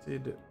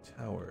Twisted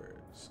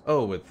Towers.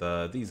 Oh, with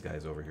these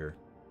guys over here.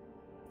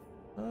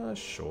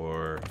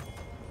 Sure.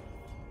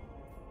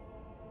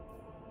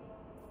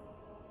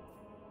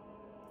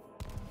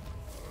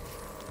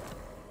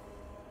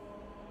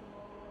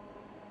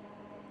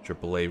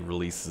 AAA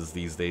releases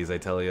these days, I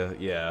tell you.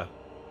 Yeah.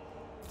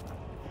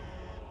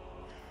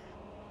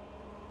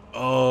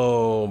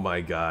 Oh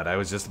my god, I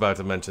was just about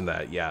to mention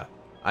that. Yeah.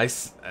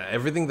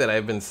 Everything that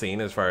I've been seeing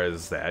as far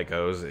as that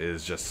goes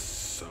is just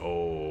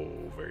so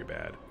very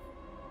bad.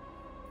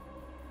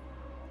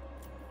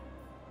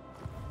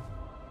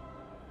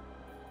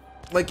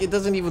 Like, it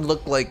doesn't even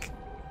look like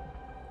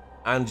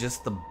on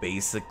just the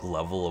basic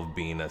level of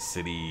being a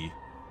city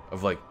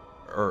of like,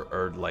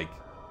 or like,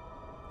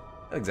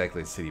 not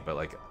exactly a city, but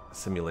like a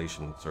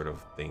simulation sort of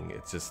thing.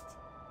 It's just,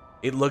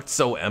 it looked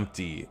so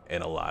empty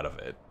in a lot of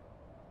it.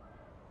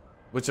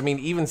 Which, I mean,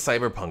 even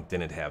Cyberpunk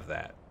didn't have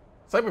that.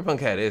 Cyberpunk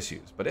had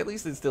issues, but at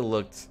least it still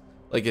looked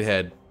like it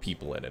had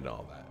people in it and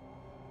all that.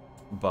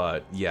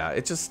 But yeah,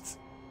 it just...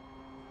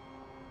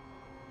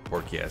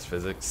 Porky-ass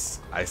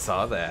physics. I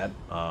saw that.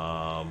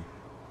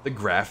 The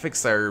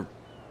graphics are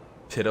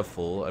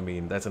pitiful. I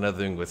mean, that's another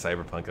thing with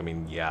Cyberpunk. I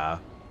mean, yeah,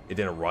 it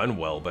didn't run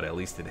well, but at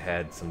least it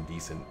had some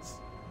decent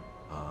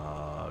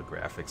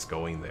graphics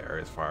going there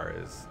as far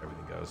as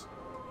everything goes.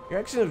 Your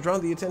actions have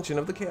drawn the attention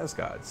of the Chaos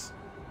Gods.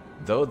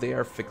 Though they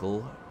are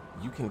fickle,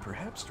 you can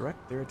perhaps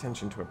direct their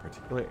attention to a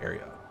particular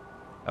area.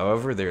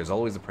 However, there is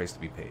always a price to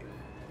be paid.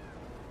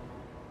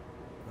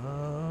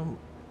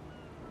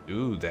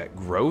 Ooh, that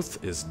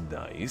growth is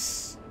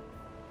nice.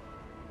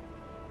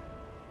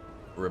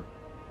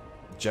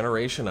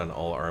 Regeneration on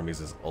all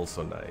armies is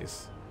also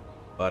nice.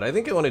 But I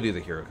think I want to do the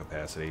hero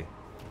capacity.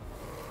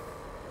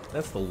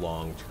 That's the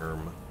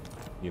long-term,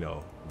 you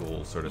know,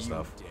 goal sort of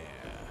stuff.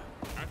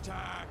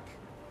 Attack!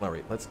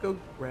 Alright, let's go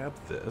grab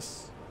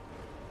this.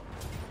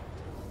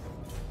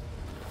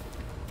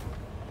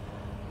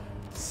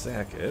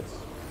 Sack it.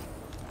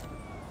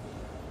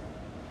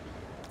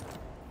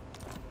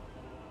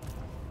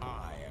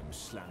 I am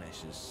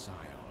Slanish's scion.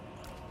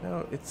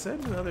 Now, it said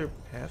another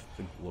path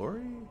to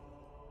glory?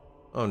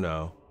 Oh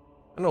no.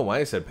 I don't know why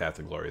I said path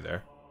to glory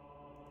there.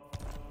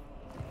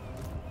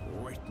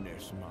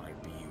 Witness my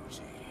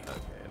beauty.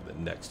 Okay, and the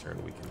next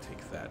turn we can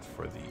take that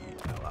for the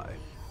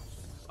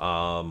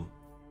ally.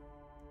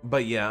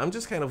 But yeah, I'm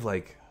just kind of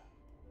like...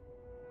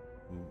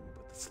 Ooh,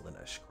 but the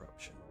Slaanesh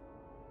corruption.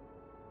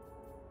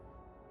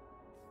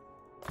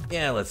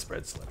 Yeah, let's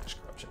spread Slaanesh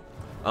corruption.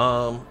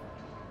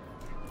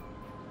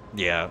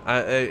 Yeah,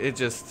 it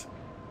just...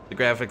 The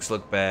graphics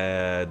look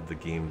bad, the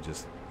game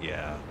just...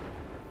 Yeah.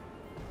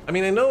 I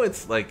mean, I know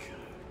it's like...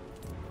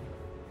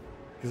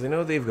 Because I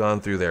know they've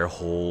gone through their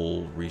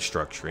whole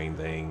restructuring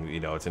thing. You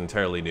know, it's an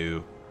entirely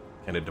new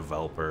kind of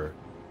developer.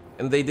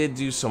 And they did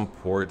do some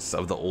ports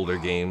of the older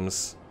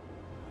games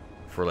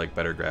for like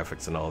better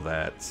graphics and all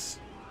that.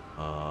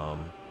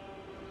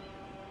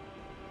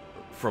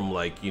 From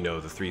like, you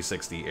know, the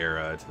 360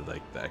 era to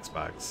like the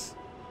Xbox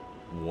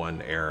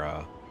One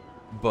era.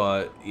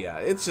 But yeah,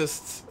 it's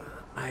just,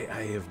 I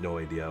have no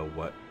idea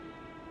what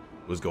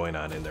was going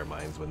on in their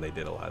minds when they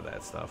did a lot of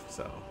that stuff,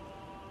 so.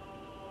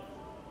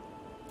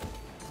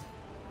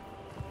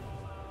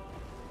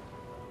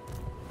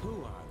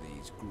 Who are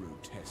these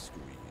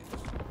grotesqueries?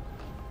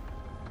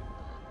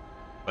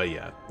 But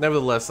yeah,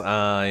 nevertheless,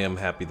 I am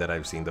happy that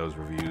I've seen those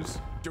reviews.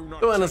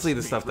 Though honestly,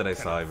 the stuff that I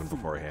saw even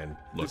beforehand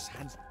looked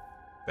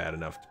bad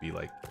enough to be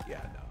like,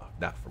 yeah, no,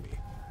 not for me.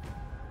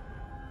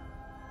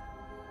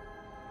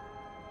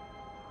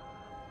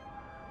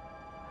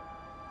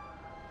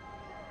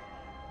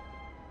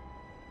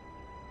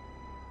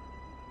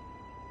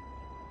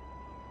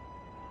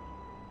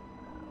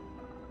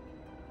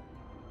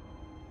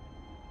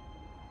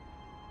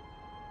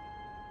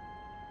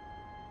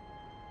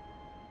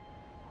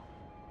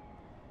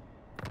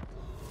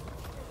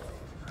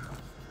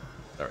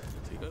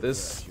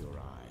 this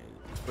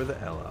for the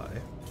ally.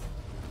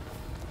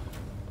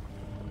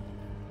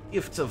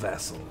 Gift to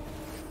vassal.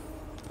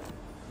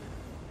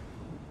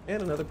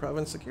 And another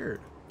province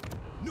secured.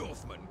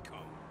 Northmen come.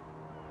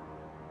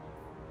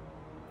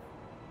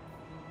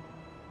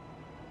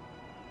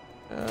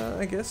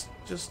 I guess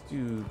just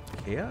do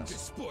chaos.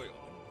 Despoil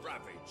and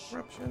ravage.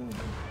 Corruption.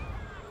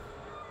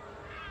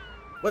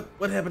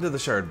 What happened to the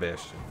Shard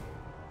Bastion?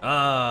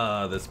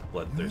 Ah, this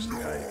bloodthirsty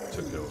guy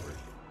took it over.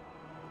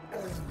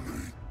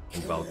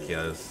 And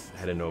Valkia's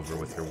heading over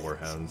with her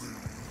warhounds.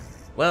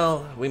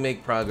 Well, we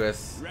make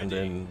progress, and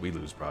then we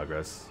lose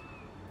progress.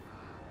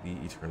 The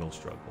eternal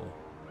struggle.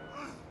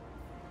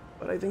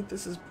 But I think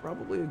this is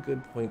probably a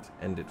good point to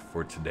end it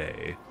for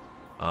today.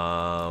 You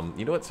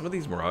know what? Some of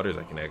these Marauders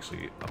I can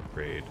actually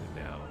upgrade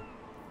now.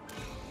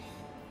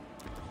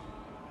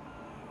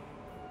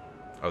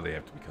 Oh, they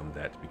have to become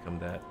that to become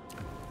that.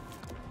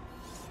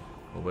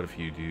 Well, what if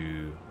you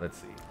do... Let's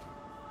see.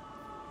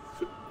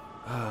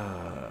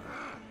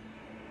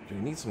 Do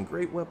we need some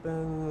great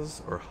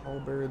weapons or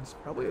halberds?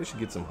 Probably I should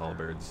get some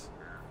halberds.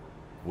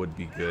 Would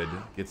be good.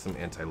 Get some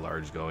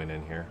anti-large going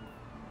in here.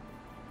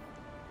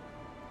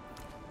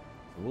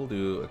 So we'll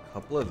do a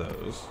couple of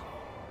those.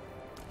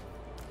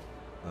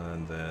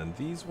 And then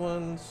these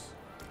ones.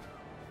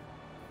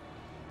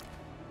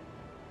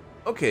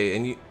 Okay,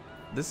 and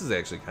this is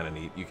actually kind of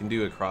neat. You can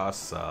do a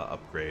cross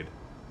upgrade.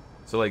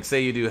 So like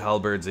say you do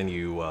halberds and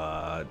you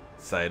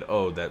decide,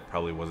 oh, that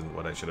probably wasn't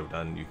what I should have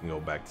done. You can go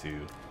back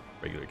to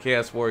regular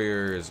Chaos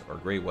Warriors or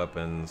great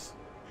weapons.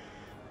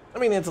 I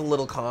mean, it's a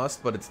little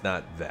cost, but it's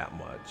not that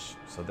much.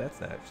 So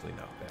that's actually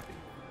not bad.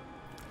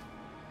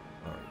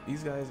 Alright,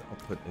 these guys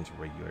I'll put into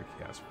regular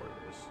Chaos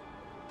Warriors.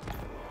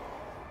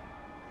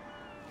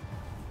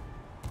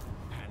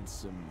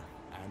 Handsome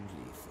and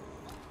lethal.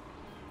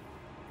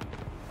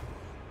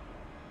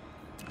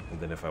 And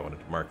then if I wanted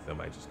to mark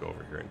them, I just go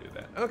over here and do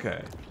that.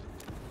 Okay.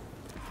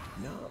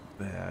 Not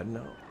bad,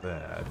 not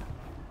bad.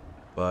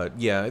 But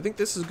yeah, I think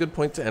this is a good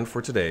point to end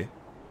for today.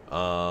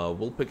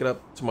 We'll pick it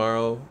up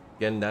tomorrow.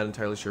 Again, not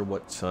entirely sure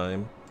what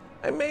time.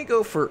 I may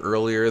go for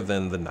earlier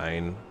than the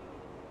 9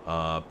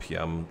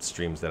 p.m.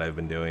 streams that I've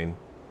been doing.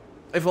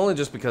 If only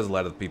just because a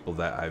lot of the people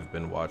that I've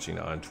been watching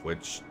on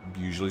Twitch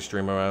usually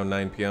stream around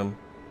 9 p.m.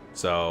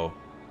 So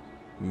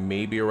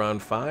maybe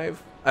around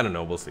 5. I don't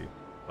know, we'll see.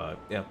 But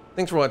yeah,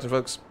 thanks for watching,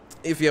 folks.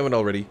 If you haven't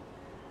already,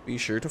 be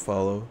sure to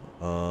follow.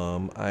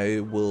 I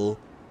will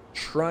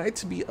try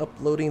to be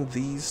uploading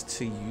these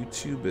to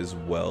YouTube as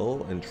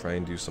well and try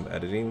and do some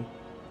editing,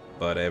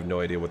 but I have no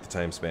idea what the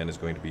time span is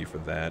going to be for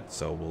that,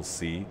 so we'll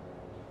see.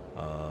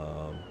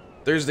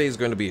 Thursday is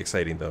going to be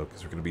exciting though,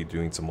 because we're going to be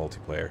doing some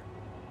multiplayer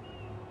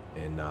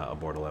in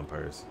Immortal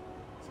Empires,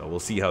 so we'll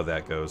see how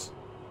that goes.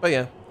 But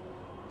yeah,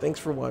 thanks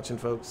for watching,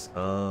 folks.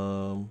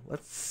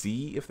 Let's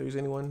see if there's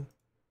anyone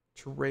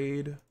to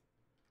raid,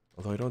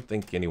 although I don't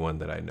think anyone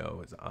that I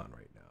know is on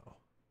right now.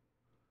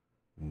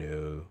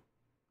 No.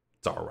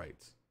 It's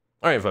alright.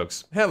 Alright,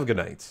 folks. Have a good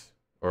night.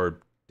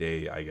 Or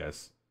day, I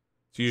guess.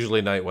 It's usually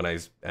night when I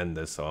end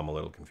this, so I'm a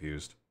little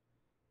confused.